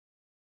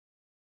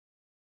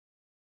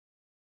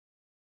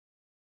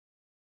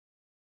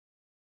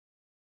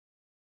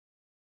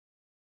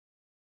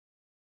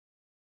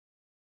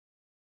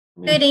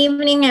Good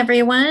evening,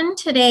 everyone.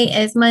 Today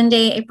is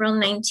Monday, April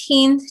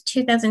 19th,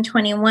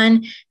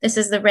 2021. This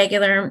is the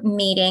regular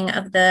meeting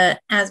of the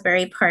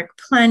Asbury Park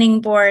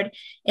Planning Board.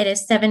 It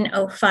is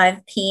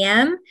 7:05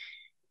 p.m.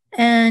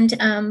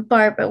 And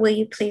Barbara, will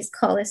you please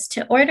call us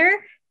to order?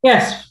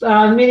 Yes,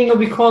 the meeting will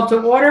be called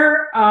to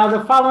order.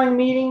 The following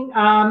meeting,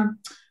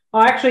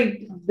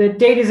 actually, the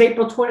date is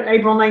April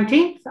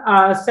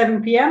 19th,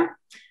 7 p.m.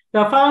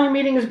 The following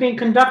meeting is being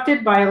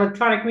conducted by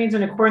electronic means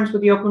in accordance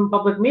with the Open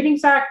Public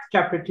Meetings Act,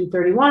 Chapter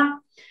 231,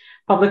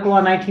 Public Law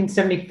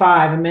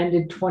 1975,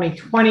 amended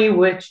 2020,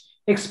 which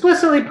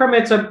explicitly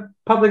permits a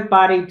public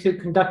body to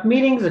conduct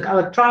meetings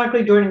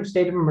electronically during a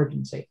state of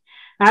emergency.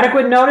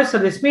 Adequate notice of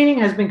this meeting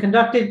has been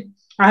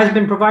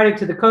provided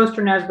to the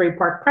Coaster and Asbury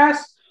Park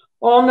Press.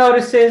 All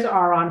notices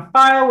are on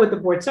file with the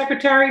board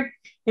secretary.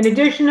 In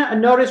addition, a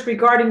notice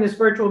regarding this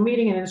virtual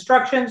meeting and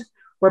instructions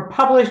were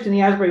published in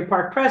the Asbury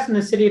Park Press and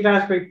the City of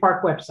Asbury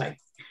Park website.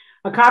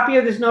 A copy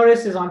of this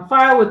notice is on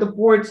file with the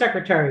board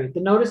secretary. The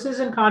notices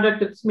and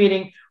conduct of this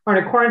meeting are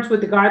in accordance with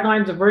the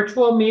guidelines of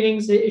virtual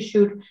meetings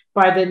issued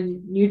by the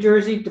New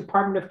Jersey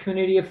Department of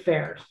Community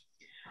Affairs.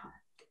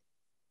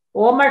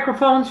 All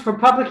microphones for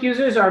public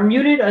users are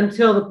muted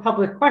until the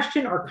public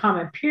question or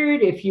comment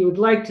period. If you would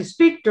like to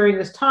speak during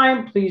this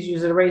time, please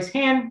use the raise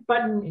hand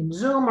button in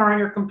Zoom or on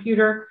your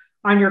computer,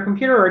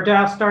 or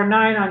dial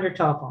 *9 on your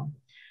telephone.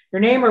 Your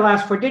name or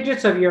last four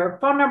digits of your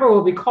phone number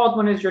will be called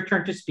when it is your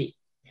turn to speak.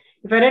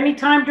 If at any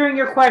time during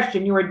your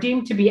question you are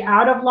deemed to be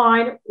out of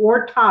line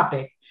or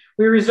topic,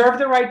 we reserve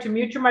the right to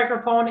mute your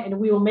microphone and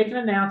we will make an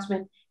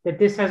announcement that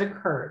this has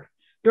occurred.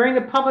 During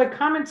the public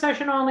comment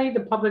session only,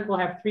 the public will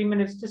have 3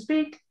 minutes to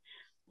speak.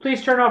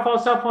 Please turn off all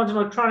cell phones and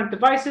electronic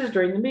devices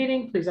during the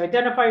meeting. Please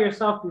identify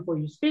yourself before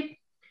you speak.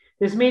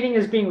 This meeting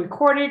is being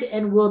recorded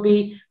and will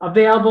be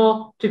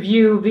available to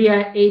view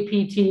via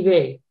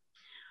APTV.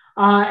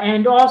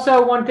 And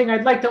also, one thing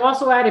I'd like to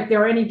also add, if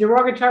there are any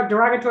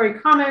derogatory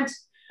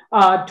comments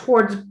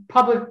towards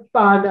public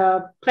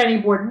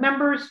planning board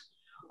members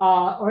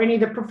or any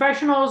of the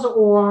professionals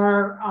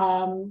or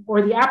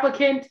the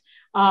applicant,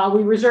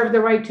 we reserve the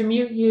right to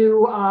mute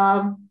you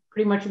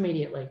pretty much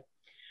immediately.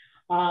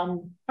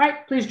 All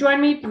right, please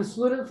join me for the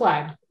salute of the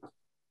flag.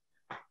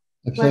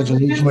 I pledge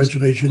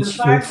allegiance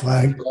to the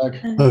flag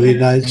of the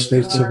United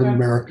States of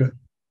America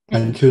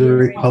and to the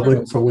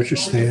republic for which it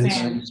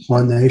stands,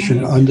 one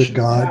nation under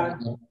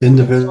God,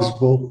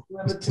 indivisible,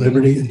 with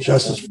liberty and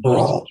justice for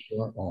all.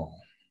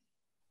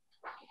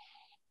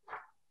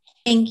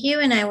 Thank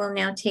you, and I will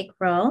now take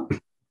roll.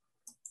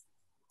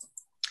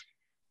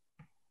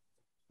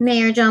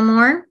 Mayor John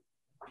Moore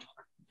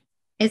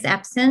is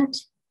absent.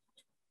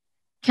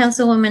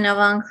 Councilwoman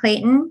Yvonne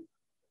Clayton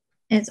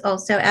is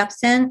also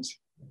absent.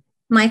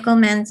 Michael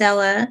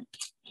Manzella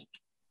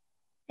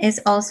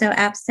is also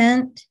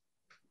absent.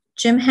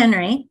 Jim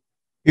Henry.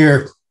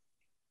 Here.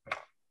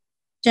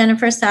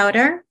 Jennifer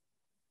Sauter.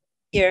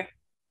 Here.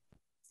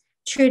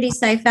 Trudy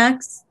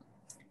Syfax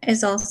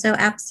is also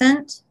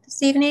absent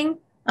this evening.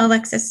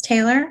 Alexis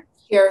Taylor.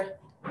 Here.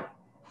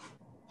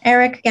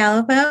 Eric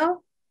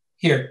Gallipo.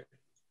 Here.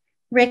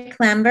 Rick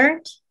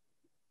Lambert.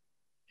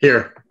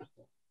 Here.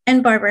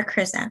 And Barbara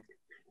Krizak.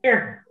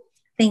 Here.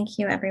 Thank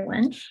you,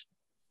 everyone.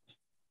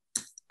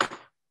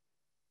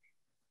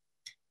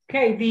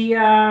 Okay,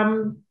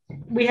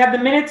 we have the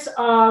minutes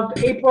of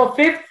April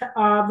 5th,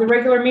 the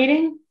regular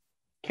meeting.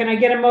 Can I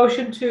get a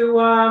motion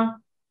to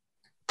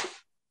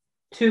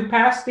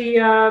pass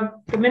the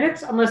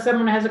minutes unless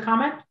someone has a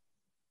comment?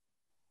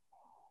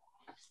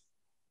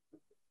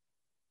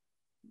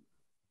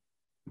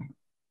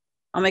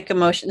 I'll make a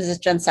motion. This is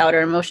Jen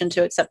Sauter, a motion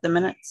to accept the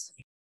minutes.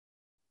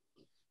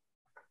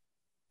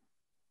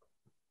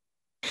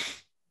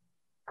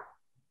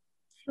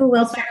 Who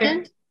will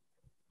second?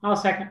 I'll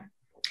second.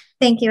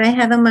 Thank you. I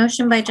have a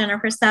motion by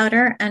Jennifer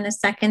Sauter and a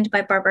second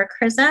by Barbara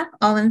Krizak.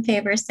 All in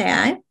favor, say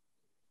aye.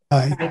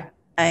 Aye.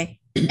 Aye.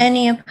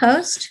 Any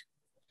opposed?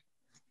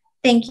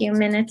 Thank you.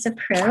 Minutes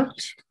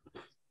approved.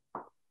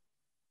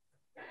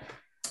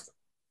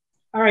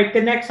 All right.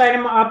 The next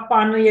item up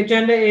on the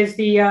agenda is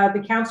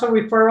the council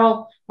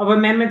referral of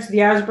amendments to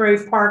the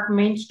Asbury Park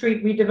Main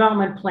Street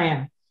redevelopment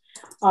plan.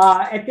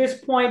 At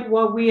this point,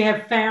 what we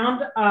have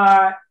found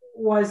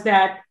was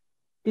that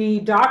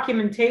the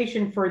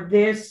documentation for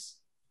this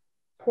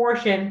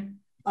portion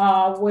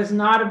was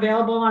not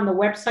available on the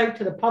website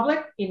to the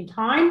public in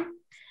time.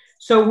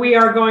 So we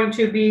are going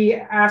to be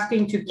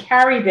asking to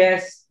carry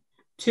this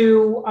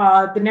to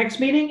the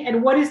next meeting.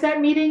 And what is that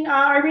meeting,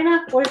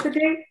 Irina? What is the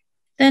date?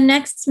 The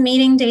next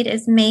meeting date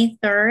is May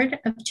 3rd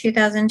of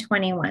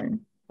 2021.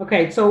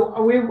 Okay, so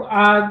are we,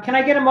 can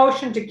I get a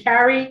motion to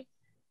carry?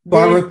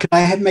 Barbara, can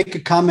I make a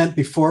comment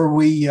before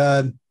we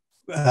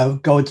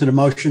go into the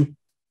motion?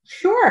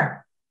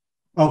 Sure.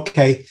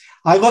 Okay,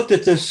 I looked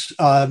at this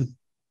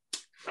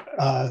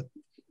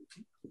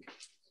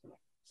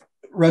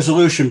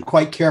resolution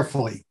quite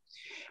carefully.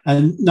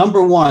 And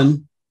number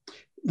one,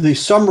 the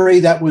summary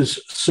that was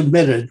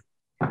submitted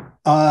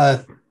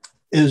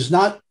is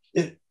not,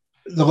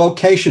 the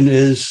location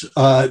is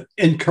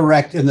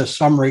incorrect in the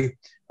summary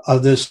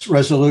of this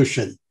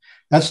resolution.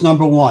 That's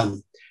number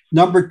one.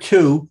 Number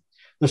two,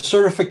 the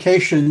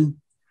certification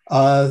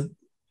was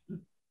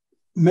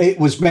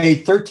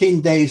made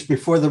 13 days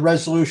before the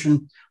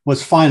resolution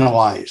was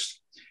finalized.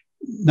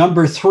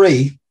 Number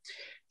three,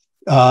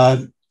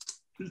 the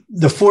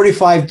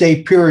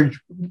 45-day period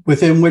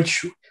within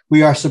which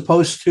we are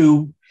supposed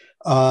to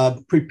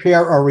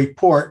prepare a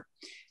report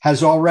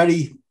has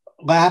already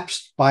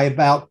lapsed by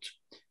about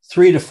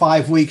 3 to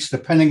 5 weeks,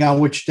 depending on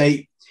which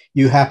date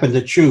you happen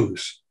to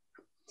choose.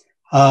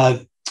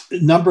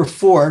 Number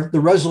four,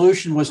 the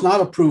resolution was not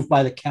approved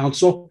by the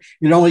council.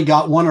 It only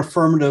got one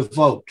affirmative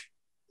vote.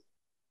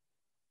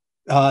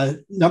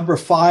 Number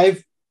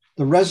five,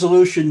 the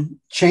resolution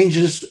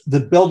changes the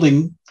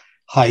building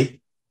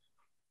height.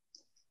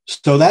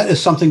 So that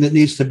is something that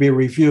needs to be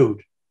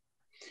reviewed.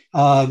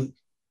 And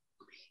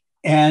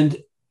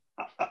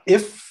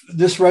if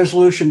this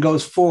resolution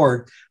goes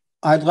forward,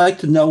 I'd like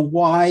to know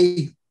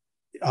why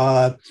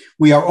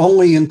we are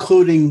only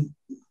including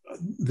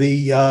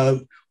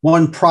the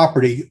one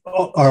property,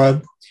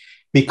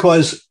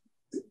 because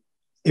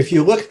if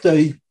you look at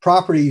the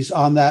properties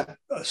on that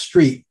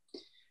street,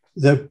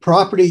 the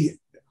property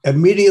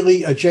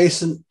immediately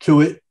adjacent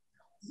to it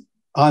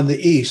on the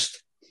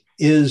east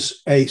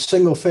is a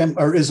single family,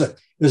 or is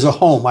a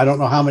home. I don't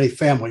know how many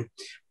family,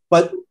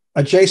 but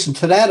adjacent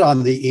to that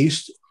on the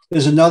east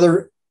is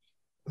another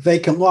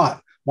vacant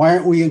lot. Why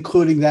aren't we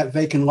including that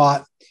vacant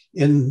lot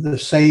in the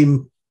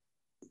same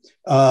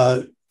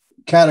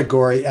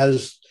category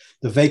as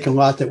the vacant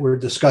lot that we're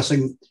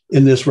discussing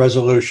in this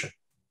resolution?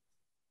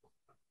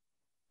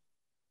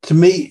 To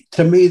me,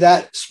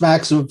 that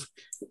smacks of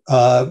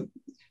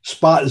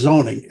spot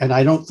zoning, and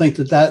I don't think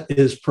that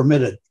is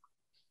permitted.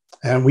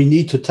 And we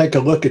need to take a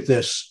look at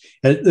this.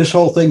 This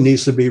whole thing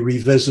needs to be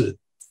revisited.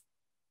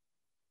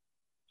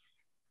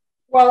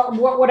 Well,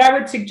 what I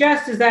would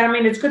suggest is that, I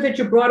mean, it's good that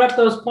you brought up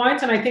those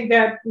points, and I think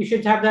that we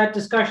should have that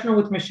discussion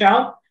with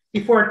Michelle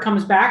before it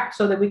comes back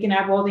so that we can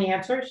have all the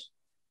answers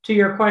to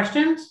your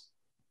questions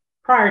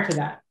prior to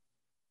that.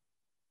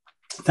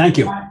 Thank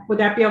you. Would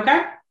that be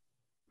okay?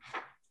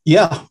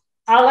 Yeah.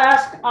 I'll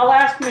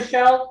ask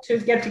Michelle to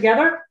get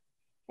together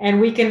and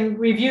we can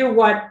review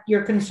what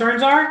your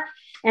concerns are.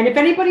 And if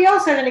anybody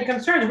else has any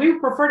concerns, we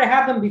would prefer to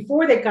have them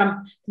before they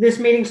come to this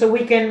meeting so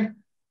we can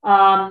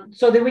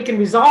so that we can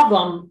resolve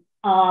them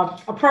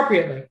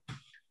appropriately.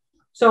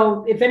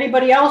 So if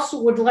anybody else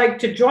would like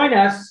to join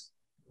us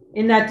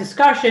in that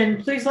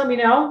discussion, please let me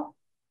know.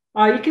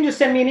 You can just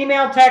send me an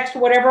email, text,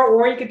 whatever,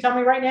 or you can tell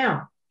me right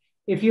now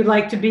if you'd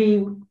like to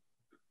be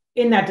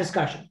in that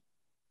discussion.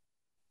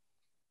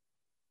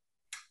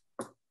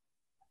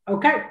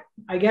 Okay,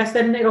 I guess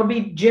then it'll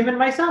be Jim and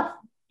myself.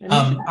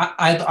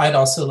 I'd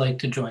also like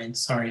to join.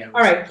 Sorry. All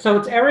right, so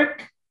it's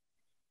Eric,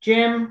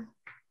 Jim,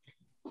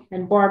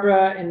 and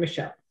Barbara and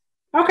Michelle.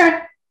 Okay,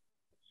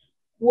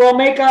 we'll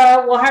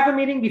have a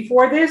meeting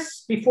before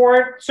this,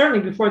 certainly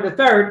before the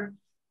 3rd,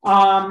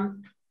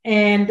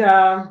 and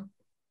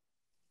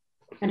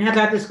have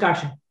that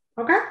discussion.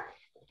 Okay.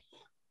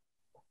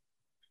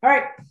 All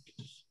right.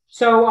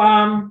 So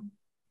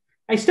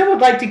I still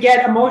would like to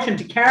get a motion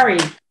to carry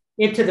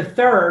it to the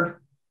 3rd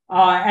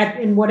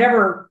in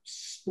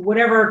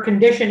whatever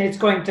condition it's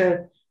going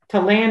to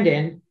land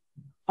in.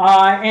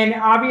 And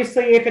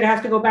obviously, if it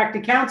has to go back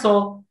to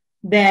council,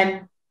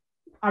 then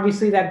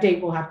obviously that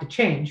date will have to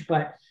change.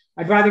 But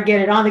I'd rather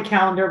get it on the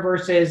calendar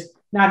versus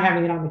not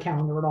having it on the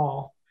calendar at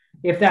all,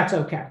 if that's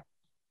okay.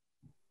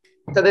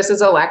 So this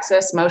is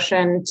Alexis'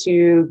 motion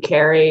to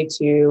carry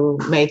to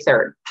May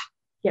 3rd.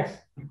 Yes.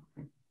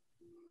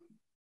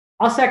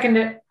 I'll second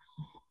it.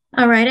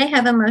 All right, I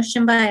have a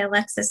motion by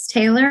Alexis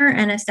Taylor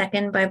and a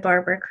second by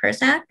Barbara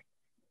Kurzak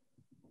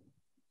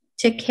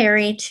to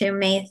carry to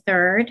May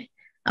 3rd.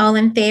 All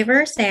in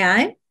favor, say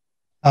aye.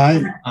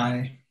 Aye.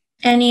 Aye.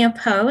 Any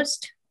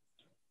opposed?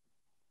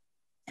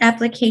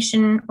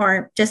 Application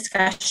or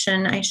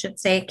discussion, I should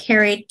say,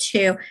 carried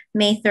to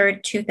May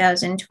 3rd,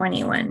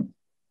 2021.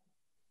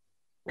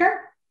 Okay.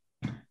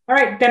 All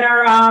right, then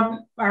our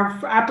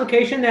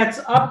application that's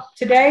up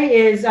today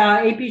is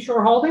AP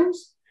Shore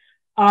Holdings,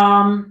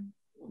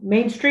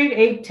 Main Street,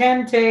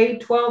 810 to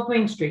 812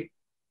 Main Street.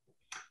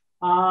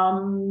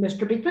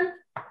 Mr. Beekman?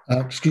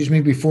 Excuse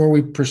me, before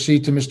we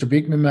proceed to Mr.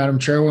 Beekman, Madam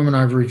Chairwoman,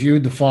 I've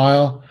reviewed the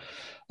file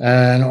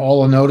and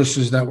all the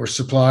notices that were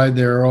supplied.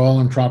 They're all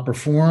in proper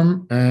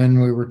form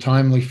and we were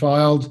timely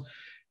filed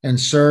and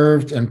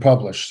served and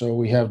published. So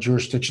we have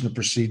jurisdiction to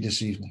proceed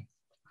this evening.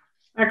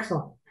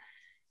 Excellent.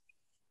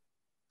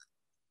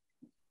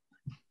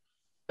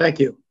 Thank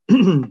you.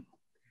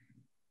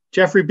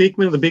 Jeffrey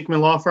Beekman of the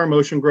Beekman Law Firm,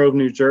 Ocean Grove,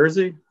 New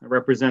Jersey. I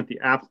represent the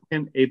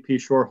applicant, AP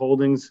Shore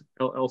Holdings,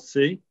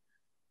 LLC.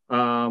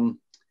 On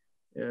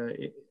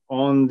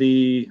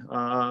the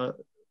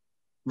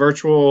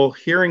virtual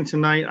hearing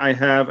tonight, I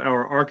have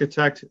our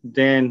architect,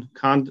 Dan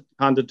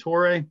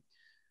Condatore.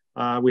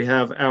 We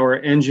have our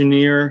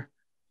engineer,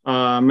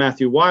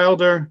 Matthew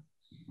Wilder.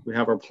 We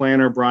have our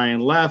planner,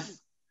 Brian Leff,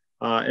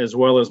 as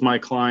well as my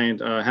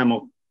client,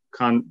 Hamel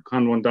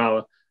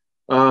Kanwandala.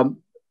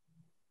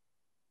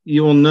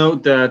 You will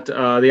note that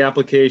the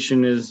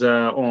application is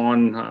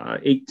on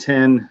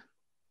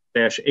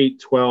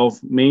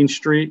 810-812 Main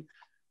Street.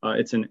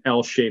 It's an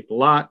L-shaped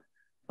lot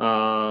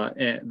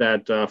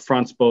that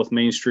fronts both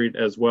Main Street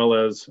as well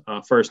as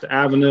First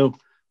Avenue.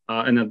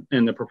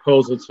 And the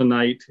proposal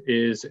tonight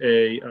is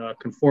a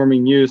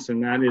conforming use,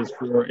 and that is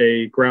for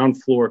a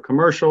ground floor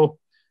commercial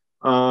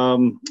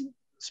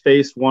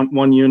space,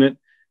 one unit,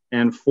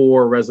 and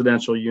 4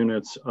 residential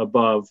units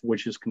above,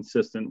 which is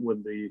consistent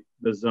with the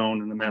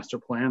zone and the master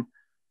plan.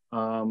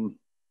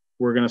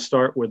 We're going to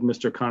start with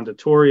Mr.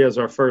 Conditori as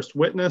our first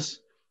witness,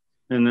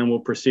 and then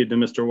we'll proceed to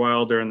Mr.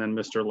 Wilder and then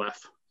Mr.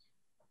 Leff.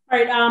 All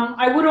right.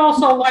 I would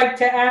also like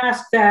to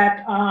ask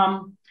that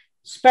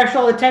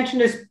special attention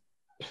is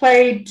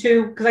played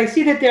to, because I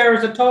see that there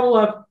is a total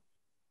of,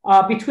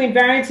 between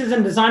variances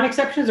and design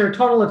exceptions, there are a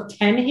total of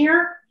 10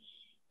 here.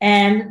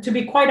 And to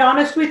be quite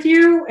honest with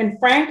you and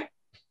frank,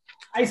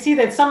 I see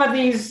that some of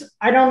these,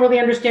 I don't really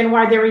understand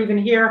why they're even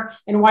here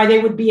and why they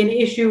would be an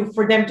issue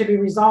for them to be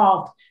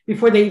resolved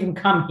before they even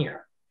come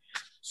here.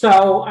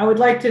 So I would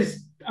like to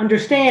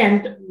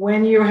understand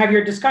when you have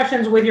your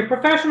discussions with your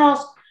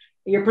professionals,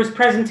 your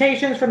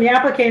presentations from the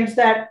applicants,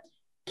 that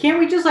can't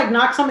we just like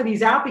knock some of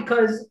these out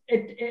because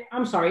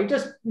I'm sorry,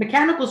 just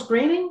mechanical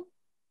screening?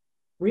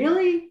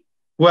 Really?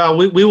 Well,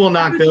 we will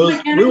knock those.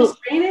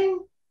 Screening?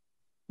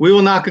 We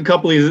will knock a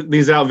couple of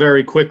these out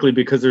very quickly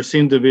because there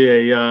seemed to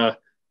be a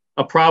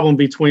problem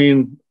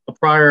between a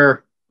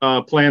prior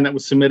plan that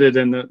was submitted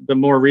and the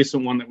more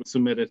recent one that was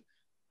submitted.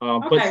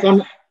 Okay.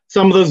 But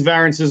some of those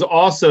variances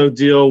also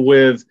deal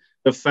with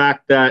the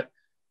fact that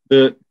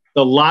the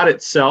lot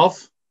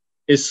itself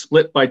is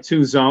split by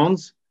 2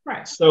 zones.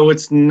 Right. So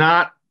it's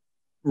not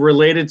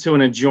related to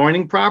an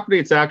adjoining property.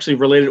 It's actually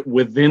related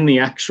within the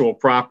actual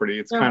property.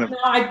 It's kind of.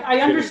 I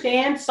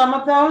understand some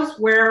of those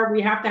where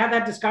we have to have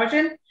that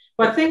discussion,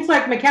 but things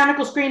like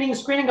mechanical screening,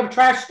 screening of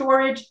trash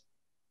storage,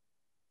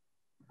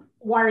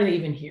 why are they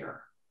even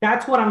here?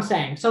 That's what I'm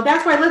saying. So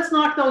that's why let's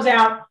knock those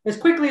out as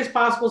quickly as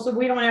possible so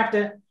we don't have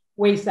to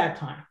waste that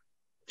time.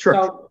 Sure.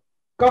 So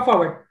go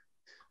forward.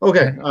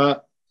 Okay.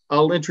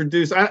 I'll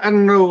introduce, I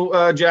don't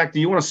know, Jack, do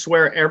you want to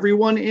swear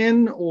everyone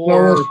in or?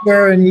 Well, we'll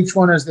swear in each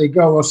one as they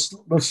go.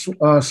 We'll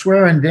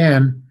swear in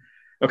Dan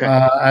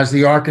as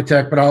the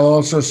architect, but I'll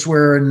also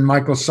swear in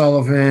Michael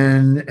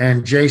Sullivan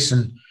and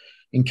Jason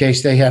in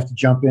case they have to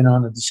jump in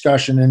on the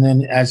discussion. And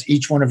then as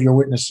each one of your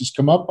witnesses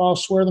come up, I'll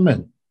swear them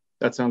in.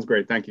 That sounds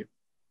great. Thank you.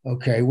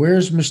 Okay,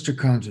 where's Mr.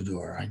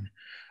 Contador?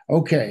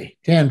 Okay,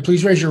 Dan,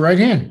 please raise your right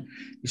hand.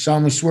 You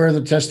solemnly swear the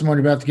testimony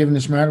about to give in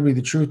this matter will be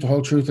the truth, the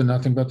whole truth, and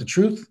nothing but the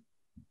truth?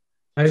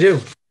 I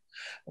do.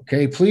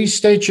 Okay, please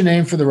state your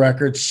name for the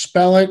record,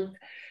 spell it,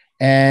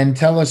 and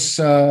tell us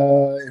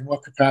in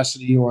what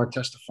capacity you are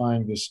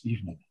testifying this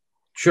evening.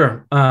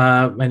 Sure.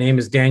 My name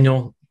is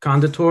Daniel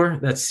Conditor.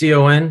 That's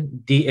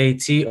C-O-N-D-A-T-O-R-E.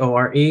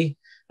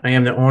 I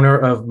am the owner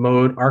of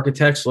Mode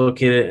Architects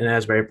located in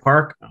Asbury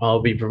Park.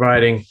 I'll be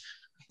providing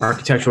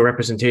architectural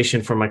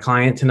representation for my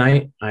client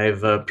tonight.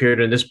 I've appeared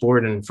in this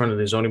board and in front of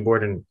the zoning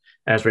board in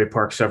Asbury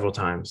Park several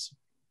times.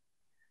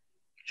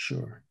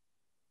 Sure.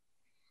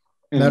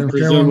 And Madam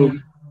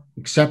Chairwoman,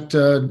 accept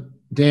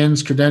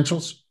Dan's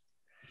credentials?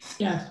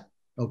 Yes.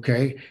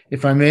 Okay.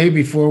 If I may,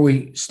 before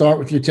we start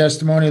with your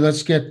testimony,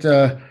 let's get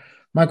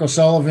Michael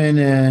Sullivan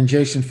and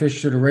Jason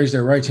Fisher to raise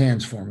their right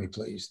hands for me,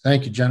 please.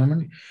 Thank you,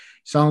 gentlemen.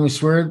 Solemnly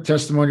swear the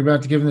testimony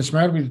about to give in this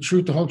matter be the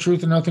truth, the whole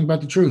truth, and nothing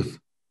but the truth.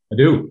 I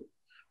do.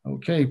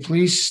 Okay.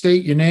 Please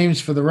state your names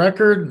for the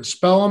record,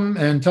 spell them,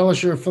 and tell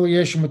us your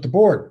affiliation with the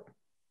board.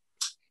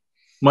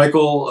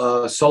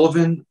 Michael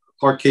Sullivan,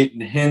 Clark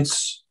Caton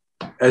Hintz,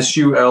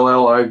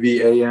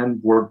 Sullivan,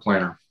 board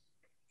planner.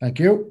 Thank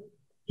you.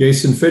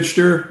 Jason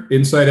Fichter,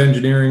 Insight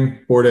Engineering,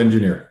 board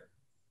engineer.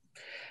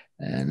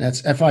 And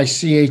that's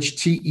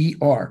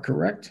F-I-C-H-T-E-R,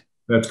 correct?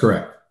 That's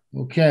correct.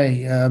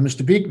 Okay.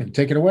 Mr. Beekman,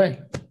 take it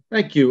away.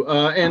 Thank you.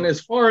 And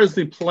as far as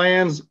the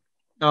plans,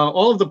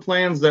 all of the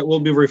plans that we'll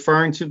be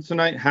referring to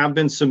tonight have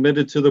been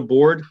submitted to the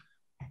board.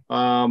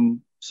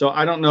 So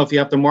I don't know if you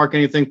have to mark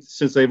anything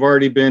since they've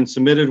already been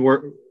submitted.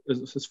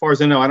 As far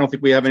as I know, I don't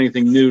think we have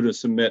anything new to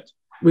submit.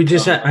 We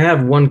just I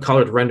have one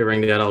colored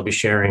rendering that I'll be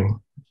sharing.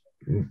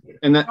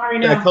 And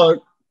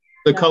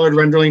the colored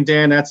rendering,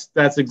 Dan,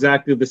 that's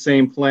exactly the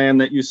same plan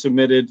that you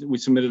submitted. We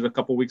submitted a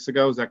couple weeks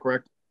ago. Is that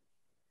correct?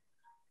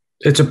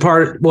 It's a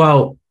part,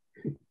 well,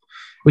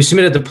 we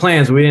submitted the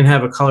plans, but we didn't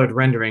have a colored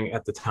rendering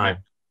at the time.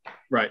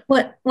 Right.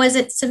 What was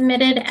it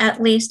submitted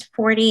at least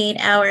 48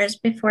 hours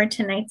before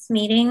tonight's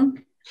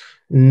meeting?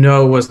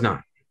 No, it was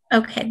not.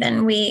 Okay,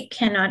 then we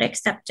cannot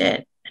accept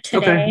it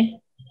today. Okay.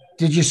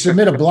 Did you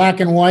submit a black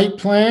and white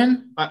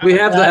plan? We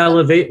have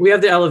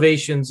the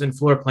elevations and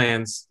floor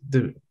plans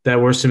that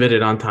were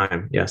submitted on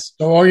time. Yes.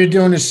 So all you're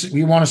doing is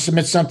you want to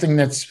submit something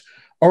that's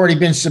already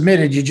been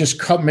submitted. You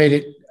just made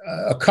it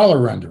a color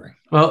rendering.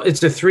 Well,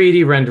 it's a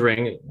 3D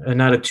rendering and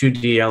not a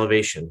 2D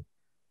elevation.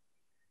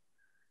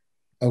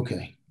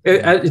 Okay.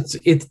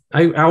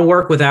 I'll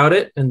work without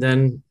it, and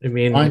then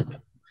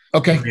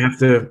Okay. If we have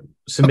to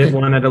submit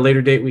one at a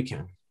later date, we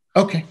can.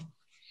 Okay.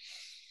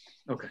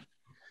 Okay.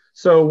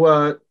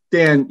 So,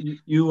 Dan,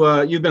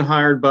 you've been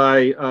hired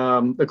by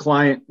the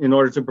client in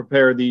order to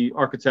prepare the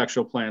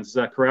architectural plans. Is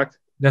that correct?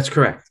 That's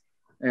correct.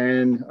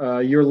 And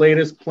your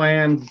latest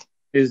plan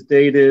is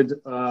dated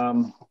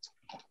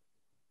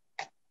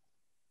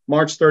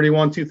March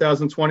 31,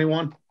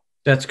 2021?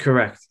 That's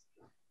correct.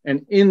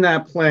 And in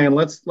that plan,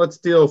 let's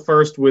deal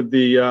first with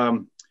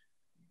the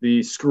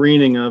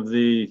screening of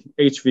the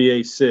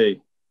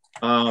HVAC.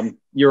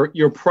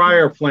 Your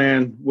prior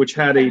plan, which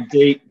had a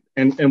date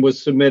and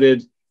was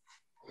submitted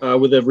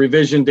with a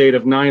revision date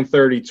of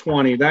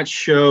 9/30/20, that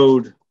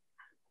showed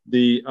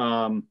the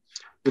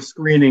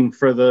screening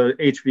for the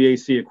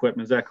HVAC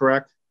equipment. Is that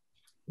correct?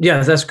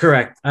 Yes, that's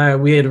correct.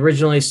 We had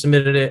originally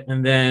submitted it,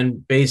 and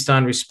then based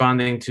on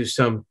responding to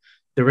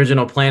the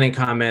original planning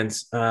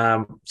comments,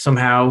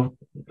 somehow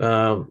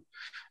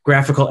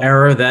graphical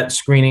error, that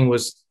screening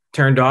was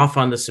turned off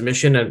on the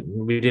submission and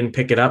we didn't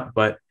pick it up,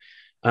 but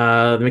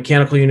the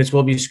mechanical units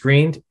will be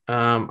screened.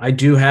 I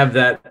do have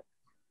that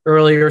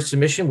earlier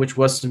submission, which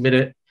was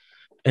submitted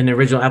in the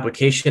original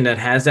application that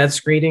has that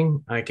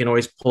screening. I can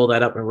always pull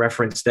that up and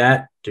reference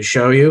that to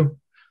show you.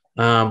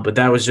 But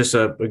that was just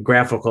a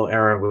graphical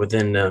error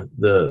within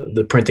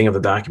the printing of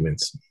the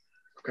documents.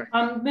 Okay.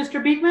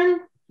 Mr.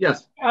 Beekman?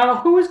 Yes.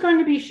 Who is going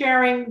to be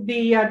sharing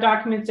the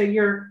documents that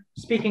you're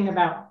speaking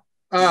about?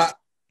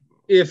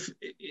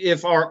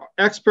 If our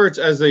experts,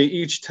 as they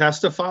each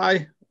testify,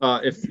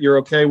 if you're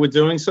okay with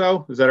doing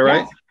so, is that all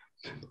right?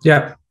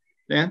 Yeah.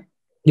 Dan?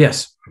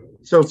 Yes.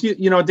 So if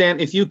Dan,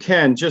 if you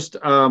can just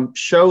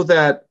show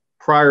that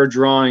prior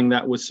drawing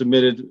that was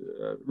submitted.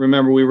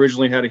 Remember, we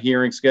originally had a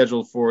hearing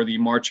scheduled for the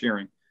March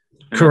hearing.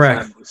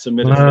 Correct.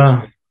 Submitted.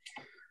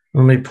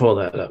 Let me pull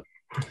that up.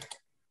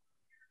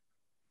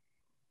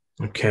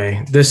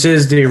 Okay, this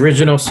is the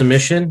original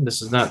submission.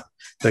 This is not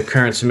the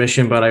current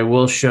submission, but I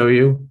will show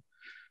you.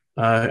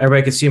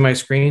 Everybody can see my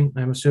screen,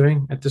 I'm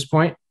assuming, at this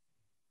point?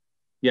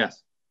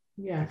 Yes.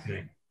 Yes.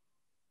 Okay.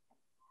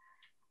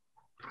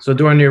 So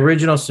during the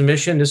original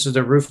submission, this is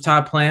the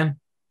rooftop plan.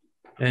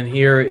 And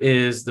here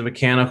is the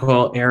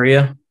mechanical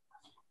area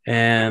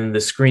and the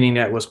screening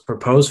that was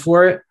proposed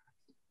for it.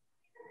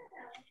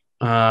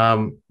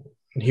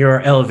 Here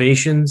are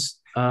elevations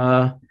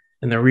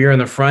in the rear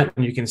and the front,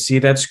 and you can see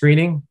that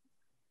screening.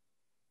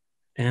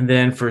 And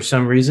then for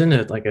some reason,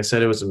 like I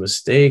said, it was a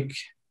mistake.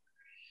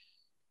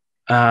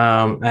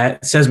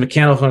 It says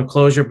mechanical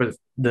enclosure,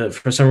 but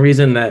for some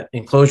reason that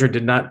enclosure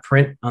did not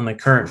print on the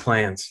current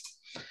plans.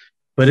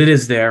 But it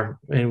is there,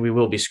 and we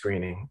will be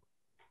screening.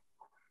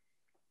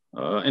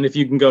 And if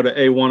you can go to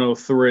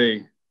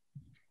A103,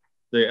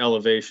 the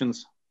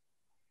elevations.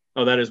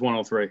 Oh, that is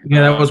 103.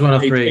 Yeah, that was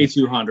 103.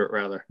 A200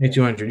 rather.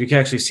 A200. You can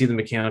actually see the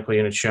mechanical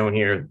units shown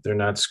here. They're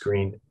not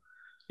screened.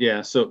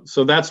 Yeah, so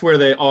that's where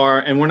they are,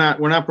 and we're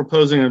not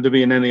proposing them to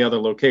be in any other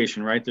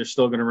location, right? They're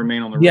still going to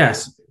remain on the road.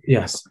 Yes.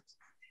 Yes.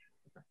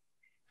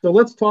 So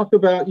let's talk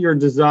about your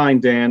design,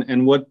 Dan,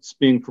 and what's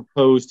being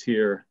proposed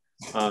here.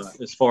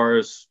 As far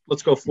as,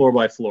 let's go floor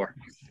by floor.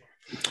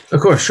 Of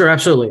course, sure,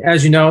 absolutely.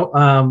 As you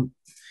know,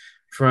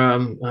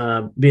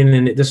 from being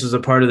in, this is a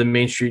part of the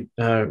Main Street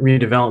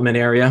redevelopment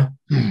area,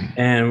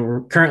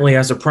 and currently,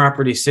 as the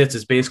property sits,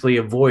 it's basically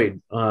a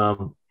void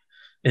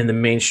in the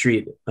Main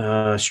Street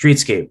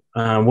streetscape.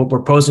 What we're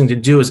proposing to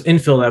do is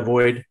infill that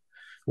void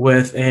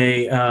with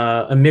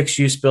a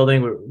mixed-use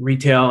building with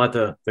retail at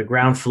the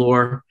ground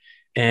floor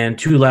and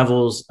 2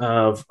 levels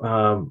of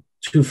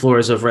 2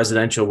 floors of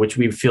residential, which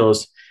we feel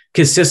is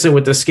consistent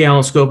with the scale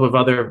and scope of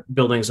other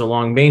buildings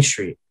along Main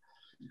Street.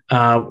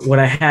 What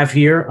I have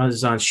here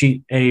is on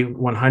sheet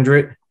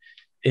A100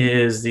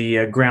 is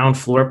the ground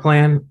floor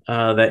plan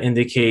that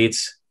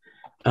indicates,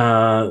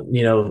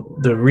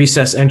 the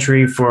recess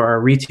entry for our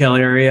retail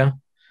area.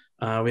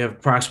 We have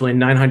approximately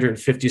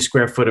 950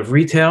 square foot of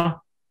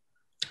retail.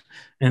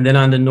 And then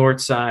on the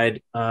north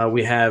side,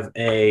 we have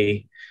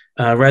a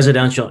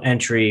residential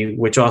entry,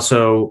 which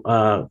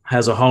also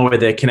has a hallway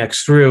that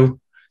connects through,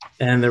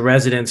 and the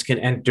residents can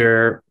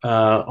enter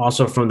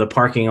also from the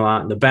parking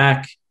lot in the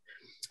back.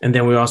 And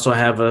then we also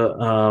have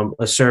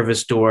a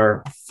service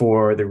door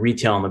for the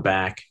retail in the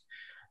back.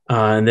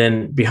 And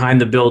then behind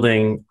the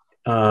building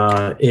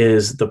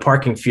is the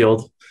parking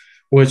field,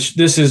 which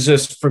this is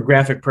just for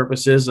graphic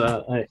purposes.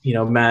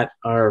 Matt,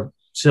 our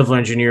civil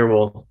engineer,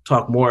 will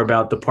talk more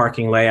about the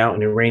parking layout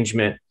and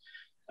arrangement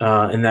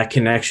and that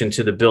connection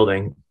to the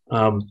building.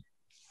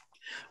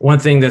 One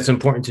thing that's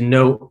important to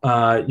note,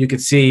 you can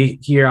see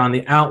here on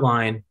the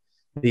outline,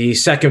 the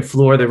second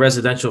floor, the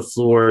residential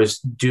floors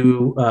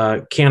do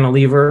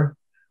cantilever,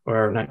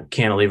 or not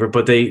cantilever,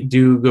 but they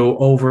do go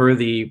over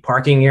the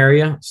parking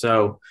area.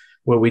 So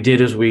what we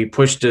did is we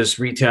pushed this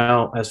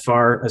retail as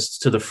far as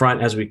to the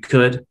front as we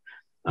could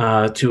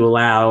to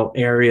allow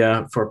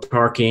area for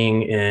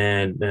parking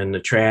and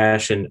the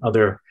trash and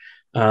other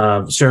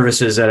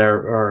services that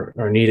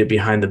are needed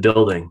behind the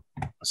building.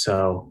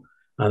 So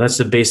that's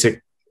the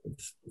basic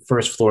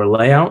first floor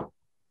layout.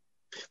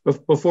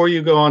 Before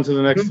you go on to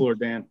the next floor,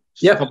 Dan,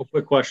 just a couple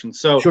quick questions.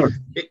 So sure.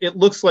 It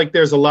looks like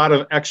there's a lot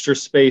of extra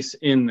space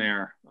in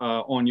there.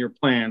 on your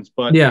plans,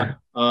 but Yeah.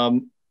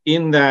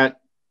 In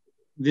that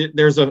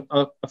there's a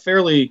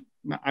fairly,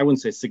 I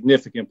wouldn't say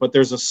significant, but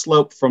there's a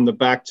slope from the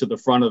back to the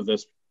front of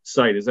this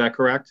site. Is that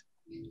correct?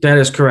 That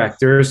is correct.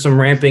 There is some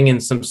ramping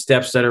and some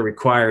steps that are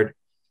required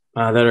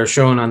that are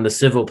shown on the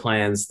civil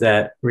plans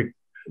that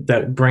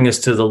bring us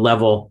to the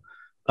level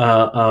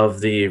of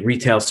the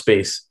retail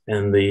space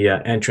and the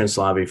entrance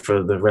lobby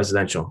for the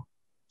residential.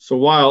 So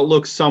while it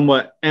looks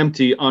somewhat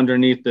empty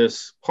underneath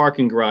this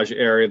parking garage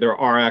area, there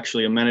are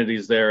actually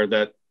amenities there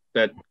that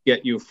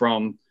get you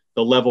from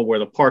the level where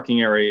the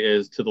parking area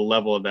is to the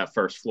level of that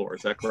first floor.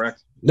 Is that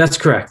correct? That's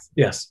correct.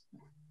 Yes.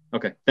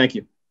 Okay. Thank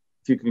you.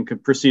 If you can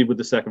proceed with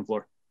the second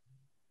floor.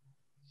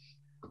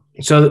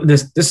 So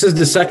this is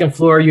the second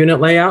floor unit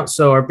layout.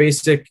 So our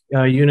basic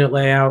unit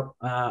layout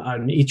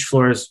on each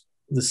floor is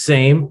the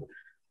same.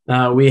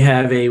 We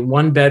have a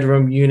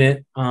 1-bedroom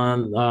unit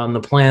on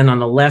the plan on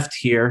the left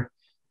here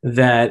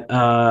that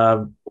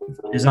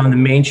is on the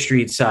Main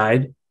Street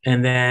side.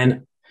 And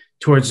then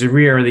towards the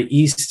rear, the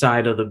east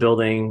side of the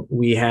building,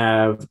 we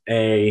have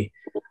a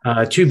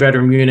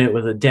 2-bedroom unit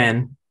with a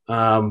den.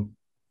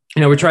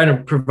 We're trying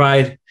to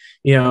provide,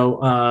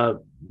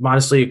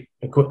 modestly,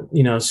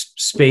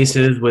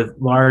 spaces with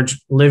large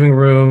living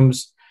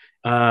rooms.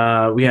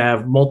 We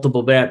have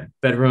multiple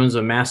bedrooms,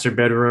 a master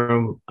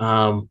bedroom.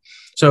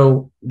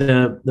 So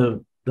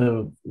the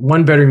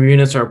 1-bedroom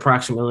units are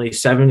approximately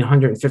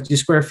 750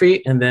 square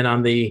feet. And then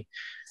on the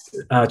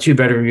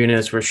 2-bedroom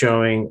units, we're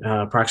showing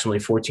approximately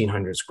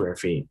 1,400 square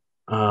feet.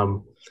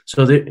 And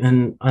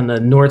on the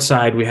north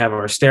side, we have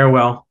our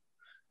stairwell,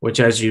 which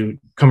as you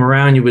come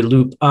around, you would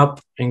loop up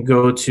and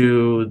go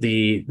to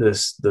the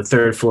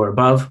 3rd floor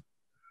above.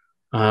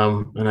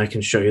 And I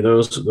can show you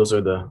those. Those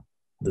are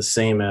the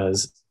same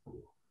as.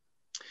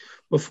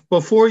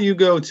 Before you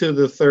go to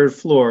the 3rd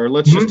floor,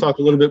 let's just talk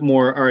a little bit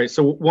more. All right.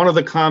 So one of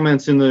the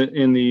comments in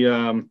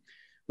the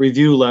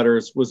review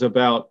letters was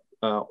about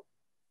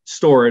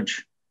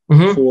storage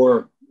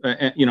for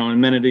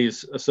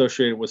amenities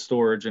associated with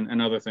storage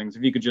and other things.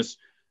 If you could just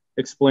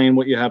explain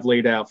what you have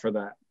laid out for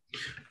that.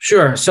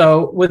 Sure.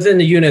 So within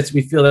the units,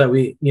 we feel that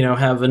we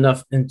have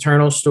enough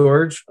internal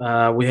storage.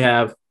 We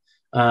have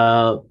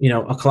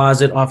a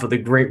closet off of the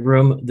great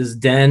room. This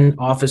den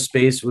office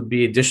space would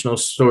be additional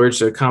storage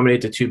to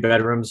accommodate the 2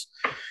 bedrooms.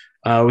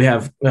 We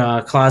have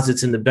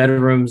closets in the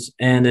bedrooms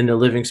and in the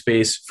living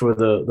space for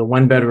the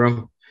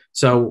 1-bedroom.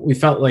 So we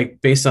felt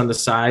like based on the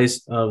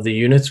size of the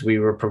units, we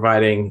were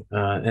providing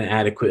an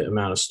adequate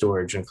amount of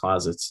storage and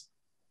closets.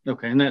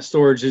 Okay. And that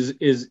storage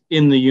is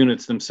in the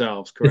units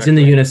themselves, correct? It's in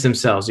the units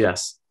themselves.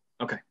 Yes.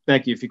 Okay.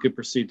 Thank you. If you could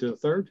proceed to the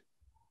 3rd.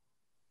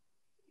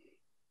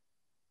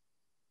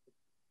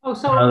 Oh,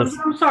 so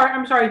I'm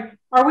sorry.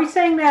 Are we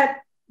saying that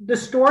the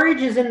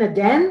storage is in the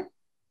den?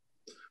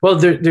 Well,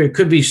 there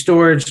could be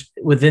storage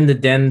within the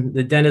den.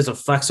 The den is a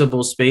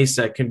flexible space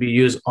that can be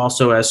used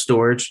also as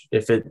storage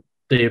if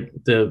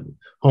the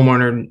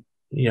homeowner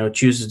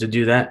chooses to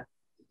do that.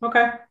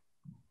 Okay.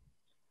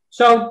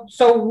 So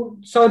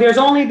there's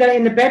only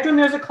in the bedroom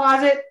there's a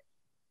closet,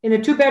 in the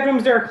 2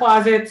 bedrooms there are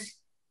closets,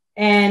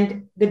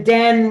 and the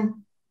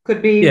den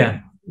could be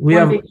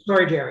one big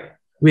storage area.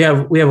 We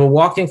have a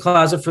walk-in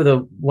closet for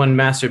the 1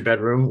 master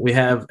bedroom. We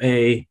have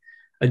a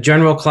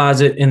general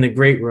closet in the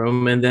great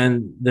room, and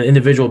then the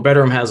individual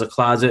bedroom has a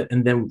closet,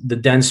 and then the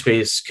den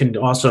space can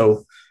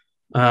also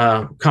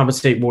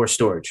compensate more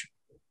storage.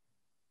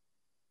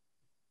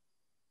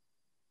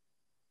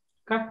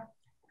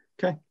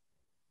 Okay.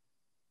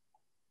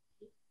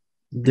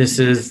 This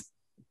is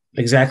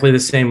exactly the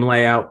same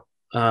layout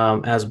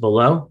as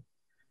below.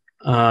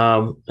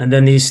 And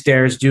then these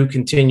stairs do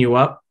continue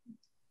up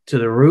to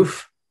the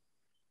roof.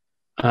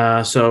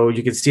 So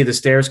you can see the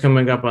stairs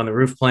coming up on the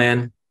roof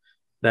plan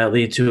that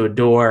lead to a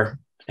door.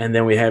 And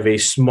then we have a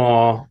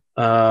small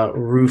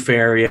roof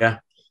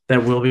area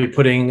that we'll be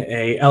putting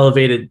a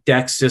elevated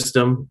deck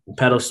system,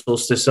 pedestal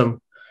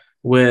system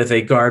with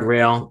a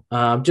guardrail,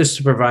 just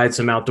to provide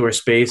some outdoor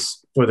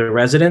space for the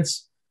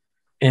residents.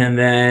 And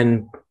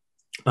then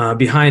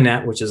behind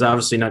that, which is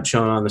obviously not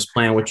shown on this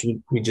plan, which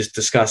we just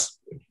discussed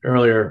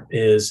earlier,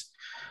 is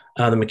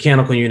the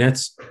mechanical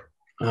units.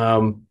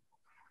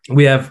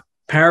 We have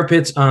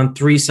parapets on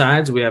 3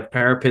 sides. We have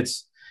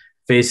parapets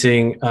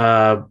facing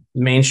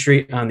Main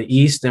Street on the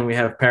east, and we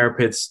have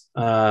parapets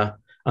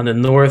on the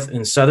north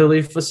and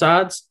southerly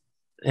facades.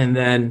 And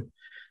then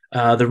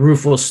the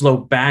roof will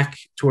slope back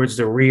towards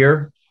the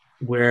rear,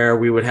 where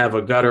we would have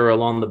a gutter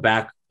along the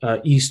back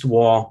east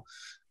wall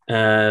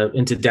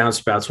into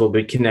downspouts will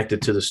be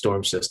connected to the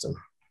storm system.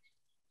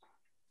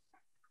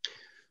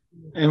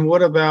 And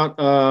what about,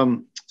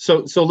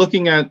 so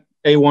looking at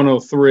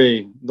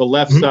A103, the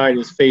left side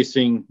is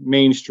facing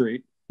Main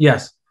Street.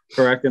 Yes.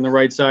 Correct. And the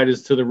right side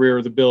is to the rear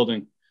of the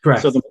building.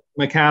 Correct. So the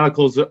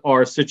mechanicals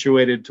are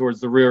situated towards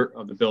the rear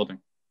of the building.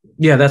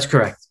 Yeah, that's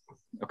correct.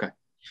 Okay.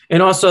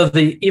 And also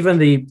even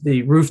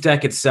the roof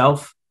deck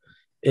itself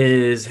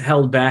is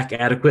held back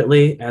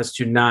adequately as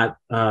to not,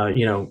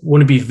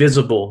 wouldn't be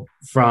visible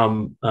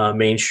from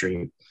Main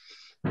Street.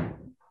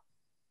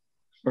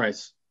 Right.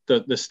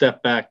 the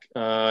step back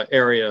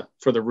area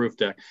for the roof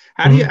deck.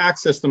 How do you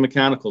access the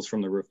mechanicals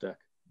from the roof deck?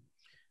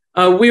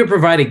 We would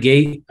provide a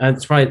gate.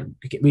 It's probably,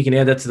 we can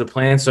add that to the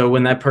plan. So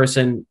when that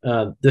person,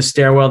 the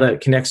stairwell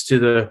that connects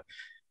to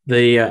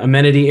the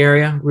amenity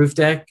area roof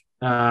deck,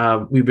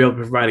 we'd be able to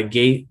provide a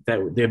gate that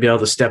they'll be able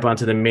to step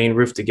onto the main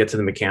roof to get to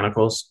the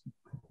mechanicals.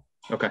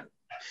 Okay.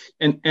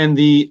 And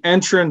the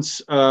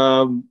entrance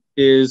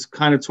is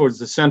kind of towards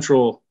the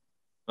central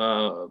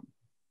of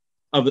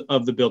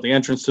the building,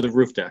 entrance to the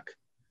roof deck.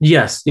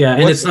 Yes. Yeah.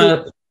 And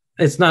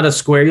it's not a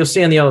square. You'll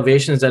see on the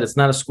elevations that it's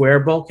not a square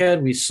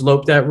bulkhead. We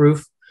slope that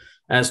roof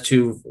as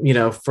to,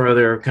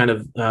 further kind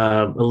of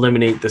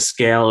eliminate the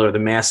scale or the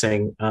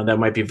massing that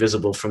might be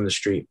visible from the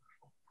street.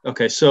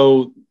 Okay.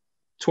 So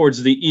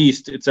towards the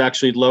east, it's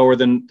actually lower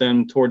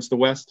than towards the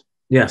west?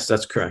 Yes,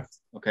 that's correct.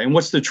 Okay. And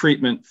what's the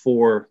treatment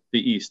for the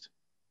east?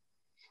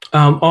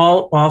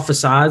 All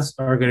facades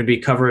are going to be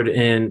covered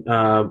in,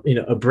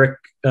 a brick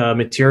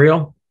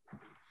material.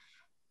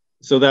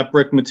 So that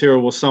brick material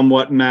will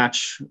somewhat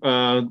match,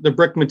 the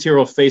brick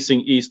material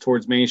facing east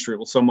towards Main Street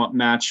will somewhat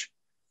match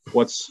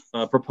what's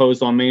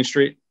proposed on Main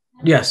Street?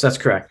 Yes, that's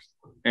correct.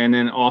 And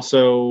then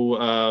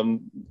also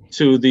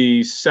to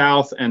the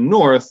south and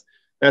north,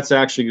 that's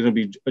actually going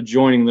to be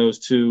adjoining those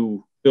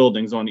two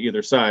buildings on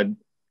either side,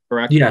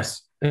 correct?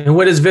 Yes. And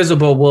what is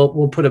visible,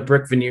 we'll put a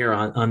brick veneer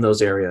on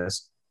those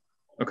areas.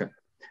 Okay.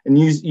 And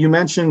you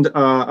mentioned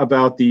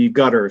about the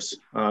gutters.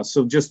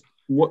 So just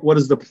what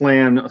is the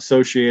plan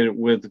associated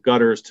with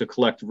gutters to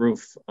collect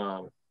roof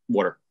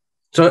water?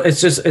 So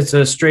it's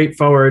a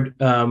straightforward,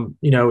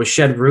 a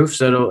shed roof.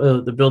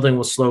 So the building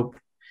will slope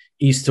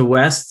east to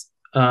west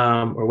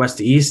or west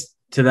to east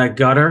to that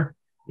gutter.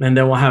 And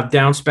then we'll have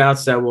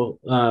downspouts that will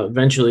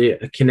eventually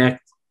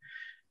connect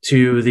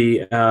to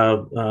the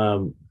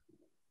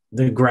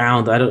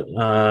ground.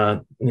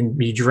 And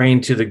be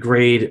drained to the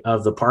grade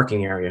of the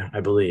parking area, I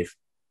believe.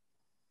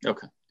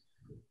 Okay.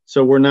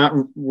 So we're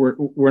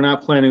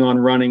not planning on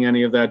running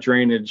any of that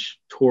drainage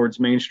towards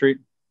Main Street?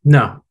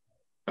 No.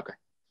 Okay.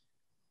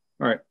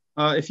 All right.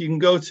 If you can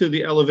go to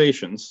the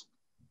elevations,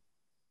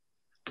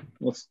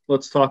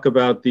 let's talk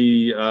about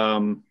the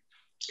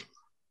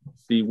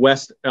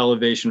west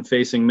elevation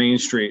facing Main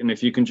Street, and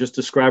if you can just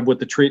describe what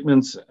the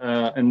treatments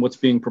and what's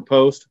being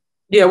proposed.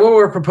 Yeah, what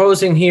we're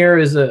proposing here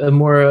is a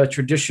more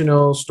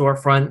traditional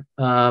storefront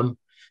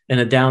in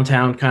a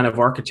downtown kind of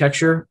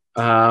architecture.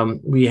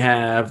 We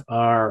have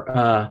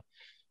our,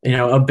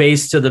 a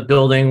base to the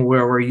building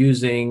where we're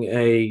using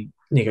a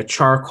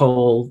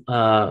charcoal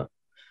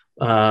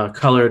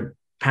colored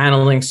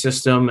paneling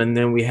system, and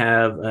then we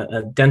have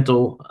a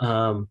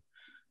dental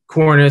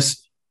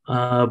cornice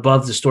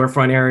above the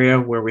storefront area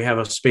where we have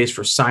a space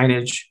for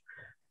signage.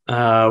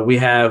 We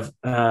have,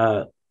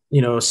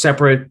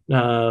 separate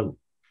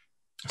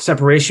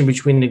separation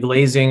between the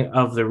glazing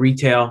of the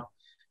retail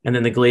and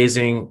then the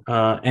glazing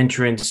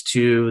entrance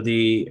to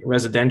the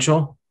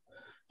residential.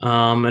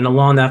 And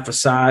along that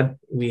facade,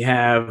 we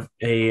have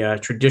a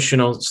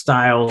traditional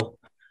style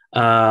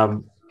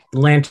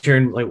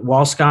lantern like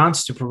wall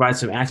sconce to provide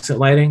some accent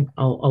lighting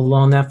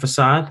along that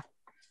facade.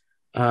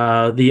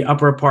 The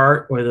upper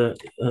part where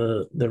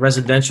the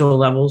residential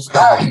levels of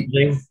the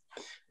building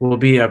will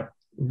be a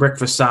brick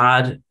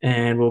facade,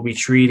 and we'll be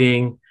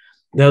treating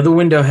the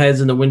window heads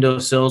and the window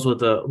sills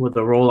with a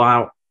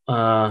rollout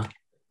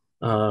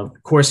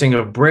coursing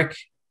of brick.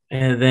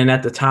 And then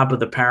at the top of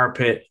the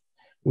parapet,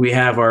 we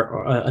have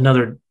our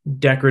another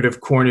decorative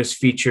cornice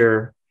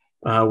feature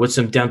with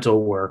some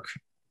dental work.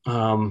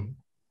 What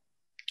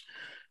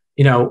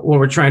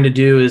we're trying to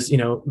do is,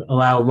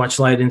 allow much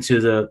light into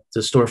the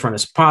storefront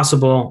as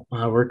possible.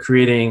 We're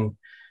creating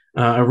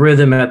a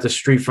rhythm at the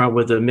street front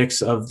with a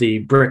mix of the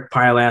brick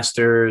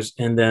pilasters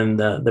and then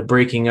the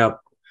breaking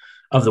up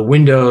of the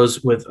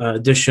windows with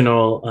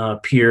additional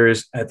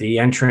piers at the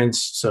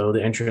entrance. So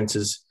the entrance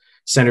is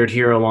centered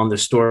here along the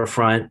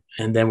storefront,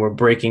 and then we're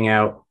breaking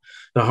out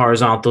the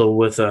horizontal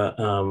with a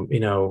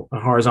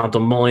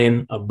horizontal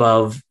mullion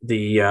above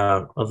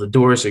the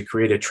doors to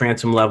create a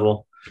transom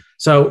level.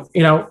 So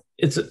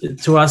it's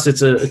to us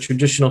it's a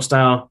traditional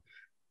style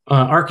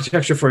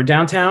architecture for a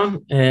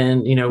downtown,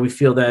 and we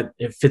feel that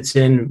it fits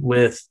in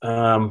with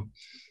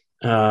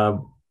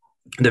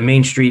the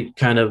Main Street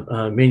kind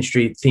of Main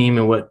Street theme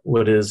and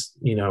what is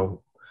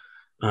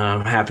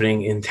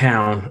happening in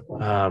town.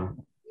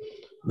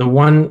 The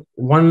one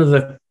of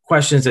the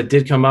questions that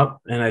did come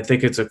up, and I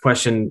think it's a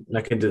question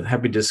I can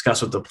happy to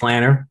discuss with the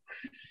planner,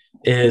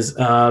 is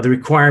the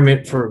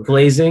requirement for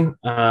glazing.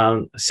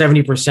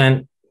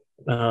 70%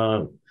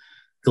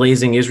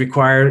 glazing is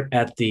required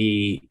at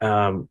the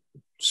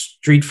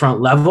street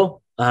front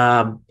level.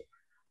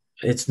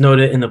 It's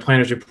noted in the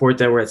planner's report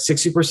that we're at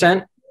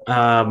 60%.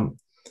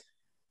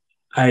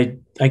 I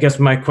guess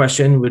my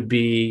question would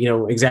be,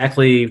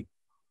 exactly,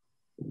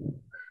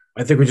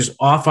 I think we're just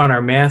off on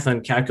our math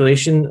and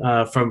calculation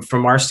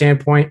from our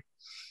standpoint.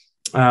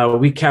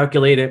 We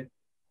calculated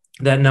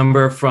that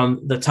number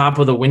from the top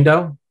of the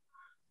window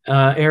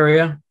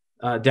area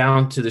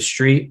down to the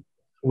street,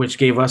 which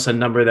gave us a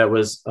number that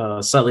was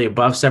slightly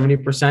above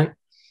 70%.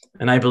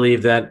 And I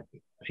believe that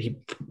he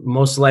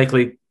most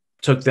likely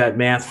took that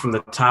math from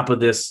the top of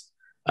this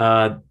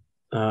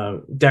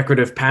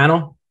decorative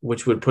panel,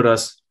 which would put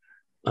us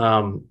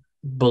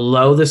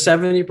below the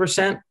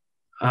 70%.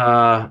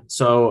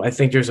 So I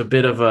think there's a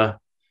bit of a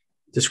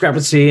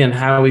discrepancy in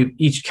how we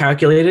each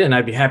calculate it, and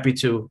I'd be happy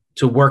to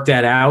work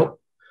that out.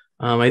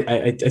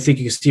 I think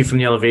you can see from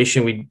the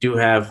elevation, we do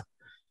have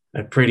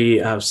a pretty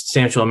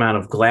substantial amount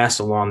of glass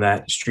along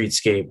that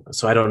streetscape.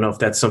 So I don't know if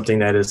that's something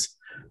that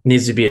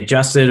needs to be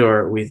adjusted,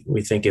 or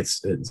we think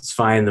it's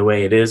fine the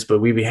way it is, but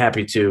we'd be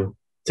happy to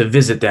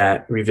revisit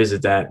that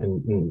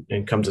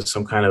and come to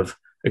some kind of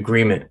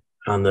agreement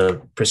on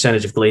the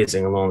percentage of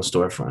glazing along the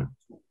storefront.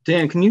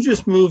 Dan, can you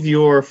just move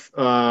your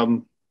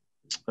plan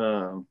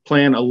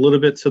a little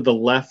bit to the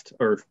left,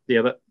 or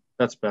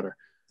that's better.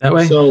 That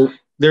way? So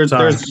there's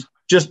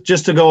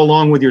just to go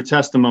along with your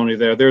testimony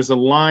there's a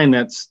line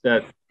that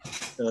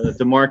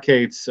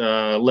demarcates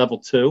level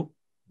 2.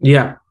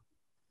 Yeah.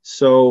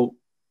 So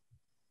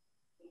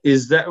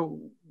is that,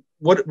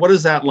 what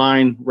does that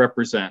line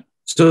represent?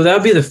 So that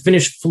would be the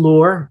finished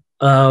floor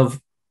of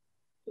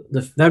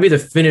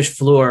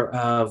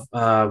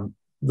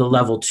the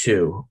level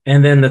 2,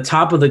 and then the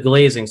top of the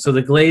glazing. So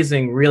the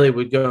glazing really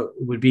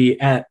would be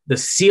at the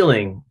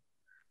ceiling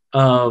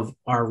of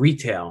our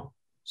retail.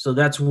 So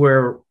that's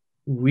where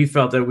we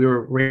felt that we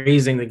were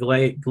raising the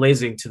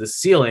glazing to the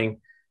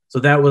ceiling. So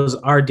that was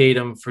our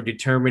datum for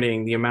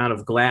determining the amount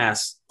of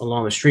glass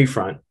along the street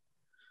front.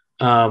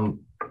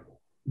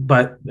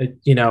 But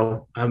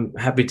I'm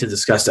happy to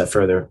discuss that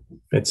further.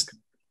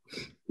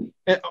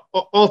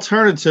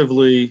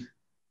 Alternatively,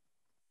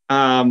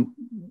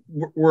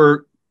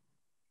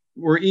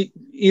 we're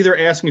either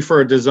asking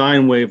for a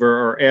design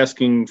waiver or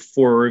asking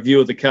for a review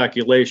of the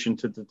calculation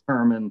to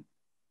determine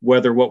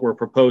whether what we're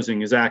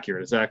proposing is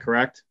accurate. Is that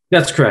correct?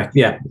 That's correct.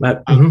 Yeah.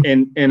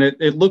 And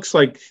it looks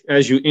like,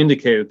 as you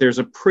indicated, there's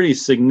a pretty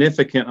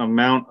significant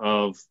amount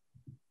of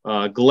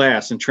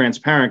glass and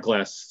transparent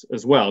glass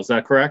as well. Is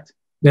that correct?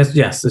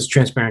 Yes, it's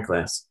transparent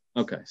glass.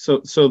 Okay.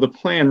 So the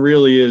plan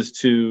really is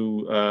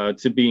to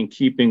be in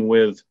keeping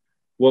with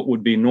what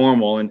would be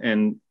normal,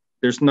 and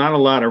there's not a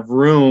lot of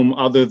room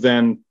other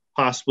than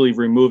possibly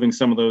removing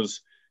some of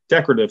those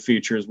decorative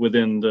features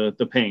within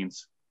the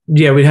panes.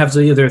 Yeah, we'd have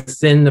to either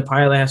thin the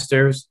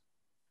pilasters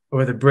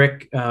or the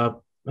brick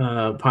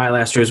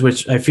pilasters,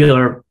 which I feel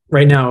are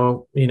right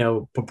now,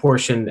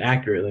 proportioned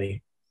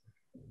accurately.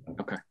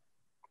 Okay.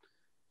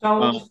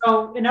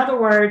 So in other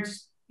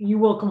words, you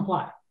will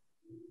comply.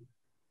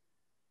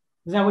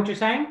 Is that what you're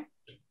saying?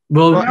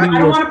 Well, I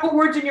don't want to put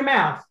words in your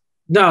mouth.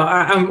 No,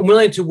 I'm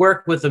willing to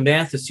work with the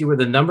math to see where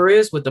the number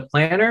is with the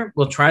planner.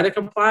 We'll try to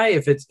comply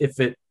if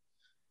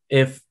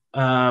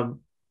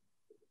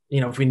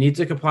we need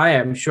to comply.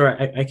 I'm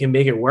sure I can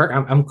make it work.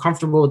 I'm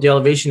comfortable with the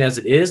elevation as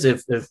it is.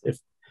 If the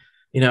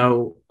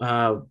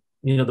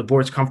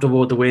board's comfortable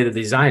with the way the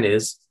design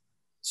is.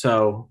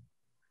 So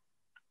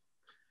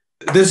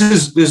this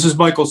is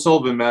Michael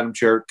Sullivan, Madam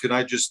Chair. Can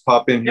I just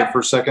pop in here for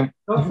a second?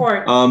 Go for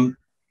it.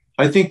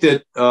 I think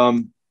that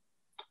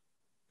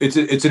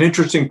it's an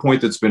interesting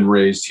point that's been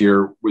raised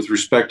here with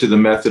respect to the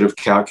method of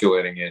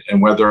calculating it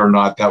and whether or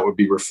not that would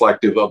be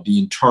reflective of the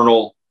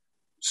internal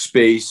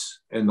space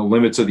and the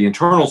limits of the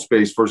internal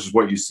space versus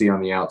what you see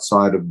on the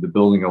outside of the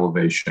building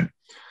elevation.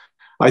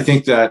 I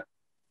think that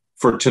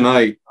for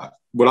tonight,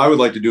 what I would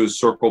like to do is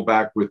circle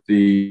back with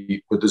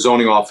the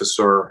zoning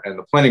officer and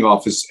the planning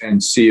office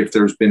and see if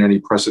there's been any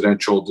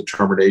precedential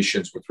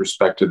determinations with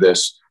respect to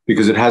this,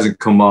 because it hasn't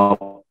come up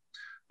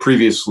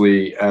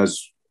previously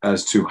as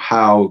to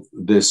how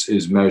this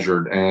is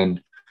measured,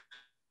 and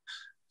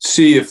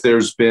see if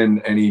there's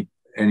been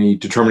any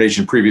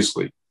determination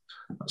previously.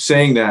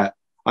 Saying that,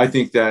 I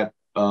think that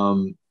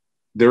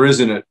there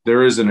is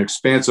an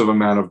expansive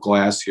amount of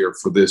glass here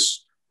for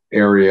this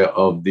area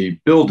of the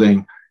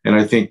building, and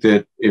I think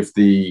that if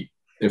the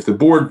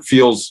board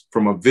feels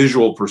from a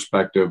visual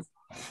perspective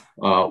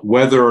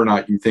whether or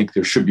not you think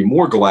there should be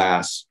more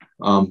glass,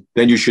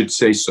 then you should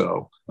say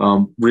so,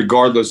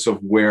 regardless of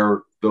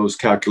where those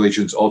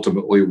calculations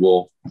ultimately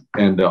will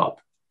end up.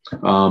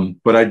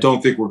 But I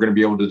don't think we're going to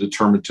be able to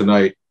determine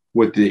tonight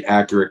what the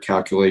accurate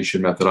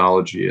calculation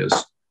methodology is.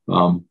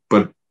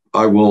 But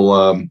I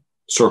will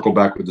circle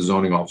back with the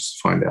zoning office to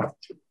find out.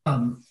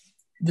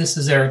 This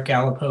is Eric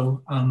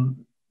Gallipo.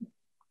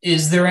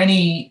 Is there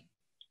any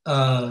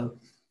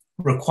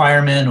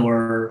requirement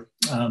or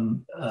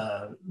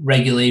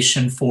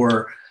regulation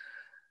for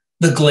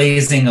the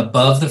glazing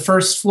above the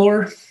first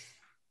floor?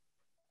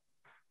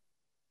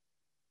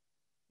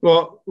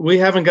 Well, we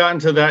haven't gotten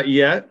to that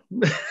yet.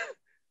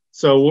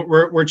 So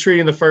we're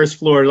treating the first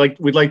floor like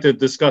we'd like to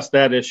discuss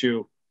that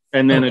issue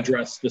and then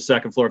address the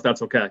second floor, if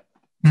that's okay.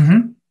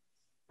 Mm-hmm.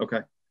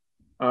 Okay.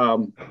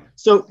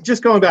 So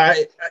just going back,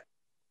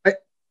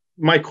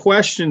 my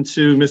question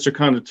to Mr.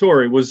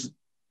 Conditori was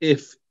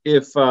if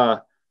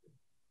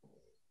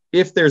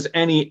there's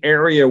any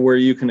area where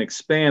you can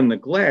expand the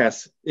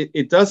glass,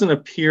 it doesn't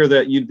appear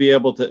that you'd be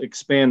able to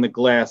expand the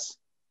glass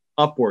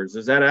upwards.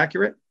 Is that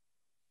accurate?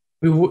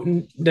 We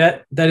wouldn't,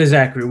 that is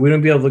accurate. We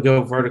wouldn't be able to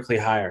go vertically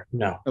higher.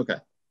 No. Okay.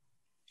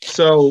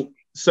 And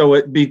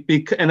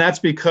that's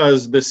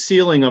because the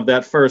ceiling of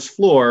that first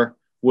floor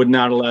would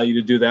not allow you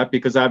to do that,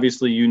 because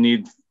obviously you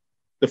need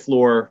the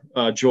floor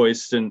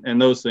joists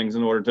and those things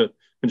in order to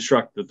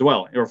construct the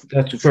dwelling, or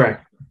that's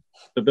correct,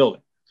 the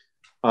building.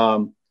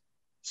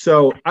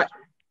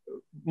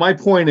 My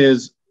point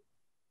is,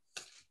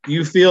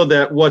 you feel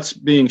that what's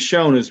being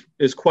shown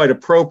is quite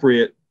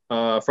appropriate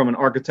from an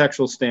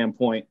architectural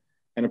standpoint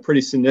and a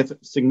pretty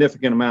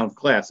significant amount of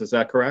class. Is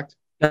that correct?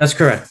 That's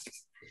correct.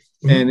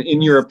 And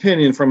in your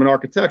opinion, from an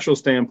architectural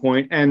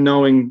standpoint and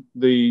knowing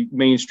the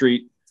Main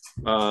Street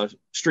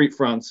street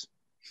fronts,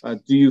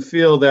 do you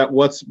feel that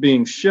what's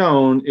being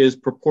shown is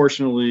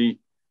proportionally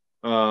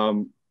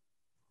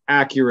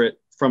accurate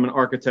from an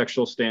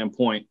architectural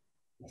standpoint?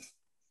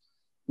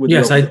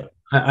 Yes,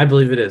 I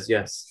believe it is,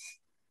 yes.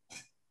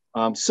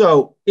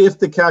 So if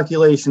the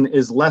calculation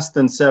is less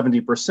than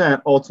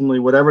 70%, ultimately,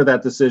 whatever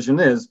that decision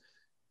is,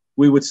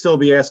 we would still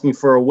be asking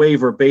for a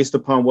waiver based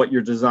upon what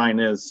your design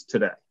is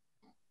today.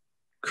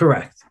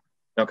 Correct.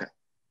 Okay,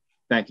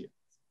 thank you.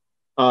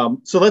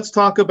 So let's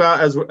talk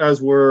about,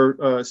 as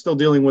we're still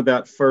dealing with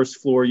that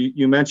first floor,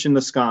 you mentioned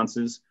the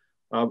sconces.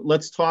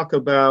 Let's talk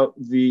about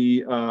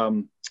the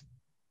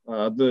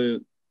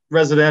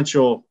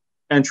residential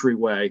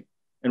entryway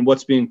and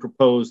what's being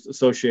proposed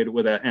associated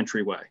with that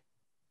entryway.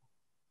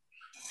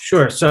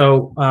 Sure.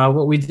 So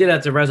what we did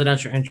at the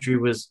residential entry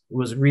was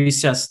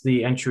recess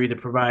the entry to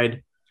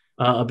provide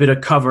a bit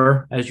of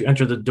cover as you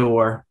enter the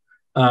door.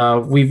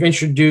 We've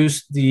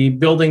introduced the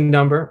building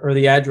number or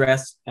the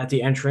address at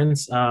the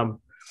entrance.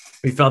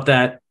 We felt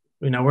that,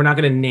 we're not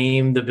going to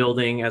name the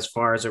building as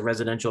far as a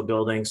residential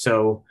building.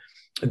 So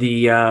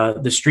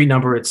the street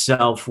number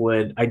itself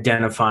would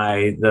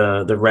identify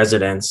the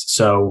residence.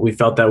 So we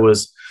felt that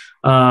was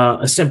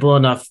a simple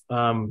enough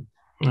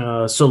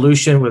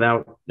solution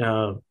without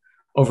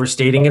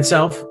overstating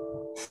itself.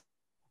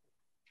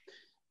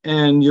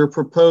 And you're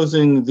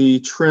proposing the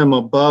trim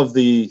above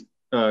the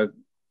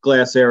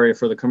glass area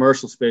for the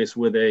commercial space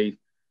with a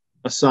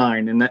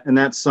sign, and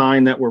that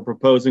sign that we're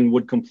proposing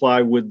would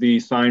comply with the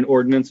sign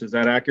ordinance. Is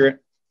that accurate?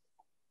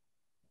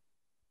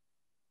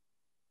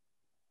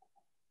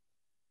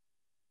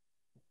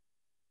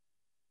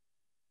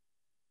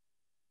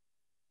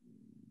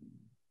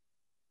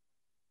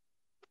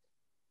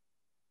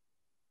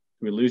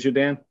 Did we lose you,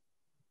 Dan?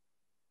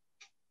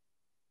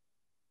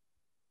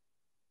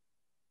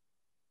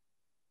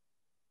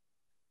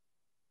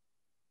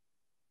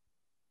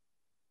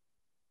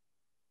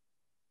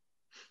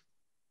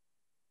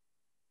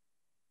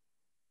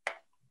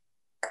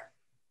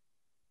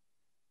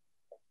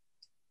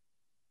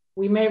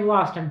 We may have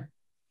lost him.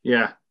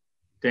 Yeah.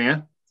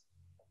 Dan?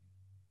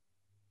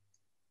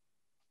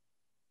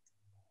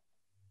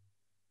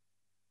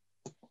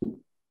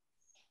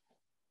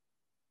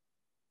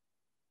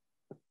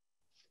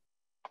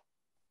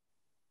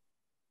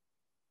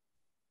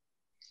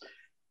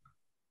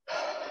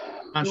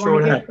 Not sure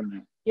what happened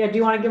there. Yeah, do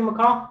you want to give him a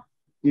call?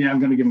 Yeah, I'm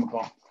going to give him a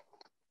call.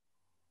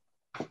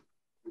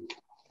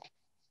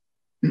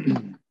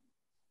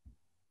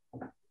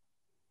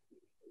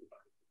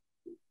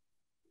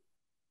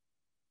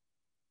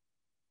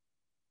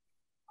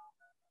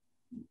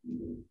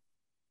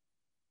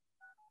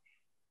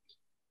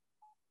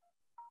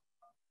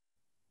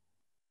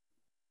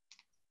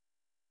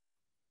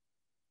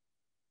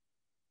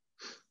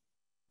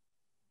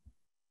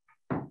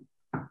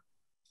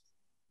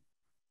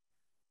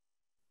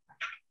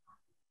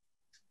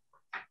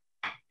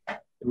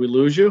 Did we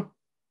lose you?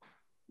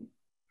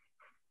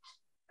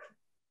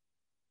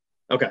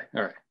 Okay,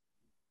 all right.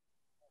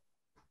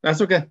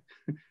 That's okay.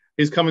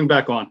 He's coming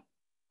back on.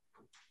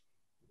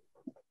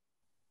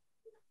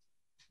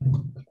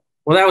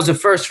 Well, that was a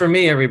first for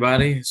me,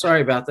 everybody.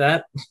 Sorry about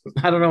that.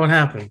 I don't know what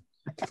happened.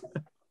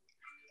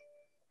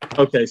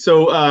 Okay,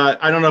 so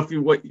I don't know if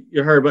what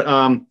you heard,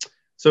 but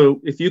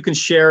so if you can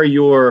share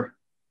your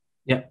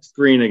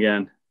screen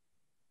again.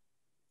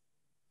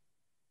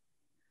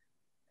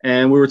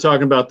 And we were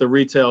talking about the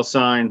retail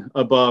sign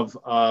above.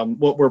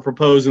 What we're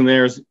proposing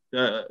there is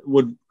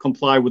would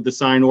comply with the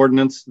sign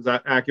ordinance. Is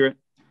that accurate?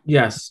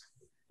 Yes.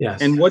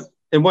 Yes. And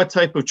what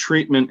type of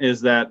treatment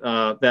is that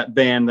that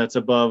band that's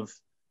above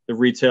the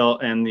retail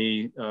and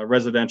the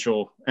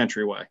residential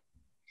entryway?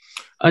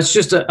 It's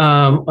just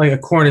like a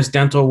cornice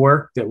dental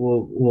work that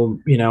will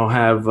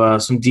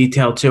have some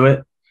detail to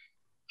it.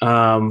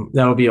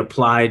 That'll be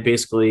applied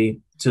basically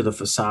to the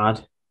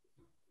facade.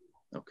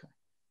 Okay.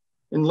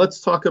 And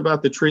let's talk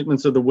about the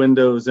treatments of the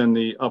windows and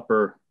the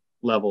upper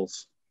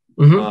levels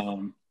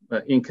in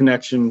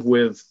connection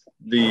with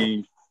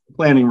the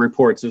planning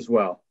reports as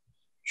well.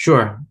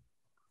 Sure.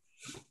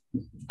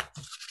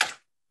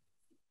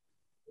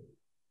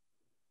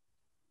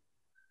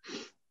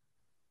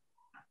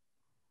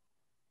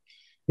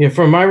 Yeah,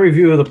 from my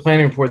review of the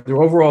planning report, the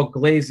overall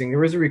glazing,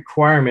 there is a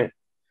requirement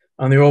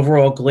on the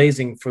overall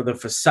glazing for the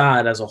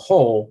facade as a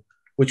whole,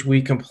 which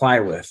we comply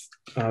with.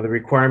 The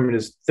requirement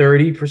is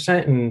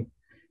 30%, and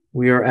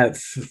we are at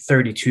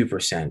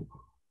 32%.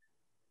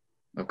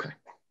 Okay.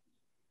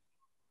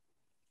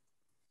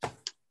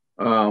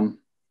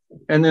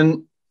 And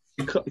then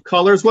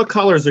colors, what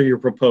colors are you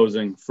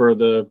proposing for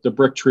the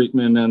brick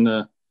treatment and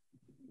the?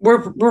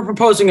 We're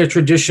proposing a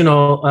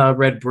traditional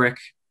red brick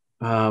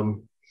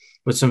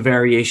with some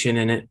variation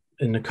in it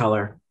in the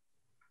color.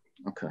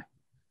 Okay.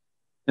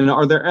 And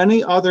are there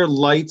any other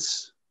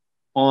lights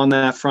on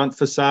that front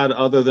facade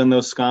other than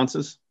those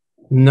sconces?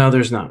 No,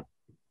 there's not.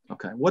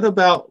 Okay. What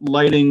about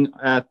lighting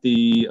at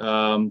the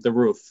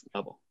roof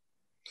level?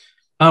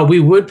 We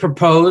would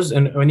propose,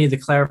 and we need to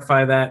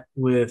clarify that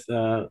with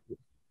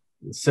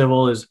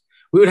civil, is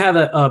we would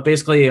have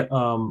basically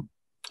a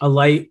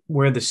light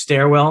where the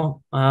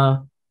stairwell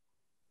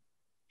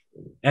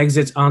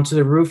exits onto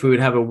the roof. We would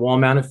have a wall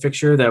mounted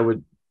fixture that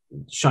would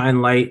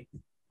shine light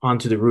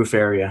onto the roof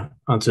area,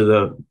 onto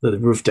the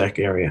roof deck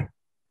area.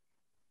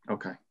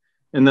 Okay.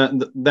 And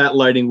that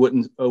lighting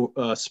wouldn't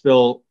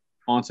spill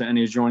onto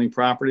any adjoining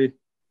property?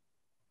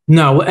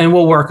 No, and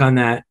we'll work on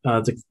that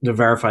to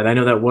verify that. I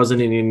know that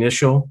wasn't in the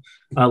initial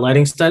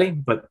lighting study,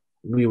 but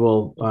we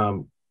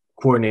will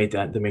coordinate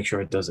that to make sure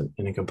it doesn't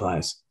and it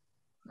complies.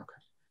 Okay.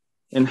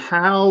 And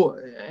how,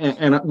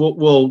 and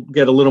we'll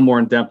get a little more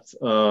in depth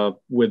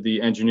with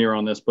the engineer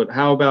on this, but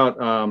how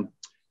about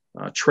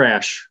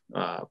trash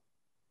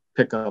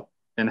pickup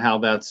and how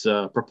that's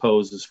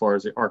proposed as far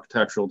as the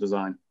architectural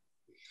design?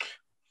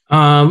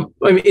 I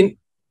mean,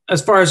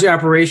 as far as the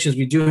operations,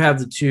 we do have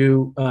the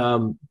two,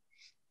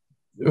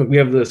 we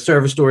have the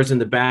service doors in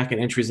the back and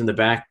entries in the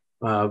back.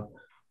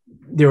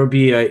 There would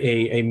be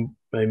a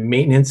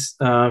maintenance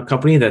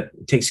company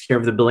that takes care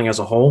of the building as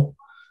a whole.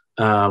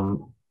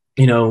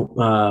 You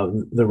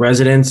know, the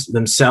residents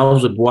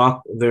themselves would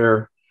walk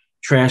their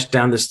trash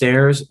down the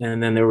stairs,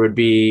 and then there would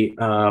be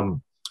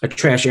a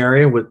trash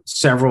area with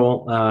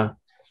several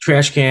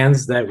trash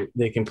cans that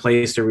they can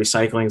place their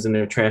recyclings and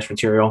their trash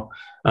material.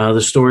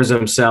 The stores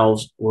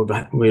themselves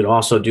would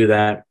also do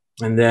that.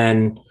 And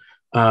then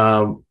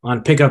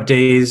on pickup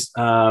days,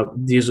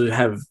 these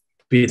would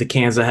be the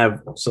cans that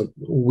have some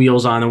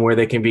wheels on them where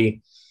they can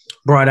be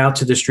brought out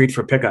to the street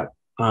for pickup.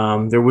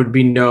 There would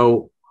be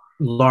no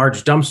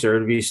large dumpster. It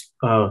would be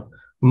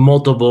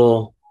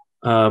multiple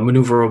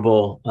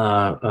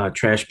maneuverable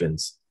trash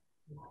bins.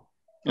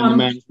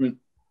 And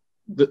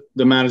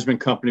the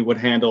management company would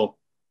handle.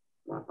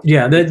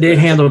 Yeah, they'd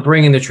handle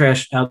bringing the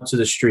trash out to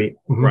the street.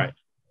 Mm-hmm. Right.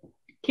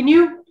 Can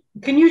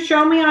you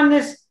show me on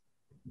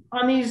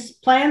these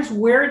plans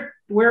where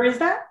is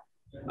that?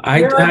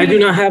 I do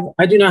not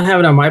have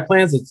it on my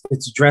plans.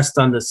 It's addressed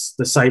on the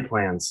site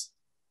plans.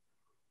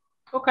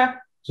 Okay.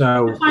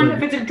 So that's fine.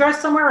 If it's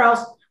addressed somewhere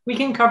else, we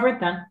can cover it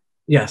then.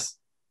 Yes.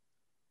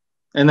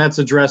 And that's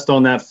addressed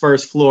on that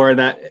first floor,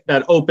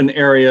 that open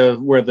area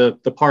where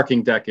the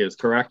parking deck is,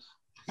 correct?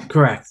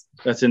 Correct.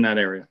 That's in that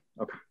area.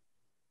 Okay.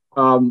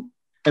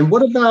 And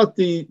what about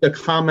the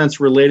comments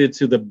related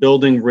to the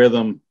building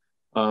rhythm,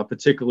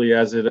 particularly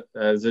as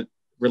it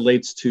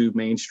relates to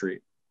Main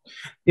Street?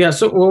 Yeah.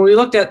 So when we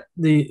looked at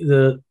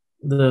the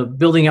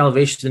building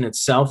elevation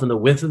itself and the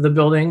width of the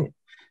building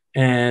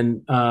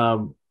and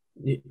the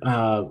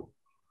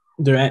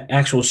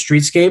actual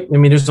streetscape, I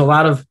mean, there's a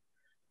lot of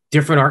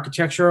different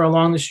architecture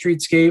along the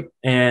streetscape,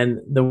 and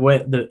the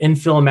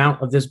infill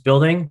amount of this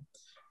building.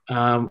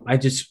 We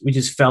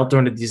just felt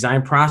during the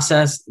design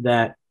process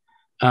that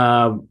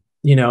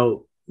you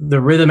know, the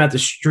rhythm at the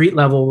street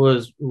level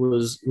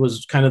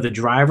was kind of the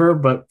driver,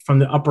 but from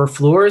the upper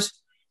floors,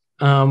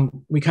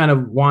 we kind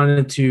of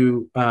wanted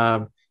to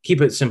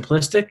keep it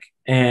simplistic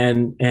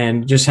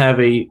and just have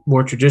a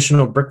more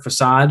traditional brick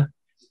facade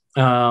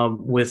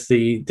with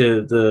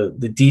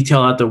the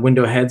detail at the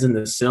window heads and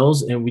the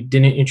sills, and we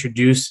didn't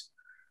introduce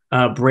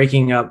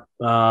breaking up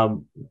the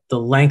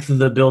length of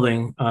the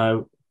building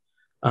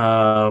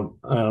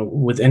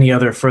with any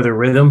other further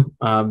rhythm.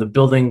 The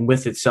building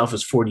width itself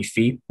is 40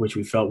 feet, which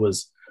we felt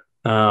was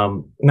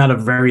not a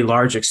very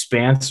large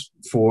expanse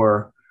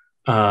for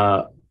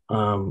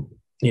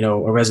you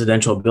know, a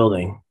residential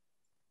building.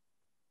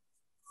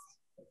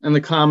 And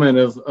the comment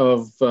of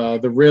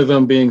the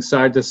rhythm being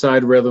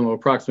side-to-side rhythm of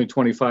approximately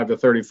 25 to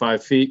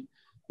 35 feet,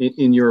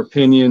 in your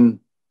opinion,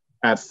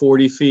 at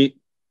 40 feet?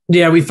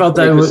 Yeah, we felt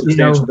that was a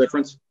substantial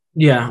difference.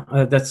 Yeah,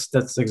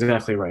 that's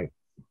exactly right.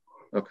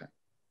 Okay.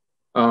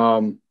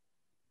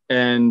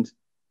 And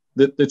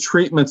the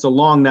treatments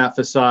along that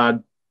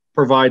facade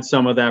provide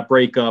some of that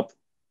breakup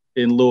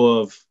in lieu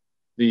of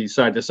the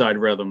side-to-side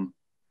rhythm,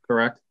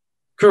 correct?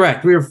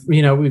 Correct.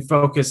 We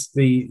focused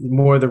the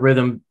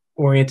rhythm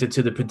oriented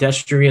to the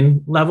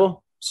pedestrian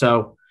level.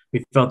 So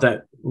we felt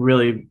that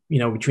really,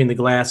 between the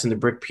glass and the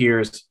brick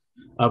piers,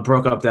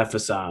 broke up that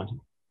facade.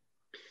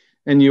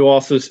 And you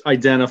also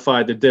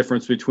identified the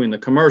difference between the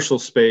commercial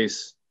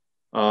space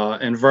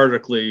and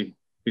vertically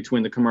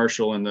between the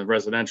commercial and the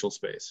residential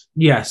space.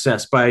 Yes.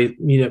 By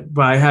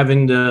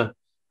having the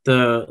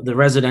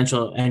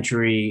residential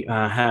entry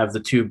have the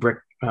two brick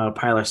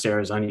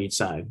pilasters on each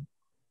side.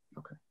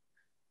 Okay.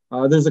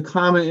 There's a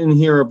comment in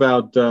here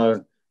about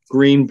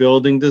green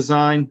building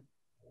design.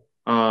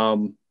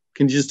 Can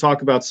you just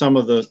talk about some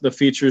of the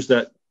features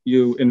that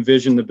you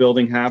envision the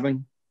building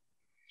having?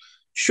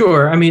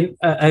 Sure. I mean,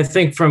 I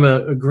think from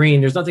a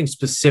green, there's nothing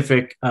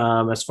specific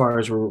as far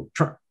as we're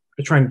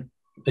trying to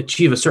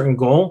achieve a certain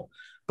goal,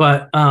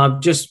 but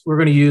just we're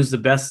going to use the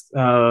best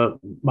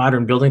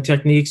modern building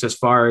techniques as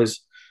far as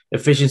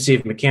efficiency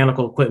of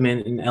mechanical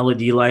equipment and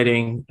LED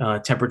lighting,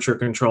 temperature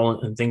control,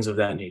 and things of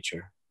that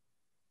nature.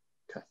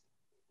 Okay.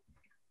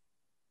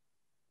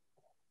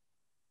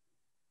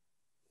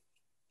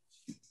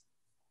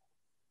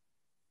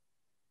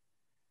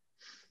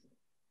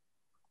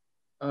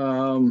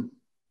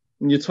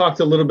 You talked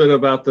a little bit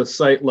about the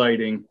site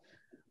lighting.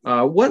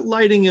 What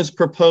lighting is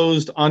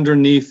proposed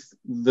underneath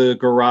the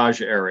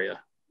garage area?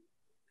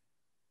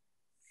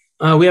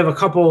 We have a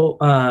couple,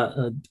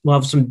 we'll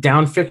have some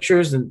down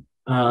fixtures in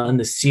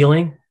the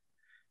ceiling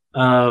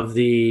of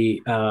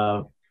the,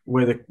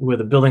 where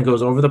the building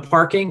goes over the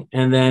parking.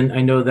 And then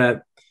I know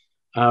that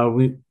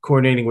we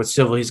coordinating with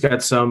Civil, he's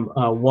got some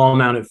wall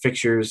mounted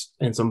fixtures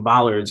and some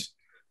bollards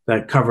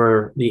that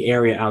cover the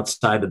area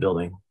outside the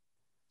building.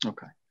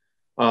 Okay.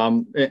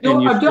 I'm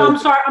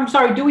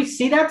sorry. Do we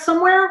see that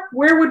somewhere?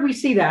 Where would we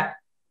see that?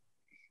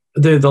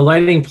 The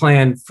lighting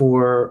plan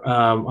for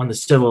on the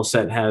Civil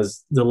set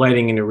has the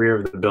lighting in the rear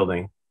of the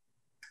building.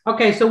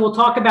 Okay, so we'll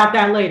talk about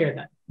that later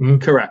then. Mm-hmm.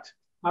 Correct.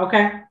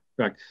 Okay.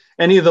 Correct.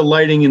 Any of the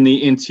lighting in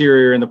the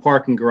interior in the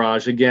parking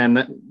garage,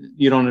 again,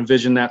 you don't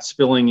envision that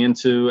spilling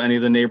into any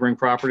of the neighboring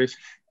properties?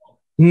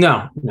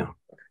 No.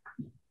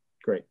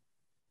 Great.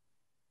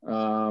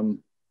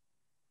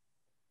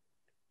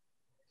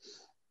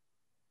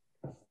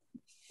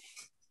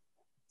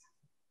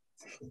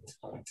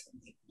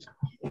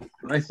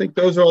 I think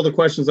those are all the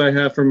questions I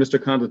have for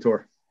Mr.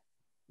 Conditor.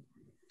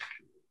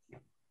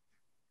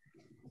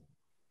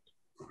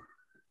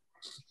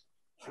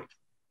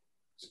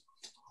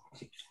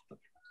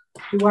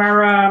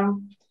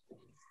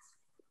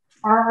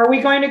 Are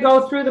we going to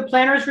go through the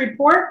planner's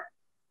report?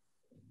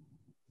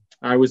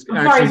 I was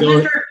I'm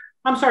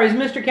sorry, is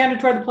Mr.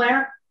 Conditor the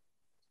planner?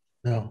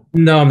 No,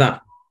 I'm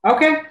not.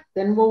 Okay,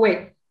 then we'll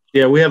wait.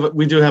 Yeah,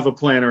 we do have a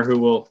planner who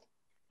will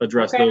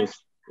address those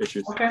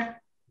issues. Okay.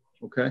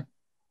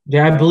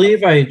 Yeah, I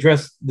believe I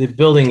addressed the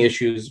building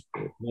issues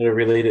that are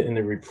related in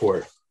the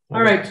report.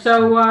 All right,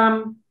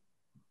 so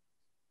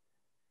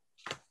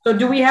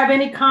do we have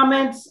any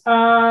comments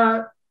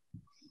about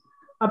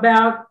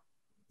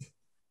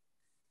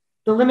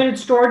the limited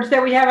storage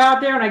that we have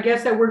out there? And I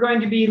guess that we're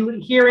going to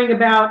be hearing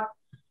about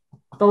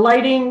the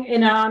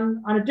lighting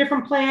on a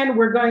different plan.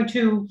 We're going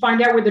to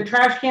find out where the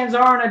trash cans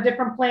are on a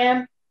different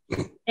plan.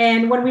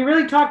 And when we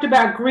really talked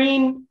about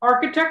green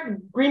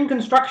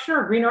construction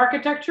or green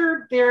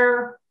architecture,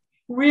 there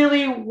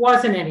really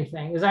wasn't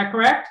anything. Is that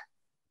correct?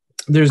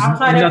 There's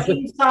outside of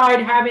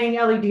inside having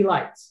LED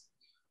lights.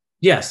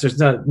 Yes, there's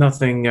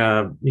nothing,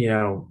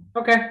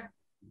 okay,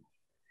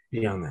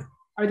 beyond that.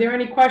 Are there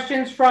any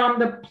questions from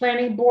the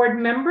planning board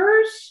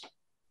members?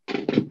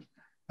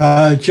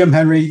 Jim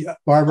Henry,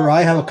 Barbara,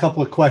 I have a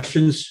couple of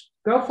questions.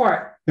 Go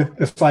for it.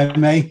 If I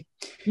may.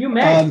 You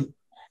may.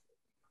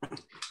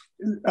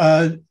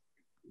 Can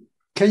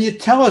you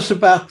tell us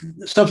about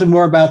something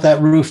more about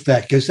that roof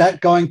deck? Is that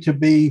going to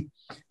be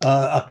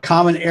a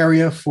common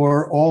area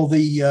for all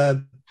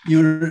the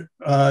unit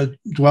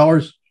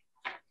dwellers?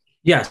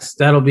 Yes,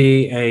 that'll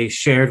be a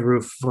shared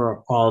roof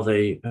for all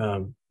the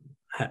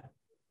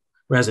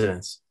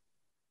residents.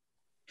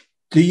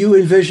 Do you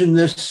envision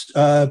this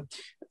to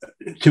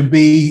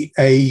be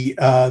a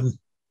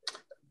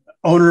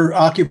owner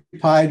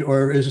occupied,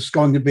 or is this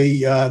going to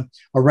be a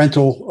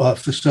rental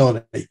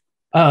facility?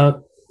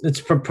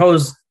 It's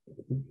proposed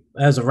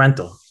as a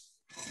rental.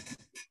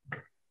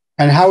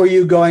 And how are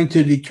you going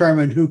to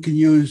determine who can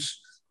use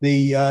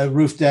the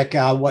roof deck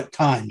at what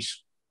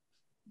times?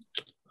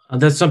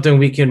 That's something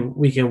we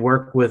can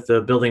work with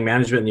the building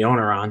management and the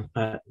owner on.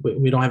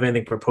 We don't have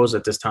anything proposed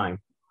at this time.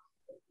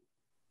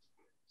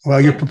 Well,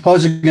 you're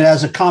proposing it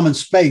as a common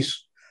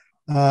space.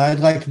 I'd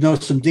like to know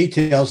some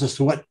details as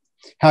to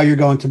how you're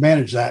going to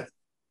manage that.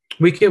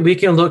 We can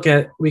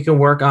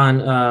work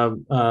on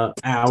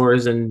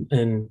hours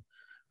and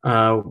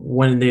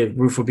when the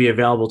roof will be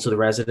available to the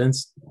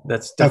residents.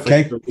 That's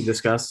definitely what we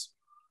discuss.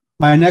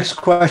 My next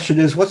question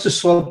is, what's the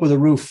slope of the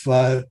roof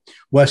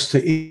west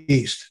to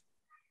east?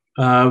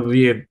 We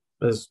have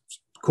a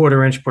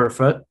 1/4 inch per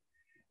foot.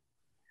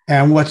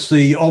 And what's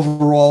the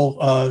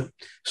overall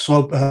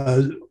slope,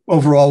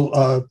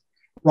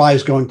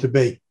 rise going to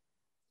be?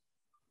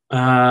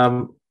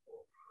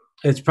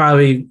 It's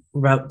probably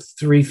about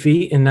 3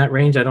 feet in that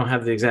range. I don't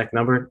have the exact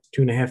number,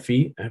 2.5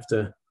 feet. I have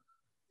to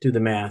do the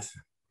math.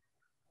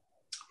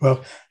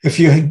 Well,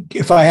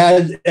 if I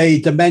had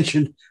a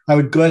dimension, I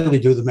would gladly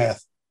do the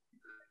math.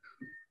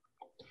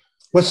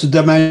 What's the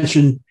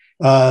dimension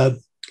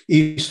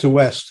east to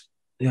west?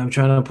 Yeah, I'm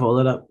trying to pull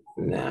it up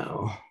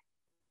now.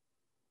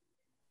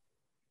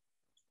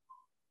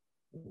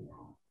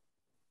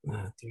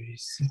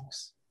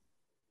 36.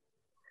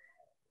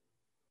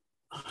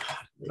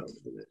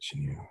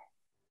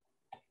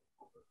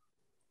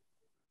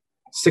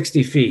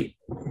 60 feet.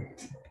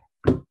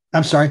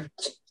 I'm sorry?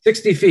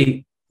 60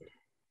 feet.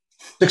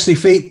 60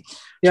 feet?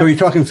 Yep. So you're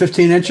talking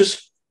 15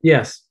 inches?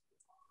 Yes.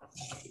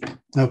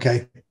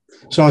 Okay.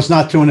 So it's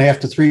not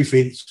 2.5 to 3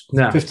 feet, it's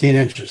No. 15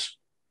 inches.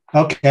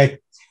 Okay.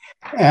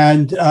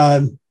 And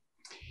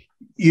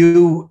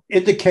you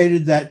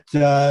indicated that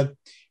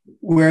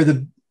where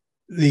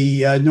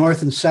the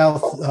north and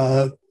south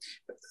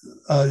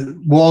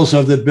walls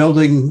of the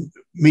building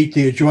meet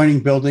the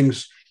adjoining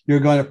buildings, you're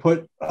going to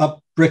put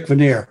up brick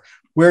veneer.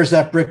 Where's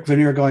that brick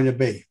veneer going to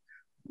be?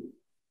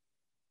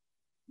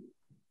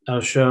 I'll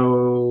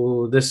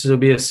show, this will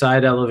be a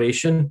side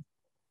elevation.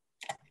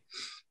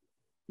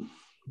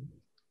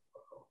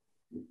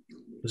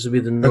 This will be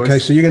the north. Okay,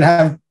 so you're going to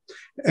have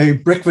a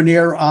brick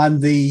veneer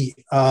on the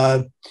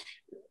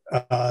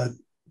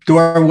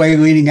doorway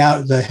leading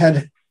out,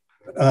 the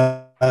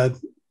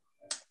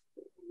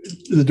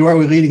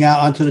doorway leading out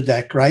onto the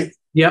deck, right?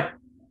 Yep.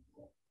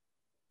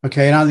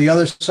 Okay, and on the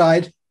other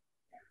side,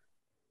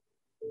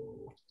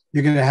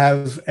 you're going to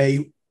have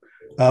a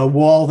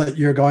wall that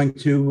you're going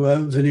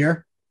to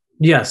veneer?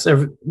 Yes,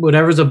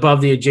 whatever's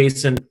above the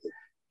adjacent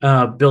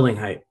building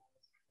height.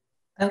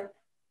 And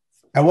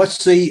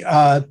what's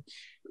the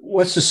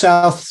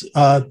south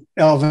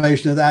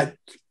elevation of that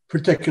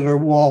particular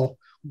wall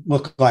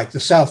look like? The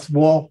south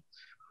wall,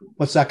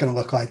 what's that going to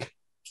look like?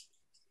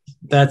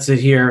 That's it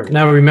here.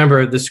 Now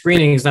remember, the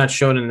screening is not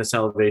shown in this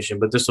elevation,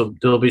 but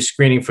there'll be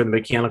screening for the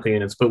mechanical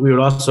units. But we would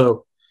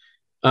also,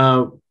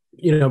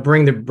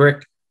 bring the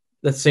brick,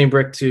 that same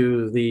brick,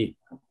 to the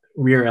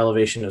rear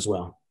elevation as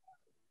well.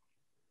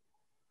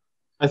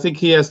 I think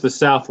he has the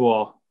south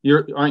wall.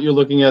 Aren't you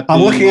looking at the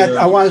I'm looking at,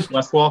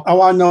 west wall? I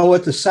want to know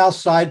what the south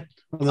side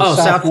of the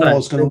south wall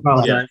is going to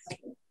look like.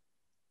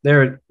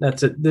 There,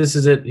 that's it. This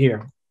is it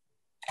here.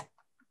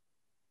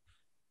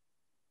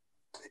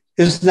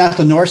 Isn't that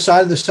the north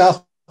side of the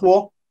south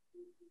wall?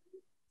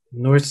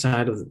 North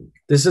side of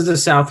this is the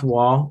south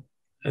wall,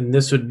 and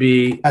this would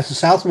be. That's the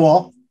south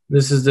wall.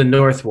 This is the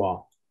north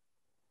wall.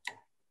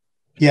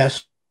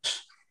 Yes,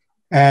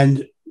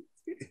 and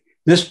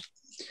this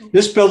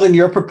building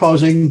you're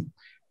proposing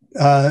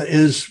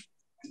is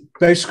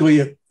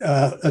basically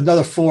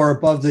another floor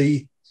above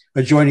the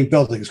adjoining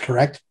buildings,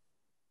 correct?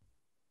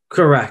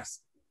 Correct.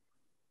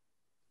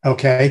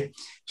 Okay,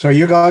 so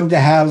you're going to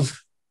have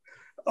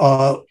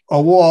a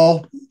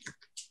wall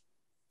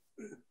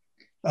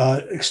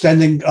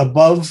extending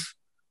above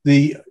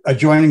the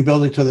adjoining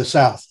building to the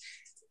south.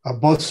 Are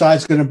both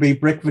sides going to be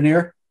brick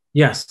veneer?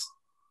 Yes.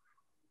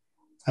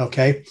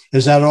 Okay.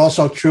 Is that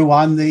also true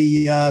on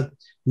the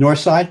north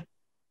side?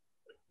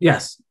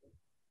 Yes.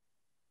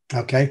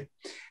 Okay.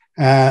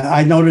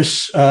 I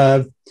notice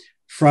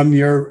from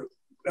your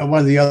one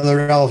of the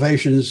other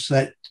elevations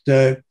that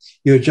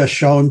you had just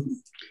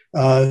shown,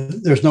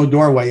 there's no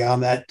doorway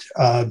on that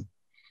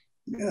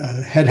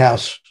head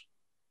house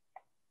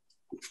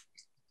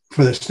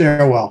for the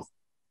stairwell.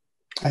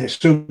 I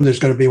assume there's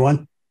going to be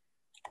one.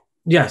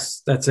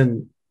 Yes, that's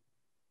in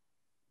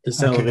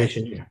this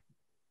elevation here.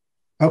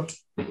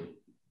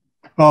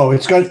 Oh,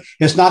 it's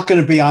not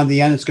going to be on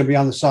the end. It's going to be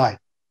on the side.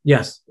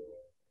 Yes.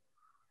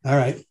 All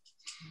right.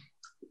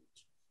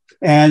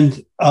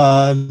 And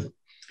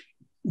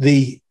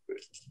the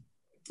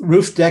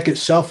roof deck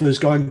itself is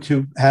going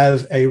to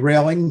have a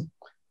railing,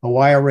 a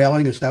wire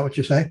railing. Is that what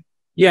you say?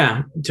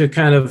 Yeah, to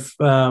kind of,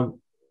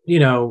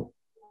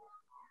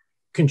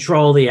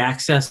 control the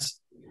access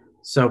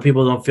so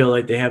people don't feel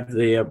like they have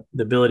the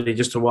ability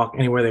just to walk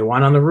anywhere they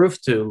want on the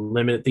roof, to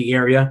limit the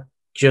area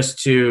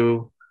just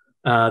to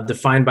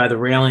defined by the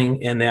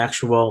railing and the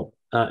actual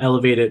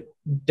elevated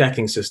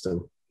decking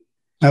system.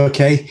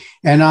 Okay.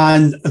 And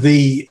on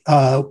the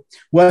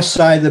west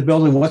side of the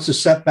building, what's the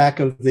setback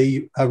of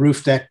the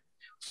roof deck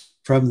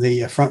from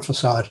the front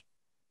facade?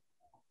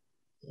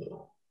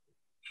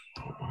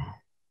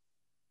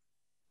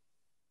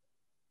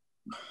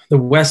 The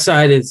west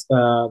side is,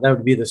 that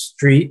would be the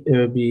street. It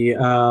would be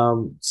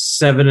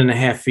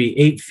 7.5 feet,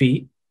 8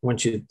 feet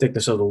once you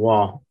thickness of the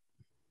wall.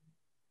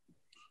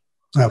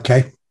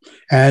 Okay.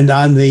 And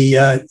on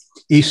the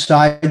east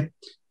side?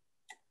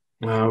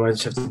 I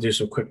just have to do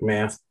some quick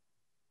math.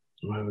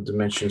 I don't have a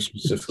dimension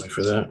specifically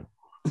for that.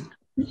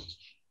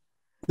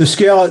 The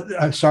scale,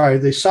 I'm sorry,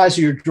 the size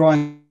of your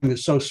drawing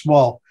is so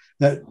small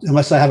that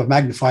unless I have a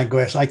magnifying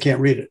glass, I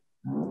can't read it.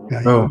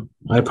 Okay. Oh,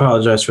 I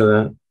apologize for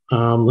that.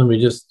 Let me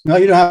just. No,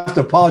 you don't have to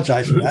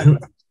apologize for that.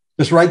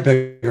 Just write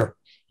bigger.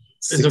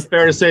 Is it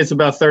fair to say it's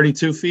about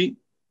 32 feet?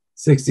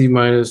 60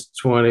 minus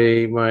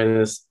 20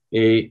 minus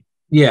 8.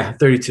 Yeah,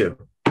 32.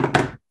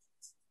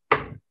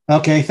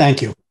 Okay,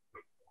 thank you.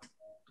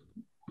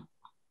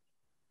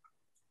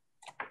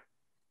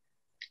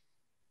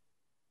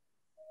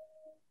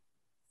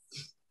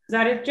 Is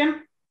that it,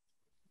 Jim?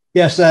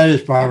 Yes, that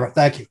is, Barbara.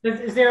 Thank you. Are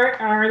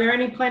there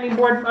any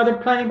other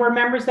planning board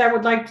members that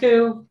would like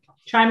to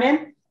chime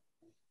in?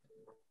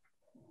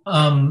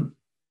 Can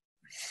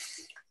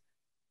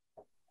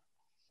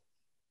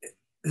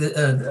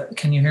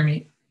you hear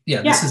me?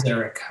 Yeah, this is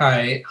Eric.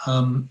 Hi.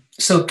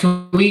 So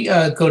can we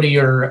go to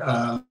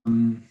your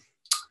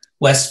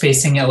west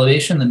facing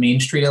elevation, the Main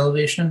Street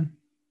elevation?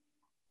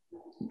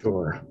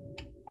 Sure.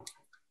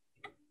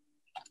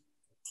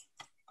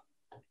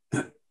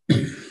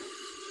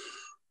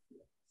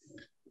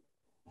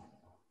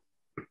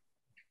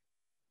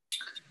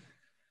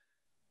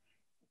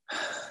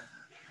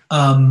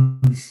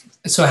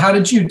 So how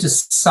did you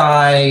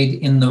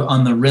decide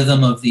on the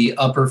rhythm of the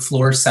upper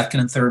floor, second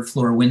and third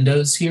floor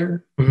windows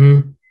here?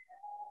 Mm-hmm.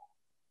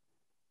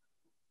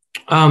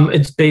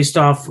 It's based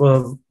off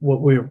of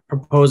what we're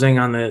proposing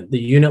on the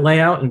unit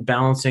layout and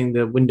balancing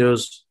the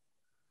windows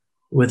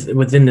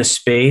within the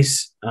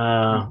space.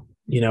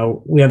 You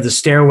know, we have the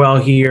stairwell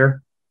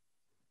here,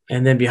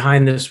 and then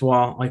behind this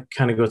wall, I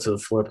kind of go to the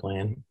floor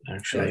plan,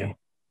 actually. Okay.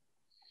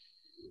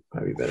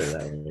 Probably better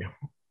that way.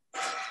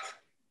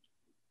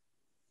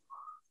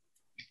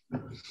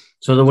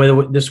 So the way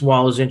that this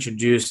wall is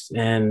introduced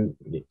and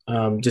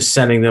just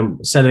setting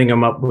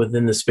them up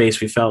within the space,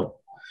 we felt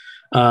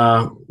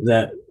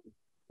that,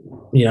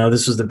 you know,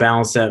 this was the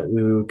balance that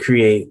we would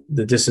create.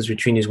 The distance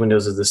between these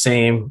windows is the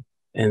same,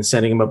 and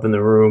setting them up in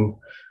the room.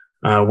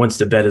 Once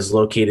the bed is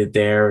located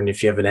there, and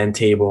if you have an end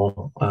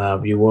table,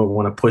 you won't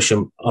want to push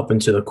them up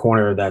into the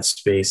corner of that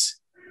space.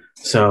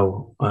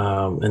 So,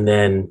 and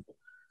then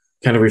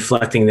kind of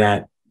reflecting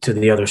that to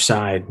the other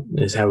side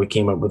is how we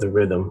came up with a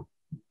rhythm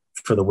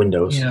for the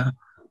windows. Yeah.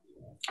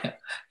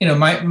 You know,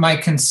 my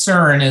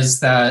concern is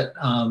that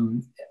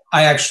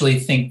I actually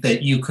think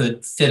that you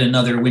could fit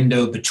another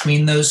window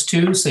between those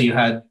two. So you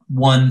had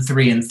 1,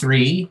 3, and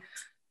 3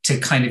 to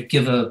kind of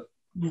give a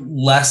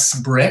less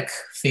brick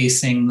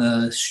facing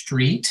the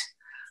street.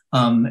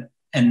 And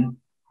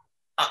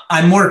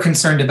I'm more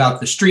concerned about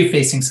the street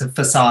facing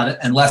facade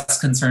and less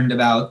concerned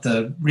about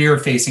the rear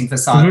facing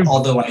facade, mm-hmm.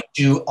 although I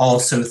do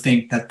also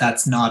think that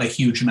that's not a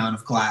huge amount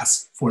of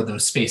glass for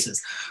those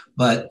spaces.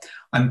 But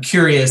I'm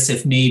curious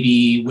if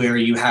maybe where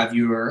you have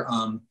your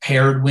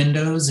paired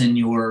windows in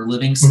your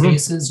living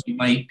spaces, mm-hmm. you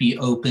might be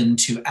open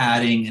to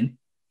adding an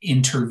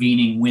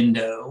intervening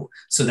window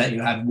so that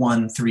you have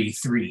 1, 3,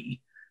 3.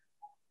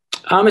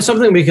 It's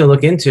something we can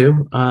look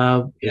into.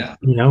 Yeah,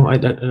 you know,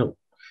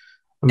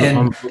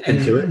 I'm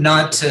into it.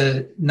 Not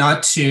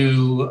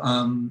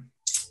to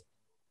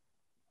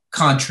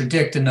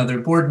contradict another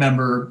board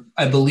member,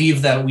 I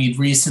believe that we've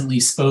recently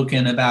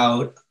spoken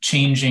about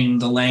changing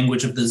the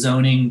language of the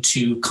zoning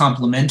to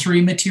complementary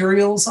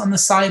materials on the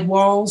side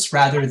walls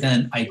rather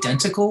than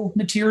identical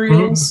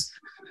materials.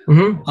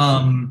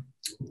 Mm-hmm.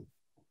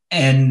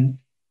 And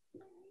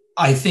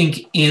I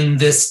think in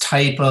this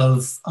type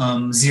of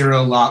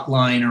zero lot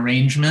line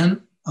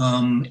arrangement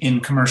in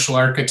commercial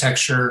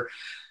architecture,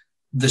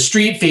 the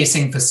street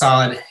facing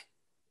facade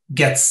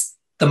gets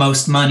the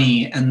most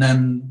money, and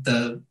then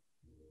the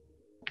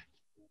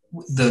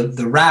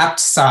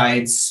wrapped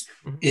sides,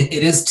 it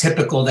is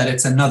typical that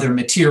it's another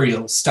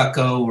material,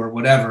 stucco or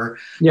whatever.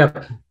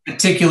 Yep.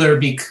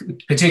 Particularly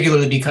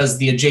because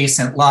the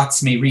adjacent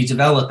lots may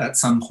redevelop at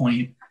some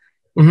point,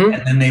 mm-hmm.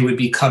 and then they would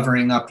be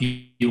covering up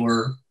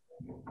your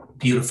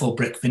beautiful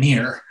brick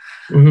veneer.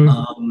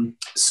 Mm-hmm.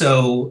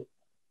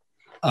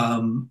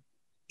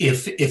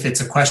 If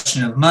it's a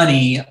question of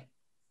money,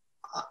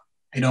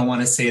 I don't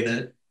want to say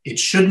that it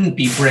shouldn't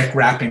be brick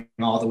wrapping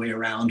all the way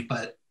around,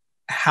 but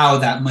how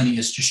that money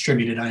is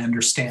distributed, I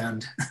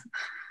understand,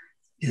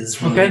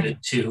 is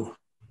related to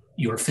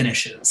your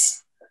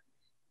finishes.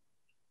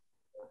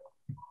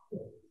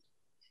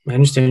 I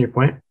understand your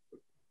point.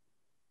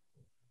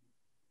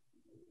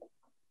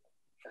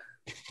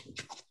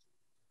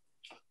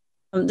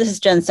 This is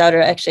Jen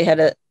Souter. I actually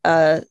had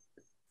a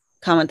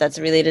comment that's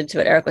related to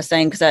what Eric was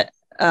saying, because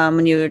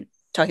when you were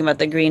talking about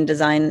the green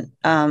design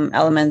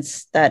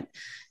elements, that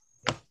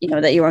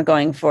that you weren't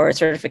going for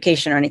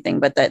certification or anything,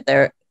 but that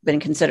there been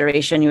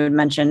consideration. You had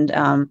mentioned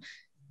the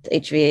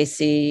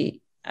HVAC,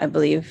 I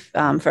believe,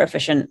 for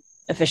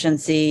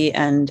efficiency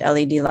and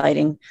LED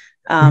lighting.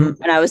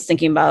 Mm-hmm. And I was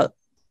thinking about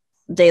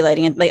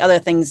daylighting and like other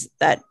things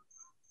that,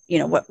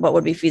 what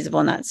would be feasible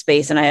in that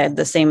space. And I had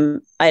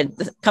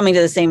coming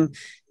to the same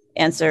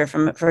answer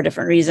for a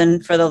different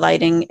reason for the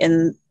lighting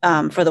in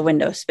for the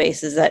window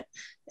space, is that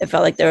it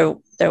felt like there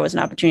was an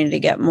opportunity to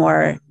get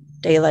more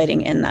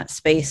daylighting in that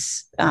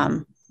space,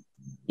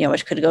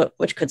 which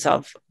could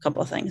solve a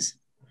couple of things.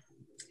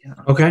 Yeah.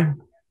 Okay.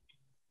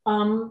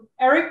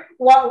 Eric,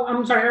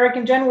 Eric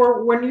and Jen,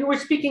 when you were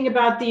speaking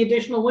about the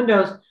additional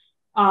windows,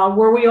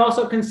 were we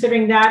also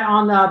considering that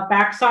on the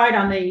backside,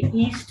 on the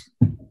east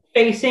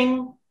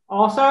facing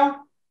also?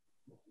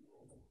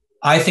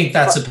 I think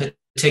that's a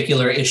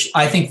particular issue.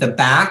 I think the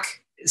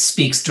back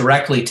speaks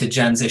directly to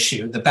Jen's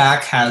issue. The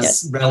back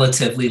has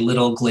relatively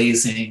little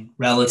glazing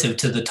relative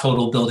to the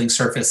total building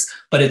surface,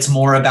 but it's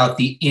more about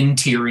the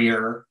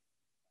interior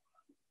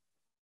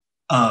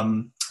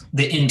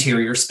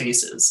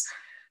spaces.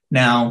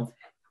 Now,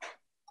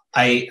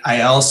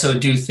 I also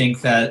do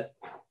think that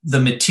the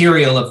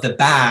material of the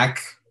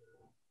back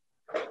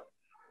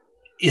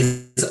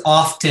is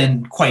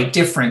often quite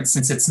different,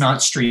 since it's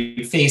not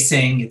street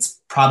facing. It's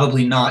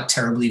probably not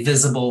terribly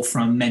visible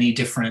from many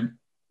different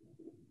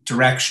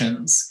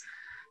directions.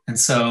 And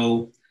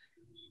so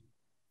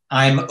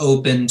I'm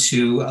open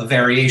to a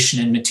variation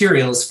in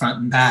materials front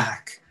and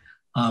back.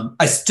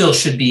 I still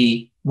should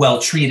be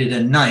well treated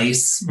and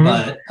nice,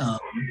 but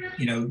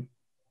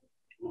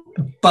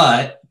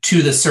but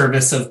to the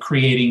service of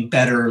creating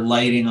better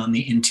lighting on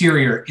the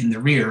interior in the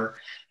rear.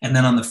 And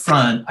then on the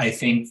front, I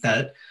think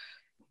that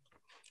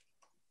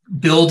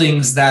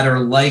buildings that are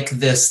like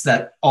this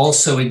that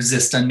also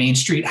exist on Main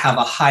Street have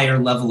a higher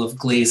level of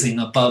glazing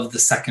above the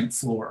second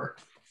floor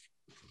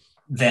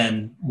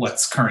than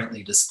what's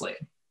currently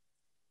displayed.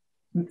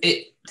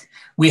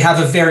 We have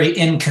a very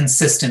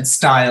inconsistent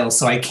style,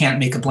 so I can't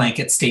make a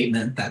blanket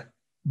statement that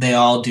they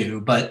all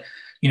do, but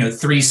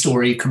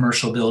 3-story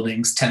commercial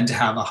buildings tend to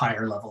have a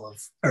higher level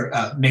of, or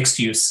mixed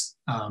use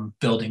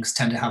buildings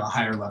tend to have a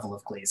higher level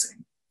of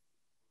glazing.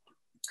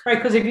 Right,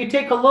 because if you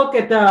take a look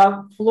at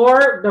the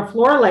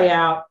floor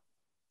layout,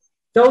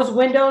 those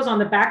windows on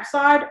the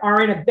backside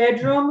are in a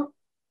bedroom,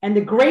 and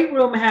the great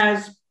room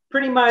has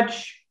pretty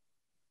much,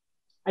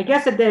 I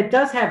guess it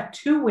does have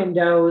 2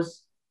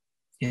 windows.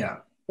 Yeah.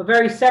 But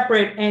very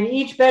separate, and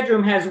each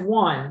bedroom has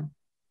 1.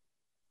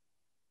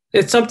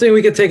 It's something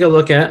we could take a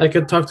look at. I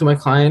could talk to my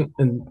client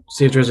and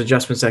see if there's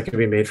adjustments that can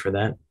be made for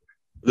that.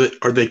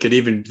 Or they could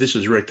even, this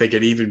is Rick, they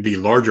could even be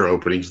larger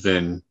openings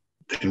than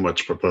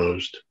what's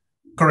proposed.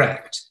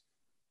 Correct.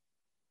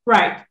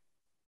 Right.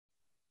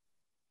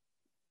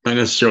 Not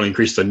necessarily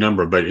increase the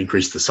number, but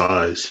increase the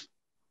size.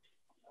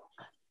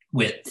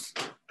 Width.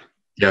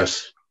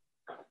 Yes.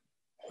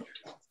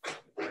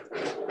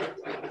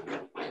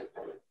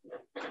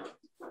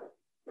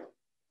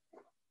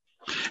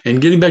 And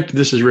getting back to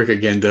this is Rick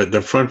again,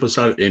 the front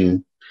facade,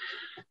 in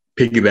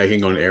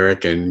piggybacking on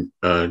Eric and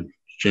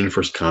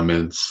Jennifer's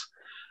comments,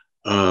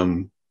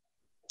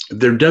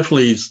 there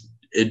definitely is,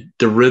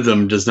 the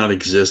rhythm does not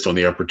exist on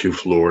the upper 2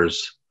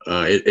 floors.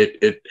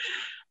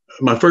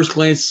 My first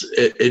glance,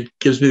 it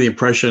gives me the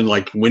impression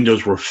like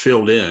windows were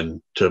filled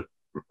in to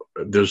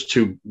those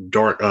 2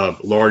 dark,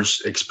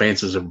 large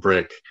expanses of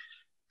brick,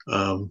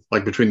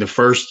 like between the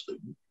first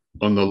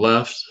on the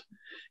left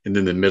and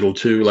then the middle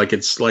 2, like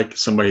it's like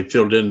somebody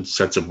filled in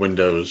sets of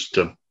windows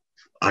to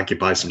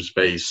occupy some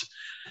space.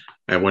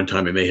 At one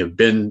time, it may have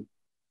been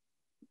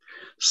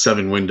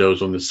 7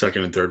 windows on the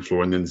second and third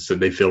floor, and then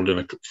they filled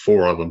in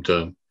 4 of them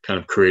to kind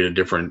of create a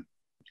different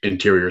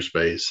interior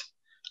space.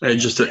 It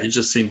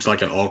just seems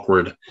like an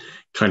awkward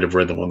kind of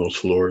rhythm on those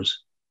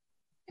floors.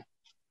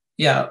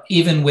 Yeah,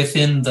 even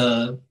within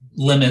the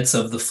limits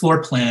of the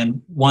floor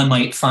plan, one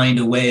might find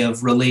a way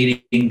of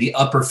relating the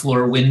upper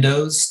floor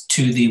windows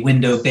to the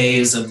window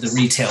bays of the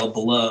retail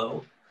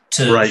below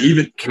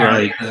to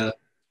carry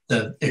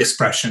the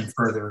expression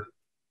further.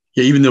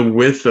 Yeah, even the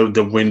width of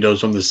the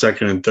windows on the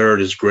second and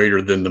third is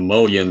greater than the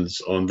mullions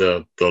on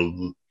the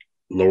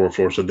lower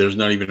floor. So there's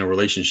not even a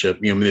relationship.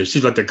 It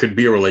seems like there could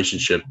be a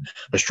relationship,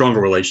 a stronger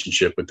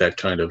relationship with that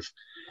kind of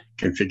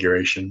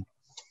configuration.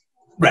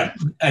 Right.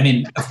 I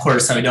mean, of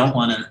course, I don't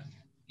want to,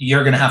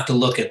 you're going to have to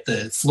look at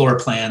the floor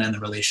plan and the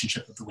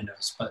relationship of the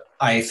windows. But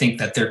I think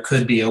that there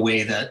could be a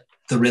way that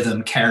the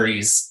rhythm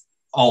carries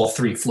all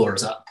 3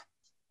 floors up.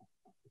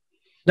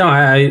 No,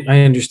 I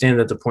understand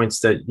that the points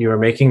that you are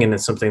making, and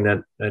it's something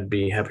that I'd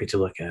be happy to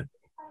look at.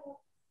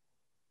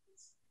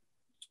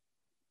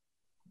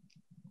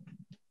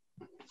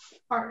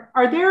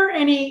 Are there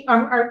any,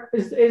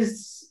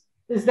 is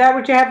that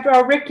what you have,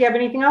 Rick? You have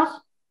anything else?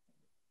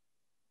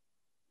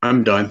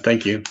 I'm done.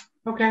 Thank you.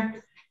 Okay.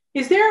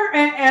 Is there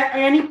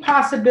any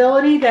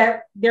possibility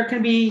that there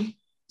can be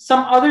some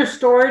other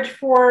storage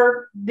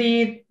for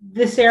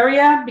this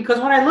area? Because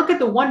when I look at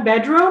the 1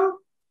 bedroom,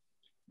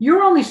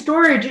 your only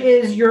storage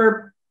is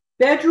your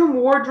bedroom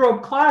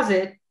wardrobe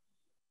closet,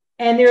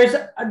 and there's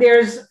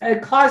a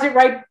closet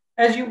right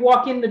as you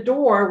walk in the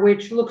door,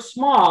 which looks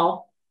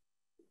small.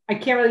 I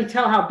can't really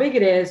tell how big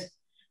it is,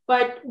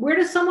 but where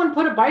does someone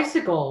put a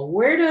bicycle?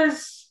 Where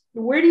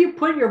do you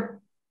put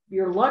your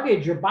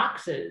luggage, your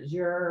boxes,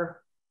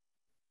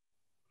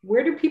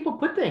 where do people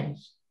put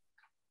things?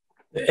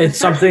 It's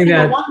something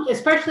that,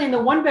 especially in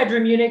the 1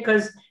 bedroom unit,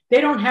 because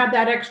they don't have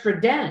that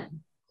extra den.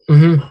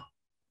 Mm-hmm.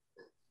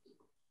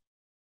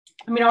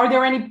 I mean, are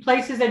there any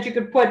places that you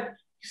could put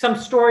some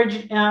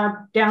storage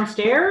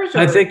downstairs? Or?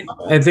 I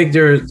think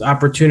there's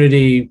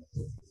opportunity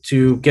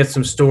to get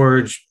some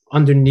storage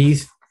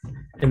underneath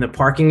in the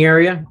parking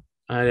area.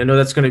 I know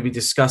that's going to be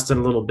discussed in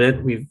a little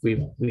bit.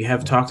 We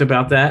have talked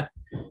about that.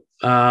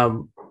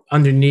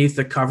 Underneath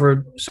the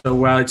covered, so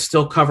while it's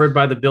still covered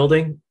by the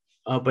building,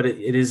 but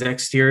it is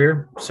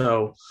exterior.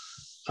 So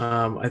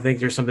I think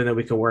there's something that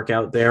we can work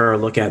out there or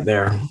look at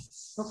there.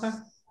 Okay.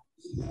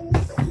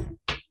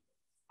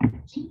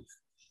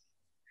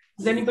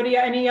 Does anybody,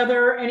 any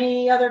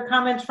other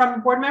comments from the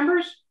board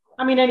members?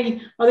 I mean,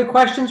 any other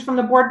questions from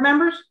the board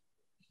members?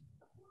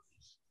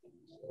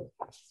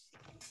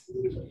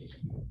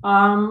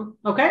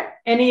 Okay.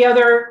 Any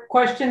other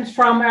questions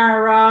from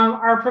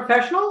our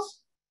professionals?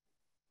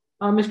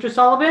 Mr.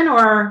 Sullivan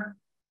or?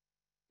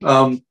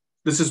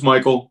 This is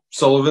Michael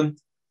Sullivan.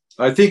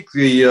 I think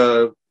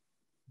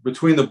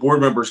between the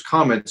board members'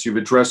 comments, you've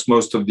addressed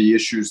most of the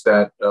issues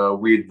that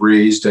we had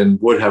raised and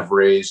would have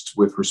raised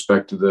with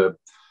respect to the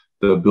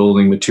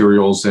building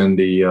materials and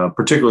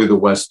particularly the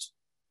west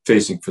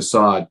facing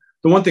facade.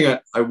 The one thing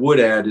I would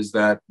add is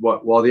that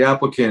while the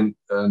applicant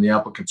and the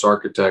applicant's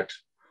architect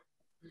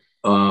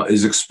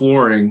is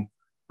exploring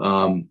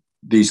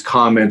these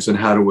comments and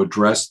how to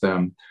address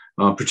them,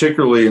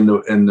 particularly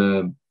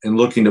in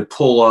looking to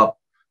pull up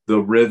the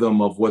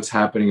rhythm of what's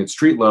happening at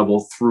street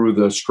level through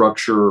the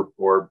structure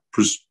or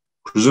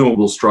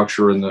presumable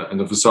structure in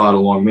the facade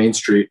along Main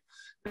Street,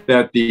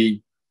 that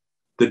the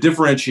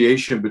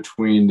differentiation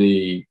between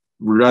the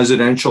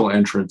residential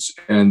entrance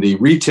and the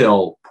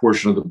retail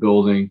portion of the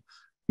building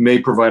may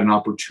provide an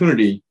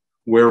opportunity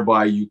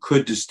whereby you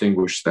could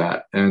distinguish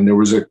that. And there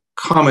was a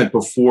comment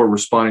before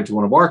responding to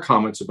one of our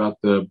comments about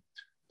the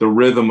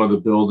rhythm of the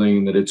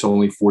building, that it's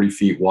only 40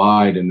 feet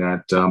wide and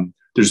that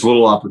there's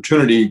little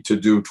opportunity to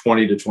do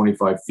 20 to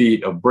 25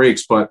 feet of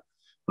breaks. But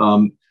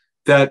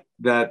that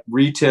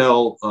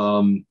retail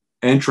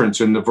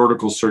entrance and the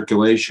vertical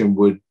circulation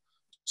would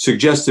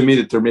suggest to me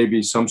that there may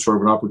be some sort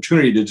of an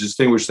opportunity to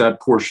distinguish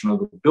that portion of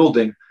the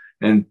building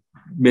and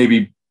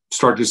maybe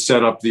start to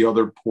set up the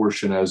other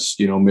portion as,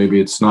 you know,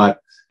 maybe it's not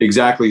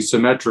exactly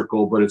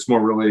symmetrical, but it's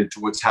more related to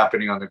what's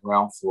happening on the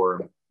ground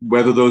floor.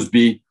 Whether those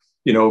be,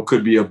 you know,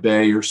 could be a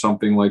bay or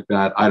something like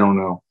that, I don't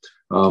know.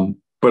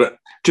 But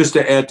just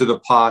to add to the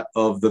pot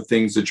of the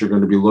things that you're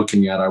going to be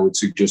looking at, I would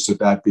suggest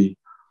that be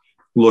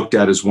looked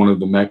at as one of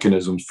the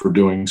mechanisms for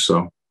doing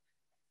so.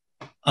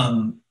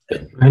 I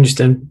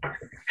understand.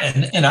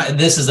 And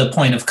this is a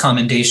point of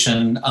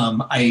commendation.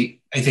 I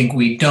think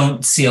we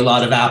don't see a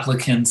lot of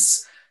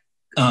applicants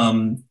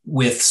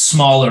with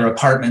smaller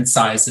apartment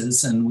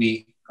sizes, and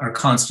we are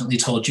constantly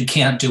told you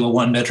can't do a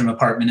one-bedroom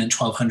apartment in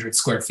 1,200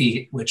 square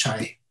feet, which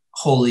I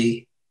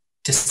wholly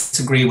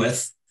disagree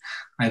with.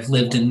 I've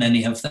lived in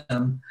many of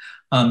them.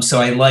 So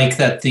I like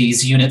that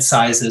these unit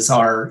sizes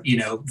are, you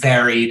know,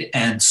 varied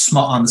and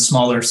small on the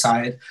smaller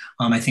side.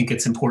 I think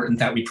it's important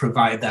that we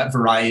provide that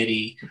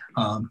variety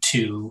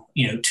to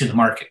the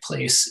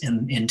marketplace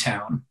in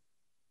town.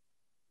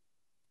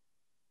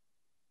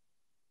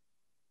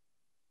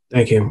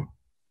 Thank you.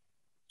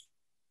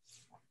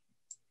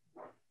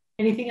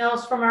 Anything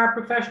else from our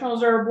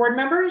professionals or board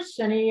members?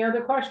 Any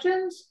other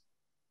questions?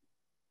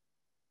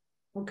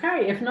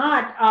 Okay, if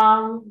not,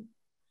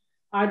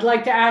 I'd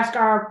like to ask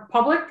our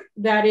public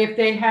that if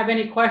they have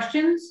any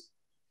questions,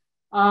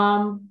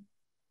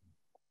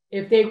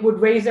 if they would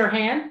raise their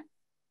hand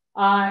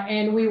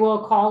and we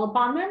will call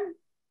upon them.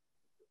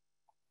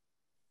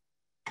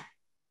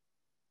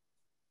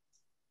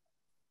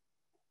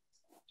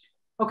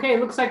 Okay, it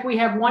looks like we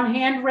have one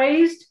hand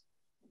raised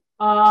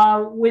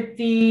with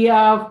the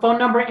phone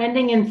number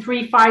ending in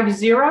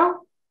 350.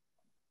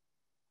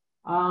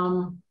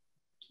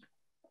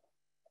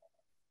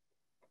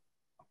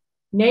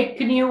 Nate,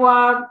 can you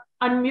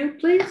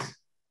unmute, please?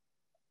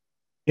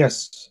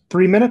 Yes,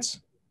 3 minutes?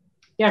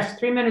 Yes,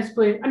 3 minutes,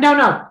 please.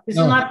 No, this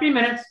is not 3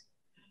 minutes.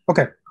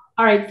 Okay.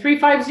 All right,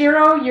 350,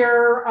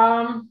 you're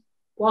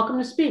welcome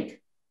to speak.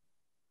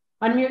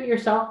 Unmute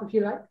yourself if you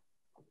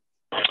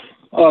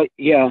like.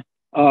 Yeah,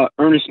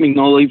 Ernest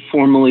McNulty,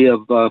 formerly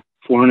of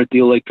 400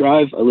 Deal Lake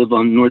Drive. I live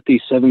on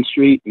Northeast 7th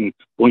Street in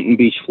Boynton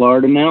Beach,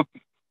 Florida now.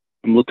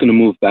 I'm looking to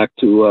move back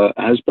to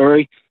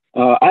Asbury.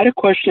 I had a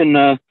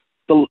question.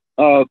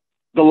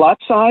 The lot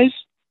size,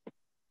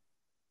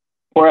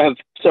 or I have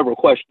several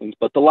questions,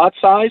 but the lot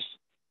size?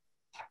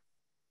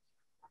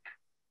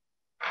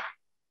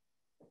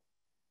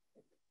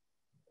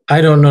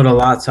 I don't know the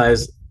lot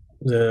size,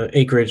 the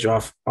acreage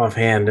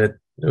offhand. It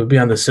would be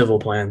on the civil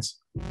plans.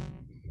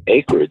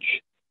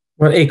 Acreage?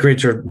 Well,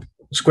 acreage or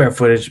square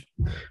footage,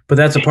 but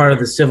that's a part of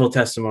the civil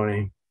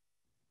testimony.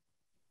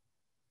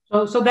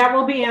 So that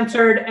will be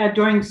answered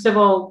during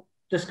civil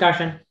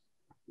discussion.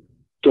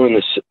 During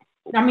the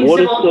I mean,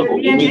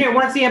 the engineer,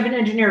 once the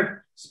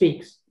engineer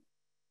speaks.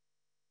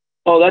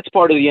 Oh, that's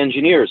part of the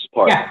engineer's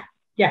part.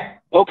 Yeah.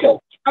 Okay.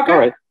 All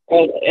right.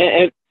 Well,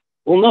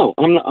 no,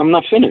 I'm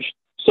not finished.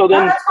 So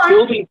then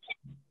building,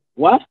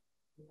 what?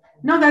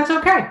 No, that's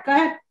okay. Go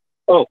ahead.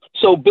 Oh,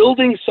 so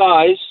building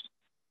size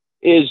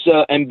is,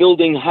 and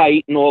building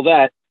height and all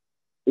that,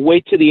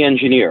 wait to the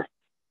engineer.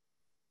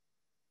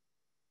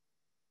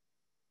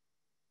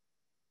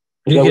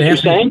 Is that what you're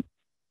saying?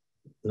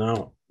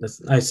 No,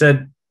 I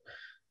said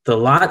the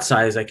lot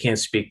size I can't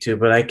speak to,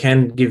 but I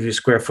can give you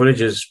square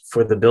footages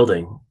for the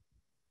building.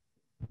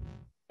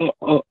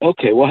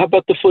 Okay, well, how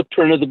about the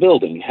footprint of the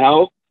building?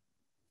 How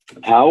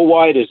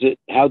wide is it?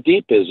 How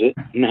deep is it?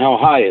 And how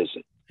high is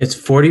it? It's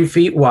 40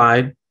 feet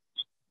wide,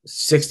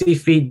 60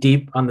 feet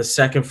deep on the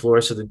second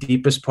floor. So the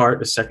deepest part,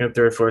 the second and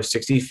third floor, is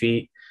 60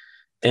 feet.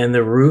 And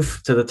the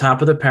roof to the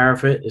top of the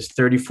parapet is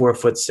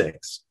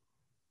 34'6".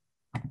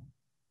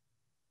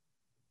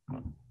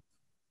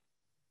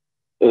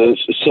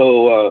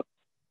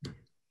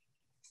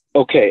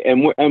 Okay,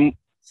 and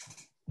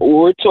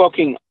we're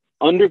talking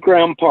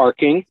underground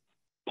parking,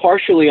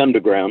 partially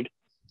underground.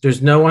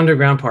 There's no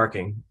underground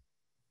parking.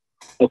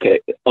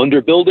 Okay,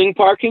 under building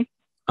parking?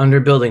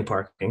 Under building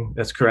parking,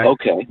 that's correct.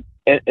 Okay,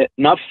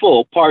 not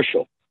full,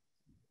 partial.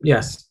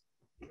 Yes.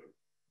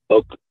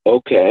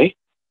 Okay.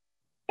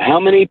 How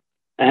many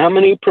how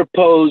many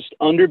proposed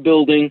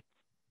underbuilding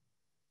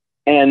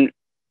and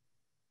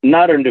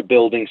not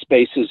underbuilding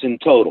spaces in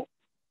total?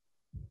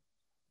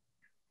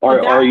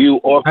 Are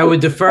you? I would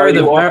defer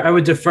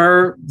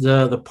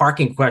the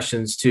parking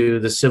questions to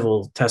the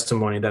civil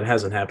testimony. That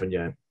hasn't happened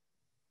yet.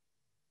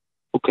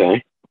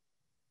 Okay.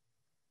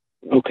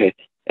 Okay.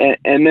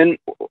 And then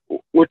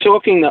we're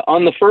talking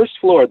on the first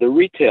floor, the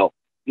retail.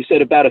 You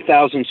said about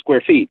 1,000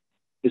 square feet.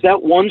 Is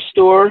that one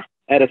store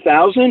at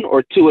 1,000,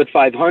 or two at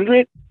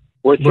 500,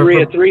 or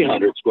three at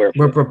 300 square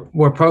feet?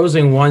 We're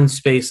proposing one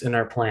space in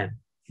our plan.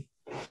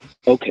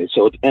 Okay,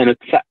 so and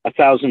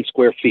 1,000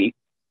 square feet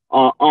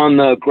on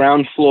the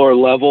ground floor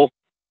level,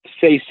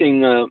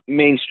 facing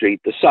Main Street,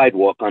 the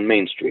sidewalk on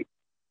Main Street.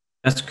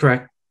 That's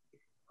correct.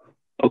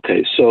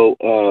 Okay, so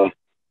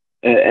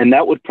and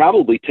that would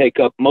probably take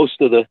up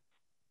most of the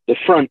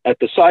front at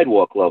the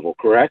sidewalk level,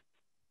 correct?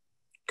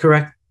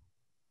 Correct.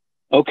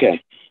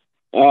 Okay.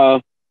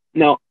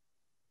 Now,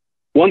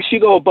 once you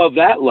go above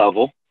that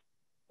level,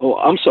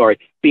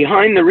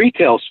 behind the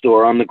retail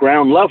store on the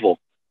ground level,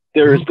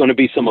 there is going to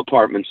be some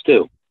apartments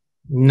too.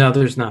 No,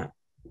 there's not.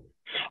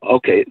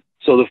 Okay,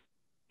 so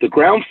the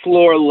ground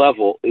floor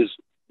level is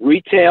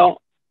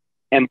retail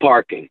and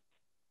parking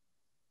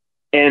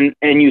and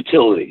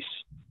utilities.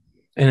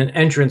 And an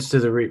entrance to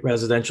the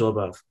residential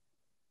above.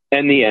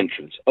 And the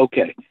entrance.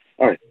 Okay.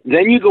 All right.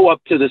 Then you go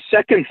up to the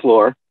second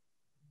floor,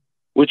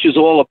 which is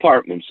all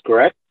apartments,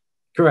 correct?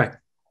 Correct.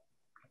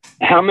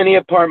 How many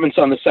apartments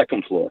on the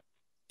second floor?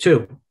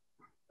 Two.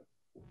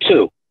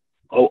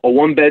 A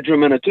one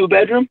bedroom and a two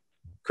bedroom?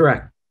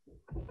 Correct.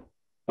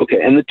 Okay.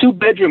 And the two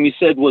bedroom you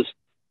said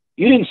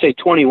you didn't say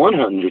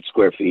 2,100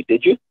 square feet,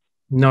 did you?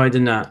 No, I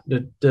did not.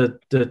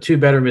 The two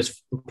bedroom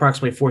is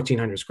approximately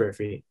 1,400 square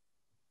feet.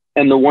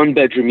 And the one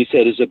bedroom you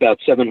said is about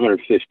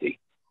 750.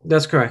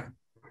 That's correct.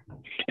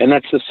 And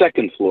that's the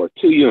second floor,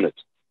 2 units.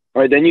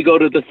 All right, then you go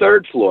to the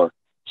third floor.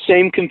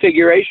 Same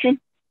configuration?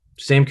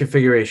 Same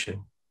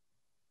configuration.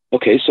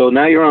 Okay, so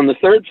now you're on the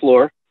third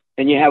floor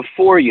and you have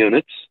 4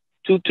 units,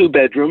 2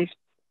 bedrooms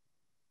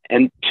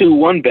and 2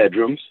 one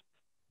bedrooms.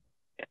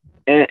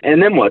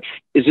 And then what?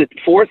 Is it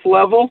 4th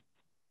level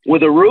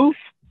with a roof,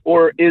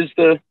 or is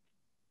the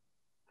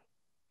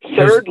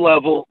third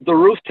level the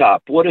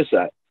rooftop? What is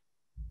that?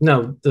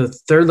 No, the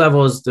third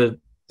level is the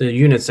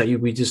units that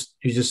you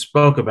just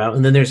spoke about,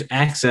 and then there's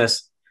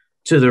access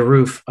to the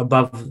roof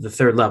above the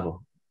third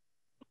level.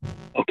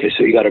 Okay,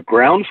 so you got a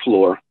ground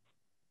floor,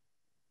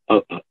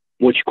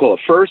 what you call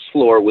a first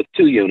floor with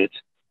 2 units,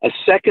 a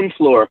second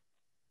floor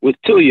with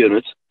 2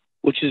 units,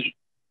 which is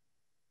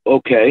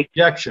okay.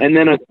 Objection. And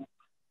then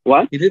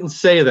what? He didn't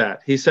say that.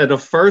 He said a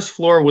first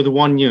floor with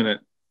 1 unit.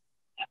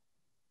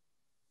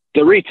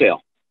 The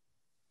retail.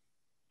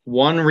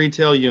 1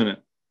 retail unit.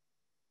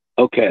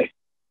 Okay.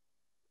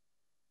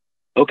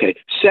 Okay.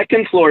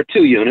 Second floor,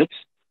 2 units.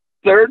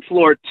 Third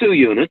floor, 2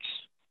 units.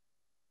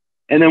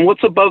 And then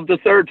what's above the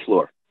third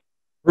floor?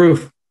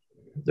 Roof.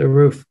 The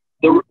roof.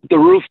 The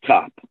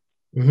rooftop.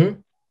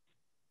 Mm-hmm.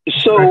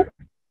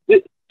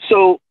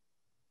 So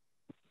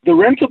the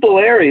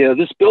rentable area of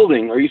this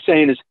building, are you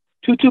saying, is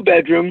 2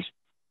 bedrooms,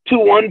 2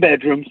 one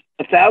bedrooms,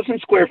 1,000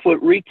 square foot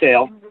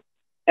retail,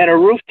 and a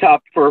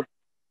rooftop for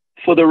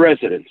the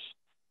residents?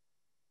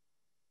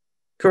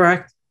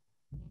 Correct.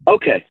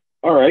 Okay.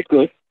 All right.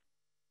 Good.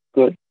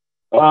 The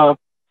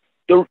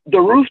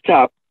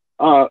rooftop,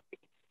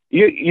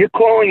 you're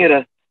calling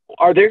it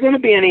are there going to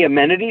be any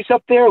amenities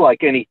up there,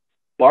 like any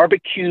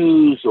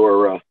barbecues,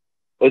 or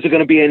is there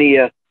going to be any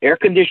air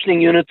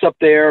conditioning units up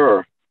there?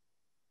 Or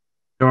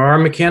there are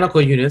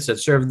mechanical units that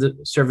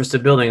service the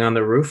building on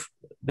the roof.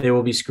 They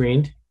will be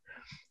screened.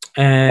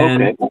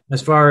 And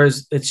as far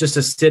as, it's just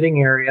a sitting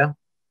area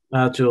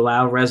to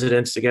allow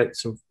residents to get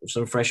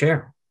some fresh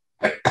air.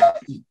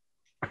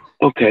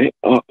 Okay.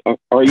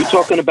 Are you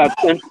talking about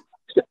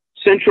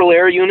central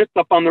air units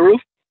up on the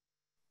roof?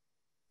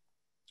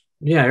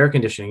 Yeah, air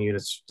conditioning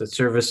units that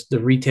service the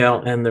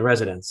retail and the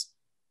residents.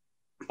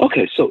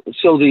 Okay, so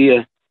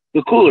the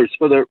coolers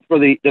for the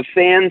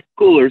fan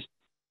coolers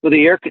for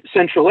the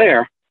central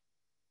air,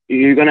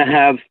 you're going to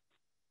have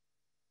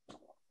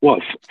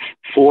what?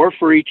 4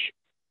 for each,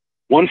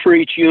 1 for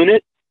each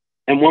unit,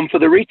 and 1 for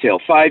the retail.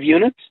 5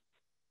 units.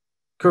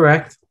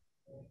 Correct.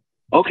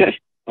 Okay.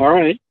 All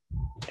right.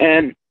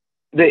 And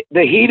the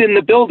heat in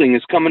the building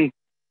is coming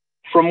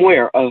from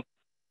where? A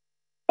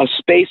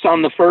space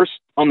on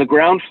the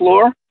ground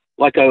floor,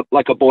 like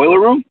a boiler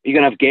room? You're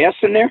gonna have gas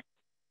in there?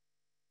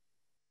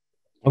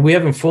 We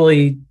haven't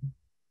fully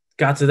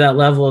got to that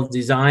level of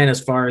design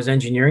as far as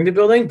engineering the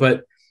building,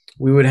 but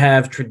we would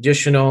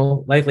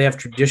likely have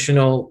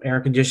traditional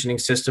air conditioning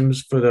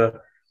systems for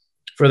the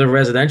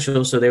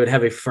residential. So they would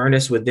have a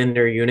furnace within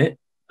their unit,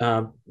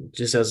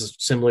 just as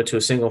similar to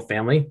a single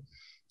family.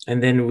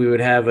 And then we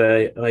would have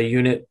a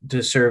unit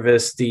to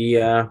service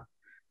the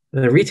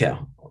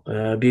retail,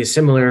 be a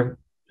similar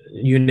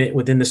unit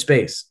within the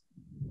space.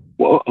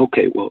 Well,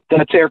 okay. Well,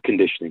 that's air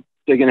conditioning.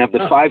 So you're going to have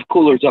the 5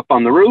 coolers up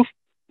on the roof.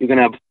 You're going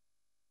to have,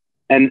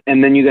 and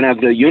then you're going to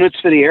have the units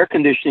for the air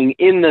conditioning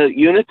in the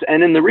units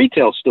and in the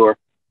retail store.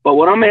 But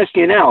what I'm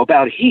asking you now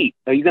about heat,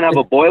 are you going to have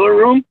a boiler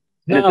room?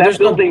 And No, is that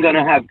building going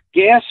to have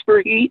gas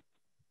for heat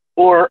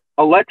or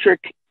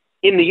electric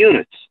in the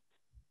units?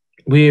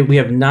 We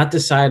have not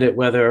decided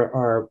whether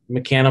our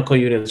mechanical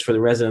units for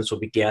the residents will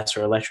be gas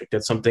or electric.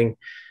 That's something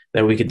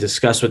that we could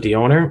discuss with the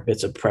owner.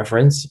 It's a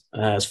preference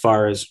as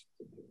far as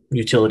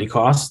utility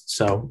costs.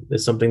 So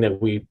it's something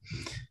that we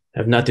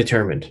have not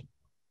determined.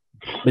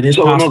 It is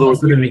possible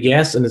for them to be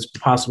gas, and it's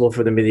possible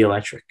for them to be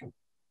electric.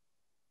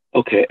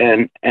 Okay,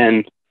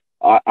 and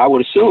I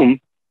would assume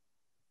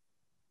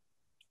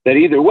that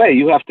either way,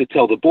 you have to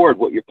tell the board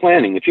what you're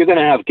planning. If you're going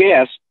to have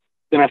gas,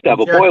 you're going to have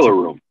a boiler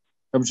room.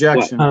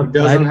 Objection.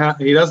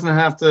 He doesn't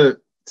have to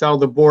tell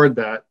the board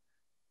that.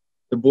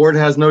 The board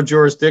has no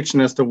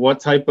jurisdiction as to what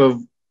type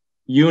of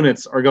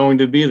units are going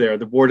to be there.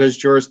 The board has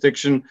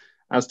jurisdiction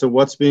as to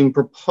what's being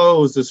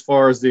proposed as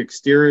far as the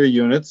exterior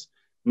units,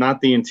 not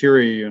the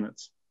interior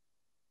units.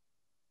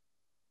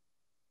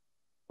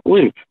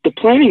 Wait, the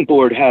planning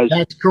board has.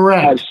 That's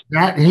correct.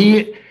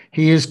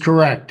 He is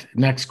correct.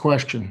 Next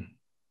question.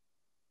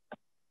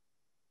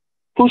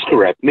 Who's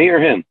correct, me or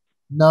him?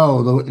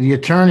 No, the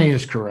attorney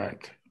is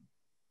correct.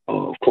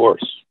 Oh, of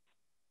course.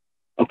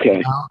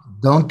 Okay. Now,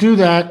 don't do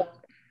that.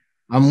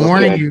 I'm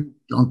warning you.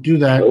 Don't do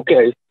that.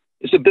 Okay.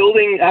 Does the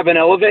building have an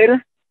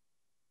elevator?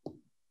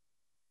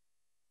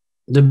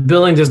 The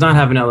building does not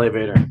have an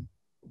elevator.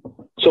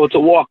 So it's a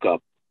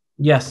walk-up?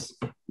 Yes.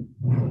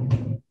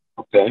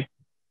 Okay.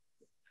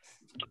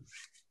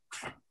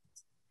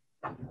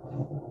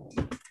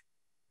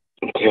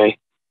 Okay.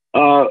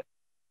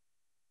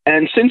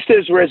 And since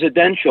there's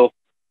residential,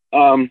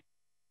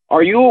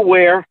 are you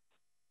aware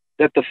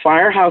that the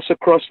firehouse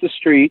across the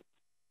street,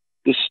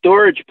 the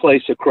storage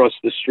place across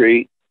the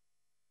street,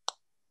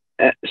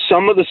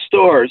 some of the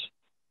stores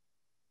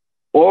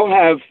all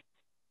have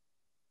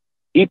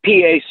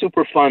EPA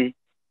Superfund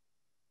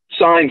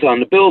signs on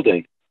the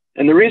building?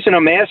 And the reason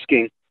I'm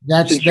asking,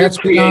 that's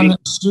beyond,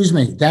 excuse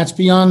me, that's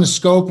beyond the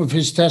scope of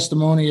his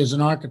testimony as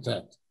an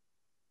architect.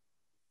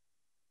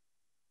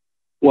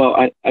 Well,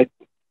 I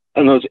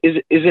don't know,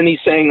 isn't he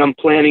saying I'm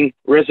planning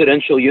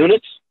residential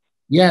units?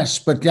 Yes,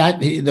 but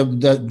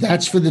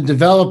that's for the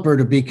developer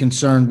to be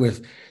concerned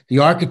with. The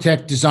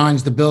architect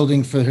designs the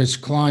building for his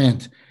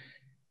client.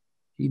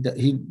 He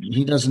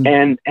doesn't.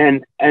 And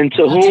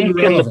to whom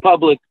can the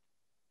public?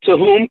 To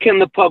whom can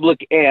the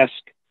public ask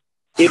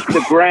if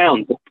the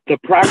ground, the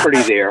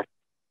property there,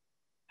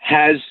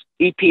 has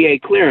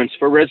EPA clearance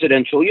for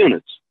residential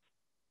units?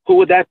 Who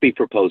would that be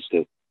proposed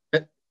to?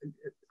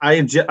 I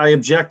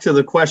object to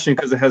the question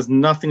because it has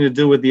nothing to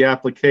do with the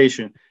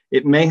application.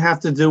 It may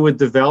have to do with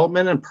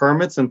development and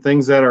permits and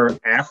things that are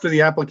after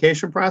the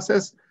application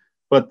process,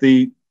 but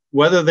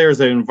whether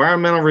there's an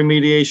environmental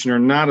remediation or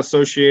not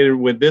associated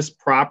with this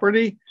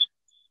property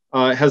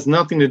has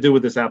nothing to do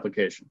with this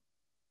application.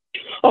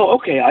 Oh,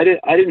 okay. I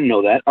didn't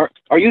know that.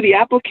 Are you the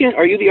applicant?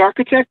 Are you the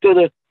architect,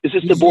 or is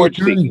this the board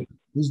speaking?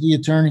 He's the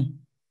attorney.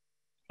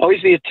 Oh,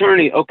 he's the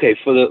attorney. Okay,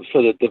 for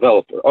the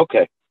developer.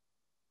 Okay.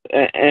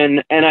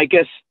 And I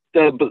guess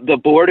the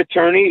board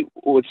attorney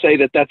would say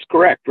that that's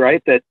correct,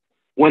 right? That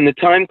when the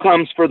time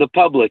comes for the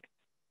public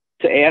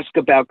to ask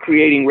about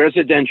creating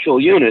residential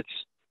units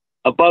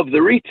above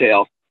the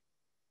retail,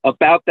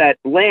 about that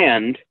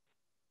land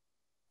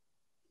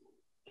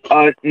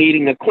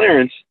needing a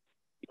clearance,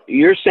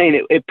 you're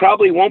saying it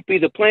probably won't be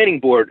the planning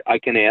board I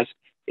can ask.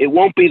 It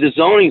won't be the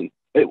zoning.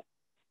 Who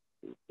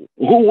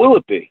will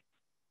it be?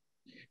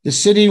 The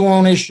city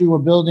won't issue a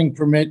building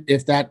permit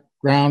if that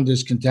ground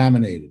is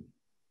contaminated.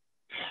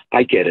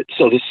 I get it.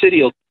 So the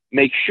city will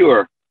make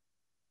sure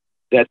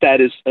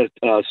that is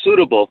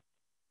suitable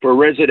for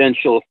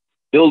residential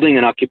building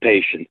and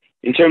occupation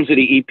in terms of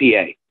the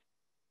EPA.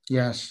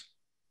 Yes.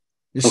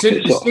 The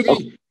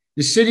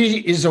city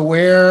is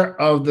aware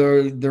of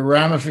the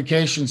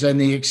ramifications and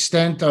the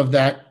extent of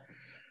that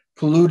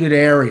polluted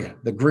area,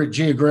 the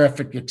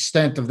geographic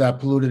extent of that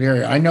polluted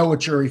area. I know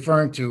what you're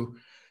referring to.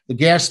 The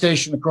gas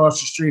station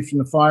across the street from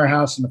the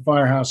firehouse in the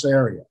firehouse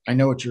area. I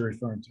know what you're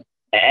referring to.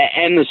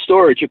 And the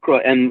storage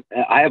across, and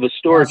I have a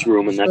storage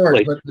room in that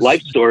place.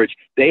 Life Storage,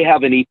 they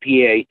have an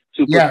EPA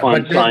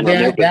Superfund sign on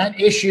there. That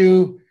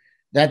issue,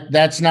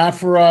 that's not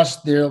for us.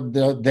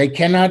 They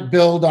cannot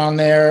build on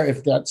there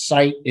if that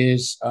site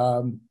is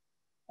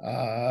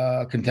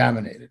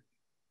contaminated.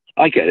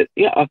 I get it.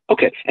 Yeah.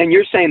 Okay. And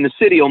you're saying the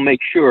city will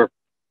make sure,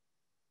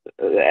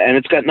 and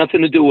it's got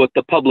nothing to do with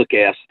the public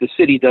ask. The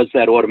city does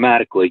that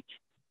automatically.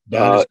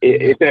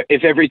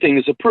 If everything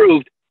is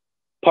approved,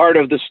 part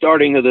of the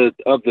starting of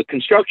the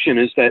construction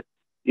is that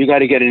you got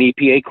to get an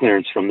EPA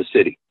clearance from the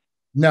city.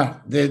 No,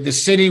 the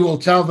city will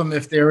tell them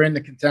if they're in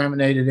the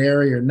contaminated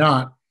area or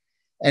not.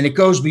 And it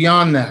goes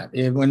beyond that.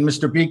 When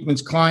Mr.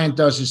 Beekman's client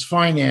does his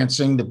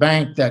financing, the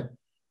bank that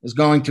is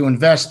going to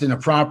invest in a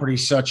property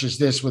such as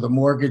this with a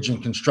mortgage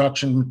and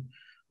construction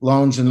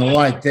loans and the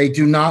like, they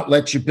do not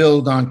let you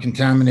build on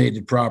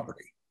contaminated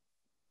property.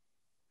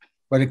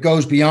 But it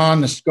goes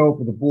beyond the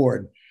scope of the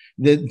board.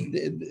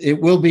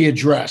 It will be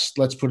addressed.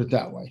 Let's put it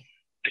that way.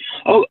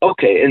 Oh,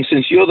 okay. And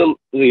since you're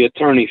the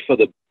attorney for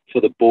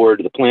for the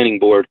board, the planning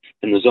board,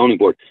 and the zoning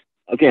board.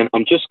 Again,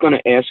 I'm just going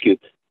to ask you,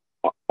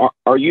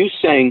 are you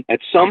saying at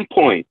some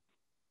point,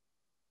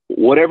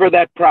 whatever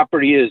that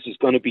property is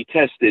going to be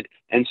tested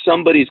and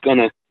somebody's going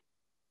to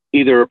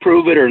either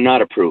approve it or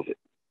not approve it?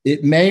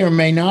 It may or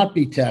may not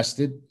be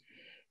tested,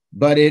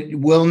 but it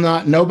will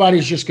not.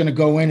 Nobody's just going to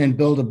go in and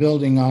build a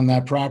building on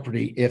that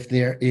property if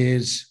there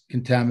is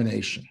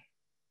contamination.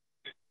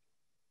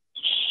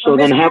 So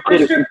then how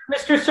could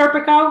Mr.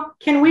 Serpico,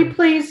 can we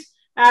please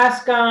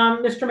ask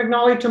Mr.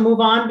 McNally to move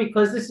on,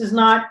 because this is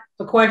not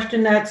a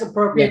question that's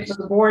appropriate to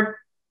the board?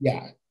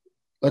 Yeah,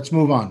 let's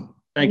move on.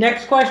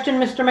 Next question,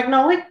 Mr.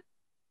 McNally.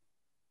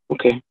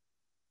 Okay.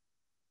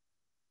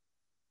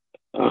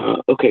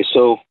 Okay,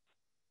 so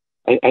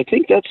I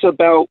think that's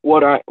about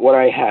what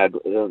I had.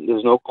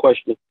 There's no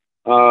question.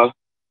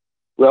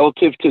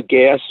 Relative to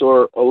gas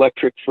or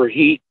electric for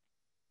heat,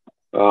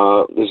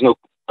 there's no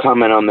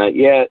comment on that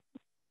yet.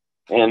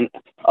 And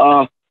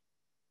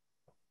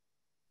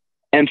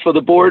for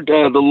the board,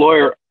 the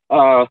lawyer,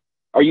 are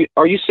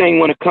you saying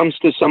when it comes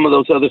to some of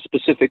those other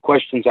specific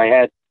questions I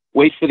had,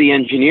 wait for the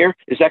engineer?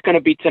 Is that going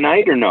to be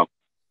tonight or no?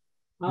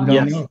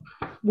 Yes.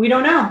 We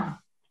don't know.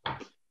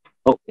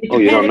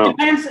 You don't know.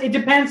 It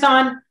depends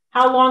on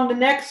how long the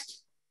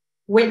next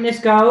witness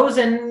goes,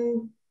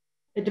 and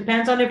it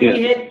depends on if we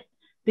hit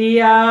the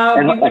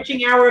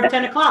bewitching hour of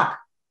 10 o'clock.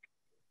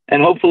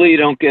 And hopefully you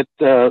don't get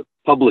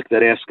public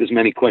that ask as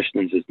many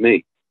questions as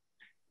me.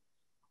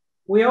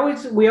 We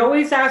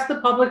always ask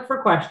the public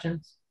for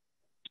questions.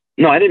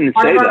 No, I didn't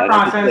say that.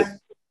 Process.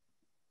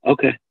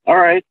 Okay. All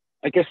right.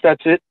 I guess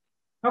that's it.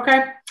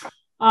 Okay.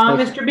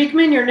 Mr.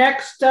 Beekman, your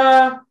next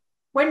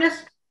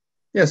witness?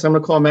 Yes, I'm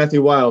going to call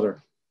Matthew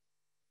Wilder.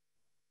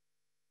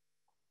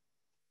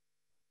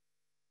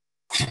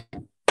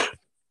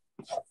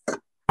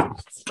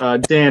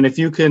 Dan, if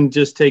you can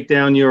just take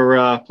down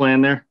your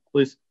plan there,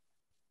 please.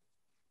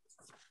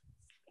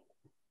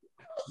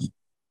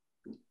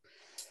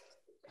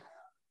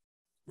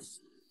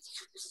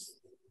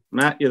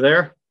 Matt, you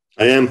there?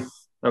 I am.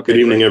 Okay. Good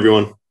evening,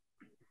 everyone.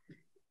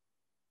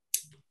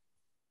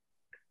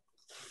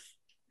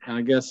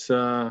 I guess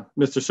Mr.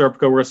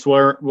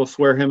 Serpico, we'll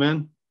swear him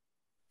in.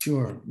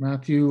 Sure.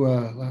 Matthew,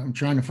 I'm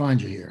trying to find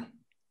you here.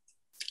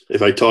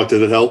 If I talk,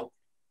 does it help?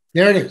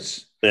 There it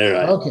is. There.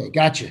 Okay,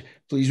 gotcha.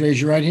 Please raise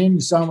your right hand.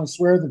 You solemnly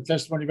swear the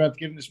testimony about to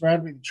give in this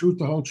matter be the truth,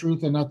 the whole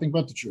truth, and nothing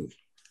but the truth.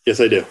 Yes,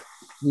 I do.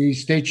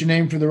 Please state your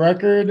name for the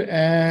record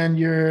and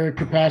your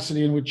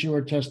capacity in which you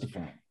are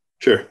testifying.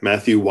 Sure.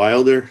 Matthew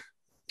Wilder,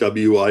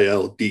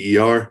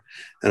 W-I-L-D-E-R,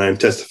 and I'm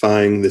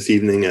testifying this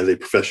evening as a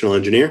professional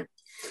engineer.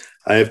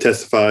 I have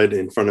testified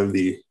in front of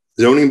the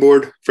zoning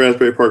board for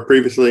Asbury Park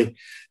previously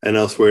and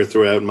elsewhere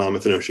throughout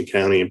Monmouth and Ocean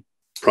County,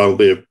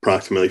 probably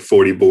approximately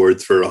 40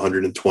 boards for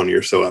 120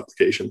 or so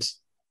applications.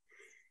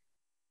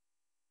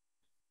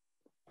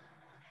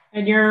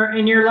 And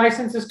your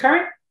license is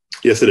current?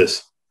 Yes, it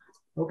is.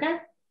 Okay.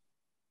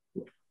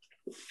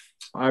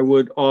 I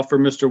would offer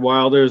Mr.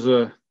 Wilder as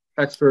an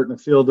expert in the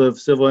field of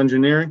civil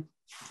engineering,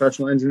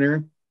 professional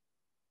engineering.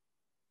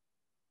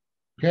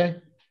 Okay.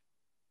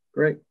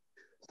 Great.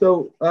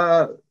 So,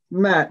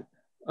 Matt,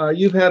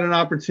 you've had an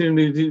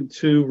opportunity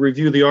to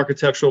review the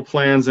architectural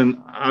plans,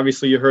 and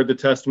obviously you heard the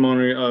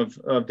testimony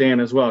of Dan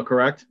as well,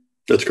 correct?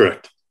 That's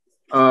correct.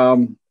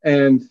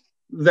 And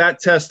that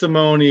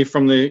testimony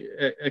from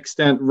the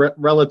extent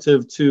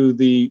relative to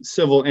the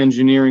civil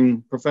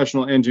engineering,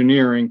 professional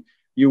engineering,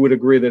 you would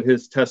agree that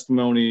his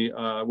testimony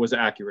was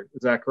accurate.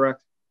 Is that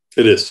correct?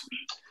 It is.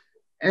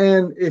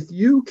 And if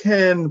you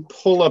can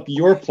pull up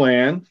your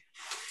plan.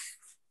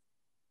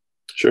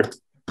 Sure.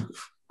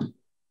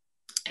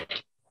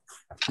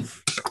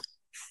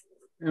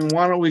 And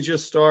why don't we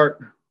just start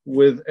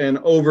with an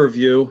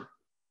overview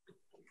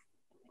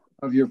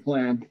of your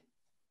plan?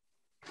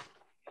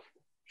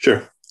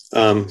 Sure.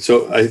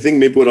 So I think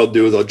maybe what I'll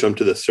do is I'll jump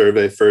to the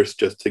survey first,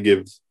 just to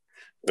give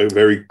a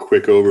very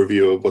quick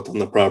overview of what's on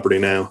the property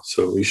now.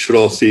 So we should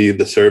all see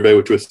the survey,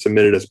 which was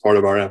submitted as part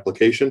of our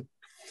application.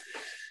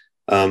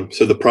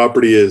 So the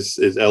property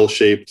is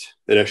L-shaped.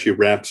 It actually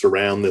wraps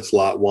around this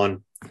lot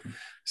one.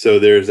 So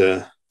there's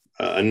a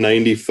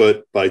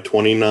 90-foot by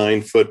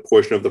 29-foot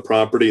portion of the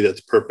property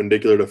that's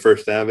perpendicular to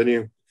First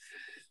Avenue.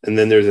 And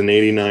then there's an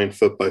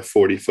 89-foot by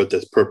 40-foot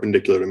that's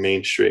perpendicular to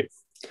Main Street.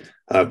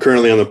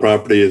 Currently on the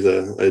property is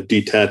a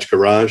detached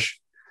garage.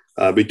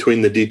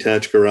 Between the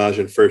detached garage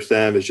and First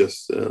Ave is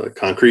just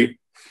concrete.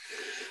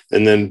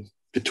 And then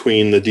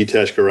between the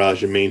detached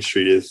garage and Main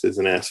Street is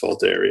an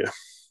asphalt area.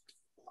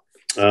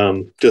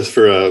 Just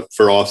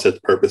for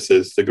offset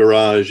purposes, the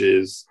garage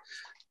is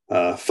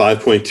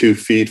 5.2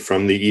 feet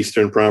from the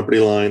eastern property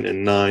line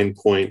and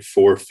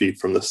 9.4 feet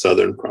from the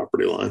southern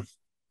property line.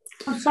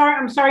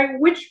 I'm sorry.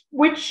 Which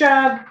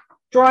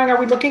drawing are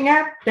we looking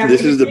at?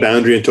 This is the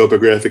boundary and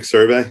topographic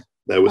survey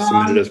that was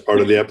submitted as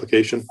part of the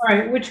application. All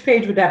right. Which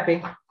page would that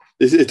be?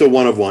 It's a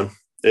one of one.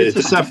 It's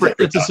a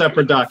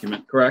separate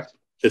document, correct?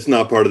 It's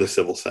not part of the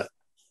civil set.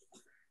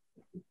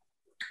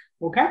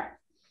 Okay.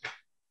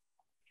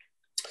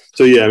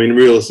 So yeah, I mean,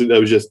 realistically,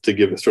 that was just to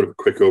give a sort of a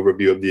quick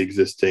overview of the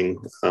existing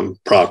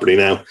property.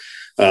 Now,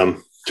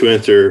 to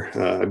answer,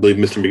 I believe,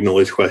 Mr.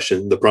 McNolly's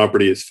question, the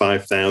property is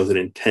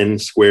 5,010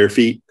 square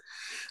feet.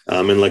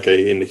 And like I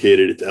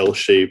indicated, it's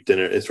L-shaped and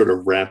it sort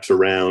of wraps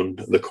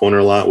around the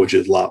corner lot, which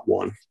is lot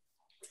 1.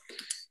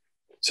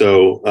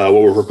 So what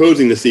we're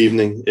proposing this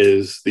evening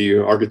is the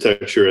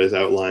architecture as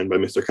outlined by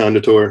Mr.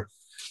 Conditor,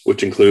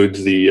 which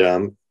includes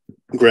the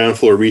ground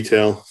floor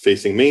retail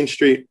facing Main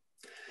Street.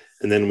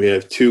 And then we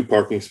have 2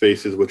 parking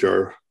spaces, which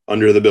are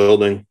under the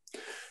building,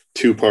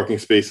 2 parking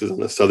spaces on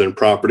the southern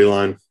property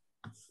line,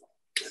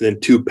 and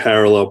then 2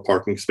 parallel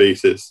parking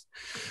spaces,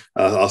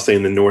 I'll say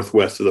in the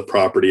northwest of the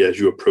property as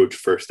you approach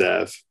First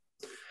Ave.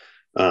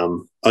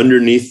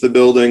 Underneath the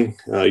building,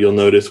 you'll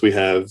notice we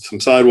have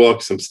some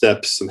sidewalks, some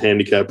steps, some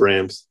handicap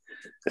ramps,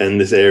 and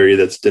this area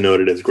that's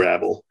denoted as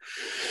gravel.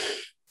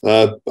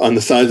 On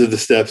the sides of the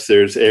steps,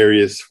 there's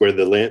areas where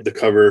the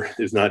cover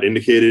is not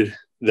indicated.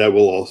 That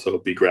will also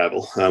be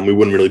gravel. We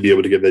wouldn't really be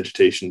able to get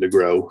vegetation to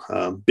grow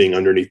being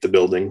underneath the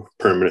building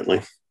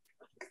permanently.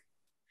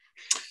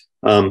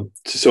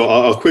 So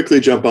I'll quickly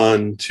jump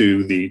on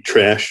to the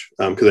trash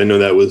because I know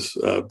that was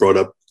brought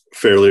up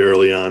fairly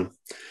early on.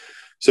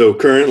 So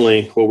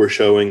currently what we're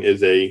showing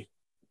is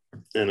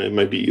and it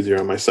might be easier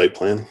on my site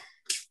plan.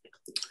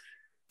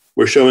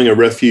 We're showing a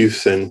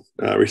refuse and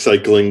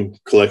recycling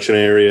collection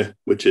area,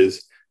 which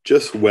is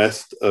just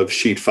west of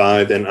sheet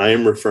 5. And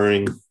I'm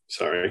referring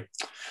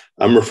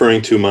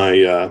to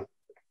my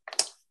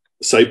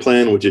site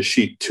plan, which is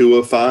sheet 2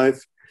 of 5.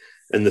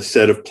 And the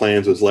set of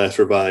plans was last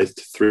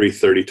revised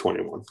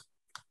 3/30/21.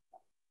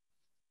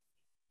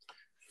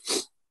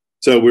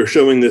 So we're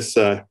showing this,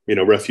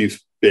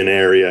 refuse bin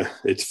area.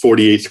 It's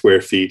 48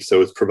 square feet,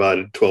 so it's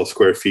provided 12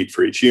 square feet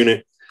for each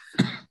unit.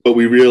 But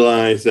we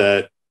realize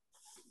that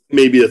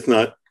maybe that's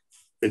not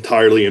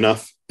entirely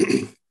enough.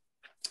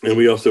 And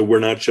we're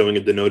not showing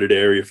a denoted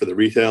area for the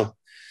retail.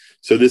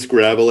 So this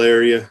gravel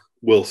area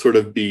will sort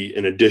of be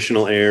an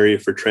additional area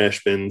for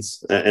trash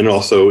bins, and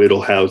also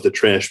it'll house the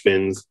trash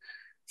bins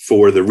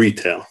for the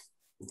retail.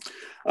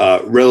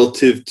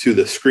 Relative to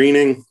the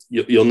screening,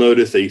 you'll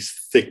notice a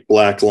thick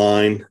black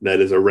line that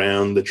is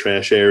around the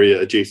trash area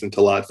adjacent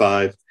to lot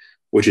 5,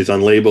 which is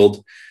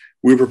unlabeled.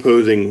 We're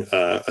proposing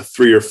a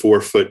 3 or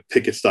 4 foot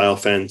picket style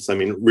fence. I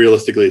mean,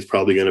 realistically, it's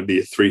probably going to be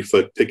a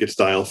 3-foot picket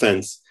style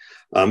fence,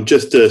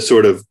 just to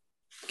sort of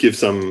give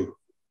some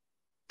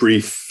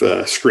brief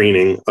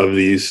screening of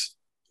these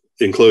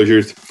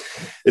enclosures.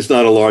 It's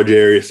not a large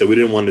area, so we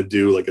didn't want to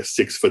do like a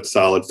 6-foot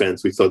solid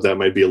fence. We thought that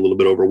might be a little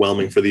bit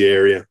overwhelming for the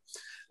area.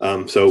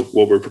 So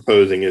what we're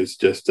proposing is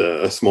just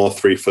a small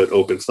 3-foot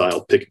open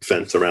style picket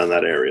fence around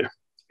that area.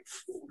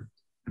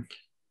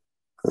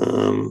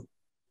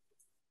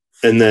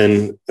 And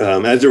then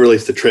as it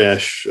relates to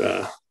trash,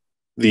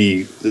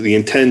 the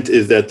intent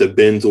is that the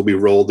bins will be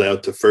rolled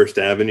out to First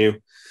Avenue.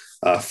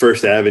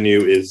 First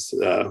Avenue is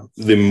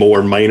the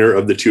more minor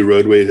of the 2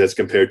 roadways as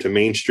compared to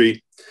Main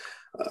Street.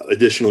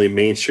 Additionally,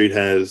 Main Street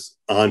has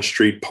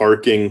on-street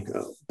parking.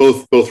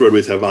 Both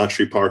roadways have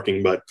on-street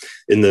parking, but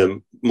in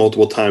the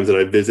multiple times that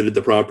I visited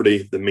the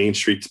property, the Main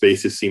Street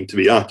spaces seem to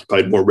be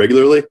occupied more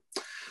regularly.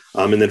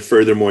 And then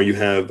furthermore, you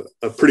have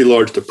a pretty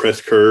large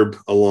depressed curb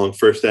along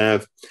First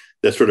Ave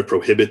that sort of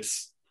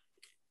prohibits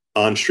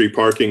on-street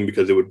parking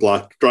because it would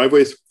block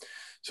driveways.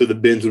 So the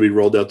bins would be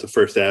rolled out to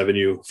First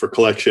Avenue for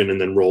collection and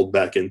then rolled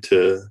back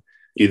into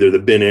either the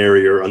bin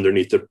area or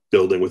underneath the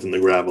building within the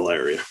gravel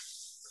area.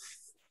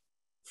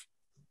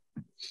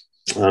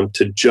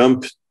 To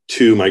jump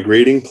to my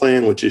grading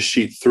plan, which is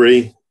sheet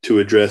 3, to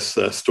address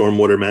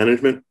stormwater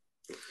management.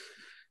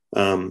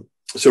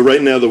 So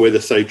right now, the way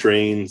the site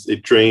drains,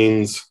 it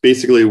drains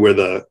basically where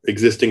the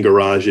existing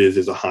garage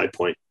is a high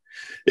point.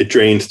 It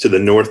drains to the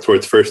north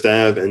towards First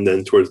Ave and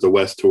then towards the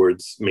west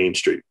towards Main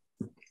Street.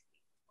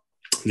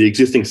 The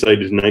existing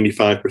site is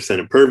 95%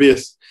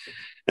 impervious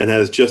and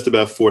has just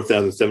about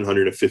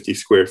 4,750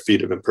 square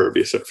feet of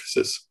impervious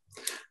surfaces.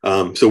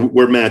 So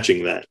we're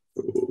matching that.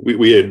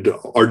 We had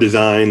our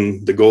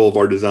design, the goal of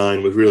our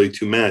design was really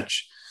to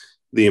match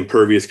the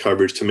impervious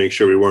coverage to make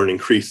sure we weren't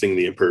increasing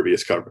the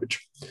impervious coverage.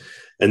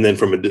 And then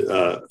from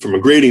a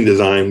grading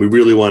design, we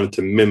really wanted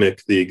to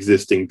mimic the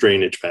existing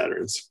drainage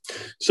patterns.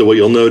 So what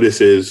you'll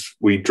notice is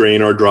we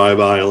drain our drive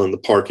aisle and the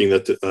parking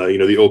that,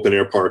 the open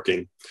air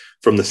parking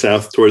from the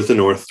south towards the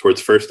north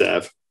towards First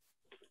Ave.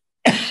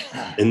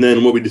 And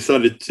then what we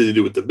decided to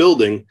do with the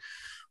building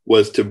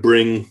was to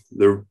bring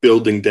the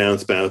building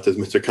downspouts, as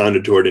Mr.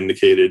 Conditor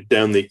indicated,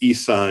 down the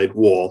east side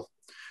wall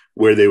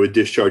where they would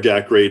discharge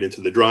at grade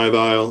into the drive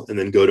aisle and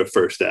then go to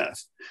First Ave.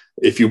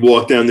 If you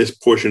walk down this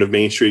portion of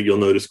Main Street, you'll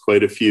notice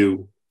quite a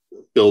few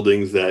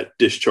buildings that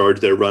discharge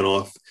their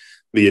runoff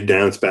via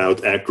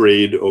downspout at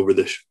grade over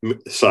the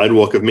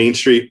sidewalk of Main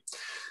Street.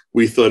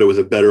 We thought it was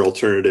a better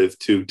alternative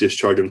to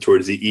discharge them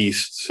towards the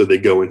east, so they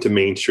go into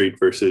Main Street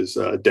versus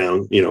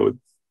down, in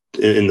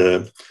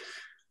the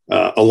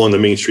along the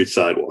Main Street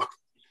sidewalk.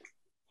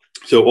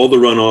 So all the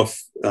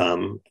runoff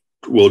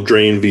will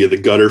drain via the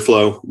gutter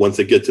flow once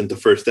it gets into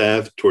First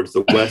Ave towards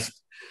the west.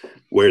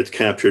 where it's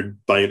captured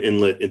by an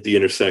inlet at the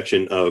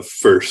intersection of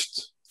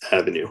First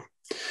Avenue.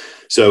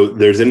 So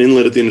there's an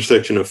inlet at the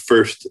intersection of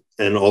First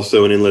and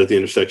also an inlet at the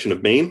intersection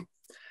of Main.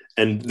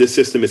 And this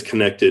system is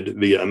connected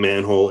via a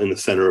manhole in the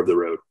center of the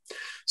road.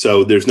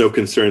 So there's no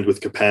concerns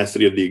with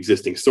capacity of the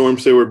existing storm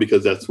sewer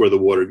because that's where the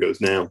water goes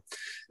now.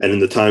 And in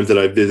the times that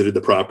I've visited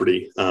the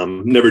property,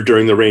 never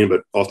during the rain,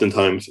 but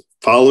oftentimes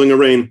following a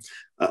rain,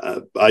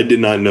 I did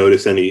not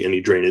notice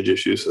any drainage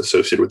issues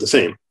associated with the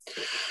same.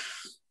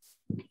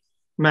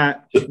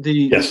 Matt,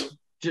 yes,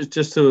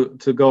 just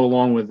to go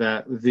along with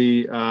that,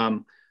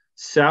 the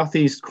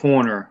southeast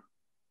corner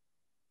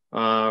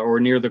or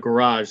near the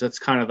garage, that's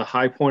kind of the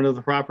high point of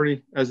the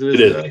property as it is.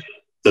 It is.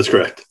 That's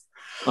correct.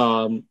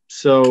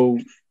 So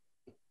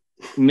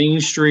Main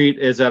Street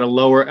is at a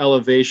lower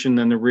elevation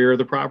than the rear of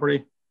the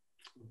property?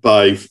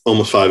 By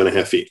almost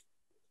 5.5 feet.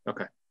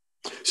 Okay.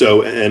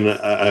 So, and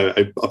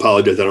I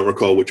apologize, I don't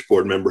recall which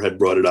board member had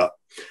brought it up,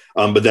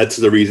 but that's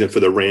the reason for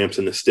the ramps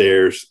and the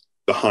stairs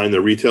behind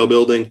the retail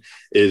building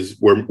is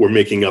we're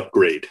making up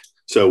grade.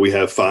 So we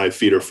have 5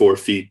 feet or 4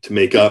 feet to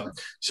make up.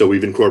 So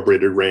we've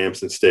incorporated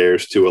ramps and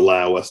stairs to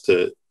allow us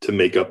to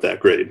make up that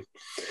grade.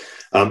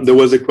 There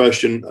was a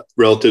question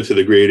relative to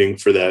the grading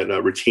for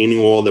that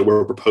retaining wall that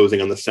we're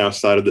proposing on the south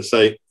side of the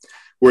site.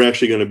 We're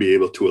actually going to be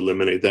able to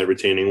eliminate that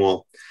retaining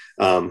wall.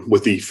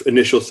 With the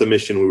initial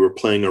submission, we were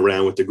playing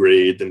around with the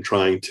grade and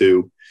trying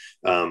to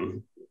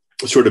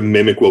sort of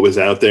mimic what was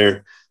out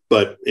there.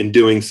 But in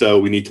doing so,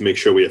 we need to make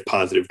sure we have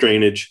positive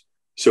drainage.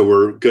 So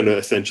we're going to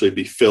essentially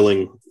be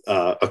filling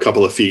a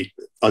couple of feet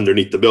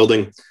underneath the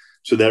building.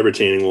 So that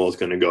retaining wall is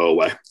going to go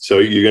away. So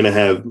you're going to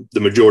have the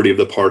majority of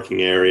the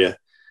parking area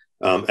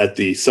at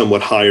the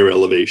somewhat higher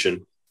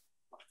elevation.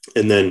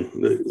 And then,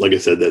 like I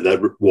said,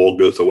 that wall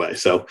goes away.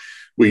 So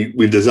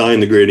we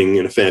designed the grading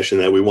in a fashion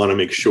that we want to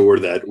make sure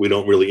that we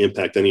don't really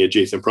impact any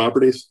adjacent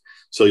properties.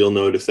 So you'll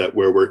notice that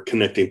where we're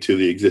connecting to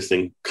the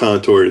existing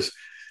contours,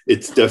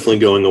 it's definitely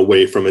going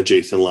away from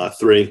adjacent lot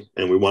 3.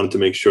 And we wanted to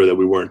make sure that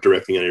we weren't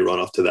directing any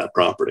runoff to that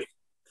property.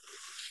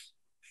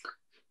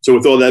 So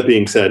with all that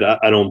being said,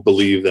 I don't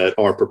believe that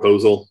our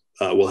proposal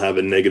will have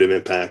a negative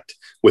impact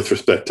with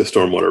respect to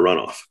stormwater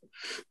runoff.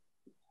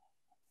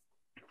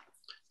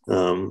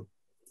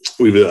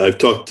 I've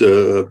talked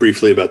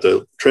briefly about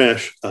the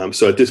trash.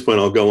 So at this point,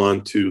 I'll go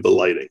on to the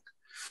lighting.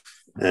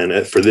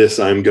 And for this,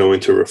 I'm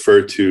going to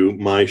refer to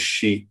my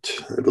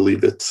sheet. I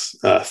believe it's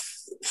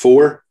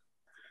 4.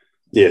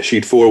 Yeah,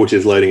 sheet 4, which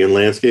is lighting and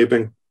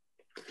landscaping.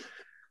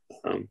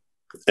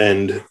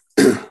 And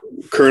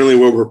currently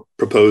what we're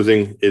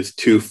proposing is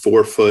 2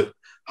 4-foot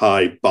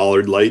high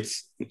bollard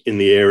lights in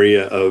the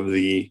area of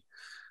the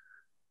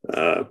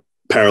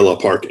parallel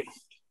parking.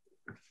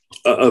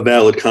 A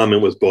valid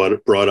comment was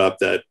brought up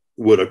that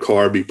would a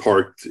car be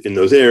parked in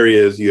those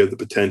areas, you have the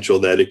potential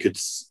that it could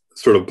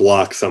sort of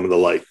block some of the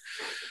light.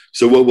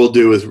 So what we'll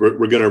do is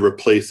we're going to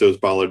replace those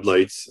bollard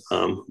lights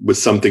with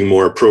something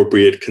more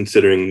appropriate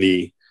considering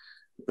the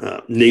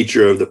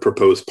nature of the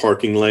proposed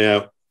parking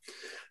layout,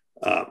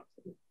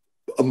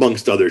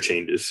 amongst other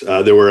changes.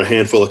 There were a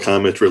handful of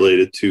comments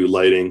related to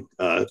lighting,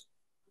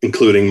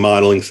 including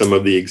modeling some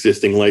of the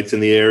existing lights in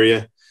the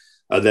area.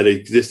 That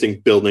existing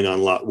building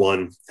on lot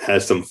 1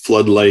 has some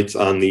floodlights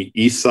on the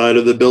east side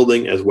of the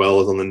building as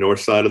well as on the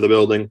north side of the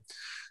building.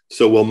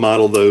 So we'll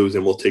model those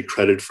and we'll take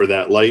credit for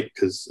that light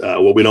because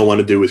what we don't want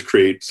to do is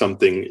create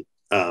something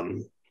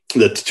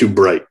that's too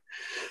bright.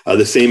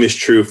 The same is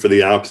true for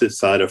the opposite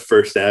side of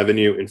First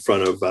Avenue in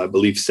front of, I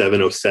believe,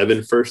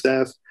 707 First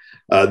Ave.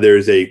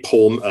 There's a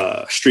pole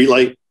street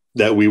light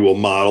that we will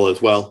model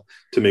as well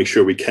to make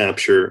sure we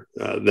capture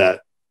the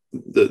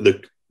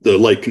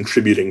light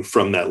contributing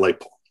from that light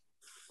pole.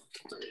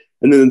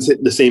 And then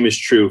the same is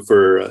true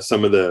for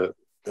some of the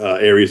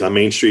areas on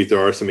Main Street. There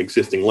are some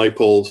existing light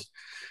poles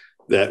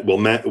that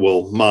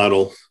we'll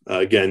model,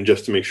 again,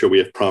 just to make sure we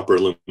have proper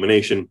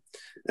illumination.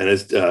 And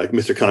as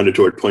Mr.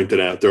 Conditor pointed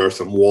out, there are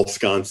some wall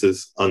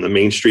sconces on the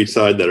Main Street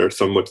side that are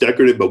somewhat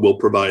decorative, but we'll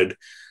provide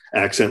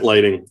accent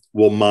lighting.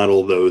 We'll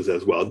model those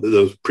as well.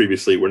 Those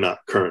previously were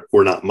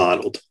not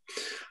modeled.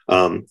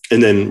 And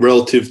then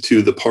relative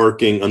to the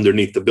parking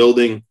underneath the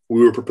building,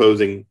 we were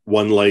proposing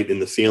 1 light in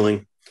the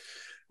ceiling.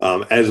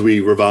 As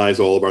we revise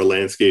all of our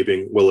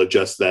landscaping, we'll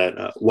adjust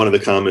that. One of the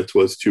comments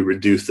was to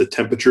reduce the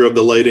temperature of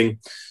the lighting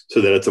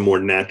so that it's a more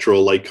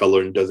natural light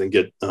color and doesn't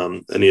get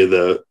any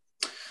of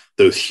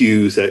those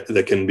hues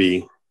that can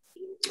be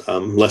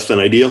less than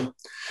ideal.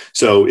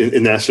 So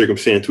in that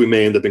circumstance, we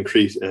may end up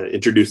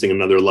introducing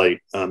another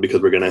light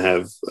because we're going to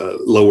have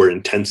lower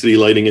intensity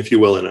lighting, if you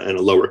will, and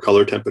a lower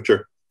color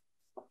temperature.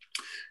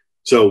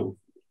 So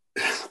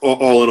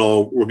all in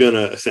all, we're going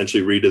to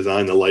essentially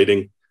redesign the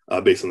lighting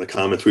based on the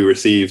comments we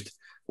received.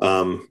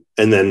 And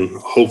then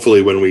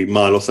hopefully when we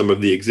model some of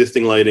the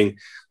existing lighting,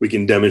 we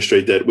can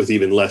demonstrate that with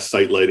even less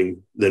site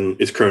lighting than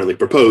is currently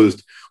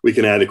proposed, we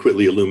can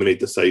adequately illuminate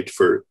the site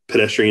for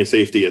pedestrian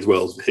safety as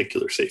well as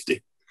vehicular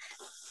safety.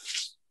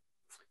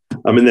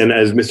 And then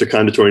as Mr.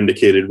 Conditor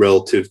indicated,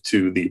 relative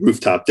to the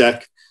rooftop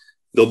deck,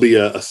 there'll be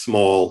a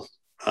small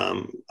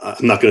I'm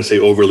not going to say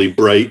overly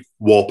bright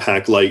wall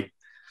pack light.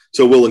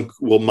 So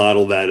we'll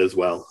model that as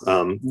well.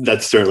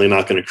 That's certainly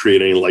not going to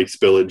create any light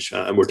spillage.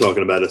 And we're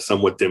talking about a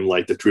somewhat dim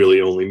light that's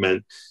really only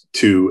meant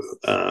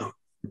to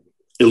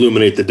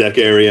illuminate the deck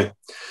area.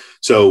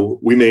 So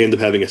we may end up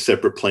having a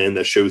separate plan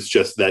that shows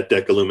just that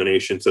deck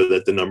illumination so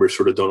that the numbers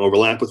sort of don't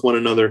overlap with one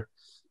another.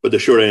 But the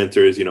short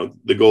answer is,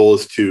 the goal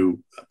is to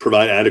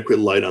provide adequate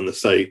light on the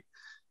site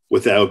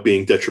without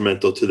being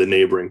detrimental to the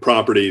neighboring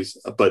properties,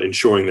 but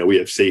ensuring that we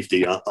have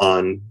safety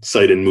on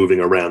site and moving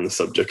around the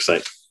subject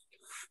site.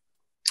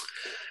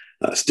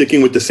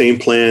 Sticking with the same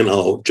plan,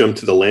 I'll jump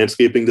to the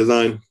landscaping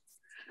design.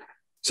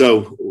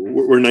 So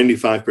we're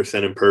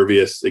 95%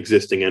 impervious,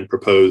 existing and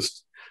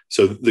proposed.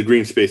 So the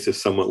green space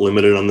is somewhat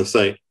limited on the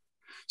site.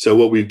 So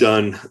what we've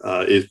done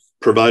is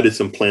provided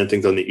some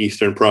plantings on the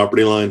eastern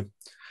property line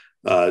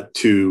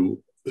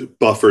to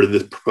buffer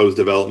this proposed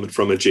development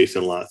from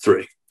adjacent lot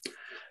 3.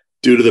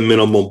 Due to the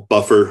minimal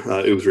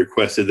buffer, it was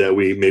requested that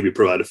we maybe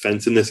provide a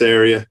fence in this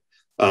area.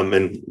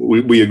 And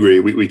we agree,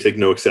 we take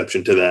no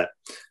exception to that,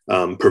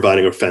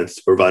 providing a fence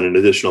to provide an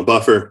additional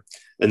buffer.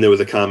 And there was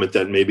a comment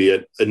that maybe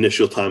at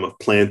initial time of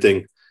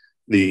planting,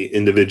 the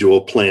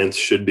individual plants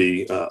should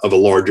be of a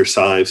larger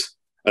size.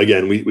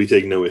 Again, we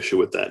take no issue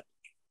with that.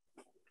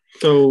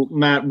 So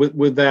Matt,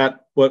 with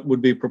that, what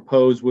would be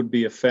proposed would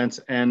be a fence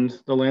and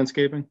the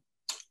landscaping?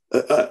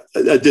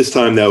 At this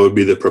time, that would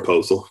be the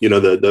proposal.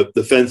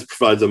 The fence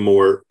provides a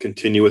more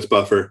continuous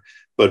buffer,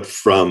 but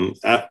from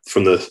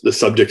the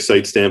subject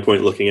site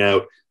standpoint, looking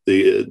out,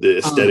 the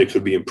aesthetics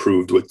would be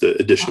improved with the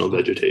additional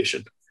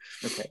vegetation.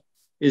 Okay.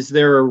 Is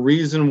there a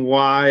reason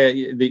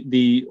why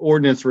the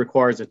ordinance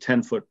requires a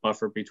 10-foot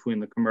buffer between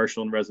the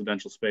commercial and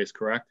residential space,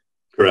 correct?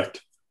 Correct.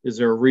 Is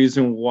there a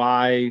reason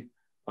why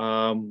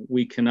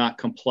we cannot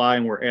comply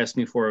and we're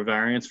asking for a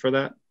variance for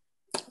that?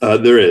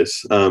 There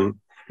is.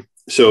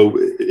 So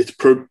it's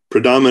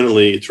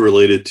predominantly it's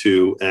related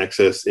to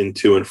access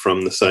into and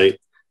from the site.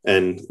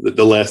 And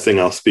the last thing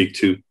I'll speak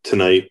to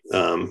tonight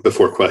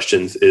before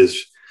questions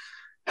is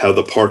how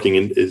the parking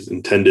is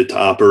intended to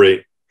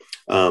operate.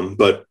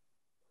 But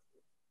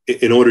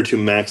in order to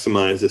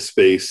maximize the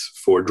space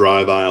for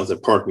drive aisles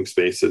and parking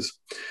spaces,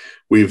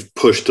 we've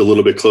pushed a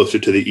little bit closer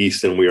to the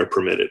east than we are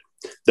permitted.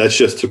 That's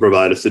just to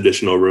provide us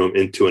additional room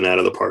into and out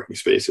of the parking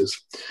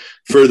spaces.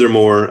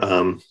 Furthermore,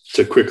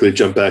 to quickly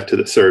jump back to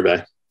the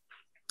survey,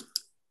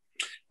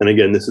 and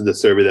again, this is the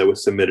survey that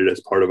was submitted as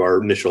part of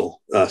our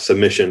initial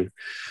submission.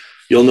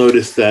 You'll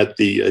notice that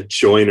the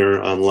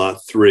adjoiner on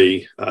lot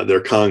 3, their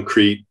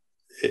concrete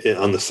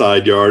on the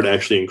side yard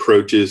actually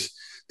encroaches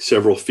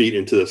several feet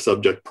into the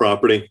subject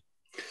property.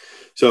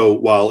 So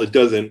while it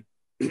doesn't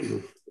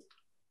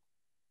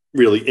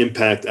really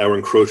impact our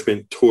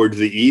encroachment towards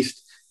the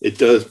east, it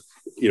does,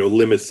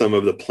 limit some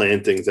of the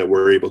plantings that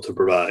we're able to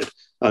provide.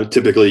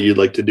 Typically, you'd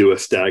like to do a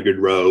staggered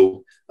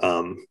row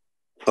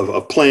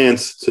of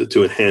plants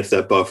to enhance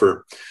that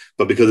buffer.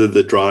 But because of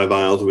the drive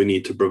aisles we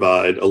need to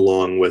provide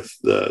along with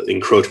the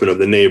encroachment of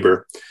the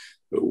neighbor,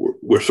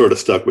 we're sort of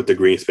stuck with the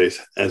green space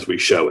as we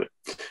show it.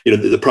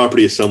 The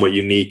property is somewhat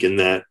unique in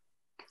that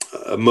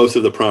most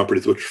of the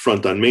properties which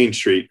front on Main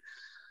Street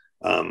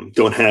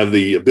don't have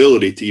the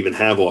ability to even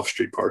have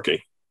off-street parking.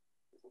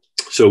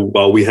 So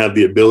while we have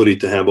the ability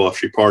to have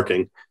off-street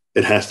parking,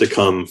 it has to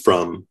come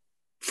from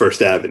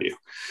First Avenue.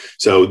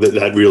 So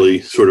that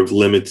really sort of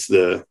limits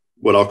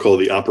what I'll call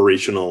the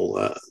operational,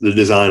 the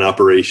design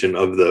operation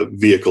of the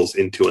vehicles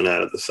into and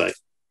out of the site.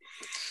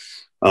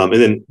 And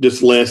then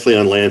just lastly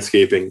on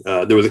landscaping,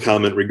 there was a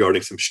comment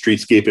regarding some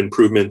streetscape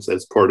improvements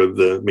as part of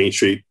the Main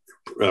Street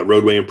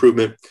roadway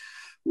improvement.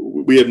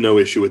 We have no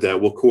issue with that.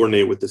 We'll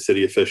coordinate with the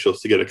city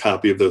officials to get a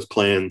copy of those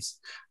plans.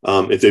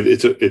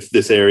 If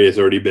this area has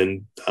already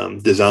been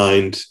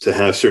designed to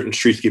have certain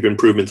streetscape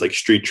improvements like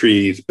street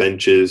trees,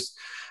 benches,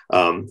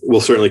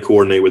 we'll certainly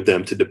coordinate with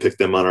them to depict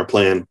them on our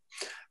plan.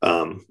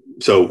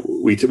 So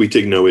we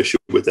take no issue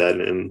with that,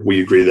 and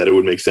we agree that it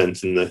would make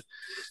sense in the,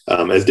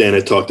 as Dan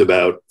had talked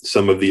about,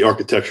 some of the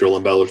architectural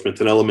embellishments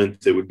and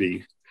elements. It would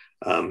be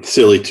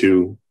silly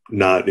to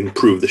not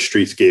improve the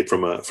streetscape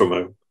from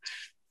a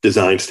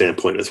design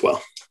standpoint as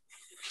well.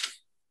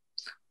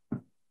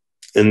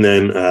 And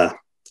then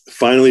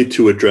finally,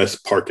 to address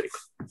parking.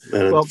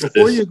 Well,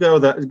 before you go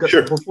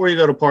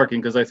to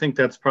parking, because I think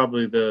that's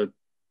probably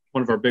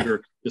one of our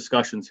bigger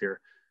discussions here.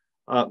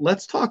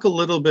 Let's talk a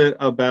little bit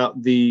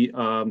about the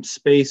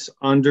space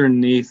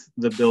underneath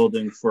the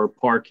building for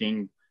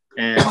parking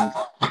and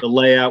the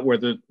layout where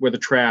the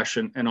trash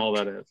and all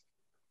that is.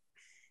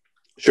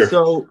 Sure.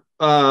 So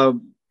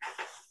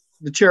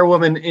the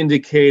chairwoman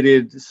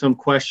indicated some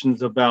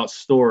questions about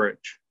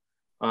storage.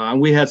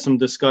 And we had some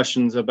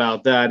discussions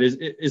about that.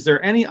 Is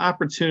there any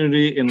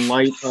opportunity in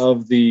light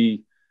of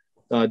the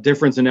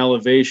difference in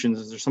elevations?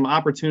 Is there some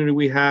opportunity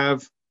we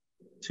have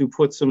to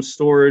put some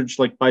storage,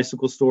 like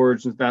bicycle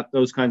storage and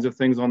those kinds of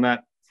things on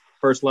that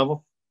first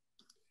level?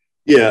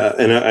 Yeah,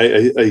 and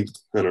I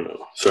don't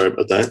know. Sorry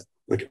about that.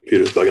 My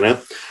computer's bugging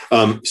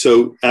out.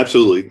 So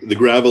absolutely, the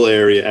gravel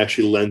area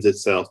actually lends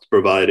itself to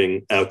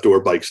providing outdoor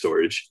bike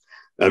storage.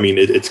 I mean,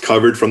 it's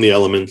covered from the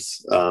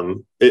elements.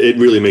 It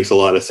really makes a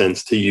lot of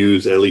sense to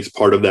use at least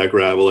part of that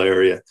gravel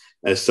area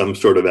as some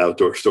sort of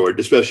outdoor storage,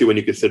 especially when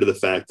you consider the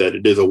fact that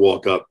it is a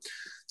walk up.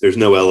 There's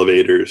no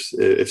elevators.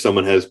 If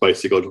someone has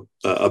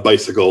a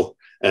bicycle,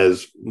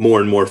 as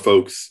more and more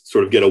folks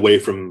sort of get away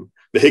from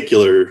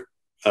vehicular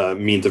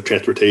means of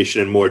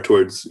transportation and more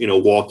towards,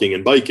 walking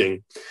and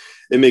biking,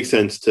 it makes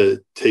sense to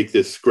take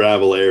this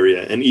gravel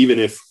area. And even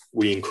if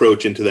we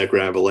encroach into that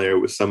gravel area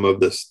with some of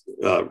this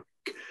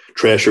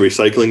trash or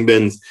recycling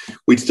bins,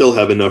 we'd still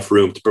have enough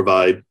room to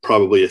provide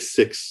probably a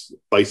 6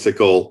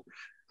 bicycle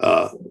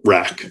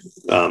rack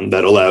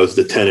that allows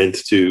the tenant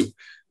to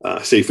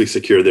safely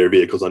secure their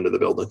vehicles under the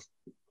building.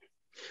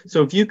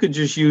 So if you could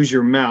just use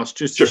your mouse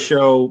just to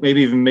show,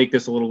 maybe even make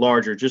this a little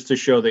larger, just to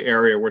show the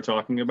area we're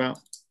talking about.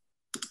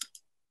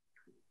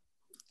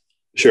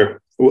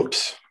 Sure.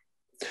 Whoops.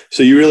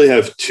 So you really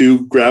have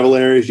 2 gravel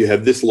areas. You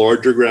have this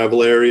larger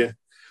gravel area,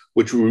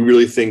 which we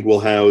really think will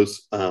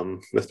house,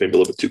 that's maybe a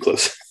little bit too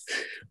close,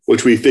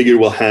 which we figured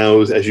will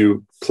house, as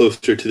you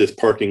closer to this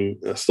parking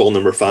stall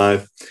number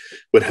 5,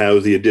 would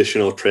house the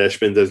additional trash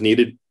bins as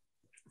needed.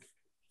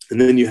 And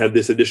then you have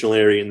this additional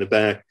area in the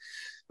back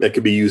that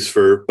could be used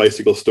for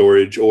bicycle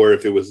storage, or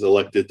if it was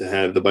elected to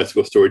have the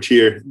bicycle storage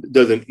here, it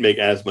doesn't make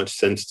as much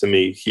sense to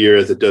me here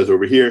as it does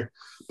over here.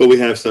 But we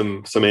have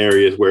some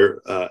areas where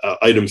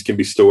items can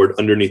be stored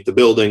underneath the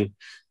building,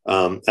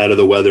 out of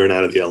the weather and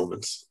out of the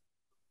elements.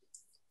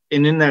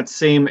 And in that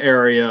same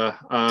area,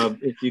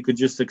 if you could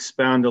just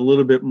expound a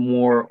little bit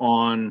more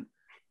on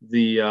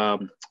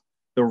the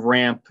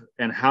ramp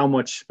and how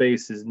much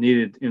space is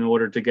needed in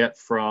order to get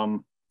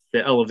from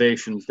the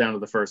elevations down to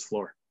the first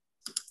floor.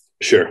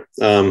 Sure.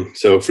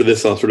 So for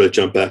this, I'll sort of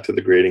jump back to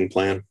the grading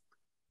plan.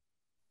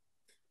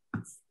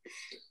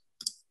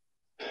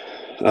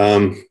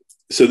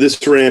 So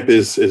this ramp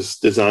is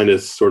designed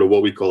as sort of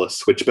what we call a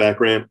switchback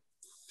ramp,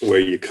 where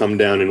you come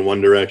down in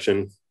one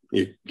direction,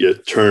 you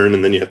turn,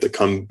 and then you have to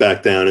come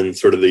back down in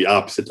sort of the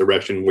opposite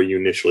direction where you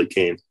initially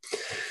came.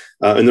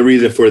 And the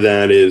reason for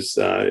that is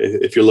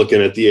if you're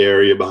looking at the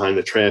area behind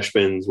the trash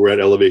bins, we're at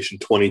elevation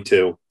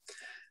 22.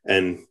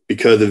 And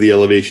because of the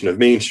elevation of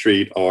Main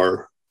Street,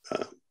 our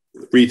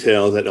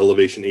retail is at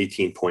elevation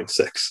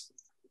 18.6.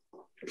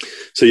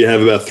 So you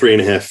have about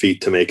 3.5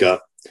 feet to make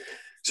up.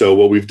 So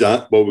what we've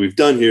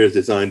done here is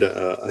designed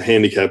a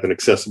handicap and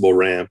accessible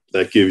ramp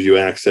that gives you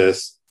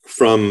access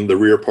from the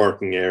rear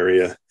parking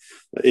area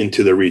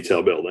into the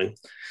retail building.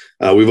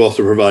 We've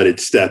also provided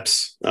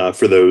steps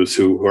for those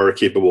who are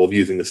capable of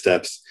using the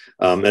steps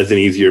as an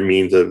easier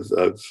means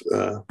of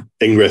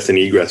ingress and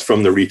egress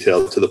from the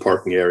retail to the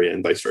parking area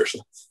and vice versa.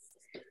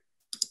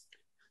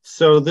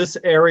 So this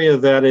area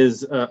that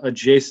is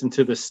adjacent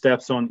to the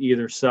steps on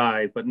either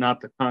side, but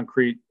not the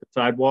concrete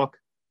sidewalk,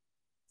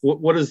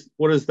 what is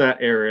that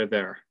area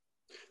there?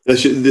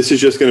 This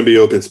is just going to be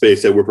open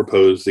space that we're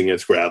proposing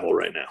as gravel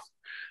right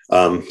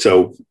now.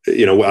 So,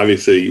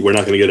 obviously we're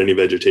not going to get any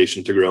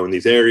vegetation to grow in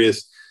these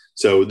areas.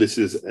 So this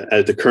is,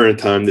 at the current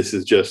time, this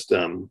is just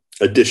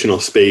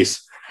additional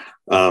space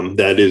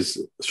that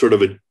is sort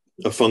of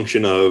a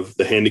function of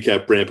the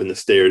handicap ramp and the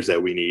stairs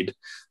that we need.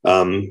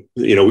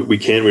 We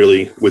can't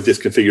really, with this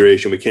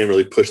configuration, we can't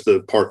really push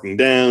the parking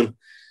down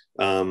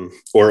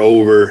or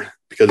over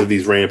because of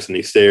these ramps and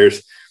these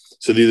stairs.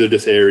 So these are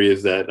just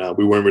areas that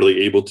we weren't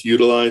really able to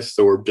utilize.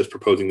 So we're just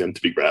proposing them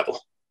to be gravel.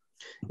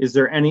 Is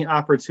there any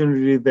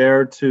opportunity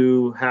there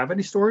to have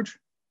any storage?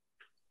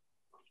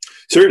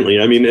 Certainly.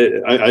 I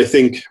mean, I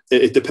think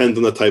it depends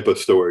on the type of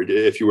storage.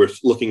 If you were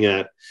looking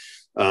at,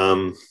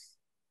 for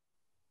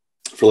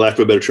lack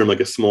of a better term, like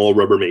a small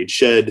Rubbermaid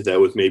shed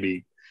that was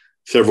maybe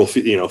several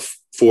feet,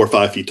 4 or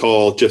 5 feet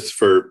tall, just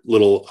for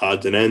little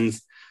odds and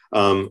ends,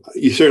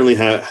 you certainly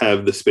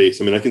have the space.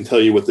 I mean, I can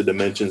tell you what the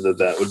dimensions of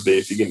that would be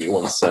if you give me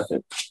 1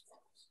 second.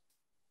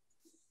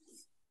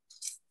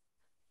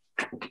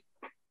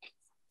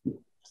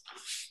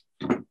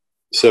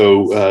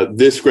 So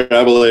this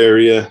gravel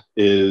area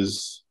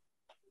is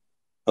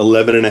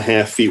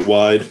 11.5 feet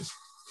wide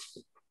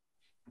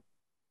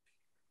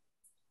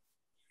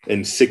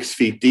and 6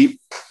 feet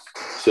deep.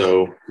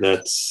 So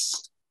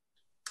that's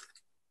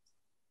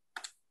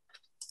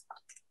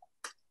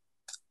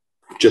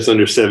just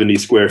under 70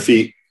 square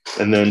feet.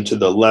 And then to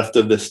the left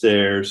of the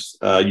stairs,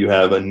 you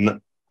have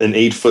an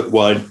 8 foot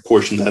wide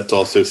portion that's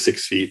also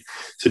 6 feet.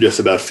 So just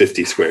about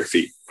 50 square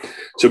feet.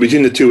 So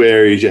between the two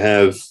areas, you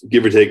have,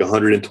 give or take,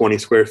 120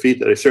 square feet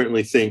that I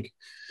certainly think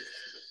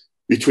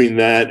between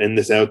that and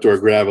this outdoor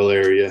gravel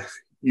area,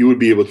 you would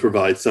be able to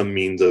provide some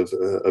means of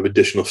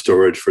additional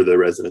storage for the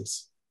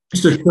residents.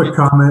 Just a quick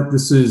comment.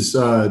 This is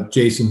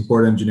Jason,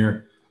 board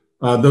engineer.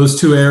 Those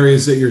two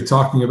areas that you're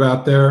talking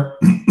about there,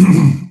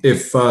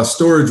 if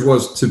storage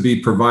was to be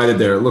provided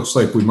there, it looks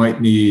like we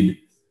might need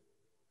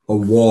a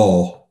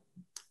wall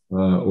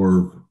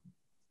or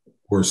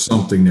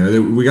something there.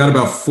 We got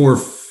about 4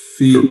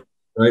 feet,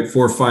 right?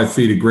 4 or 5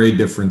 feet of grade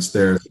difference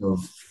there. So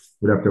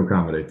we'd have to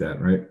accommodate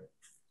that, right?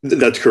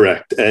 That's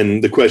correct.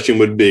 And the question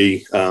would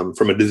be,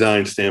 from a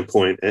design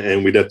standpoint,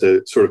 and we'd have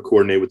to sort of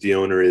coordinate with the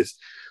owner, is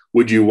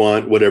would you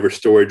want whatever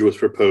storage was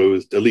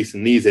proposed, at least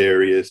in these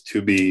areas,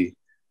 to be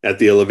at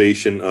the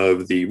elevation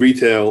of the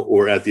retail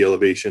or at the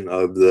elevation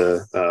of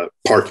the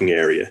parking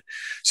area?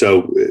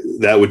 So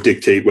that would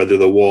dictate whether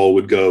the wall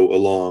would go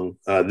along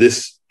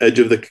this edge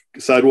of the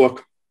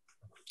sidewalk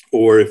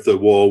or if the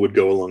wall would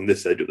go along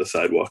this edge of the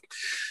sidewalk.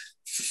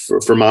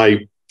 For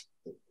my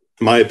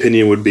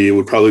opinion would be, it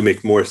would probably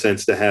make more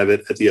sense to have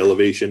it at the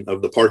elevation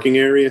of the parking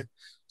area,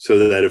 so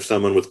that if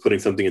someone was putting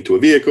something into a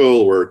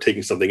vehicle or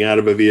taking something out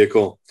of a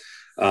vehicle,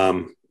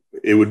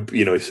 it would,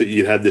 so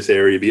you'd have this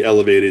area be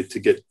elevated to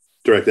get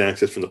direct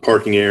access from the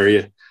parking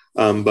area.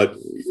 But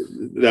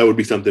that would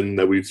be something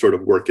that we've sort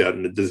of worked out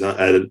in the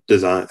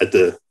design at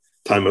the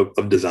time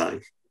of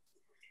design.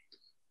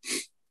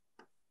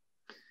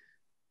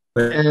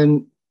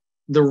 And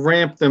the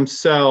ramp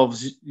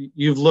themselves,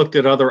 you've looked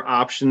at other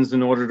options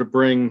in order to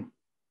bring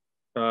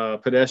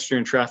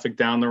pedestrian traffic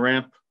down the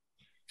ramp?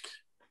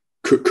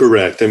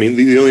 Correct. I mean,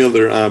 the only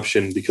other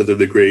option, because of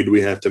the grade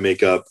we have to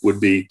make up, would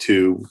be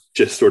to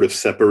just sort of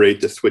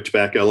separate the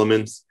switchback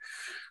elements,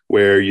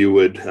 where you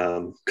would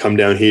come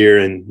down here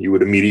and you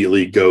would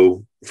immediately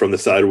go from the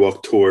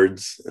sidewalk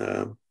towards,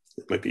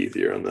 it might be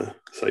easier on the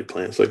site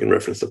plan so I can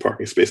reference the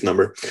parking space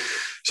number.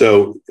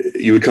 So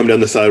you would come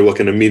down the sidewalk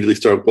and immediately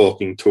start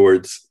walking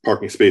towards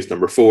parking space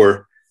number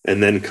 4,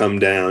 and then come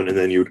down, and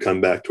then you would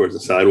come back towards the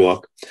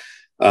sidewalk.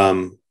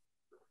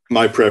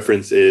 My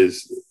preference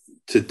is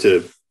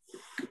to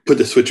put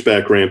the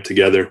switchback ramp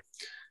together.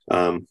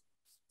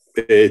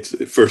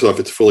 First off,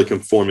 it's fully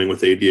conforming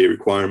with ADA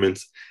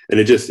requirements, and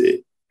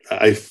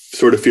I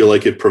sort of feel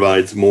like it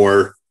provides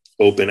more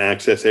open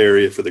access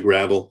area for the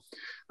gravel.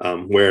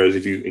 Whereas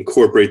if you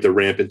incorporate the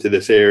ramp into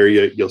this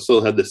area, you'll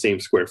still have the same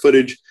square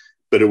footage,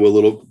 but it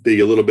will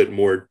be a little bit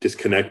more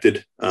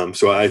disconnected.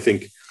 So I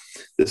think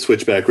the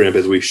switchback ramp,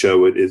 as we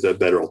show it, is a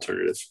better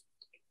alternative.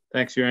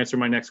 Thanks. You answered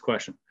my next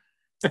question.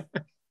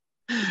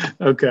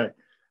 Okay.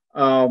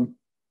 All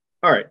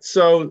right.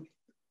 So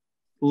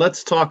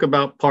let's talk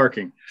about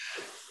parking.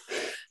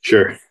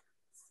 Sure.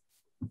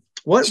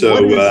 What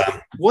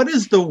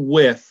is the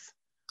width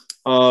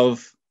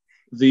of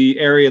the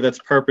area that's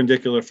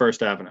perpendicular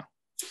First Avenue?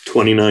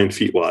 29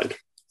 feet wide.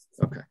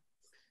 Okay.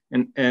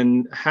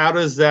 And how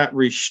does that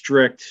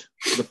restrict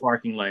the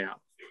parking layout?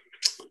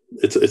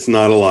 It's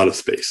not a lot of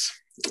space.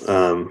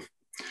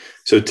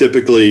 So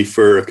typically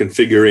for a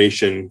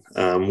configuration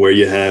where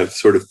you have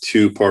sort of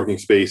 2 parking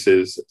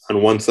spaces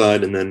on one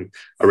side and then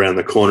around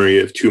the corner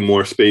you have 2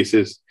 more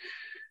spaces,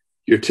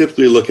 you're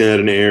typically looking at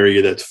an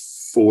area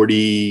that's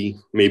 40,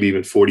 maybe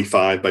even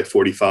 45 by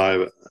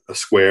 45 a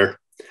square.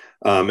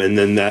 And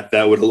then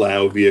that would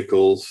allow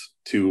vehicles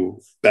to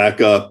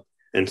back up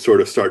and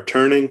sort of start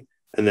turning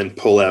and then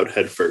pull out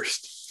head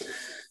first.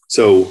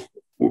 So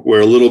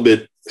we're a little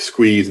bit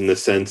squeezed in the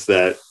sense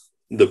that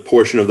the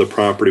portion of the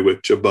property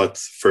which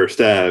abuts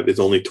First Ave is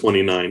only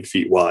 29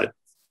 feet wide.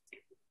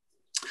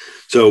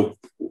 So,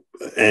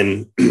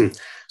 and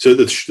so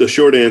the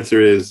short answer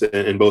is,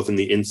 and both in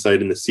the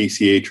Insight and the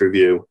CCH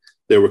review,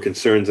 there were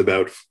concerns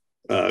about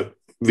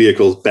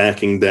vehicles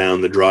backing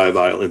down the drive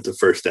aisle into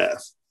First Ave.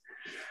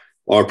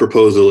 Our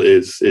proposal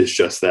is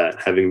just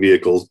that, having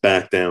vehicles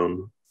back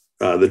down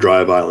the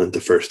drive aisle into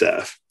First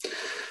Ave.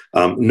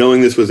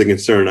 Knowing this was a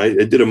concern, I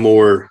did a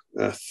more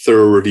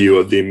thorough review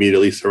of the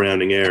immediately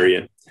surrounding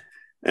area.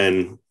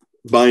 And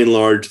by and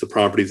large, the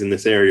properties in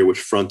this area which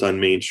front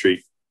on Main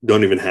Street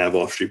don't even have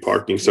off-street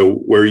parking.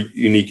 So we're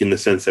unique in the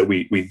sense that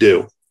we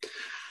do.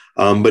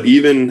 But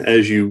even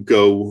as you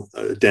go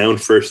down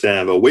First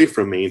Ave away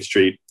from Main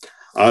Street,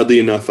 oddly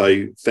enough,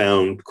 I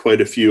found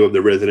quite a few of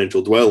the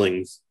residential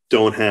dwellings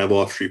don't have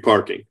off-street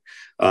parking,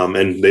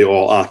 and they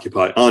all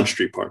occupy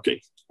on-street parking.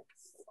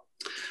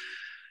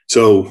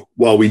 So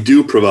while we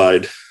do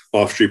provide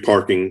off-street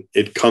parking,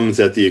 it comes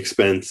at the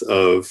expense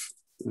of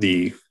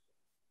the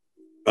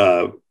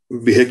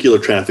vehicular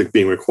traffic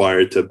being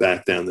required to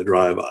back down the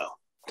drive aisle.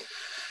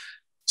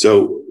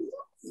 So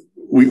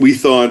we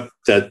thought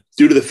that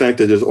due to the fact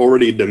that there's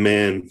already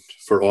demand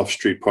for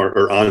on-street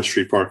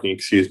parking,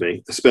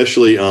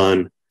 especially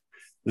on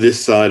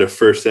this side of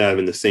First Ave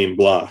in the same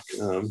block,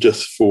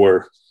 just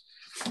for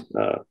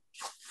the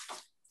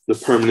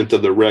permanent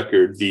of the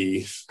record,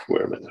 the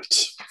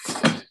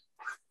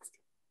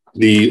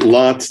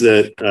lots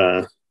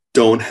that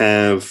don't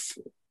have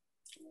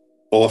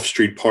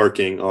off-street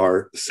parking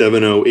are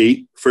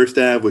 708 First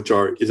Ave, which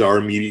is our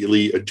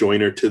immediately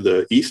adjoiner to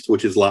the east,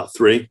 which is lot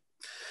 3,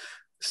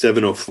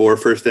 704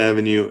 First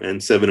Avenue,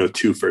 and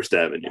 702 First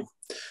Avenue.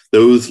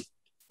 Those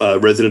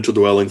residential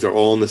dwellings are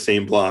all in the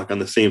same block on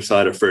the same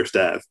side of First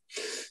Ave.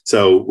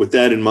 So with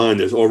that in mind,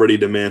 there's already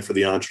demand for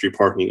the on-street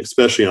parking,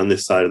 especially on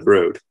this side of the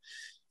road.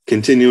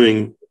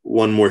 Continuing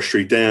one more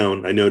street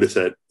down, I noticed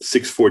that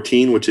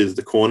 614, which is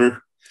the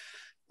corner,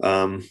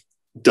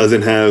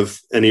 doesn't have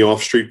any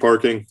off-street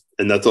parking,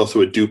 and that's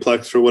also a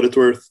duplex for what it's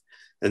worth.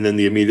 And then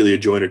the immediately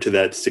adjoiner to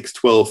that,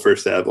 612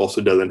 First Ave,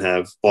 also doesn't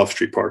have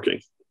off-street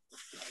parking.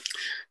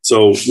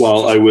 So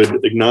while I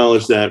would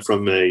acknowledge that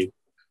from a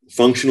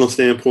functional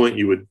standpoint,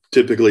 you would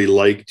typically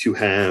like to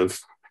have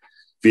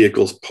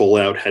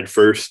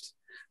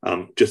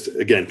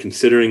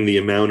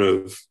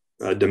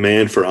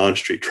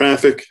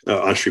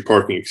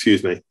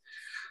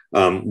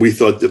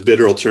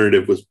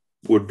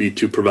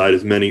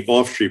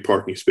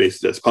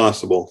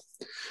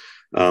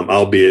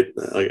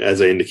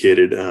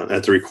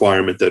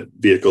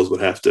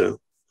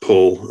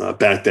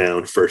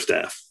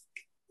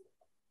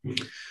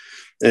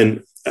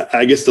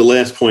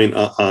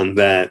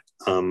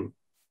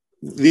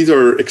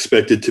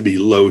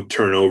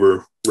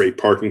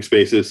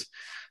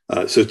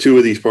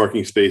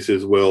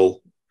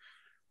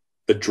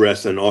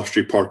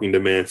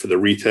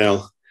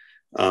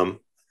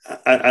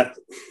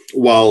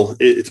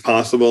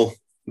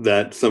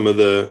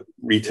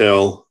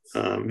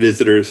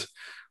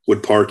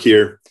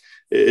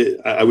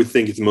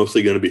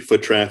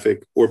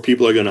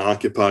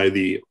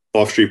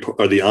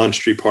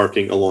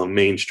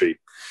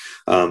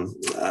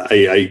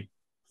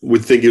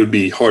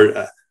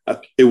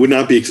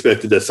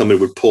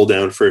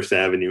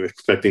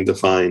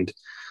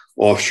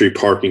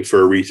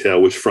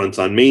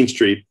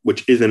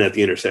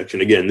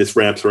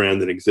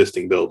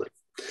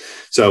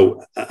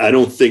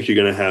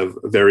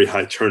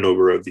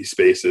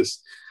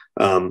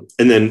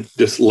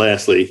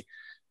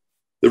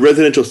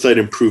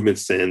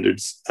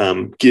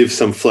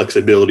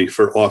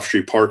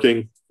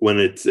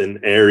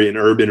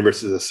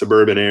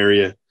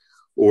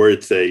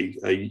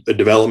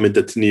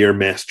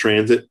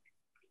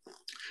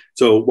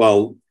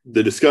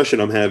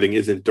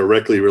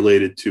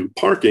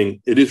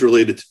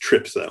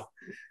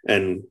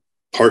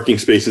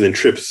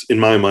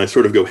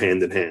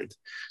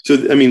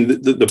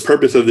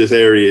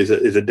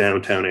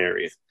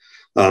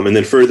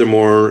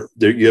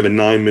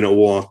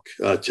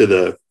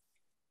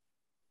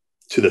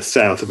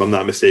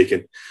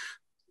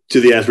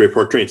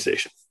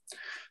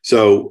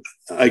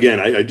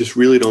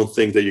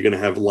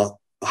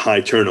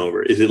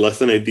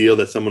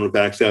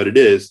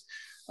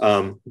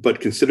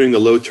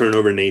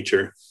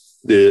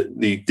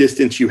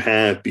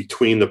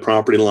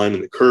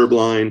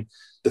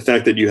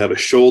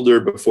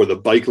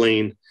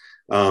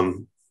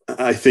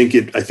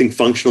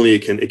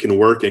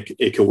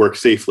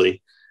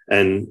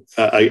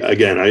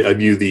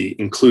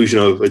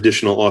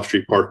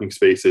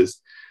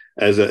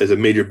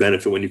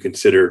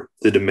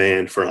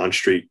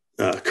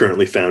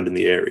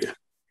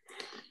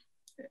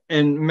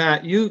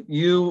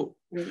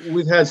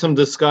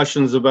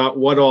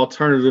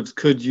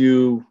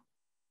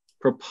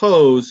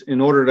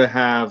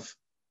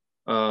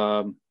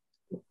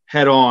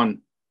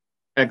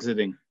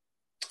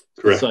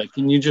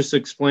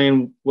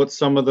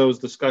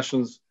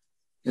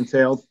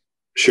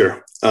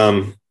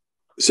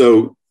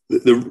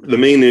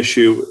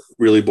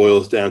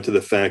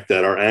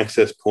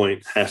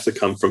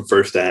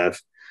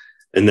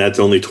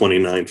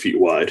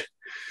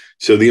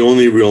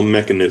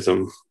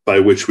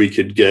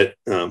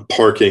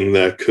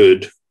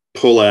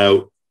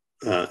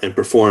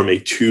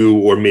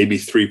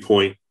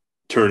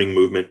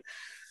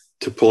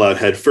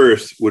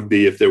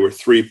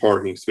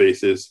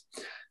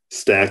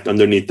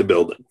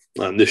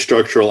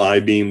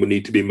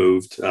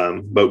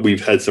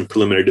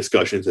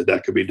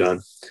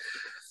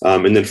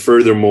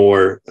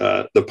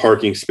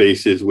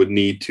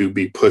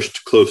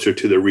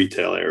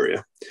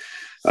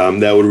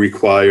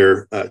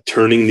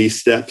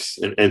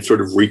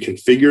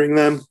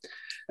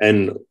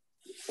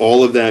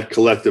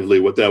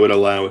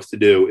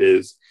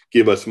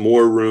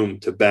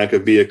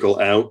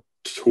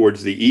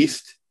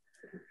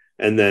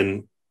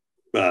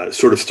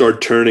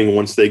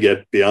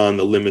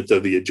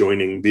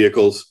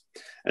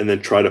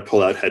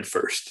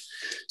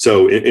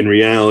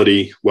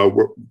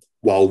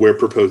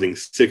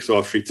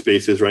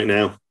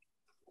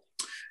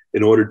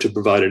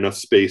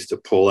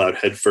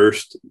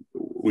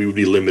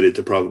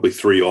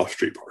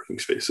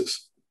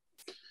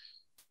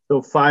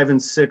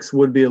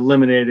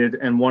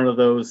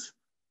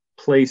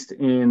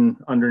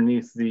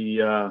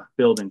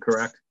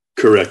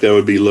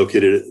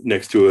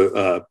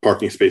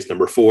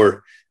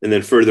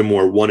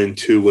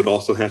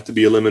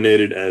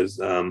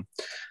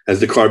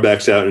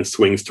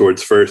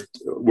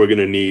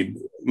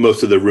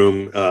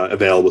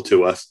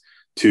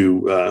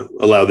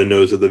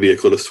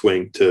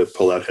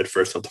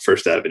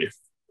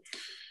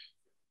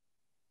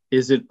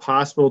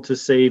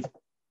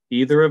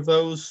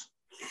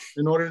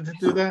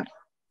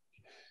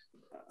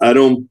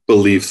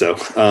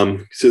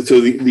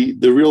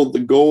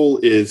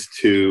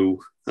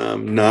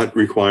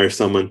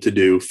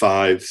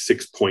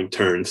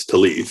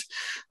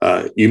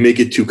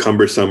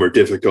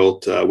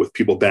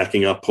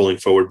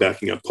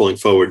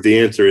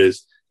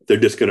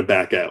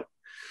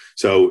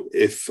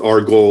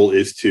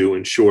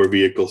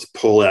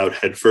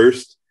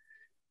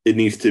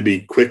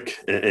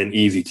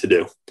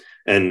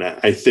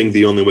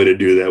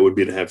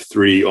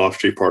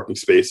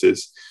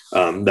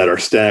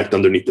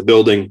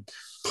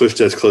pushed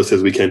as close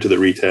as we can to the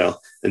retail,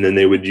 and then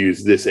they would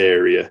use this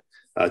area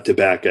to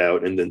back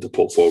out and then to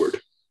pull forward.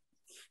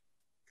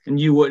 And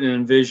you wouldn't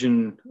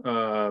envision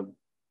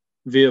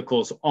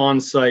vehicles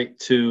on site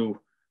to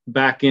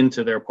back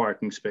into their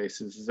parking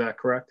spaces, is that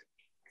correct?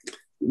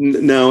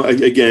 No,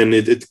 again,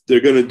 they're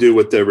going to do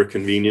whatever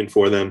convenient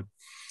for them.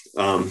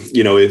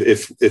 You know,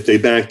 if they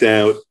backed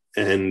out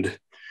and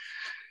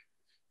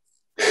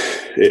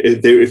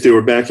if they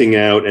were backing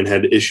out and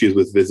had issues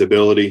with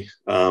visibility,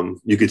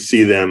 you could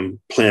see them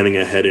planning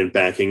ahead and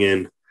backing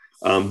in.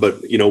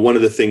 But, you know, one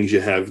of the things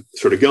you have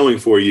sort of going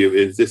for you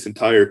is this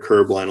entire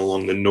curb line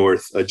along the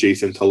north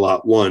adjacent to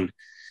lot 1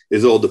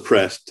 is all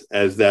depressed,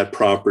 as that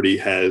property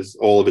has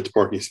all of its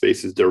parking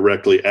spaces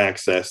directly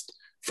accessed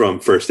from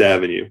First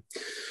Avenue.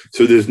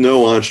 So there's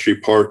no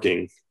on-street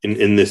parking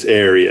in this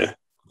area.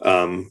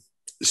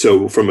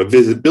 So from a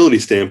visibility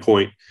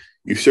standpoint,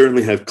 you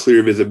certainly have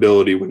clear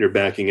visibility when you're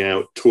backing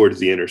out towards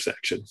the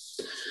intersection.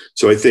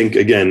 So I think,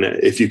 again,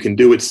 if you can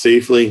do it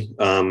safely,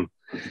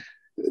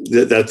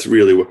 that's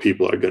really what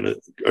people are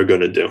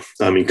gonna do.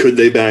 I mean, could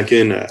they back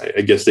in?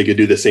 I guess they could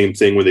do the same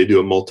thing where they do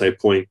a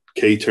multi-point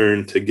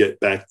K-turn to get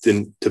back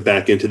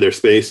into their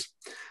space.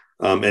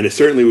 And it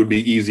certainly would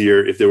be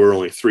easier if there were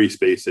only 3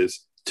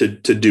 spaces to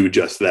do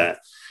just that.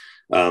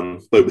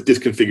 But with this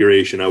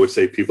configuration, I would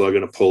say people are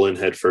going to pull in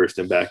head first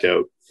and back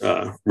out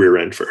rear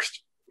end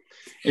first.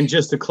 And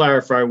just to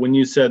clarify, when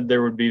you said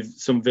there would be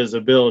some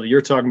visibility, you're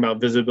talking about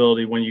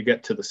visibility when you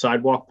get to the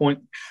sidewalk point?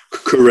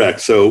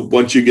 Correct. So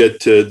once you get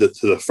to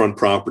the front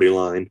property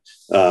line,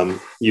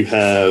 you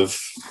have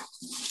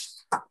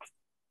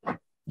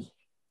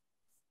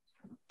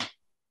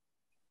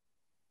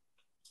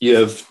you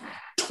have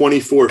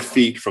 24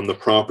 feet from the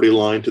property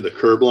line to the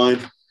curb line,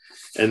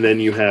 and then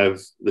you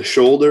have the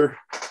shoulder,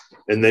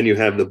 and then you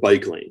have the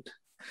bike lane.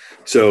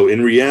 So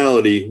in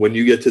reality, when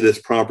you get to this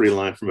property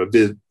line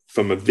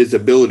from a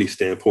visibility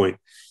standpoint,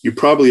 you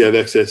probably have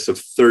excess of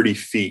 30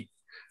 feet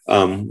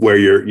where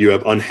you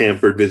have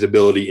unhampered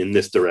visibility in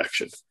this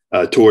direction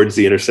towards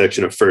the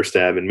intersection of First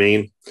Ave and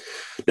Main.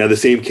 Now, the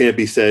same can't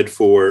be said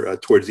for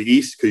towards the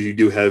east, because you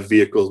do have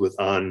vehicles with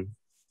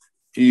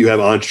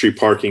on-street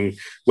parking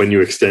when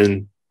you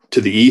extend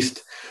to the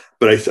east.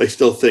 But I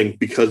still think,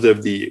 because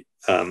of the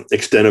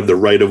extent of the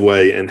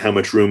right-of-way and how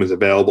much room is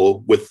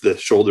available with the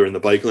shoulder and the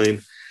bike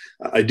lane,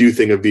 I do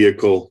think a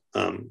vehicle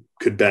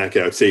could back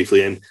out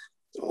safely. And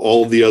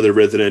all the other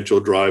residential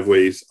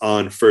driveways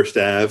on First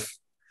Ave,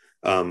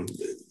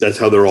 that's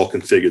how they're all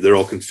configured. They're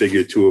all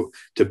configured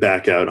to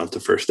back out onto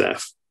First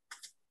Ave.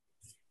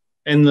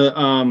 And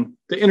the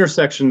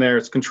intersection there,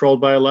 it's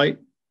controlled by a light?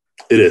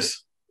 It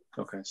is.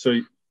 Okay,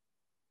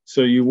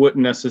 so you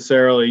wouldn't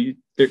necessarily,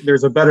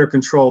 there's a better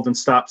control than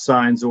stop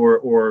signs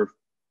or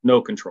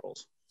no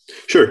controls.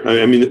 Sure.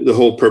 I mean, the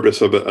whole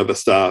purpose of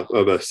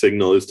a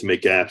signal is to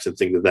make gaps and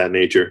things of that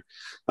nature.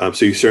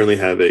 So you certainly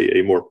have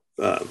a more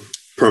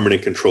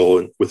permanent control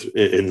in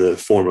the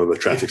form of a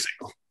traffic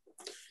signal.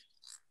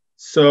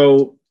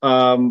 So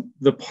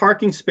the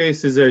parking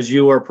spaces, as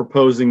you are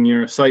proposing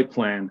your site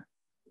plan,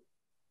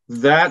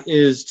 that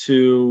is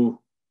to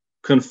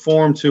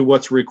conform to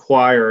what's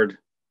required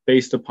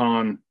based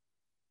upon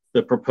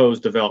the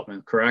proposed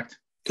development, correct?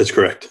 That's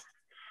correct.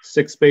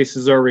 6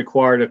 spaces are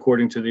required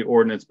according to the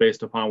ordinance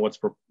based upon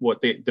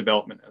what the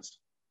development is.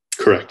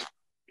 Correct.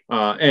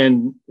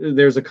 And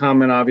there's a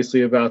comment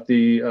obviously about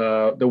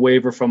the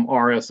waiver from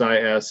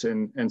RSIS,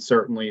 and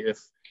certainly if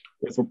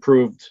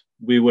approved,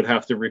 we would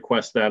have to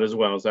request that as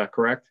well. Is that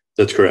correct?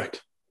 That's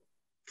correct.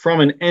 From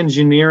an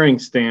engineering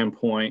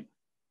standpoint,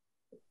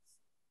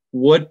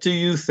 what do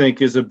you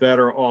think is a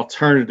better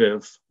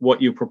alternative,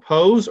 what you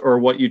propose or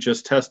what you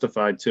just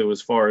testified to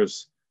as far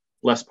as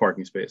less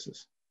parking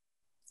spaces?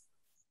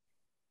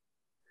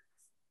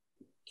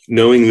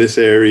 Knowing this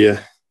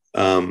area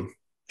and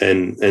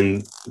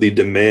the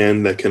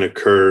demand that can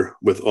occur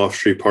with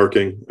off-street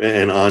parking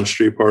and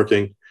on-street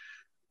parking,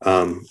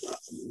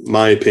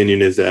 my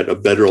opinion is that a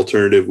better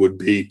alternative would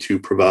be to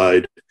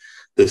provide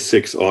the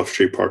 6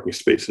 off-street parking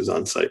spaces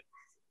on site.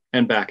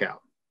 And back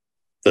out.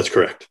 That's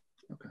correct.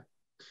 Okay.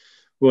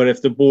 But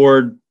if the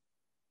board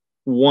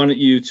wanted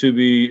you to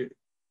be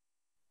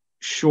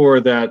sure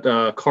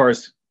that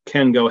cars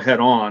can go head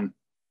on,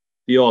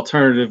 the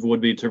alternative would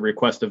be to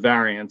request a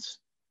variance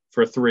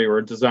for 3 or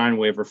a design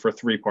waiver for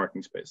 3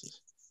 parking spaces.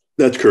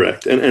 That's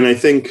correct. And I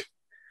think,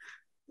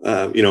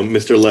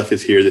 Mr. Leff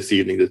is here this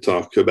evening to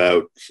talk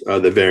about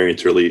the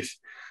variance relief.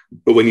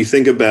 But when you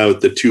think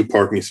about the 2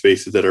 parking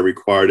spaces that are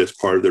required as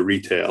part of the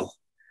retail,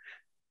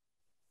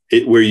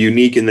 we're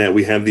unique in that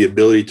we have the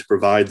ability to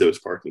provide those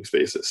parking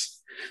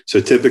spaces.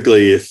 So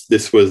typically, if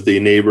this was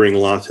the neighboring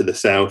lot to the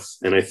south,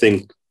 and I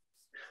think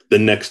the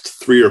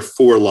next 3 or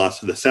 4 lots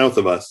to the south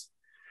of us,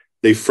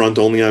 they front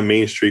only on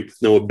Main Street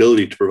with no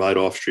ability to provide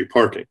off-street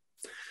parking.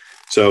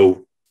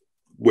 So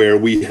where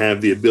we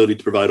have the ability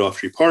to provide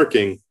off-street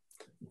parking,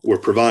 we're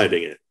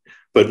providing it.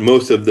 But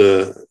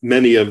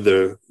many of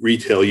the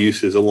retail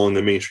uses along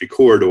the Main Street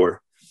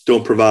corridor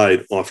don't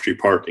provide off-street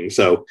parking.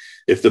 So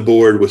if the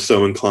board was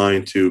so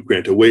inclined to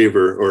grant a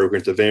waiver or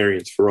grant a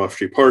variance for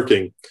off-street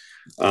parking,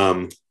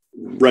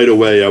 right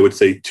away, I would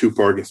say 2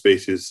 parking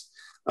spaces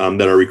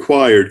that are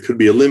required could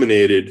be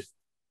eliminated,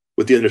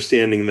 with the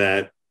understanding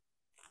that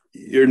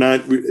you're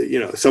not,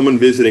 someone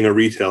visiting a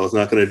retail is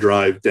not going to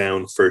drive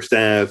down First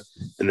Ave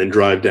and then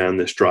drive down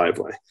this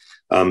driveway.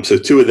 So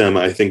 2 of them,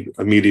 I think,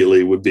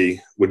 immediately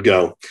would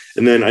go.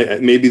 And then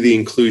maybe the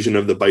inclusion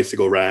of the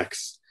bicycle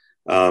racks.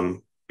 There's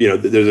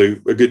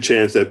a good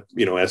chance that,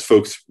 as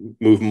folks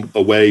move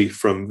away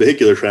from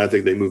vehicular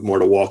traffic, they move more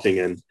to walking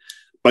and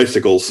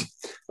bicycles,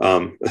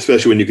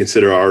 especially when you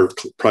consider our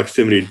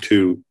proximity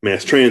to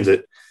mass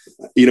transit.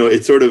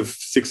 It's sort of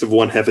 6 of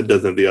one, half a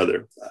dozen of the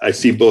other. I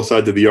see both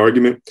sides of the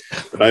argument,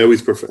 but I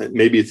always prefer,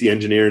 maybe it's the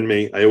engineer in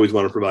me, I always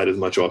want to provide as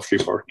much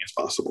off-street parking as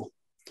possible.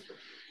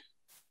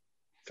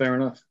 Fair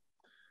enough.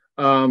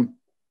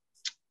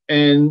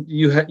 And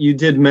you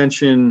did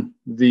mention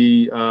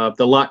the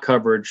lot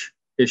coverage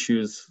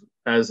issues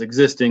as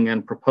existing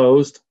and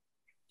proposed.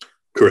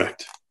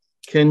 Correct.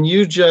 Can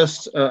you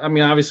just,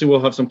 obviously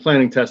we'll have some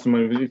planning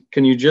testimony.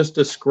 Can you just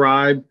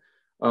describe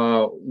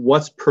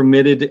what's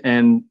permitted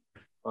and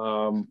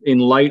in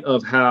light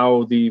of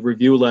how the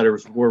review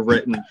letters were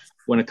written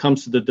when it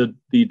comes to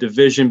the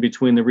division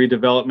between the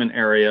redevelopment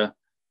area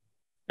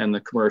and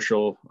the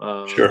commercial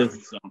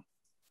business zone?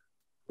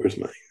 Where's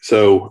my,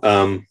 so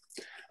I'm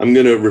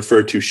going to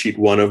refer to sheet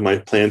 1 of my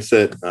plan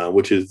set,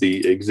 which is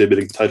the exhibit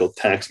entitled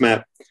tax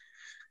map.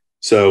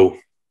 So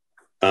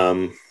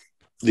the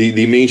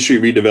Main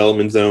Street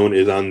redevelopment zone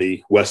is on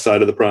the west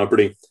side of the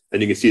property,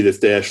 and you can see this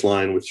dashed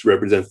line, which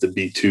represents the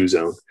B2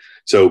 zone.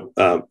 So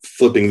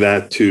flipping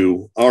that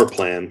to our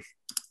plan,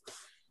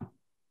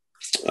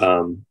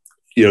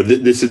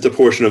 this is the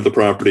portion of the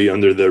property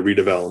under the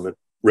redevelopment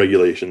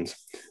regulations.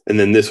 And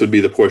then this would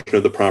be the portion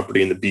of the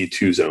property in the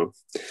B2 zone.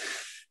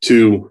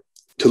 To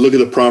look at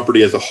the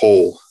property as a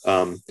whole,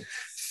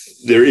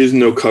 there is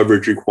no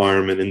coverage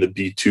requirement in the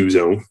B2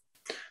 zone.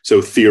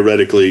 So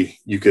theoretically,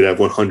 you could have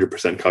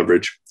 100%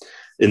 coverage.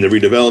 In the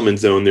redevelopment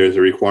zone, there's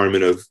a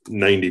requirement of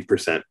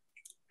 90%.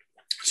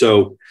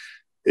 So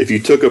if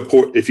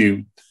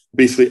you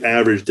basically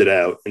averaged it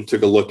out and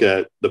took a look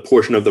at the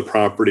portion of the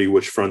property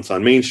which fronts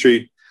on Main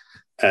Street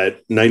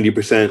at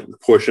 90%, the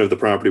portion of the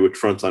property which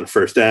fronts on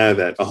First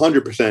Ave at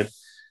 100%,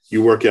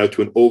 you work out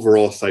to an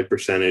overall site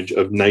percentage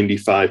of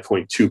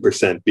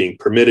 95.2% being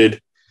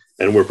permitted,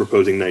 and we're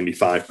proposing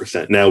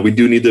 95%. Now, we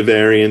do need the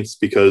variance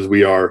because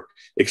we are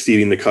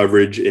exceeding the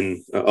coverage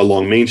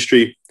along Main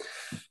Street,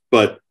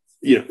 but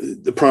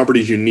the property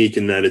is unique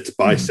in that it's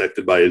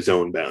bisected by a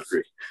zone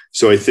boundary.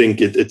 So I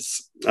think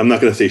I'm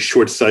not going to say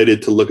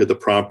short-sighted to look at the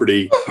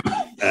property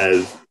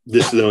as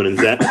this zone and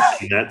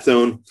that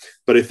zone,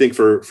 but I think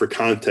for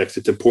context,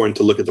 it's important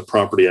to look at the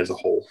property as a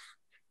whole.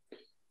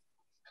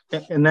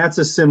 And that's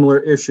a similar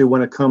issue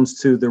when it comes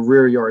to the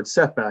rear yard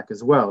setback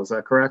as well. Is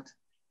that correct?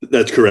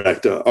 That's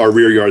correct. Our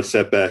rear yard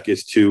setback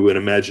is to an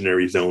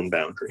imaginary zone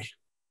boundary.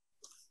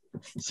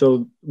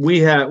 So we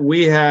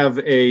have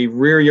a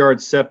rear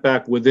yard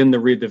setback within the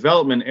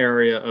redevelopment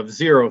area of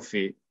 0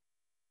 feet.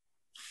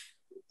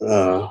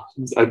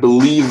 I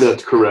believe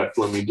that's correct.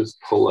 Let me just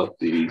pull up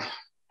the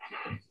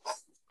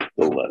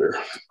letter.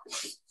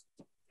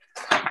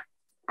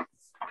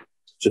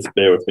 Just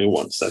bear with me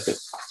 1 second.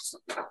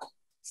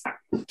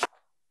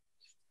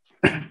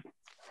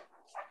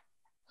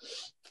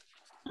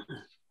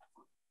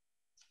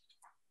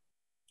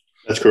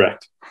 That's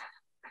correct.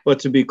 But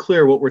to be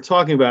clear, what we're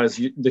talking about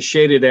is the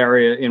shaded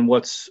area in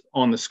what's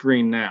on the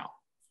screen now.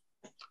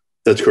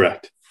 That's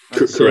correct.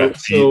 Correct.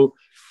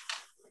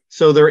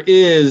 So there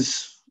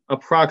is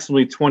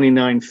approximately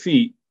 29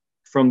 feet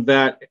from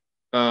that,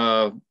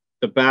 the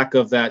back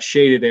of that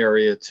shaded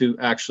area to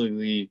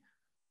actually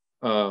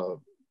the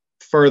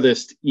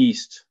furthest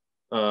east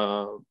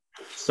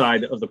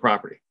side of the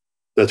property.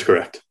 That's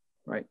correct.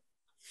 Right.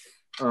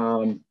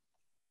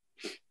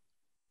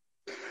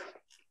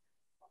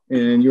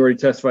 And you already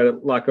testified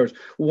at lot coverage.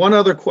 One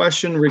other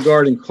question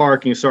regarding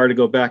parking, sorry to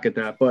go back at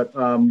that, but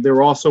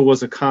there also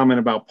was a comment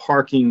about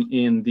parking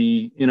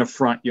in a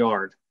front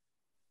yard.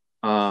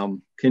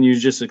 Can you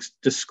just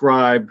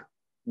describe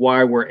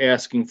why we're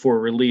asking for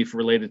relief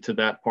related to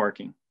that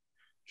parking?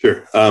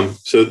 Sure.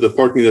 So the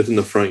parking that's in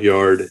the front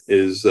yard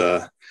is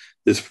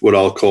this what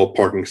I'll call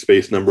parking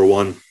space number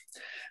 1.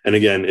 And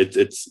again,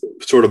 it's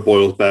sort of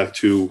boils back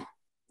to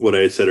what I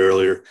had said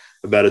earlier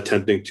about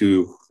attempting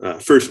to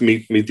first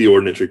meet the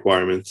ordinance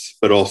requirements,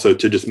 but also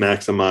to just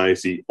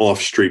maximize the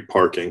off-street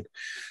parking.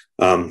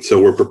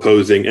 So we're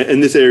proposing,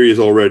 and this area is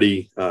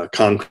already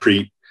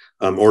concrete,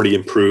 already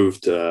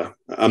improved.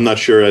 I'm not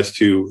sure as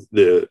to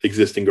the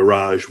existing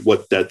garage,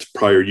 what that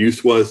prior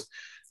use was,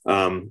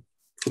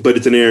 but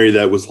it's an area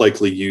that was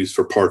likely used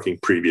for parking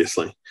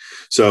previously.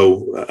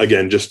 So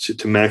again, just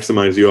to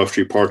maximize the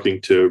off-street parking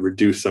to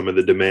reduce some of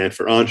the demand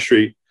for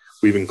on-street,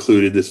 we've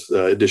included this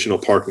additional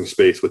parking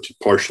space, which is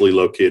partially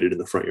located in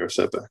the front yard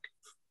setback.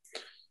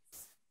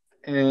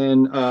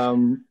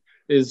 And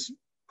is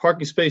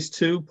parking space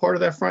 2 part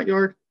of that front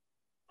yard?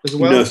 as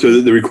well? No,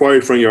 so the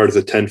required front yard is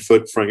a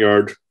 10-foot front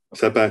yard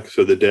setback.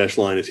 So the dash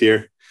line is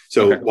here.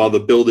 So while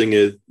the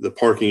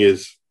parking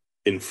is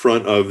in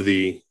front of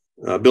the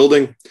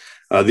building,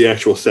 the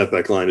actual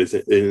setback line is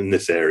in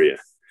this area.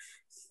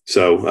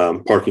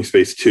 So parking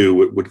space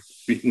 2 would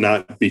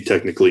not be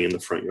technically in the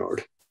front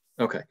yard.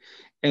 Okay.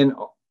 And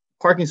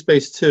parking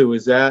space 2,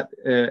 is that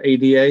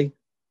ADA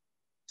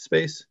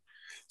space?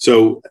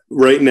 So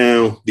right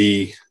now,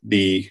 the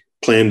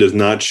plan does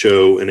not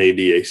show an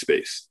ADA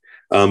space,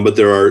 but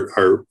there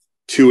are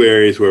 2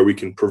 areas where we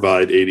can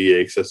provide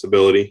ADA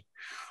accessibility.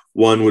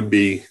 One would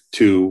be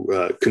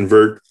to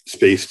convert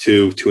space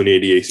 2 to an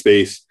ADA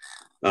space,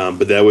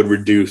 but that would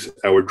reduce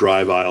our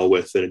drive aisle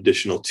width an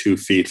additional 2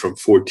 feet from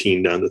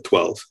 14 down to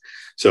 12.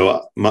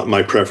 So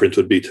my preference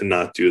would be to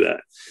not do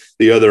that.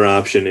 The other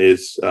option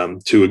is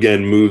to,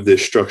 again, move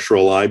this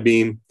structural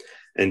I-beam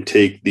and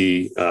take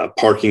the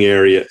parking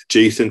area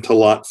adjacent to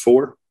lot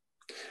 4,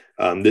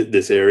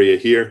 this area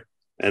here,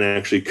 and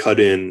actually cut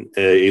in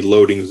a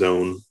loading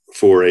zone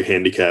for a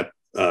handicap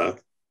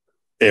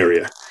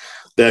area.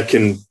 That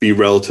can be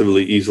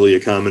relatively easily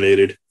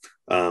accommodated.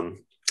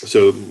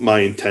 So my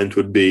intent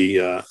would be,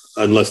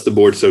 unless the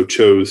board so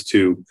chose,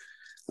 to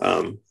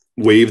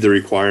waive the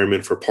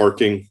requirement for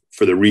parking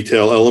for the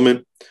retail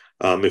element.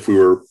 If we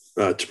were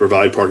to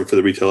provide parking for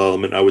the retail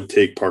element, I would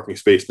take parking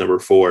space number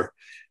 4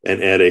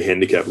 and add a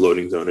handicap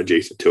loading zone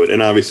adjacent to it.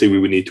 And obviously we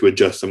would need to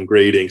adjust some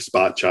grading,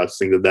 spot shots,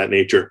 things of that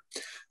nature.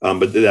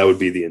 But that would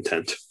be the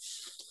intent.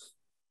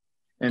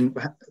 And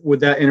would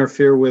that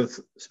interfere with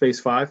space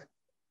 5?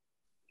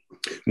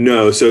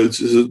 No. So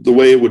the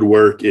way it would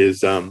work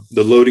is the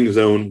loading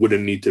zone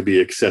wouldn't need to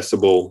be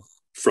accessible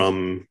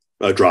from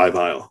a drive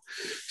aisle.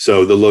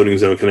 So the loading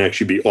zone can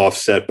actually be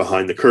offset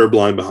behind the curb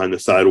line, behind the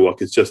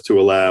sidewalk. It's just to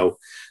allow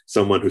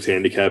someone who's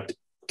handicapped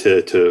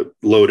to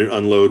load and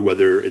unload,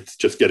 whether it's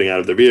just getting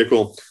out of their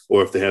vehicle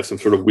or if they have some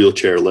sort of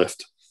wheelchair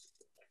lift.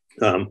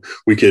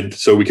 We could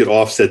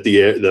offset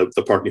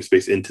the parking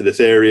space into this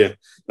area.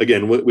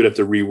 Again, we'd have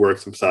to rework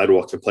some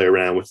sidewalks and play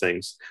around with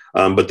things.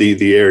 But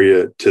the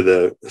area to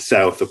the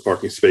south of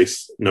parking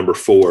space number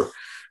 4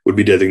 would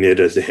be designated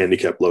as the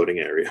handicap loading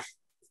area.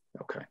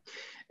 Okay.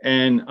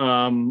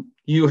 And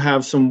you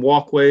have some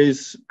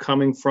walkways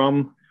coming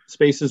from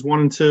spaces 1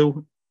 and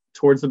 2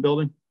 towards the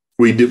building?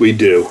 We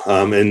do.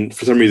 And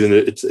for some reason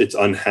it's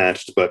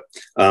unhatched, but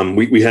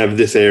we have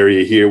this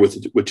area here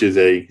which is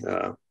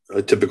a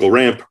typical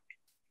ramp.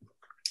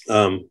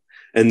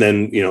 And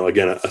then,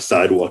 again, a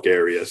sidewalk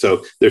area.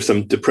 So there's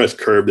some depressed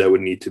curb that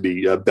would need to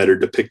be better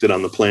depicted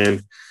on the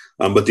plan.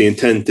 But the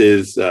intent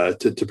is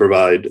to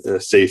provide a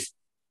safe,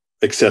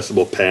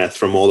 accessible path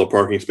from all the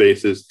parking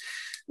spaces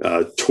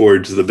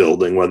towards the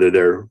building, whether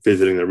they're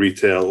visiting the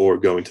retail or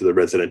going to the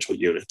residential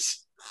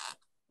units.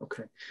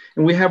 Okay.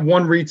 And we have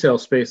 1 retail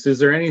space. Is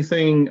there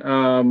anything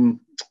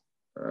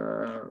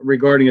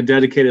regarding a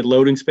dedicated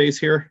loading space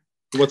here?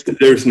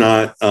 There's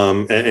not.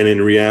 And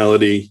in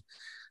reality,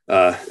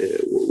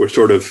 we're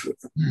sort of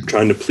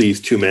trying to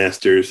please 2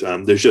 masters.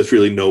 There's just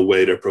really no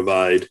way to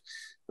provide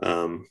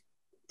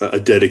a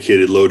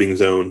dedicated loading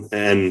zone.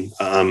 And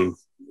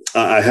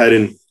I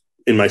hadn't,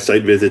 in my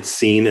site visits,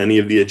 seen any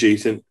of the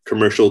adjacent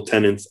commercial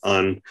tenants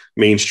on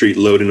Main Street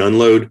load and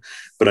unload,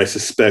 but I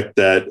suspect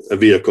that a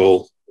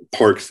vehicle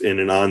parks in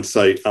an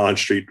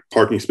on-street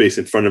parking space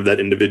in front of that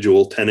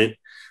individual tenant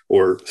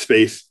or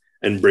space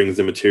and brings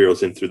the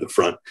materials in through the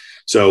front.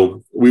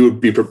 So we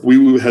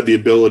would have the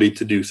ability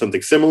to do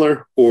something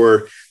similar,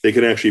 or they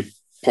could actually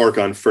park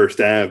on First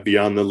Ave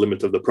beyond the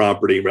limits of the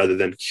property rather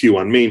than queue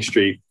on Main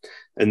Street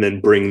and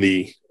then bring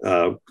the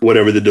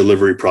whatever the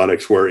delivery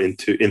products were in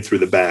through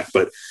the back.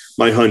 But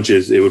my hunch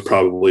is it would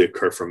probably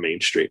occur from Main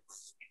Street.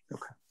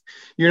 Okay.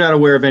 You're not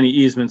aware of any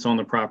easements on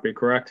the property,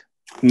 correct?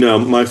 No,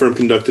 my firm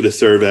conducted a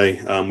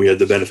survey. We had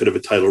the benefit of a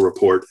title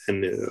report,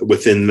 and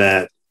within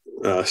that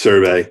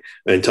survey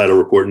and title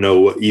report,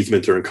 no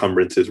easements or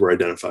encumbrances were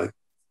identified.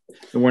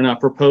 And we're not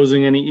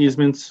proposing any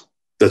easements?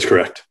 That's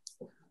correct.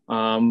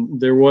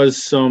 There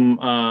was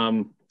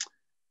some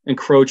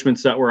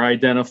encroachments that were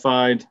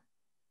identified.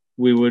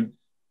 We would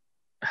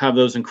have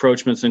those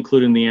encroachments,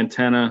 including the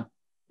antenna,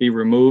 be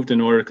removed in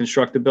order to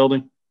construct the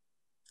building?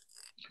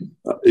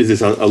 Is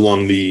this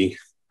along the...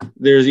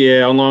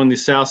 along the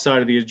south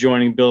side of the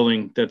adjoining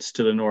building that's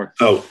to the north.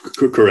 Oh,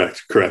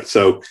 correct.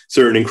 So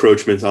certain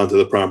encroachments onto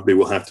the property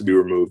will have to be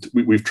removed.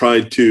 We've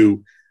tried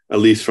to, at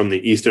least from the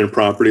eastern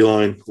property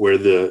line where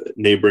the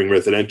neighboring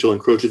residential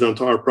encroaches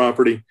onto our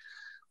property,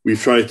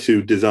 we've tried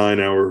to design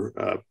our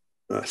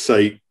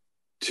site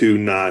to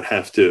not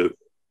have to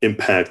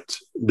impact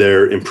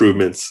their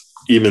improvements,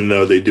 even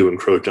though they do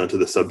encroach onto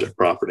the subject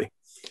property.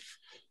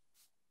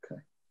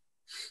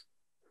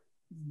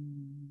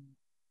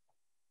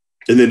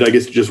 And then I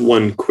guess just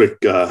one quick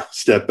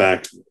step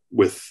back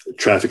with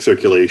traffic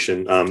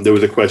circulation. There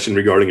was a question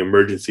regarding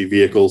emergency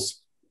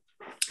vehicles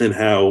and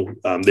how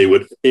they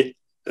would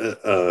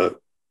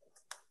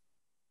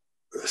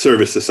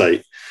service the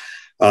site.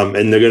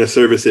 And they're going to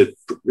service it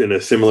in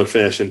a similar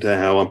fashion to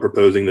how I'm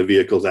proposing the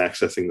vehicles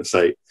accessing the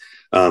site.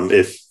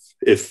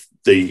 If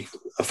a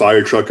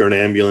fire truck or an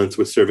ambulance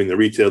was serving the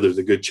retail, there's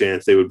a good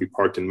chance they would be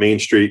parked in Main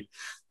Street.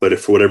 But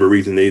if for whatever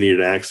reason they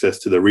needed access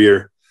to the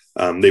rear,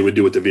 they would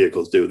do what the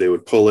vehicles do. They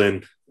would pull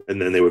in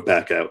and then they would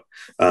back out.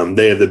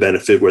 They have the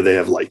benefit where they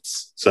have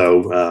lights.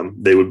 So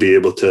they would be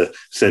able to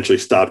essentially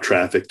stop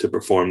traffic to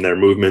perform their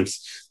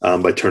movements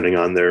by turning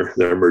on their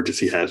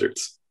emergency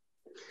hazards.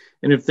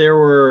 And if there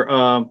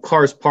were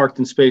cars parked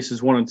in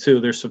spaces 1 and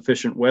 2, there's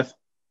sufficient width?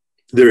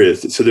 There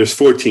is. So there's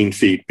 14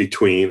 feet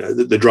between,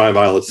 the drive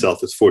aisle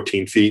itself is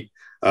 14 feet.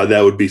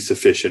 That would be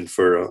sufficient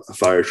for a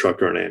fire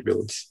truck or an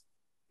ambulance.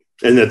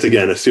 And that's,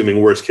 again,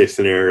 assuming worst case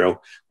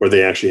scenario where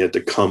they actually had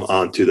to come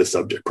onto the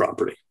subject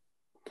property.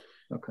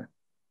 Okay.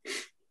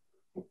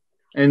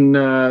 And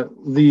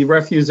the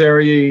refuse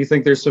area, you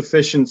think there's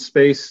sufficient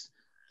space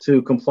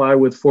to comply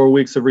with 4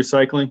 weeks of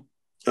recycling?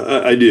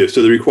 I do.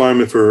 So the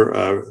requirement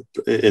for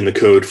in the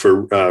code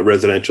for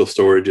residential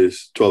storage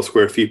is 12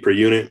 square feet per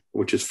unit,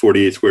 which is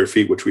 48 square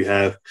feet, which we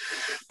have.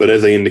 But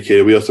as I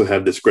indicated, we also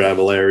have this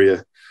gravel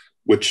area,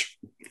 which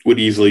would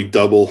easily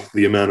double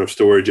the amount of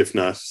storage, if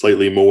not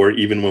slightly more,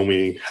 even when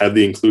we have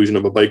the inclusion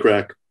of a bike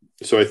rack.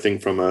 So I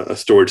think from a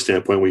storage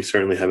standpoint, we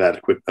certainly have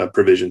adequate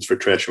provisions for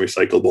trash and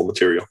recyclable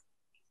material.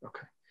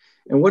 Okay.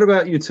 And what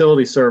about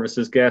utility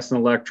services, gas and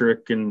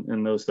electric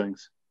and those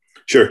things?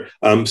 Sure.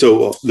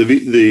 So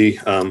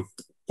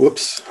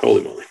whoops,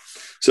 holy moly.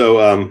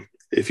 So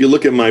if you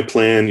look at my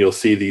plan, you'll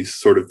see these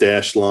sort of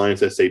dashed lines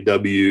that say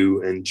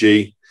W and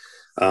G.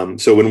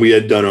 So when we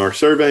had done our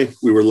survey,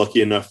 we were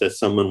lucky enough that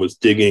someone was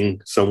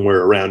digging somewhere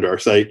around our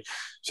site.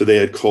 So they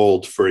had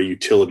called for a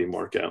utility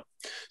markout.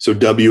 So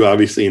W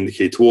obviously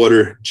indicates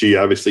water, G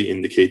obviously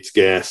indicates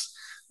gas.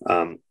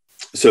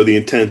 So the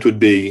intent would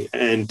be,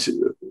 and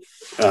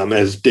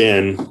as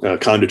Dan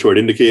Conditor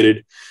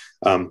indicated,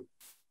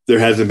 there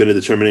hasn't been a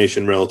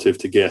determination relative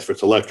to gas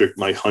versus electric.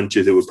 My hunch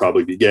is it would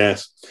probably be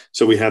gas.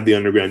 So we have the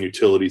underground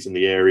utilities in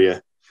the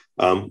area.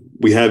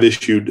 We have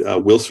issued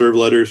will serve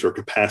letters or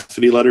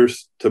capacity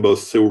letters to both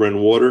sewer and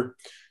water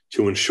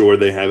to ensure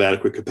they have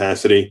adequate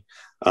capacity.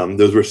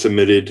 Those were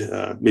submitted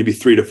maybe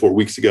 3 to 4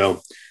 weeks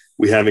ago.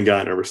 We haven't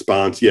gotten a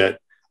response yet,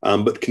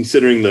 but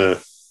considering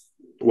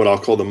what I'll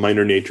call the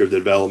minor nature of the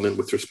development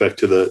with respect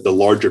to the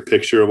larger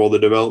picture of all the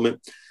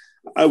development,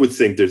 I would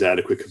think there's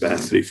adequate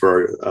capacity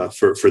for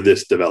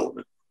this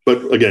development.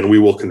 But again, we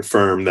will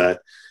confirm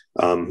that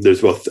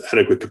there's both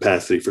adequate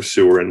capacity for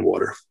sewer and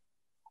water.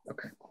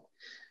 Okay.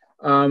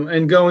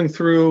 And going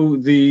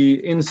through the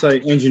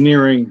Insight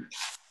Engineering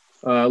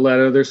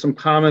letter, there's some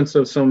comments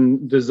of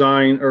some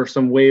design or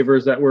some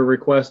waivers that we're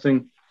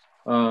requesting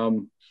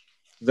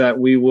that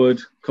we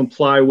would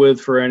comply with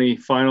for any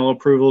final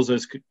approvals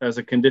as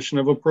a condition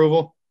of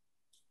approval.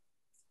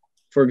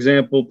 For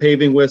example,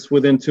 paving widths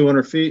within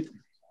 200 feet.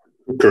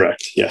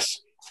 Correct.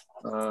 Yes.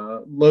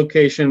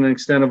 Location and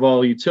extent of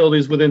all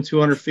utilities within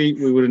 200 feet.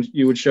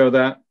 You would show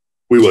that.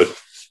 We would.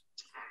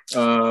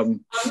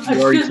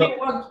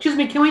 Excuse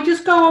me. Can we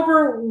just go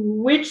over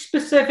which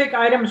specific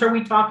items are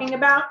we talking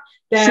about?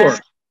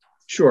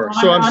 Sure.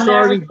 So I'm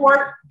starting.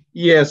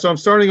 Yeah. So I'm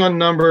starting on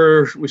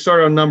we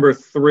started on number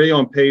 3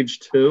 on page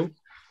 2.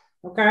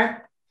 Okay.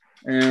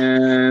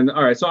 And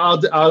all right. So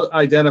I'll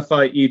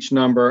identify each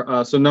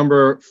number. So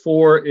number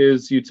 4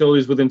 is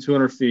utilities within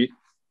 200 feet.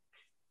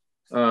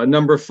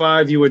 Number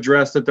 5, you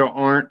addressed that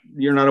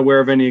you're not aware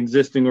of any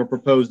existing or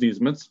proposed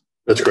easements.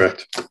 That's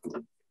correct.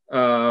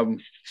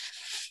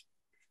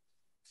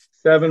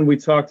 7, we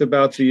talked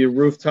about the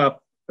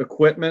rooftop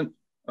equipment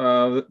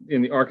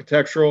in the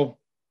architectural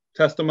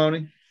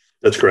testimony.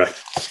 That's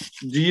correct.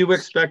 Do you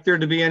expect there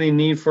to be any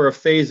need for a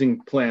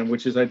phasing plan,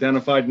 which is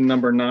identified in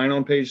number 9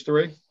 on page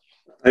 3?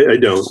 I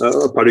don't.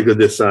 A project of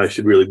this size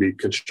should really be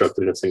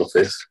constructed in a single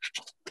phase.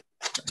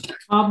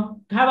 How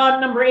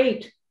about number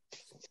 8?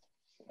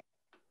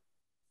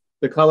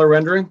 The color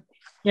rendering?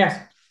 Yes.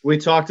 We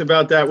talked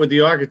about that with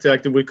the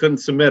architect and we couldn't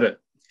submit it.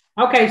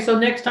 Okay, so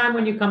next time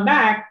when you come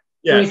back,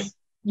 yes,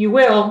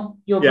 you'll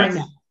bring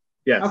that.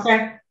 Yes.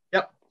 Okay.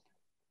 Yep.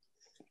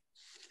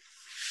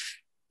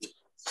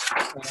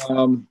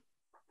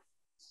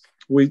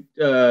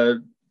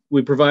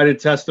 We provided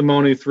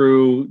testimony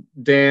through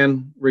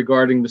Dan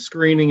regarding the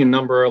screening in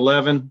number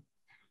 11.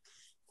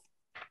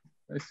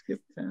 Did I skip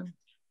 10?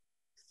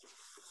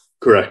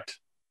 Correct.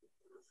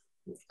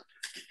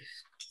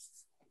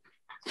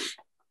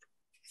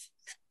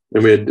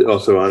 And we had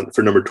also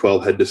for number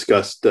 12 had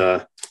discussed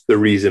the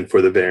reason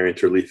for the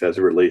variance relief as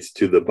it relates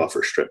to the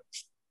buffer strip.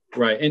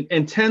 Right.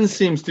 And 10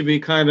 seems to be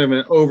kind of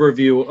an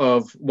overview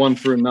of 1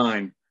 through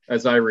 9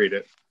 as I read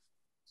it.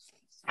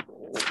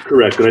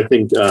 Correct. And I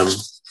think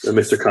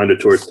Mr.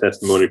 Conditor's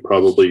testimony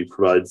probably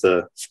provides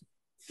an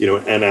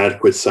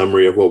adequate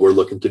summary of what we're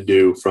looking to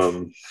do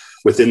from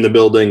within the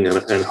building.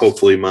 And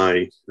hopefully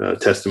my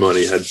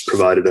testimony had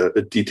provided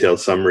a detailed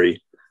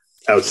summary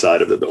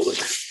outside of the building.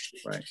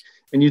 Right.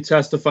 And you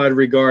testified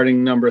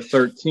regarding number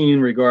 13,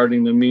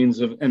 regarding the means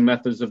and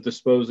methods of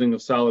disposing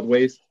of solid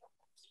waste.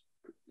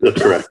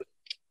 That's correct.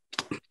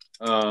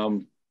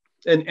 And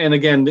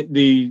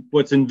again,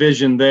 what's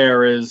envisioned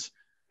there is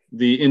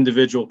the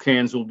individual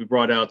cans will be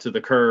brought out to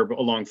the curb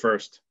along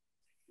First.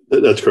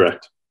 That's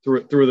correct.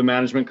 Through the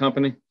management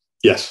company?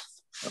 Yes.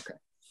 Okay.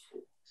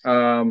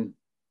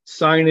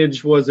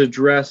 Signage was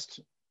addressed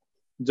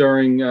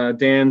during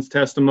Dan's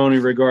testimony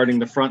regarding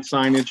the front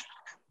signage.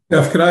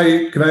 Jeff, can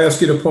I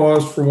ask you to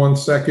pause for 1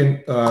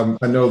 second?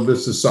 I know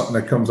this is something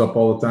that comes up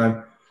all the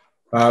time.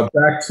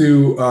 Back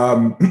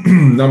to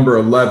number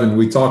 11,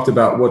 we talked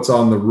about what's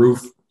on the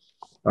roof.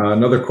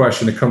 Another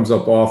question that comes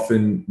up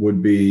often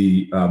would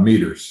be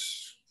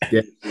meters.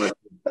 You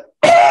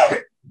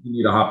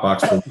need a hot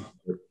box for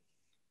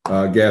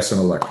gas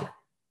and electric.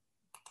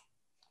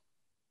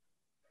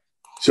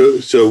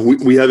 So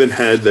we haven't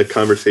had that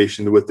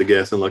conversation with the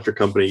gas and electric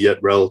company yet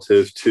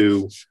relative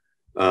to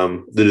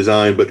the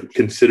design, but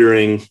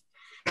considering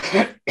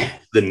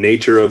the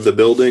nature of the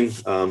building,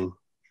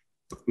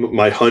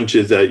 my hunch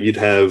is that you'd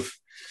have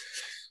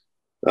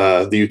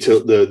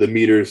the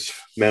meters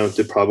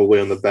mounted probably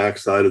on the back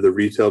side of the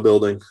retail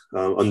building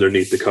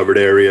underneath the covered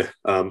area.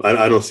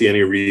 I don't see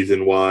any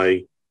reason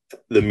why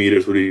the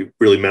meters would be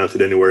really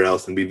mounted anywhere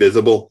else and be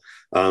visible.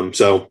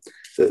 So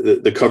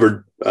the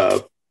covered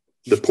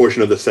the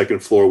portion of the second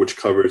floor which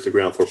covers the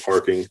ground floor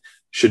parking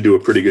should do a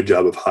pretty good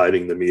job of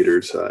hiding the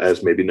meters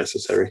as may be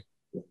necessary.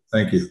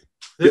 Thank you.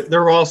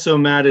 There also,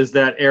 Matt, is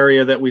that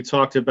area that we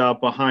talked about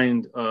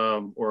behind,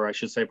 or I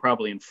should say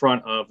probably in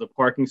front of the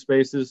parking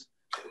spaces.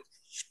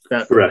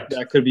 Correct.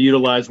 That could be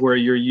utilized where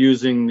you're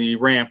using the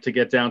ramp to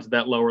get down to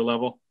that lower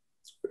level.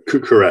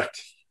 Correct.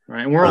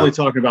 Right, and we're only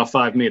talking about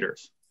 5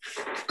 meters.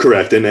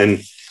 Correct,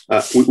 and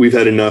we've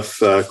had enough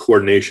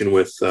coordination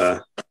with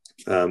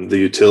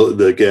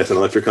the gas and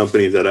electric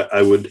companies that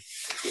I would,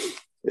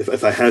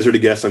 if I hazard a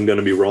guess, I'm going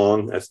to be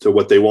wrong as to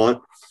what they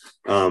want.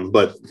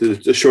 But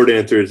the short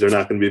answer is they're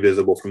not going to be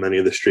visible from any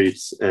of the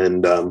streets,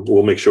 and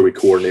we'll make sure we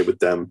coordinate with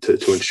them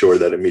to ensure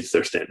that it meets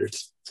their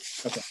standards.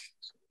 Okay.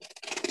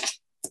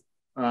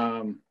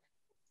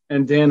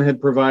 And Dan had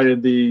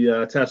provided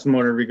the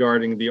testimony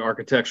regarding the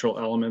architectural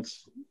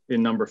elements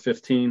in number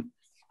 15.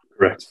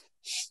 Correct.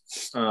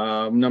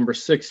 Number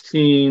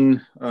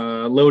 16,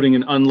 loading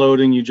and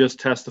unloading, you just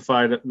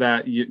testified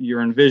that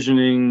you're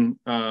envisioning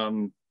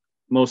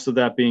most of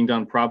that being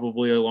done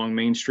probably along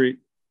Main Street.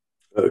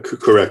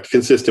 Correct.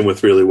 Consistent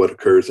with really what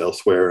occurs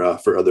elsewhere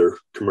for other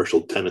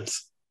commercial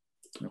tenants.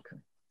 Okay.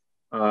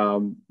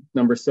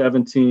 Number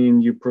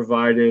 17, you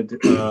provided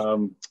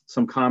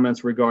some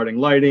comments regarding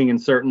lighting, and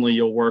certainly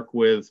you'll work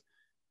with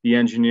the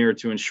engineer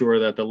to ensure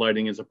that the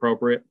lighting is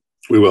appropriate.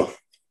 We will.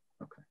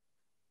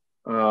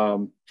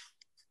 Okay.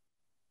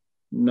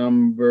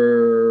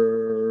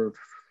 Number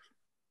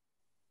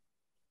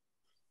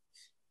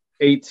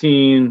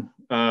 18,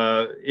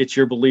 it's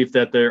your belief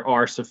that there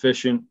are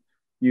sufficient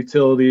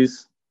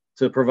utilities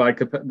to provide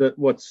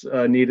what's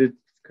needed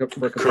for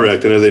capacity?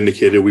 Correct. And as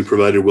indicated, we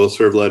provided will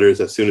serve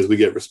letters. As soon as we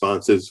get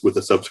responses with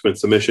a subsequent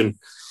submission,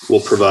 we'll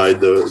provide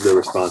the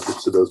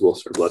responses to those will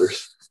serve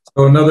letters.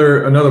 So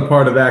another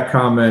part of that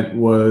comment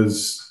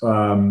was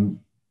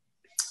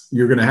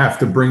you're going to have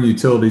to bring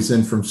utilities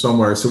in from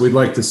somewhere. So we'd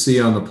like to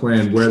see on the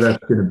plan where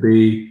that's going to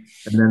be,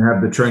 and then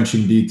have the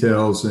trenching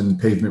details and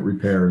pavement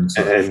repair and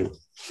so. And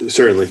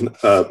certainly,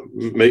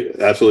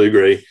 absolutely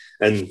agree.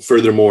 And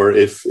furthermore,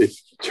 if it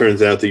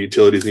turns out the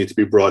utilities need to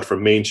be brought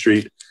from Main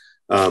Street,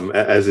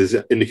 as is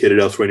indicated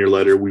elsewhere in your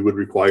letter, we would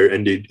require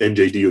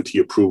NJDOT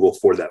approval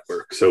for that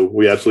work. So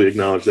we absolutely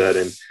acknowledge that.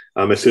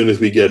 And as soon as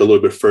we get a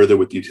little bit further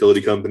with the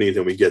utility companies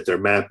and we get their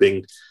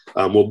mapping,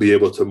 we'll be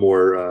able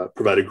to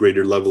provide a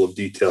greater level of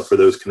detail for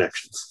those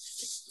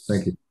connections.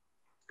 Thank you.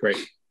 Great.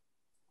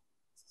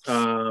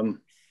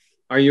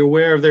 Are you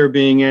aware of there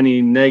being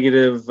any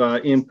negative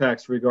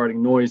impacts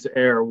regarding noise,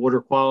 air,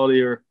 water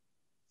quality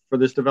for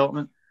this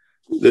development?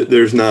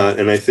 There's not.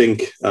 And I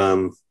think,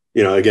 again,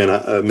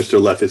 Mr.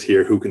 Leff is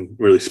here who can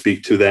really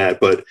speak to that,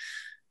 but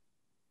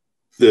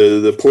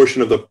the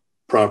portion of the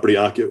property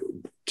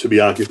to be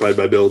occupied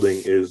by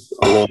building is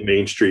along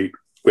Main Street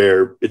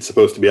where it's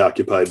supposed to be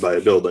occupied by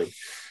a building.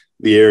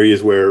 The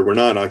areas where we're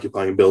not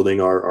occupying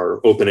building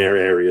are open air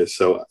areas.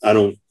 So I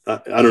don't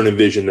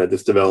envision that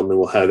this development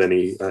will have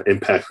any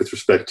impact with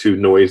respect to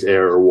noise,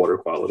 air, or water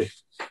quality.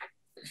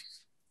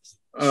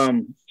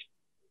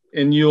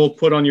 And you'll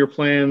put on your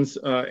plans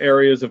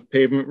areas of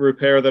pavement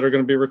repair that are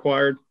going to be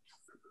required?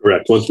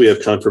 Correct. Once we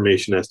have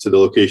confirmation as to the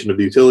location of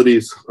the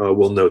utilities,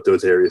 we'll note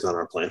those areas on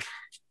our plan.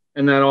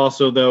 And that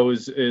also, though,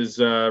 is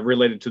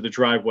related to the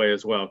driveway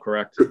as well,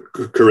 correct?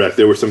 Correct.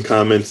 There were some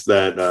comments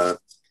that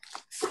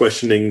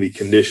questioning the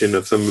condition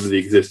of some of the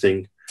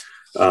existing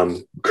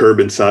curb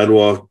and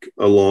sidewalk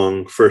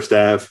along First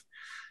Ave.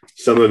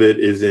 Some of it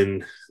is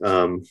in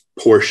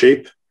poor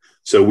shape.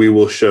 So we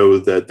will show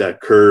that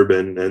curb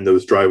and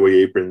those driveway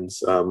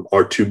aprons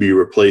are to be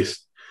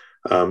replaced.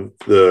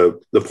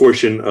 The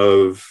portion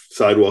of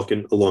sidewalk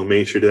along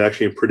Main Street is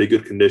actually in pretty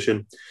good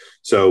condition.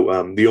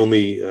 So the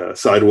only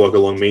sidewalk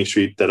along Main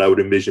Street that I would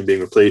envision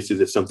being replaced is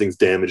if something's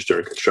damaged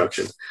during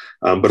construction.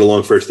 But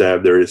along First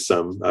Ave, there is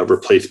some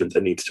replacement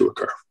that needs to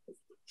occur.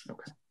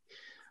 Okay.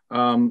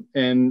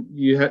 And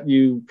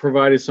you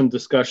provided some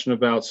discussion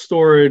about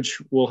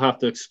storage. We'll have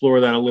to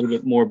explore that a little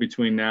bit more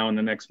between now and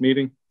the next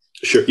meeting.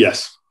 Sure.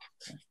 Yes.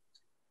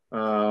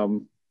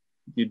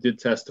 You did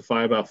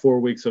testify about 4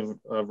 weeks of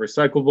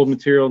recyclable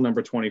material,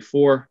 number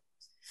 24.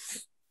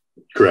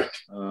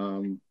 Correct.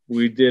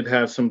 We did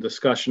have some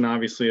discussion,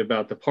 obviously,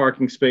 about the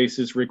parking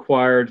spaces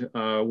required.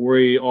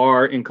 We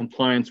are in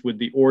compliance with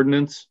the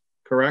ordinance,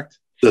 correct?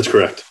 That's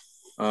correct.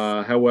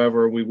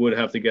 However, we would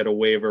have to get a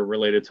waiver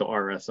related to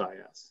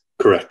RSIS.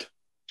 Correct.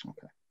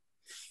 Okay.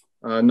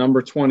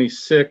 Number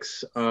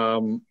 26,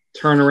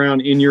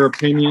 turnaround, in your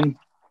opinion,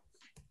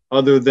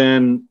 other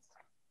than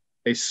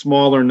a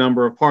smaller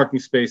number of parking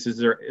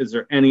spaces, is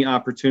there any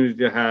opportunity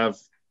to have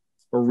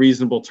a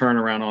reasonable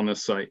turnaround on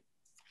this site?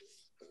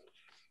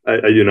 I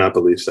do not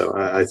believe so.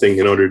 I think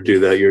in order to do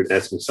that, you're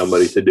asking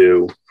somebody to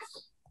do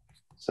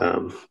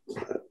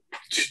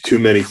too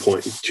many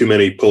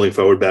pulling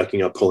forward,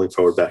 backing up, pulling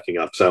forward, backing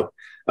up. So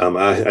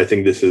I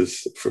think this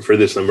is, for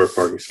this number of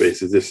parking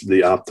spaces, this is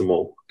the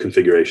optimal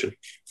configuration.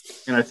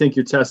 And I think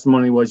your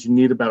testimony was you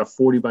need about a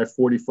 40 by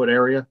 40 foot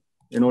area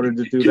in order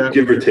to do that.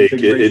 Give or take.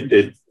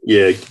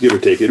 Yeah, give or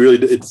take.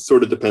 It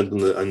sort of depends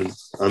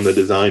on the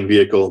design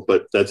vehicle,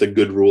 but that's a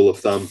good rule of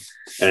thumb.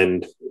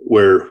 And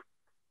we're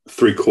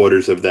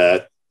 3/4 of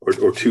that, or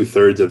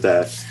 2/3 of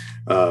that,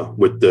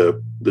 with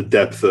the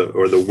depth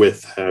or the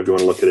width, however you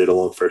want to look at it,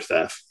 along First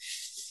Ave.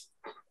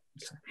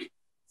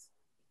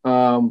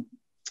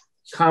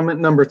 Comment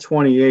number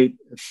 28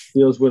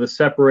 deals with a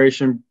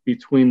separation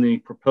between the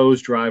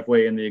proposed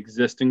driveway and the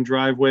existing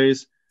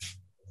driveways.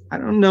 I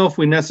don't know if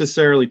we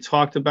necessarily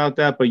talked about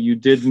that, but you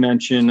did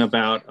mention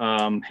about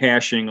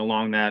hashing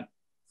along that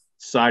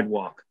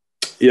sidewalk.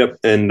 Yep,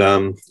 and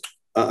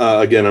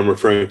again, I'm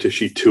referring to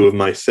sheet 2 of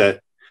my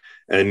set,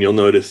 and you'll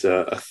notice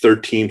a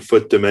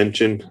 13-foot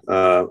dimension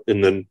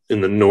in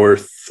the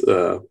north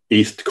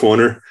east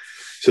corner.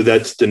 So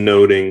that's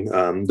denoting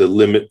the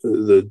limit,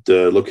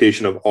 the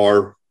location of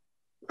our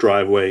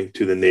driveway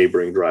to the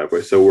neighboring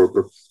driveway. So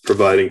we're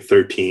providing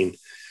 13.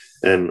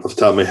 And off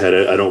the top of my head,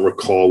 I don't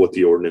recall what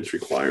the ordinance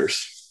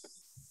requires.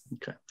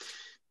 Okay.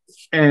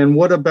 And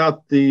what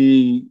about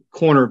the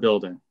corner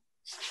building?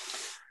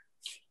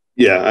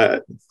 Yeah,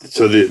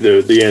 so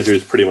the answer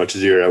is pretty much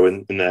 0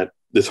 in that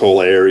this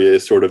whole area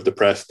is sort of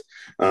depressed.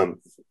 I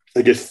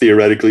guess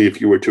theoretically, if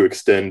you were to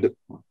extend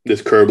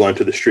this curb line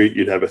to the street,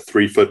 you'd have a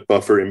 3-foot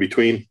buffer in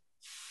between.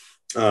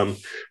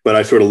 But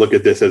I sort of look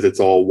at this as it's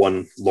all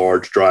one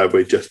large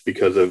driveway just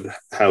because of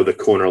how the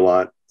corner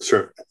lot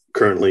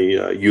currently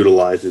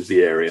utilizes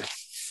the area.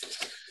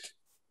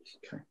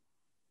 Okay.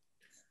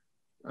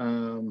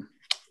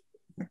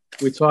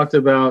 We talked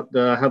about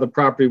how the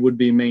property would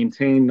be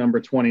maintained, number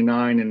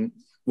 29, and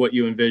what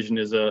you envision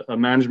is a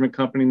management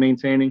company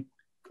maintaining.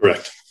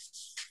 Correct.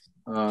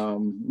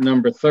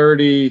 Number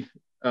 30,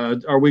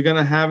 are we going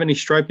to have any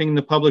striping in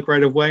the public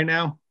right of way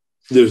now?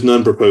 There's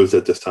none proposed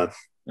at this time.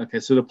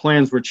 Okay, so the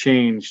plans were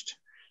changed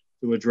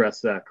to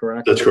address that,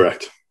 correct? That's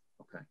correct.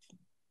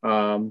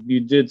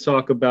 You did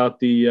talk about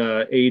the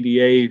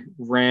ADA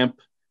ramp.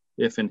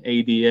 If an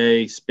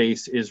ADA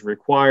space is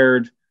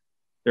required,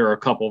 there are a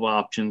couple of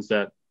options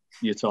that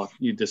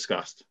you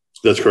discussed.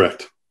 That's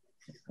correct.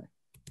 Okay.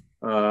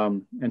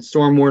 And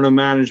stormwater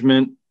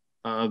management,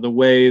 the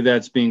way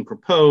that's being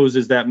proposed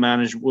is that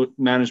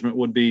management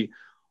would be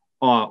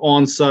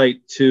on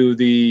site to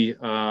the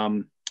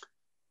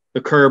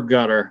curb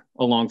gutter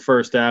along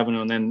First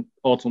Avenue, and then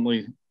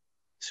ultimately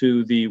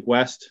to the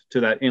west to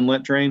that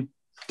inlet drain.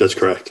 That's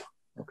correct.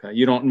 Okay.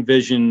 You don't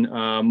envision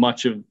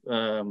much of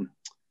the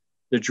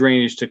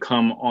drainage to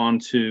come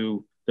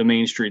onto the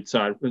Main Street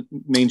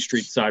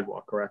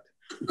sidewalk, correct?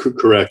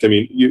 Correct. I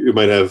mean, you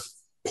might have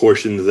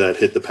portions that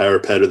hit the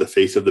parapet or the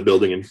face of the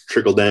building and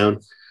trickle down,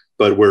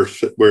 but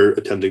we're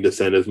attempting to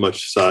send as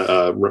much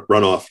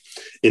runoff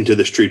into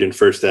the street in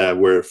First Ave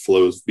where it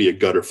flows via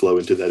gutter flow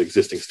into that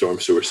existing storm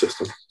sewer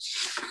system.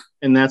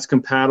 And that's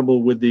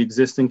compatible with the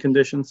existing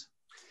conditions?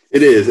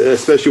 It is,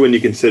 especially when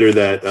you consider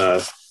that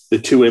the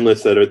 2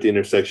 inlets that are at the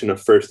intersection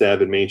of First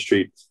Ave and Main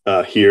Street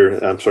here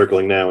I'm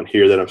circling now, and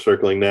here that I'm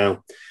circling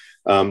now,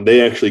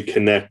 they actually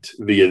connect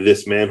via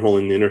this manhole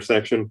in the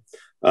intersection.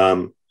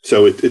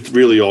 So it's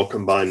really all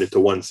combined into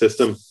one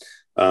system.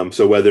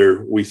 So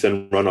whether we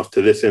send runoff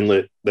to this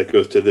inlet that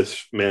goes to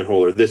this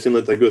manhole or this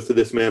inlet that goes to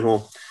this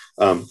manhole,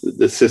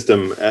 the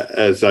system,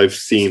 as I've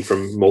seen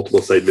from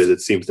multiple site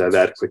visits, seems to have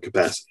adequate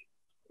capacity.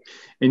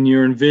 And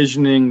you're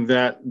envisioning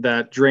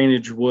that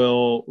drainage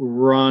will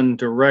run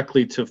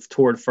directly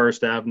toward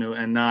First Avenue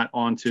and not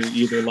onto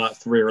either Lot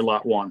 3 or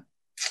Lot 1?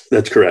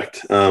 That's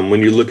correct.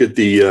 When you look at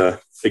the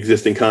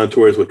existing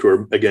contours, which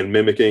we're again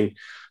mimicking,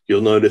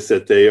 you'll notice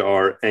that they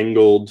are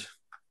angled.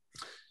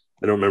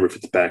 I don't remember if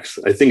it's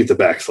I think it's a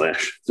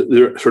backslash.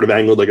 They're sort of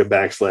angled like a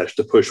backslash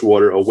to push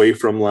water away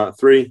from Lot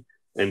 3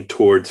 and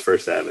towards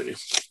First Avenue.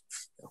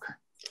 Okay.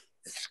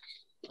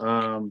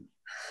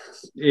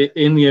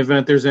 In the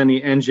event there's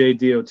any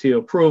NJDOT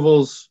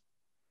approvals,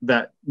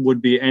 that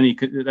would be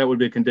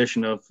a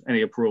condition of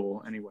any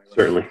approval anyway. Right?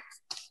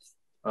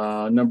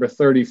 Certainly. Number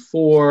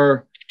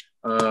 34,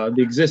 The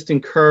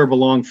existing curb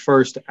along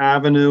First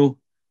Avenue,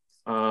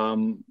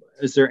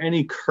 is there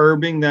any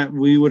curbing that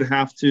we would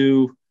have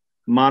to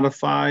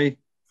modify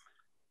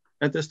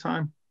at this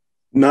time?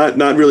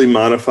 Not really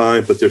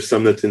modify, but there's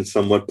some that's in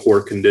somewhat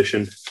poor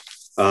condition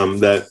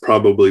that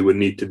probably would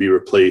need to be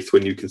replaced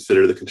when you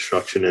consider the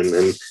construction,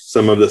 and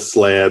some of the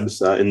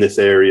slabs in this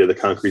area, the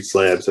concrete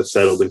slabs, have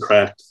settled and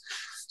cracked.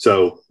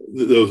 So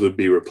those would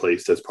be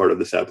replaced as part of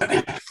this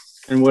application.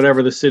 And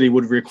whatever the city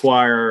would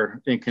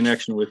require in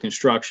connection with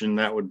construction,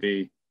 that would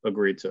be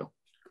agreed to.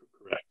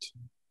 Correct.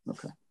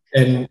 Okay.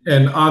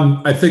 And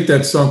I think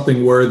that's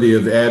something worthy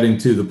of adding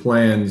to the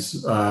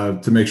plans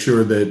to make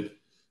sure that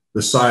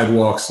the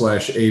sidewalk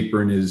 /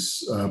 apron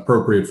is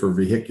appropriate for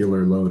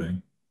vehicular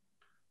loading.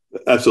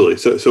 Absolutely.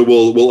 So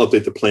we'll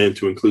update the plan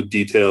to include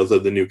details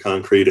of the new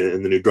concrete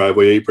and the new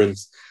driveway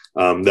aprons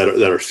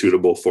that are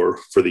suitable for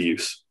the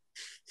use.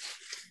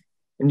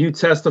 And you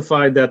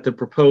testified that the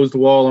proposed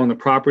wall on the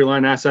property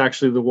line, that's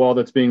actually the wall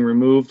that's being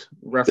removed?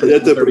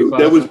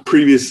 That was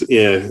previous,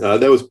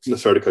 that was,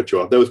 sorry to cut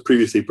you off. That was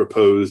previously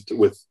proposed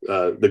with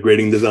the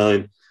grading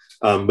design,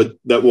 but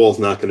that wall is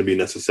not going to be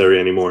necessary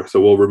anymore.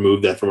 So we'll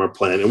remove that from our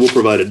plan, and we'll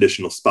provide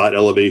additional spot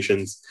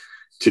elevations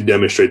to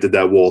demonstrate that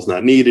that wall is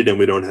not needed and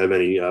we don't have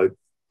any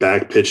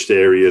back pitched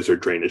areas or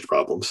drainage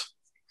problems.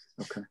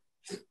 Okay.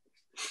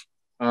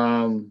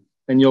 And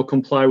you'll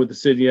comply with the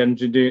city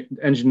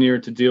engineer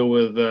to deal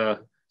with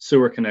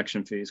sewer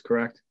connection fees,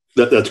 correct?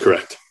 That's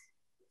correct.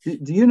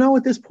 Do you know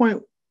at this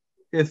point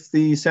if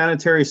the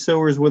sanitary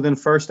sewer is within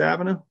First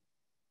Avenue?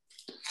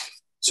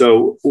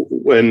 So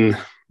when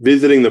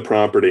visiting the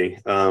property,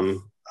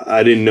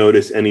 I didn't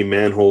notice any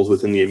manholes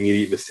within the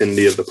immediate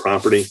vicinity of the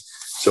property.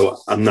 So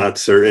I'm not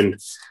certain.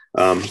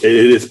 It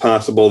is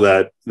possible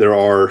that there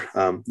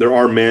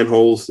are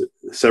manholes,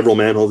 several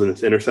manholes in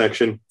this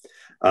intersection.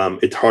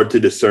 It's hard to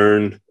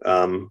discern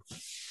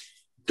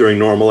during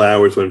normal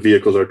hours when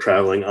vehicles are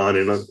traveling on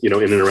and in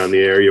and around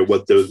the area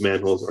what those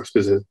manholes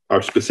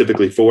are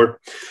specifically for.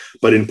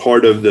 But in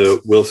part of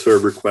the will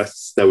serve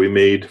requests that we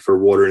made for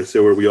water and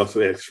sewer, we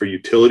also asked for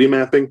utility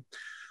mapping.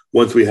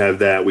 Once we have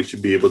that, we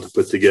should be able to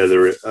put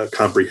together a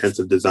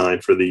comprehensive design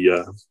for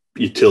the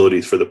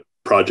utilities for the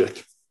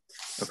project.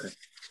 Okay.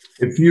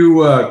 If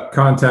you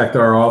contact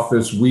our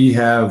office, we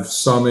have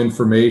some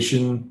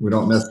information. We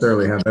don't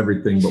necessarily have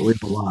everything, but we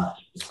have a lot.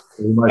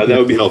 That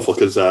would be helpful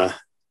because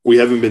we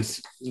haven't been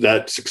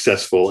that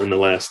successful in the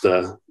last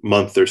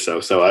month or so.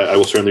 So I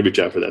will certainly reach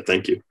out for that.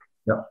 Thank you.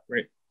 Yeah.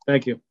 Great.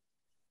 Thank you.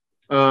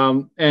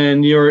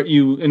 And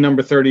you in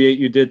number 38,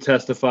 you did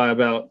testify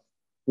about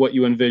what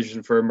you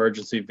envision for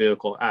emergency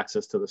vehicle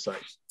access to the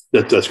site.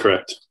 That's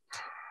correct.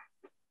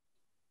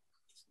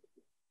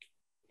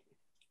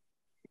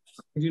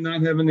 Do you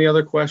not have any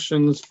other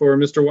questions for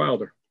Mr.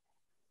 Wilder?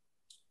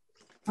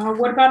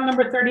 What about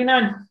number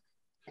 39?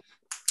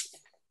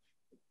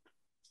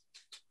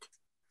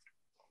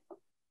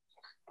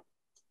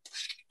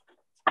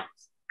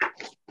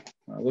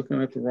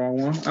 Looking at the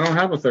wrong one. I don't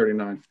have a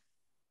 39.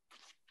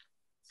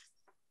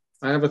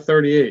 I have a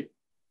 38.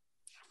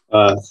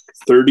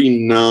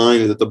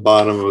 39 is at the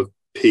bottom of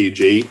page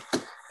 8.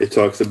 It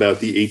talks about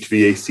the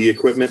HVAC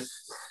equipment.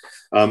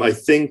 I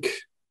think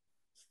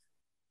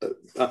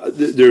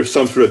there's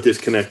some sort of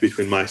disconnect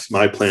between my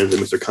plans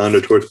and Mr.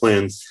 Conditor's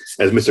plans,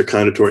 as Mr.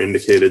 Conditor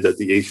indicated that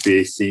the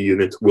HVAC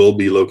units will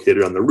be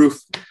located on the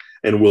roof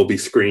and will be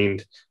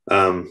screened.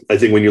 I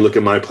think when you look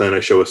at my plan, I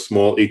show a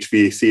small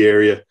HVAC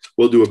area.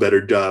 We'll do a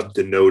better job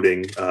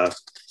denoting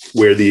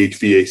where the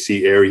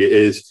HVAC area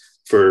is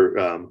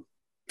for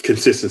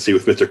consistency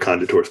with Mr.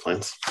 Conditor's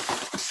plans.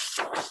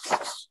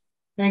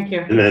 Thank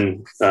you. And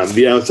then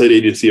the outside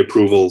agency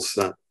approvals,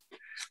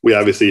 we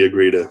obviously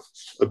agree to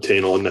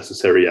obtain all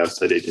necessary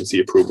outside agency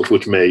approvals,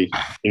 which may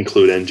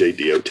include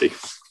NJDOT.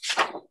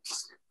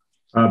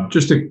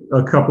 Just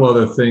a couple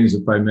other things,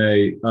 if I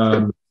may.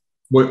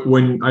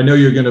 When I know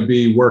you're going to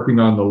be working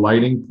on the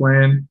lighting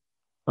plan,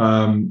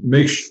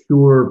 make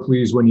sure,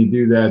 please, when you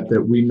do that,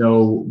 that we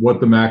know what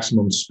the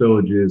maximum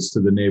spillage is to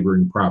the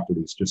neighboring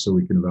properties, just so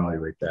we can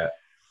evaluate that.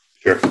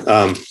 Sure.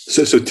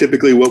 So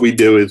typically what we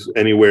do is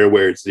anywhere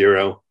where it's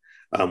 0,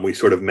 we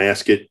sort of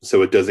mask it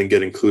so it doesn't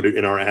get included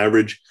in our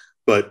average.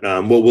 But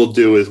what we'll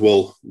do is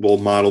we'll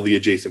model the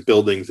adjacent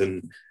buildings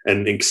and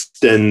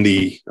extend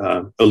the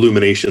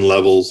illumination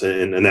levels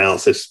and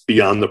analysis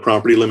beyond the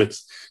property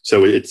limits.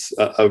 So it's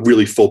a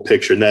really full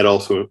picture, and that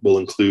also will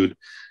include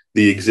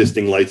the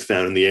existing lights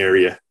found in the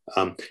area.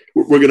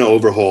 We're going to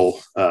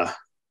overhaul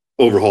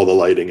the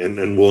lighting,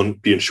 and we'll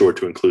be ensured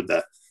to include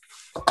that.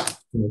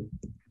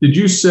 Did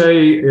you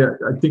say,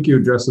 I think you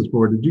addressed this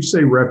before, did you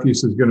say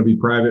refuse is going to be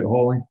private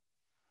hauling?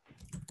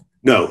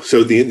 No.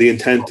 So the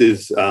intent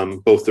is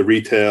both the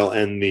retail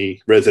and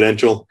the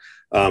residential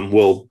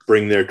will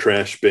bring their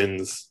trash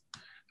bins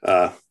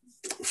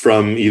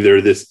from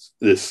either this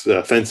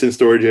fenced-in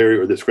storage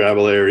area or this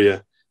gravel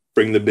area,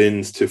 bring the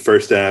bins to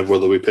First Ave where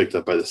they'll be picked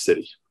up by the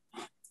city.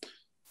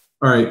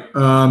 All right.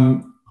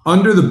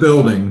 Under the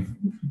building,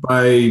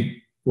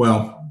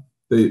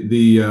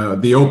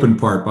 the open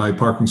part by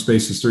parking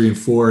spaces 3 and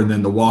 4, and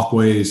then the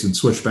walkways and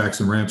switchbacks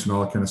and ramps and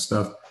all that kind of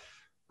stuff.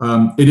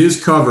 It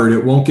is covered.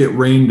 It won't get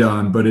rained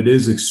on, but it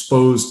is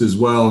exposed as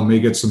well, and may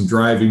get some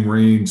driving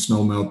rain,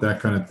 snow melt, that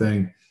kind of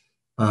thing.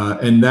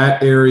 And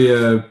that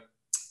area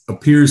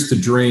appears to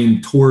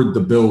drain toward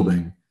the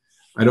building.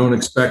 I don't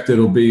expect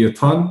it'll be a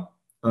ton.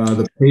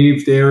 The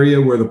paved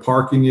area where the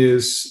parking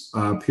is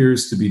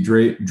appears to be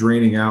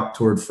draining out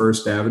toward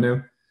First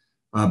Avenue.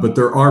 But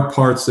there are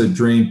parts that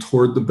drain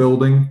toward the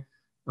building.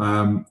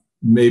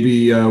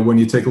 Maybe when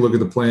you take a look at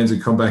the plans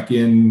and come back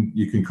in,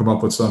 you can come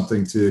up with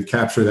something to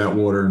capture that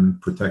water and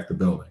protect the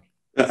building.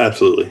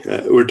 Absolutely.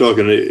 We're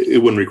talking,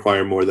 it wouldn't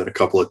require more than a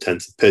couple of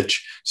tenths of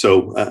pitch.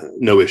 So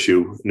no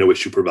issue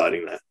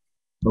providing that.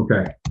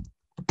 Okay.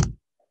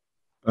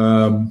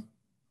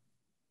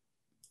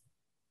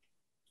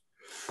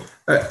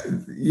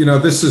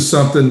 This is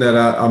something that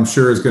I'm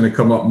sure is going to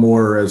come up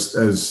more as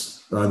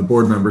the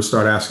board members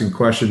start asking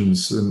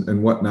questions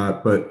and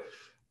whatnot. But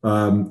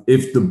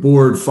if the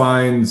board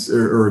finds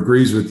or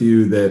agrees with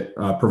you that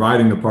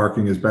providing the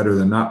parking is better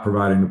than not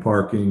providing the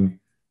parking,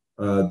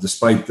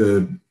 despite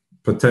the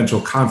potential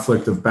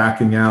conflict of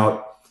backing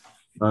out,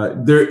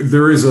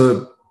 there is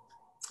the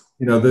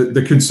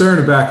concern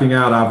of backing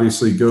out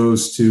obviously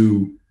goes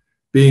to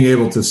being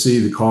able to see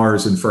the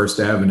cars in First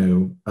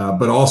Avenue,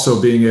 but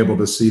also being able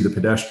to see the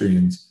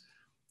pedestrians.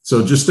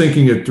 So just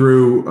thinking it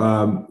through,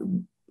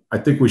 I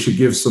think we should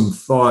give some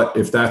thought,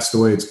 if that's the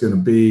way it's going to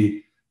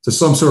be, to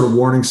some sort of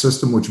warning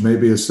system, which may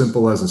be as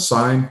simple as a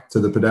sign to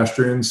the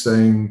pedestrians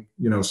saying,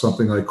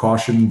 something like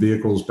caution,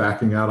 vehicles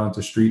backing out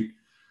onto street.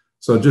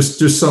 So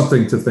just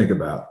something to think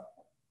about.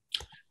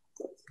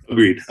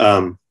 Agreed.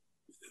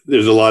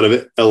 There's a lot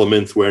of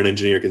elements where an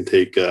engineer can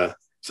take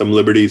some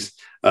liberties.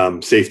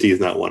 Safety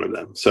is not one of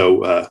them.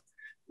 So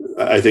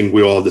I think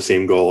we all have the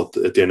same goal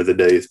at the end of the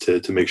day, is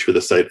to make sure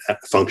the site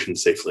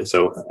functions safely.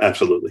 So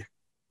absolutely.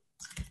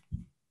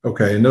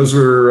 Okay, and those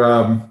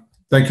are,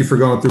 thank you for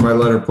going through my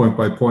letter point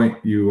by point.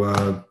 You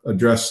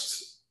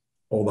addressed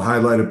all the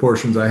highlighted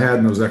portions I had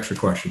and those extra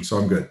questions, so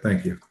I'm good.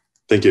 Thank you.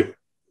 Thank you.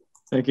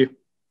 Thank you.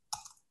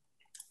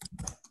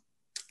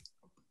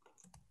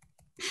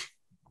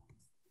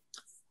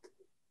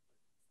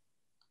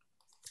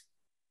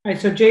 All right,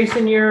 so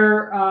Jason,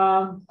 you're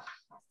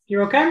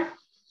okay?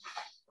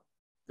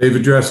 They've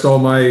addressed all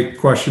my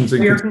questions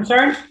and your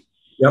concerns.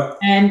 Yep.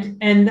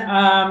 And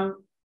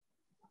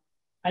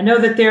I know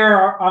that there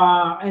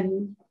are,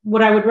 and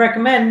what I would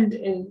recommend,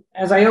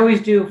 as I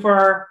always do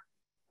for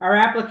our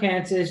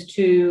applicants, is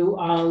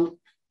to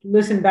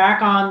listen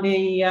back on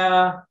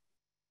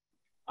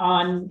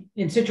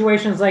in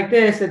situations like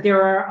this, that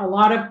there are a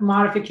lot of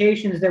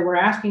modifications that we're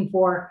asking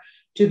for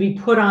to be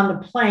put on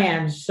the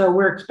plans. So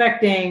we're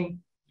expecting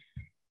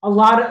a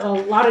lot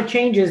of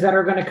changes that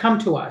are going to come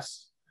to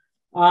us.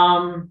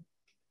 And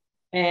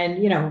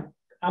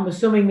I'm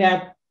assuming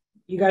that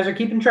you guys are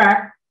keeping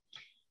track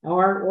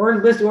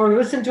or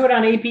listen to it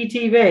on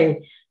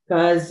APTV,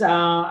 because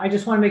I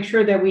just want to make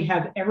sure that we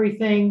have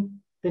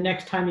everything the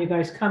next time you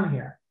guys come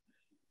here.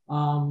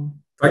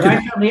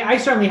 I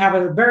certainly have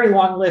a very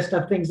long list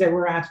of things that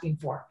we're asking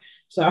for.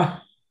 So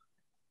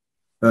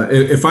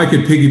if I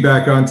could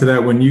piggyback onto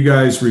that, when you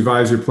guys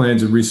revise your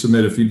plans and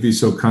resubmit, if you'd be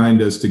so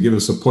kind as to give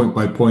us a point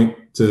by point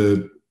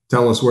to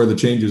tell us where the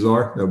changes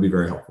are, that would be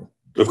very helpful.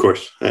 Of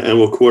course. And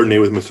we'll coordinate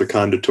with Mr.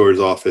 Conditore's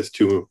office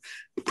to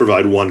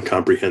provide one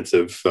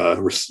comprehensive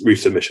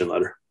resubmission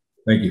letter.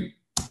 Thank you.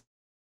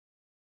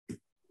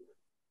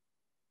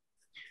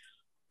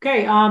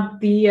 Okay.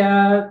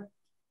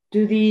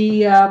 Do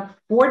the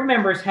board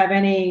members have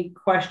any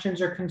questions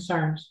or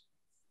concerns?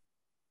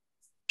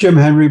 Jim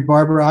Henry,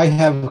 Barbara, I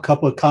have a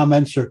couple of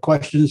comments or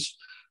questions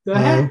Go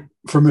ahead.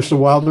 For Mr.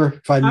 Wilder,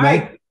 if I may.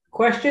 Right.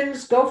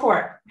 Questions, go for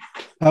it.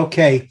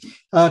 Okay.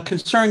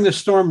 Concerning the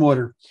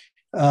stormwater,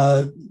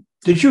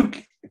 did you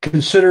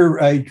consider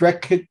a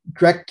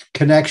direct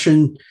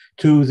connection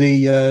to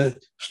the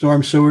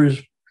storm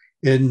sewers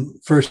in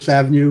First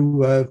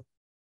Avenue?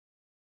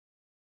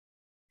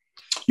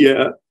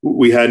 Yeah,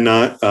 we had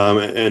not,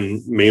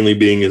 and mainly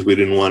being as we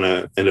didn't want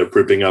to end up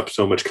ripping up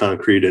so much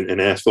concrete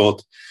and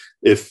asphalt.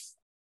 If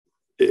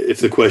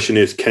the question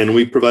is, can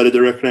we provide a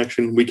direct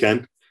connection? We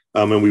can,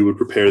 and we would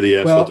prepare the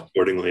asphalt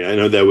accordingly. I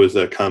know that was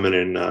a comment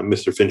in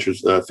Mr.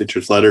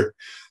 Fincher's letter.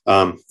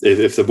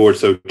 If the board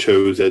so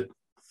chose that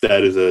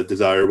is a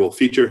desirable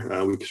feature,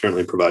 we can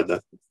certainly provide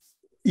that.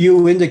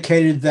 You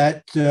indicated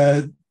that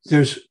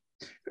there's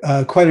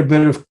quite a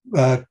bit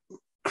of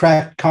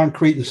cracked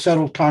concrete and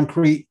settled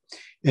concrete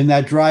in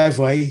that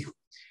driveway,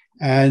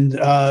 and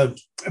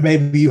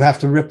maybe you have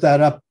to rip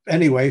that up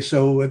anyway.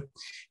 So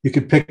you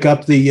could pick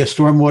up the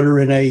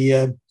stormwater in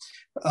a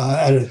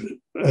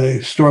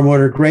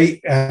stormwater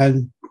grate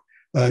and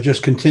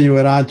just continue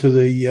it on to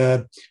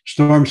the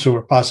storm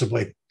sewer,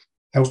 possibly,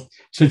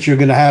 since you're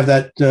going to have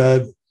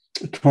that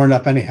torn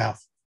up anyhow.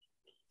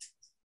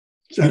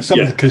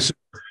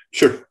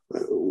 Sure.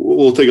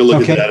 We'll take a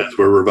look at that as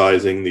we're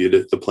revising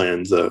the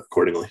plans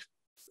accordingly.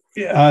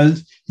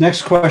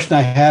 Next question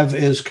I have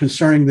is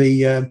concerning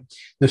the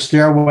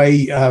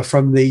stairway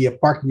from the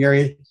parking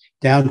area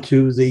down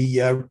to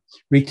the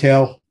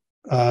retail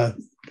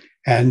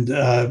and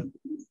the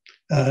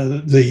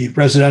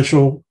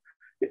residential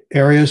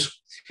areas.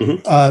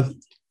 Mm-hmm.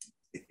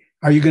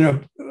 Are you going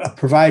to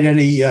provide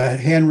any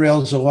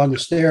handrails along the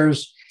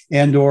stairs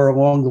and or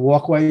along the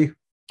walkway?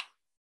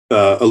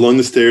 Along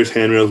the stairs,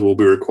 handrails will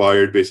be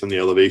required based on the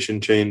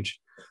elevation change.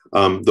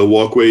 The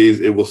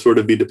walkways, it will sort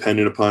of be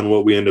dependent upon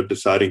what we end up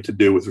deciding to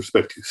do with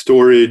respect to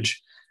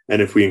storage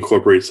and if we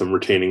incorporate some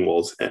retaining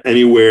walls.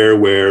 Anywhere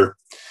where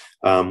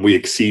we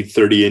exceed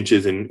 30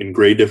 inches in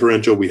grade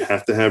differential, we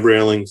have to have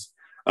railings.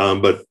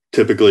 But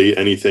typically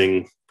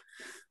anything,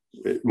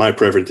 my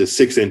preference is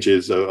 6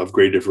 inches of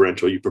grade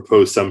differential. You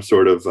propose some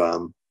sort of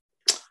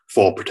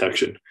fall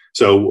protection.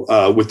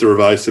 So with the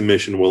revised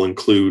submission, we'll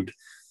include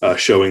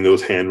showing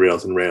those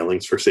handrails and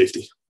railings for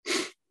safety.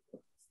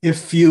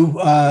 If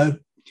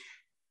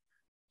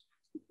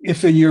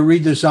in your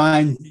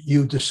redesign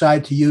you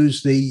decide to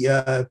use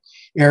the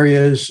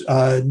areas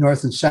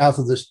north and south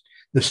of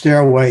the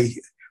stairway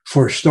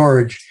for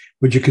storage,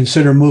 would you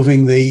consider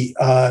moving the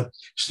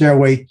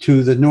stairway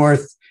to the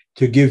north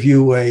to give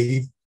you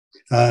a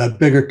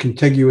bigger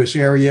contiguous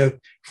area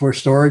for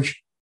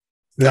storage?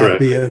 Would that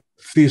be a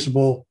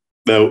feasible?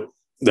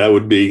 That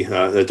would be,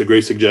 that's a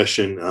great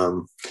suggestion.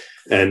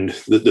 And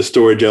the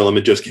storage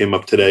element just came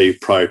up today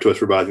prior to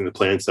us revising the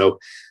plan. So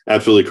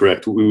absolutely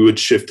correct. We would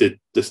shift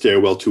the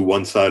stairwell to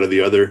one side or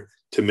the other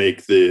to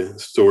make the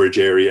storage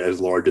area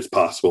as large as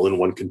possible in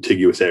one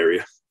contiguous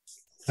area.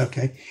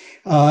 Okay.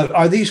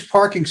 Are these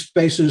parking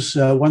spaces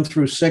 1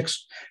 through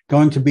 6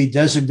 going to be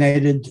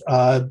designated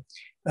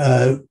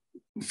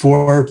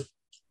for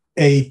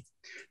a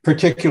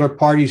particular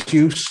party's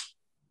use?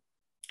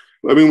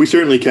 I mean, we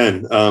certainly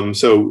can.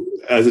 So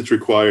as it's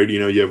required,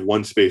 you have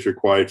one space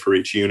required for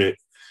each unit.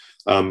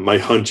 My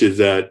hunch is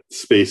that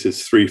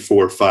spaces 3,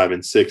 4, 5,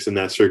 and 6 in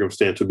that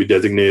circumstance would be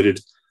designated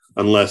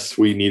unless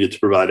we needed to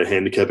provide a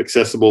handicap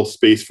accessible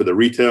space for the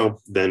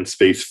retail, then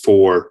space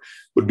 4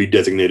 would be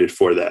designated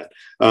for that.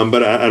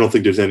 But I don't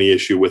think there's any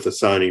issue with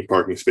assigning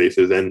parking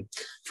spaces. And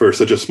for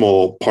such a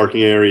small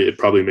parking area, it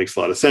probably makes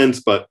a lot of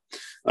sense, but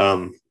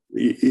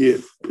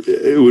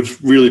it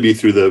would really be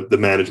through the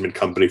management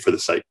company for the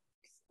site.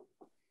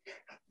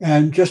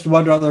 And just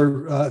one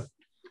other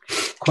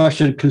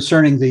question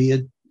concerning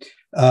the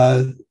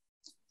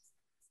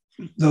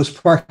those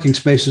parking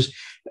spaces.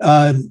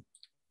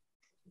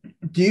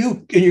 Do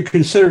you, in your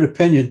considered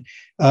opinion,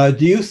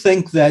 do you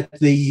think that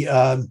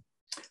the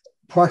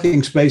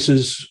parking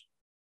spaces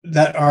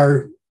that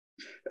are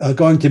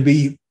going to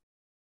be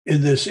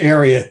in this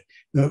area,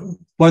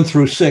 1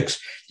 through 6,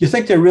 do you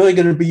think they're really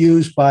going to be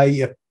used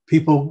by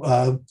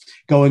people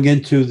going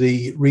into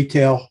the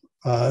retail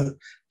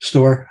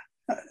store?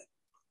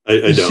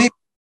 I don't.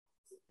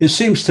 It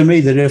seems to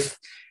me that if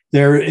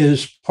there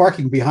is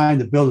parking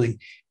behind the building,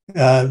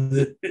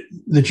 the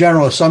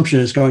general assumption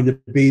is going to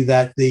be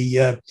that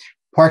the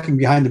parking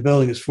behind the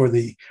building is for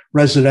the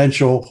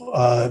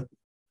residential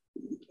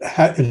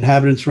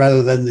inhabitants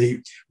rather than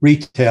the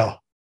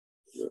retail.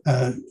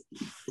 I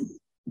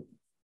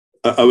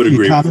would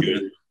agree with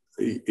you.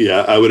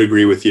 Yeah, I would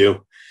agree with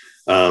you.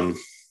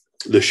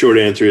 The short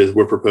answer is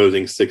we're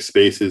proposing 6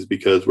 spaces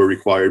because we're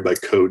required by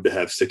code to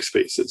have 6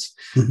 spaces.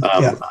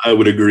 Yeah. I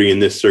would agree in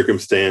this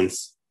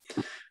circumstance,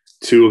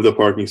 2 of the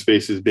parking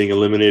spaces being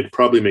eliminated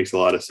probably makes a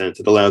lot of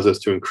sense. It allows us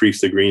to increase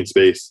the green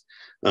space.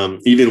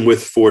 Even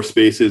with 4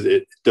 spaces,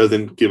 it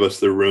doesn't give us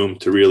the room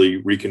to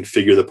really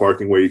reconfigure the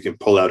parking where you can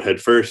pull out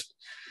head first.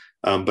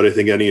 But I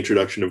think any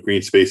introduction of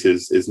green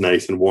spaces is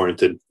nice and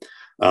warranted.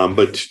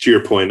 But to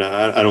your point,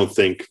 I don't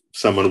think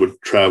someone would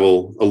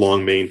travel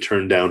along Main,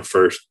 turn down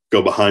first,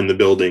 go behind the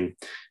building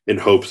in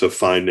hopes of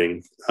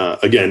finding,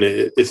 again,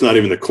 it's not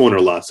even the corner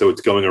lot, so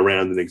it's going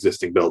around an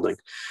existing building.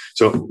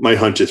 So my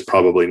hunch is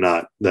probably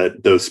not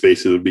that those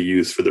spaces would be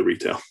used for the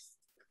retail.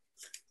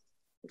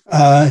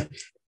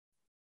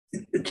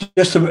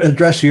 Just to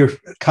address your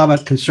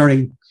comment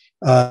concerning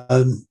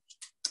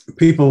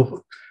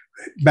people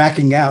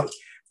backing out,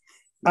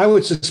 I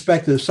would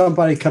suspect that if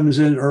somebody comes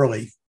in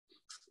early,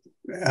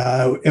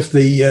 if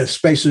the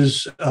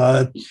spaces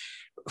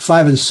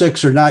 5 and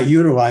 6 are not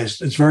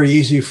utilized, it's very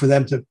easy for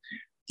them to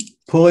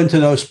pull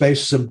into those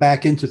spaces and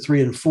back into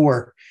 3 and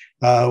 4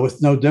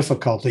 with no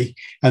difficulty.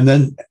 And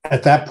then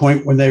at that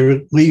point, when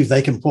they leave,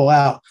 they can pull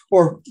out,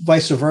 or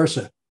vice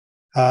versa.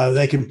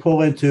 They can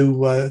pull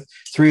into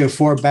 3 and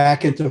 4,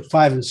 back into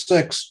 5 and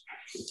 6,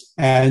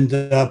 and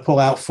pull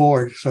out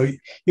forward. So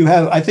you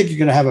have, I think you're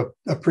going to have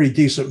a pretty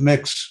decent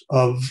mix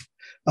of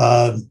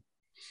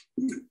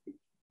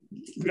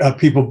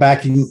people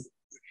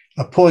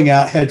pulling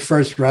out head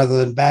first rather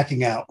than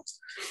backing out.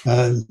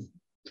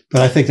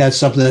 But I think that's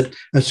something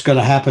that's going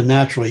to happen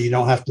naturally. You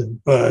don't have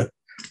to,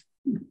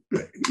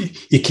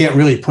 you can't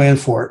really plan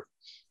for it.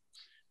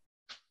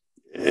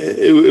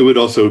 It would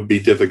also be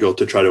difficult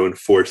to try to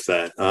enforce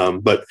that.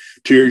 But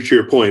to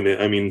your point,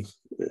 I mean,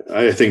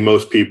 I think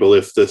most people,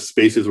 if the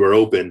spaces were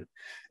open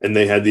and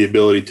they had the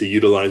ability to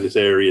utilize this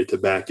area to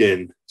back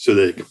in so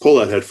they could pull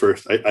out head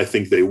first, I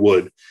think they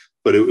would.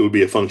 But it would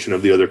be a function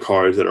of the other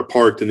cars that are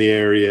parked in the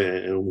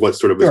area and what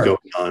sort of is going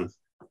on.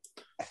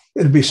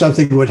 It'd be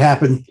something that would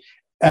happen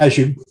as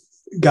you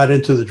got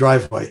into the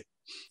driveway.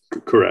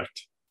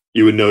 Correct.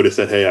 You would notice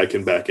that, hey, I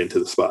can back into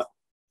the spot.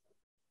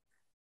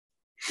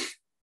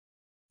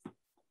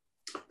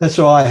 That's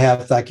all I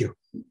have. Thank you.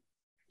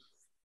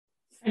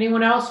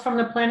 Anyone else from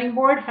the planning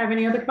board have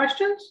any other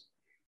questions?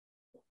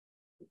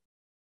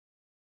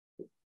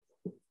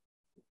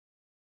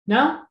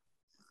 No?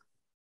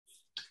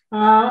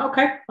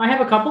 Okay, I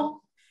have a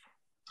couple.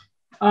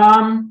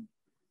 On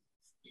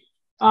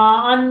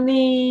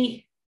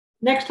the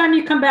next time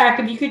you come back,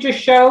 if you could just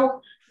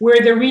show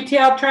where the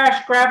retail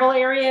trash gravel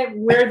area,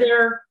 where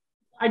they're,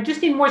 I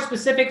just need more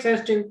specifics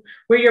as to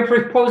where you're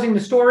proposing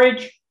the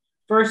storage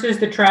versus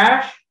the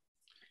trash.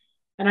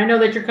 And I know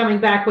that you're coming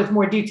back with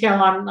more detail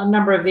on a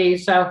number of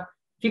these. So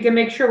if you can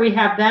make sure we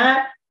have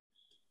that.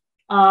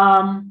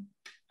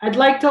 I'd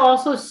like to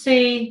also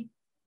see,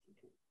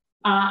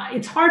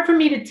 it's hard for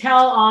me to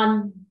tell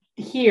on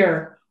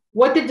here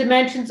what the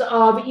dimensions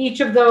of each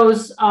of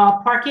those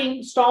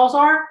parking stalls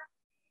are,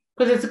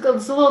 because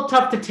it's a little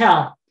tough to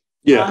tell.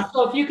 Yeah.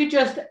 So if you could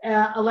just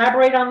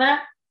elaborate on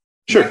that.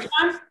 Sure.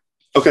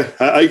 Okay.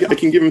 I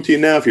can give them to you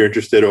now if you're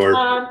interested, or.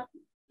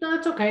 No,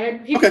 that's okay.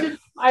 If you could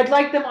just, I'd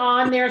like them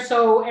on there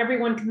so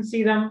everyone can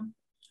see them.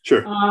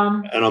 Sure.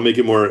 And I'll make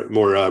it more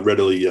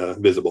readily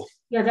visible.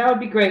 Yeah, that would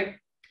be great.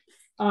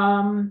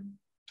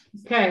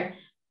 Okay.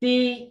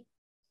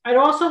 I'd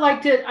also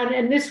like to,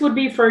 and this would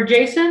be for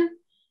Jason,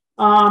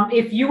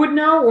 if you would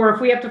know, or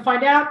if we have to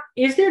find out,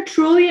 is there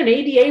truly an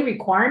ADA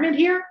requirement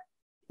here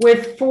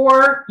with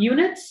 4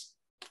 units?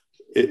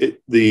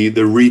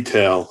 The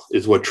retail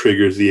is what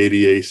triggers the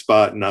ADA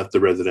spot, not the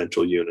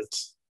residential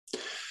units.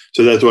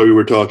 So that's why we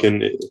were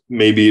talking,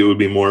 maybe it would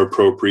be more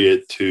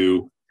appropriate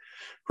to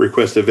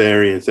request a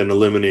variance and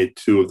eliminate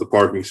 2 of the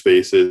parking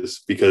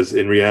spaces, because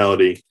in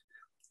reality,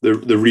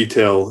 the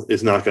retail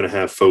is not going to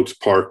have folks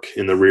park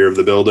in the rear of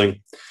the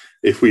building.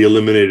 If we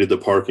eliminated the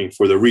parking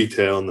for the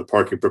retail and the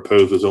parking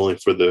proposed was only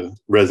for the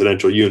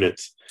residential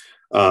units,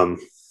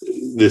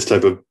 this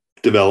type of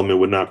development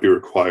would not be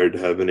required to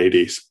have an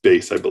ADA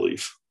space, I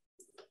believe.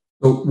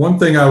 So one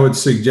thing I would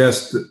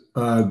suggest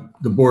the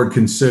board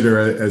consider,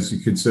 as you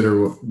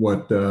consider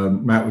what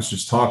Matt was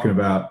just talking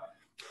about,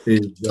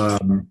 is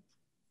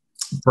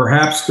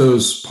perhaps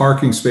those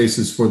parking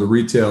spaces for the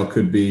retail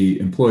could be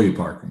employee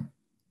parking,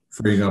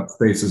 freeing up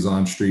spaces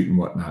on street and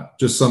whatnot.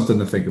 Just something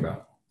to think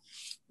about.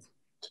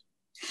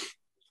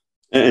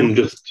 And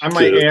just I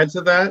might add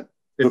to that,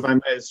 if I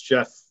may, as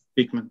Jeff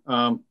Beekman.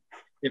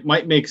 It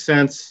might make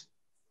sense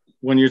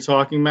when you're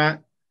talking,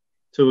 Matt,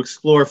 to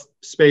explore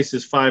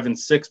spaces 5 and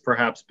 6,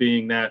 perhaps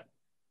being that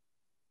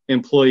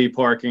employee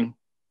parking,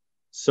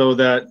 so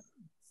that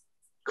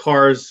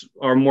cars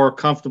are more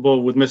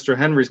comfortable with Mr.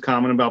 Henry's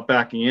comment about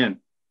backing in,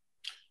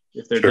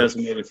 if they're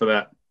designated for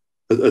that.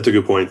 That's a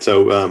good point.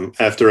 So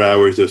after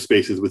hours, those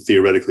spaces would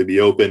theoretically be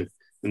open,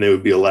 and they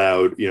would be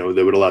allowed, they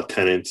would allow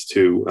tenants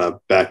to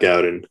back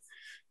out and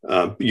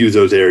use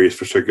those areas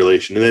for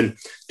circulation. And then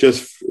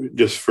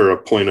just for a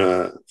point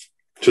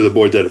to the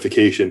board's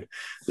edification,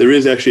 there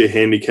is actually a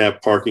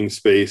handicap parking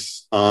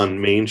space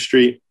on Main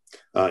Street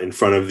in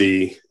front of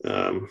the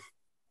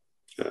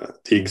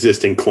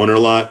existing corner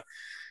lot.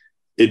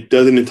 It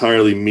doesn't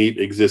entirely meet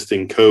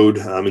existing code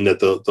in that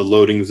the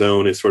loading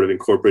zone is sort of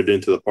incorporated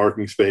into the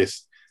parking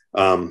space,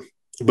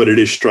 but it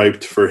is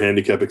striped for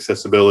handicap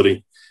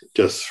accessibility,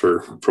 just for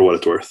what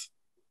it's worth.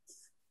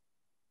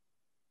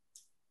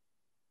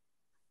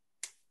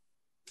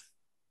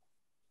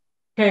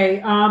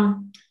 Okay.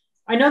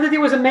 I know that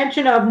there was a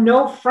mention of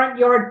no front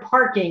yard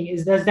parking.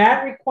 Does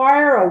that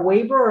require a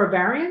waiver or a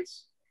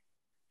variance?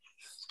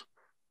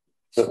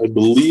 I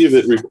believe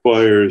it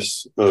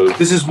requires.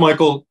 This is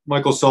Michael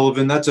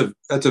Sullivan. That's a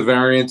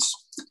variance.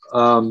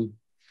 And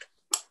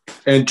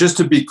just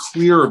to be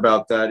clear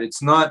about that,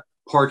 it's not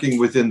parking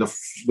within the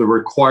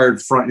required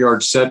front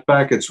yard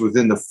setback. It's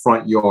within the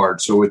front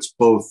yard, so it's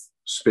both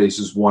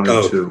spaces 1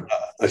 and 2.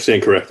 I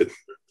stand corrected.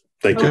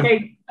 Thank you.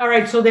 Okay. All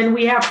right. So then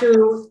we have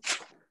to.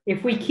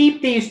 If we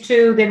keep these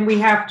 2, then we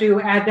have to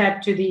add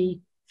that to the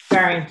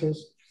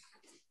variances.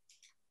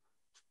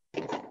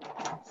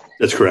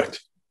 That's correct.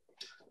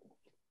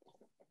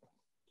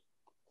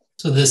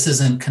 So this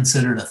isn't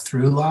considered a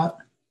through lot?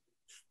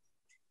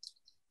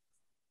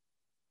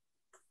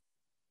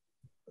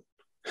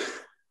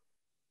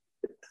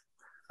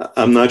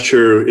 I'm not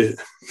sure.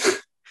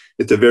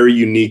 It's a very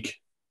unique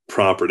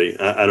property.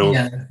 I don't.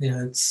 Yeah,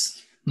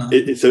 it's not.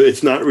 So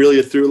it's not really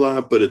a through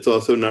lot, but it's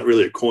also not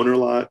really a corner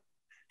lot.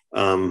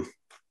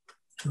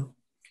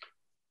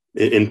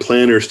 In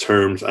planners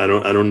terms, I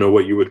don't know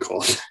what you would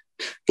call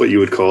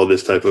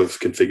this type of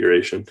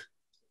configuration.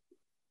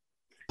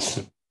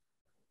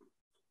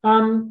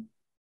 Are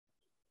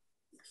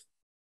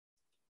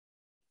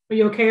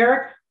you okay,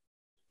 Eric?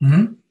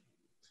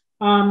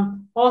 Mm-hmm.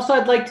 Also,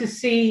 I'd like to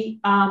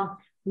see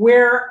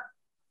where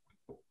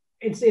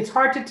it's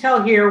hard to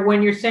tell here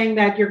when you're saying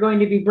that you're going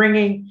to be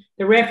bringing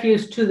the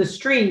refuse to the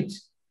street.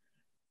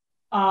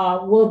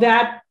 Will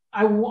that,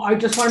 I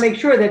just want to make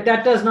sure that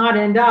that does not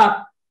end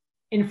up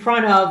in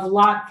front of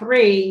lot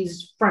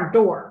 3's front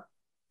door.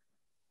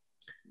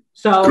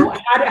 So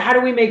how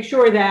do we make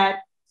sure that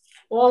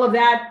all of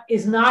that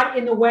is not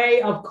in the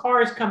way of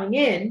cars coming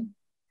in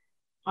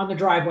on the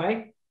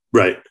driveway?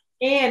 Right.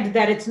 And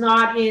that it's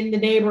not in the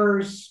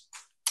neighbor's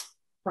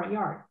front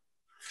yard?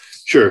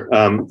 Sure.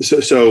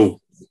 So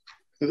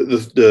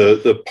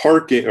the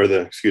parking, or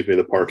the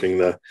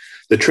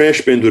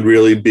trash bins would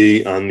really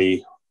be on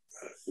the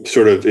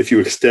sort of, if you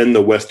extend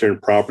the western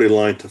property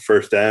line to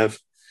First Ave,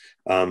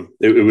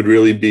 it would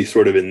really be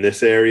sort of in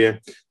this area.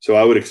 So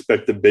I would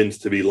expect the bins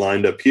to be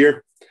lined up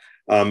here.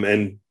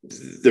 And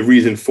the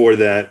reason for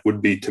that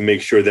would be to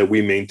make sure that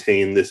we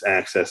maintain this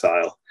access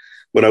aisle.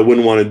 What I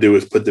wouldn't want to do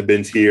is put the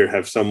bins here,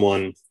 have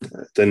someone,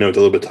 I know it's a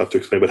little bit tough to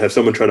explain, but have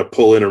someone try to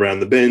pull in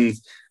around the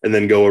bins and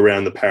then go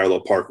around the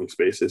parallel parking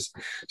spaces.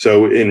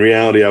 So in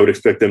reality, I would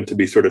expect them to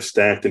be sort of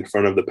stacked in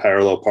front of the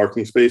parallel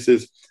parking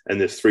spaces and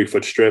this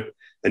 3-foot strip.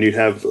 And you'd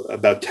have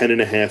about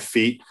 10.5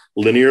 feet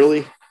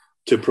linearly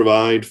to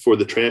provide for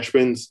the trash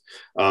bins.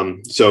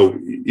 So,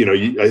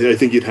 I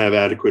think you'd have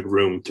adequate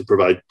room to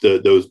provide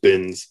those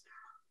bins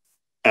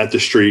at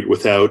the street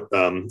without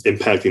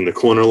impacting the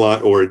corner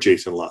lot or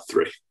adjacent lot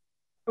 3.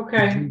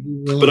 Okay.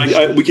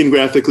 But we can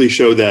graphically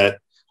show that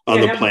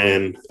on the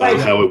plan,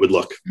 how it would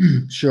look.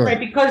 Sure. Right,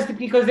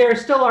 because there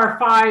still are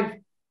 5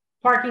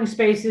 parking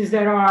spaces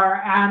that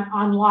are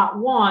on lot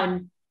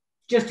 1,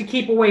 just to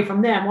keep away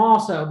from them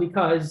also,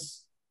 because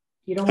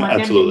you don't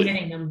want them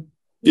hitting them.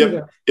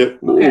 Yep. Okay.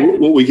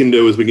 What we can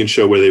do is we can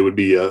show where they would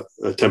be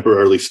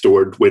temporarily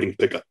stored, waiting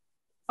pickup.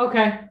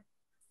 Okay.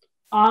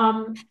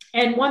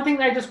 And one thing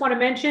that I just want to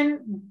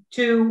mention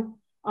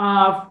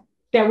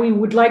that we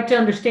would like to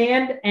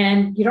understand,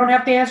 and you don't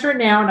have to answer it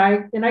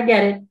now, and I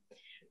get it.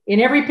 In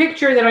every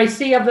picture that I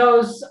see of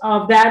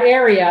that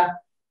area,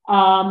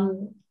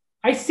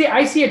 I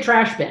see a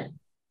trash bin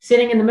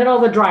sitting in the middle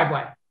of the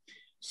driveway.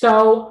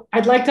 So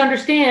I'd like to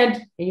understand,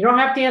 and you don't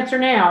have to answer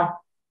now,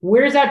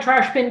 where's that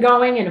trash bin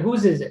going and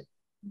whose is it?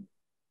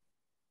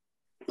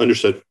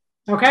 Understood.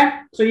 Okay,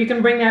 so you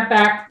can bring that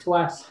back to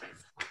us.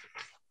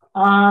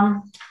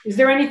 Is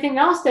there anything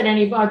else that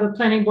any of the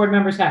planning board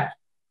members have?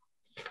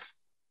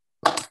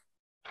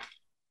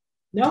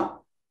 No?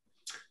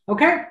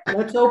 Okay,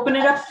 let's open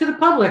it up to the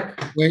public.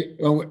 Wait,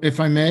 if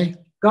I may?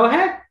 Go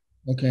ahead.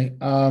 Okay.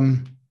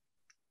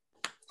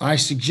 I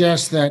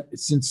suggest that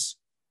since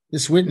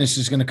this witness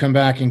is going to come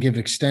back and give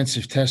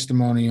extensive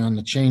testimony on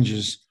the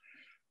changes,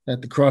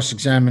 that the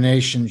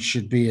cross-examination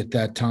should be at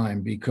that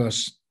time,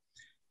 because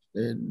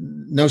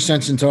no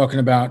sense in talking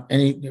about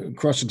any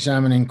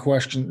cross-examining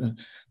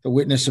the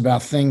witness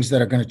about things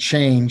that are going to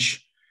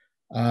change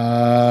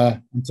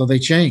until they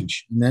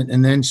change,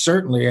 and then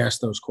certainly ask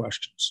those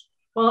questions.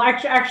 Well,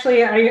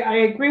 actually, I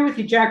agree with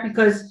you, Jack,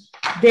 because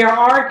there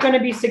are going to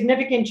be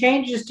significant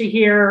changes to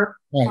here,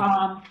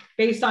 right,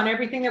 based on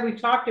everything that we've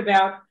talked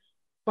about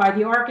by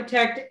the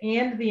architect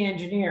and the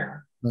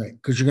engineer. Right,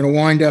 because you're going to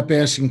wind up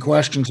asking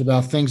questions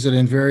about things that are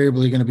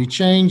invariably going to be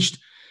changed.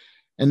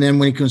 And then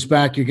when he comes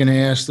back, you're going to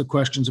ask the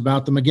questions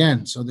about them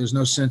again. So there's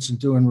no sense in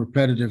doing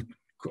repetitive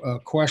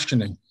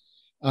questioning.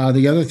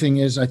 The other thing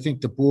is, I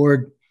think the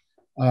board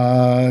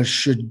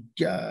should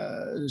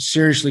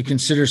seriously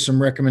consider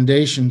some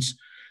recommendations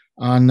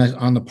on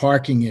the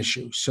parking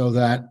issue, so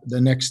that the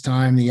next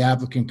time the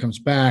applicant comes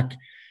back,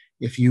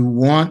 if you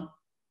want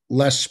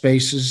less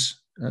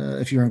spaces,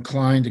 if you're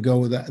inclined to go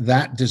with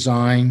that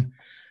design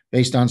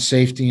based on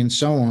safety and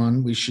so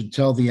on, we should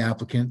tell the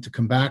applicant to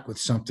come back with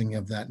something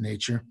of that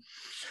nature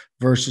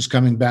versus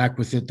coming back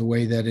with it the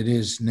way that it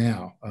is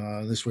now.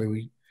 This way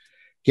we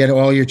get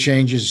all your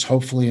changes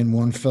hopefully in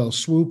one fell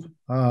swoop,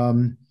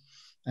 and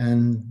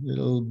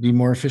it'll be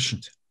more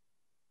efficient.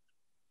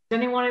 Does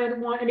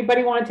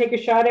anybody want to take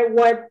a shot at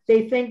what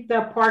they think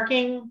the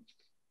parking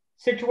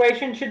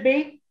situation should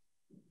be?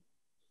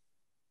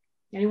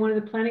 Anyone in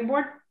the planning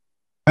board?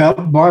 Well,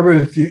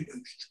 Barbara,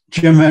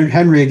 Jim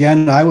Henry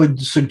again, I would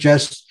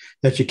suggest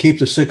that you keep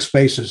the 6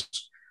 spaces.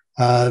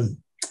 I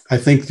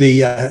think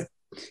the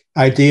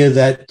idea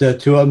that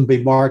 2 of them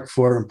be marked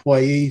for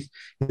employees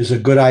is a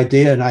good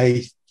idea, and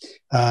I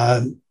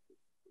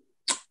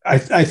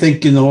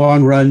think in the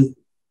long run,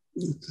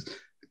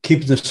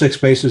 keeping the 6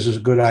 spaces is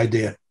a good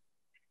idea.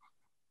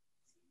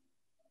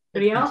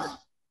 Anybody else?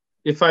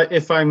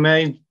 If I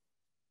may,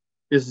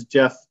 this is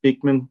Jeff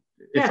Beekman.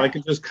 Yeah. If I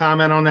could just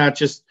comment on that,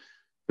 just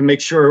to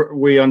make sure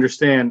we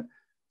understand.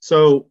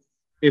 So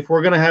if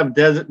we're going to have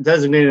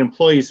designated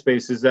employee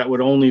spaces, that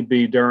would only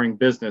be during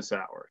business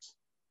hours.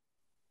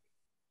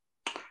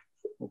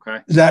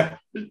 Okay.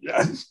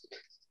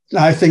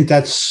 I think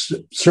that's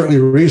certainly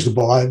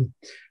reasonable.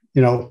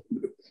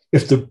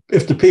 If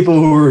the people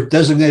who are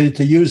designated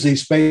to use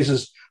these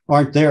spaces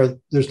aren't there,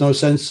 there's no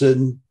sense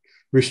in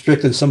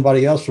restricting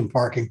somebody else from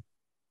parking.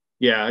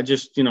 Yeah, I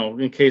just,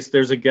 in case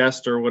there's a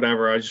guest or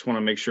whatever, I just want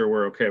to make sure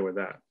we're okay with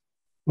that.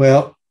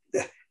 Well,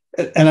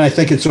 And I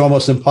think it's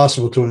almost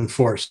impossible to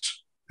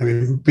enforce. I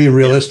mean, being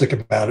realistic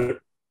about it.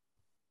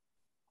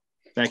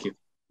 Thank you.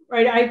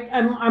 Right.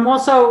 I'm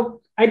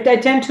also, I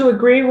tend to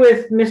agree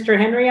with Mr.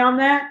 Henry on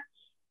that.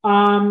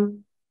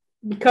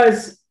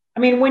 Because, I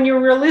mean, when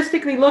you're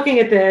realistically looking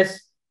at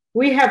this,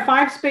 we have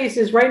 5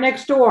 spaces right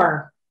next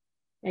door.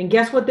 And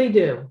guess what they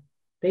do?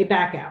 They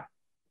back out.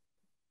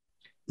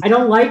 I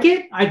don't like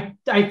it. I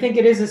think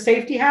it is a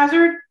safety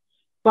hazard,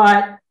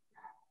 but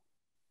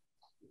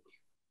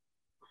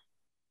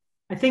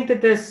I think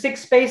that the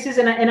 6 spaces,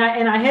 and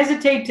I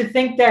hesitate to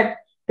think that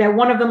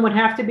one of them would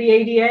have to be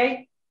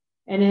ADA,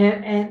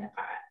 and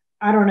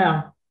I don't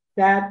know,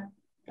 that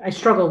I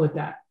struggle with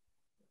that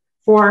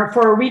for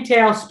a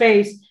retail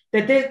space.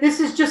 That this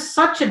is just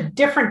such a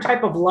different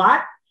type of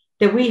lot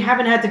that we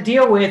haven't had to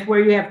deal with, where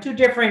you have 2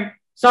 different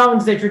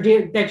zones that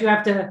you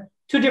have to,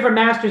 2 different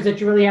masters that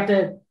you really have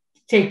to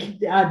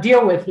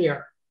deal with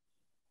here.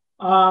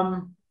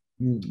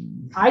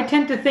 I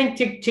tend to think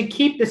to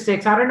keep the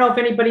 6. I don't know if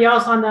anybody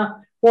else on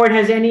the board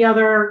has any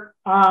other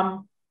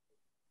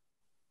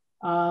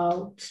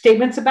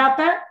statements about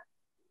that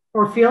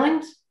or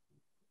feelings.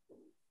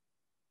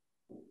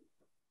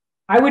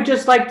 I would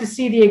just like to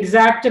see the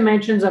exact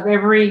dimensions of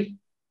every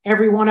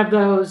one of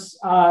those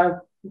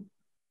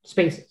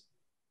spaces.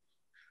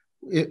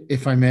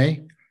 If I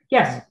may.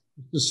 Yes.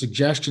 The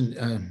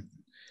suggestion,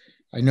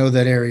 I know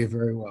that area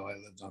very well. I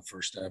lived on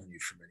First Avenue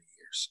for many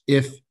years.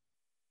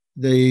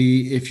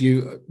 If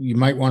you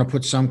might want to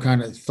put some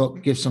kind of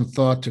thought, give some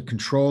thought to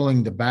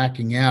controlling the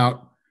backing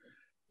out,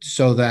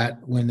 so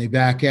that when they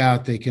back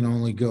out, they can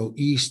only go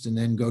east and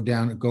then go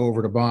down and go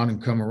over to Bond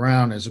and come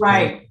around, as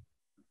opposed to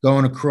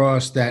going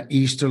across that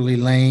easterly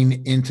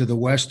lane into the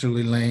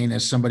westerly lane.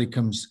 As somebody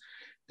comes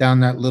down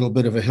that little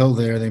bit of a hill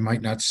there, they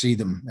might not see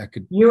them. That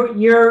could.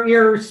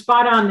 You're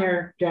spot on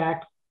there,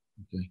 Jack.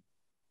 Okay.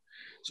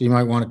 So you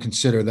might want to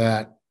consider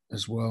that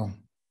as well.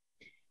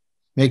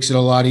 Makes it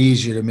a lot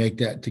easier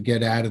to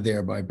get out of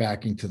there by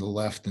backing to the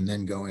left and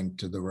then going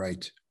to the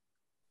right.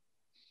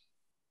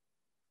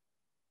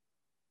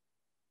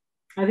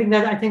 I think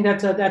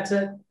that's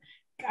a.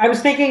 I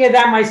was thinking of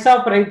that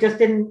myself, but I just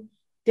didn't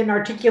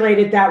articulate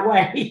it that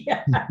way.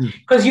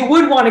 Because you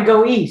would want to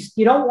go east.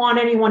 You don't want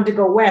anyone to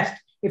go west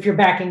if you're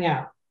backing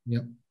out.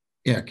 Yep.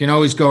 Yeah, can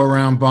always go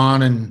around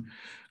Bond and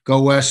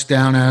go west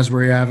down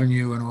Asbury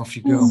Avenue and off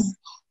you go.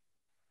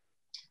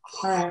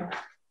 All right.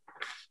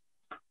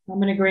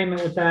 I'm in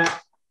agreement with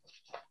that.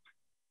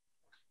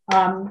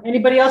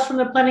 Anybody else from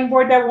the planning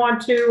board that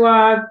want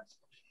to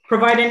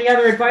provide any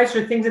other advice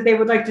or things that they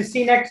would like to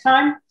see next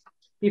time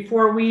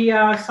before we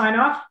sign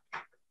off?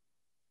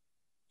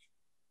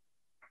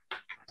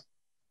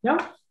 No?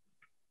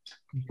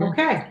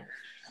 Okay.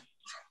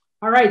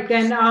 All right,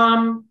 then,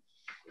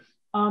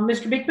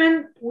 Mr.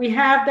 Beekman, we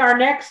have our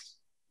next,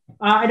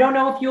 I don't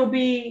know if you'll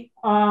be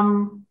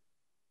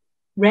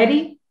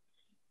ready,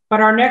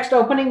 but our next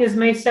opening is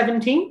May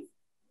 17th.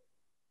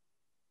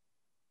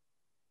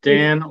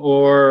 Dan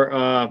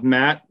or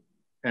Matt,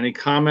 any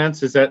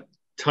comments? Is that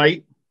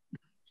tight?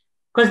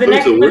 Because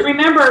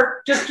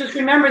remember, just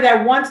remember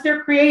that once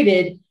they're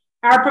created,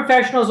 our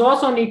professionals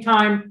also need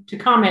time to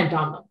comment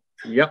on them.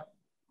 Yep.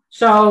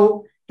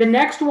 So the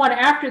next one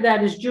after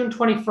that is June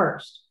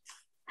 21st.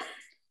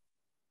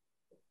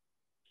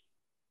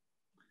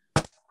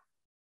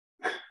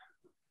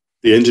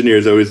 The engineer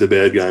is always the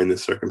bad guy in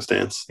this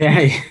circumstance.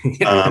 Yeah.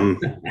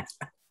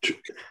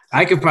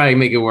 I could probably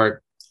make it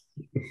work.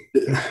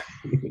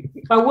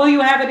 But will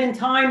you have it in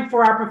time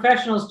for our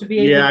professionals to be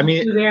able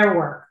to do their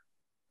work?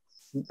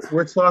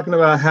 We're talking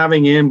about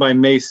having in by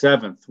May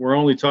 7th. We're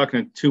only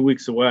talking 2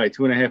 weeks away,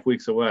 2.5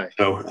 weeks away.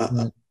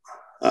 So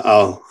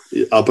I'll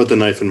put the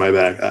knife in my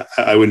back.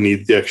 I would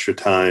need the extra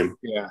time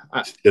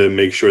to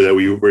make sure that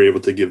we were able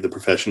to give the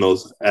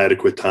professionals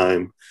adequate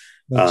time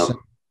to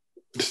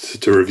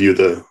review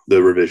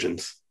the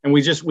revisions. And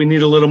we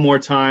need a little more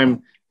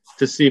time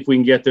to see if we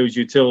can get those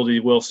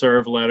utility will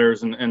serve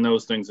letters and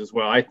those things as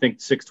well. I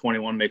think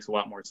 621 makes a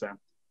lot more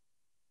sense.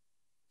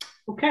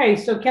 Okay,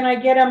 so can I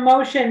get a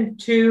motion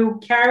to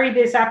carry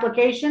this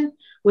application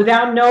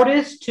without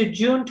notice to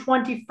June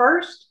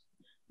 21st?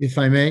 If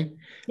I may.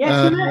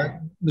 Yes, you may.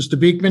 Mr.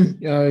 Beekman,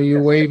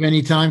 you waive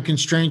any time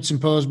constraints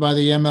imposed by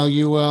the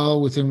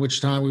MLUL within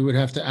which time we would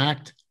have to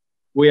act?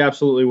 We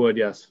absolutely would,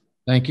 yes.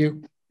 Thank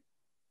you.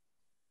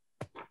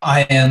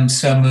 I am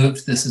so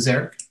moved. This is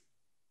Eric.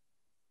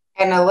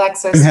 And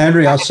Alexis. And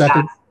Henry, I'll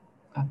second.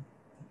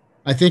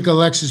 I think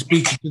Alexis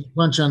beat you to the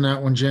punch on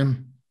that one,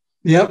 Jim.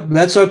 Yep,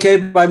 that's okay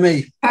by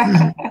me.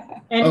 And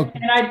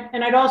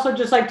I'd also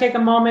just like to take a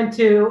moment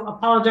to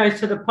apologize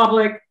to the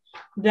public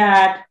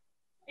that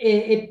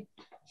I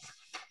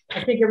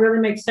think it really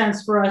makes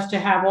sense for us to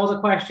have all the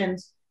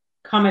questions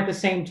come at the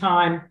same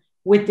time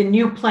with the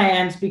new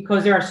plans,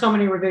 because there are so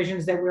many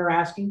revisions that we're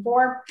asking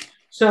for.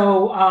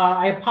 So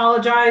I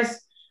apologize,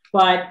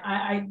 but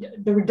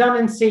the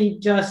redundancy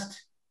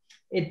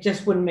it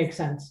just wouldn't make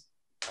sense.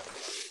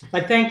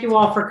 But thank you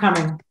all for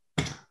coming.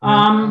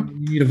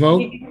 You need a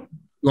vote?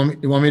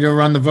 You want me to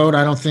run the vote?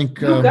 I don't think.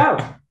 You go.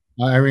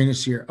 Irene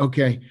is here.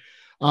 Okay.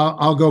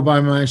 I'll go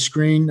by my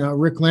screen.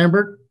 Rick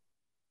Lambert.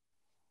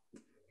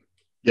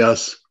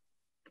 Yes.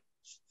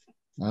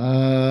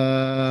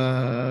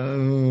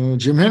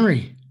 Jim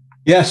Henry.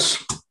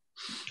 Yes.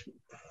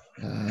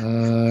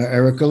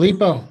 Erica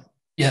Lipo.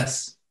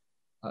 Yes.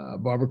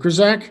 Barbara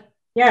Krizak.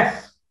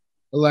 Yes.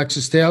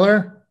 Alexis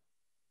Taylor.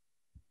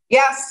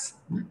 Yes.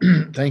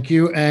 Thank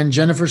you. And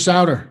Jennifer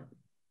Souter.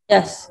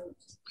 Yes.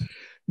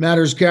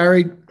 Matters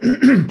carried,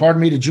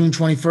 pardon me, to June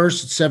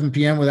 21st at 7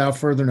 p.m. without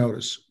further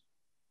notice.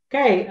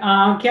 Okay,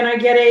 can I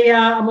get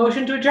a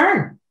motion to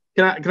adjourn?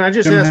 Can I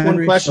just Jim ask one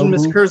Henry, question, so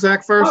Ms. moved.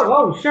 Kurzak, first?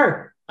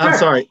 Sure. I'm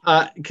sorry.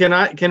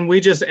 Can we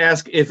just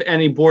ask if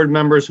any board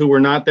members who were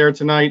not there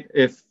tonight,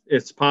 if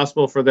it's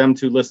possible for them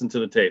to listen to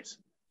the tapes?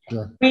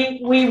 Sure.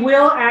 We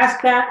will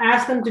ask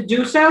them to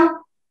do so.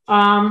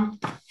 And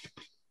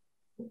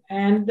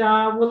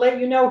we'll let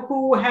you know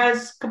who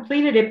has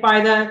completed it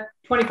by the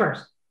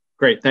 21st.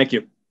 Great, thank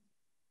you.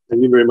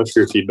 Thank you very much for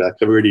your feedback.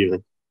 Have a great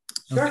evening.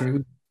 Sure.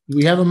 Okay. Do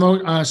we have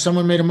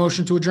someone made a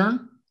motion to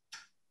adjourn?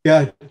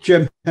 Yeah,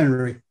 Jim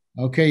Henry.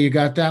 Okay, you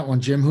got that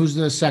one, Jim. Who's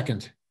the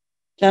second?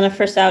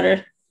 Jennifer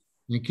Souter.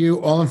 Thank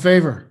you. All in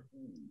favor?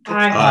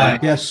 Aye.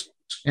 Yes.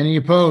 Any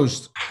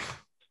opposed?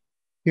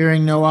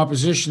 Hearing no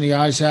opposition, the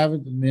ayes have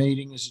it. The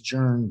meeting is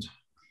adjourned.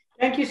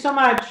 Thank you so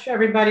much,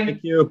 everybody.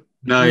 Thank you.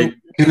 Night.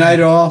 Good night,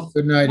 all.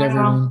 Good night, Bye, all.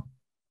 everyone.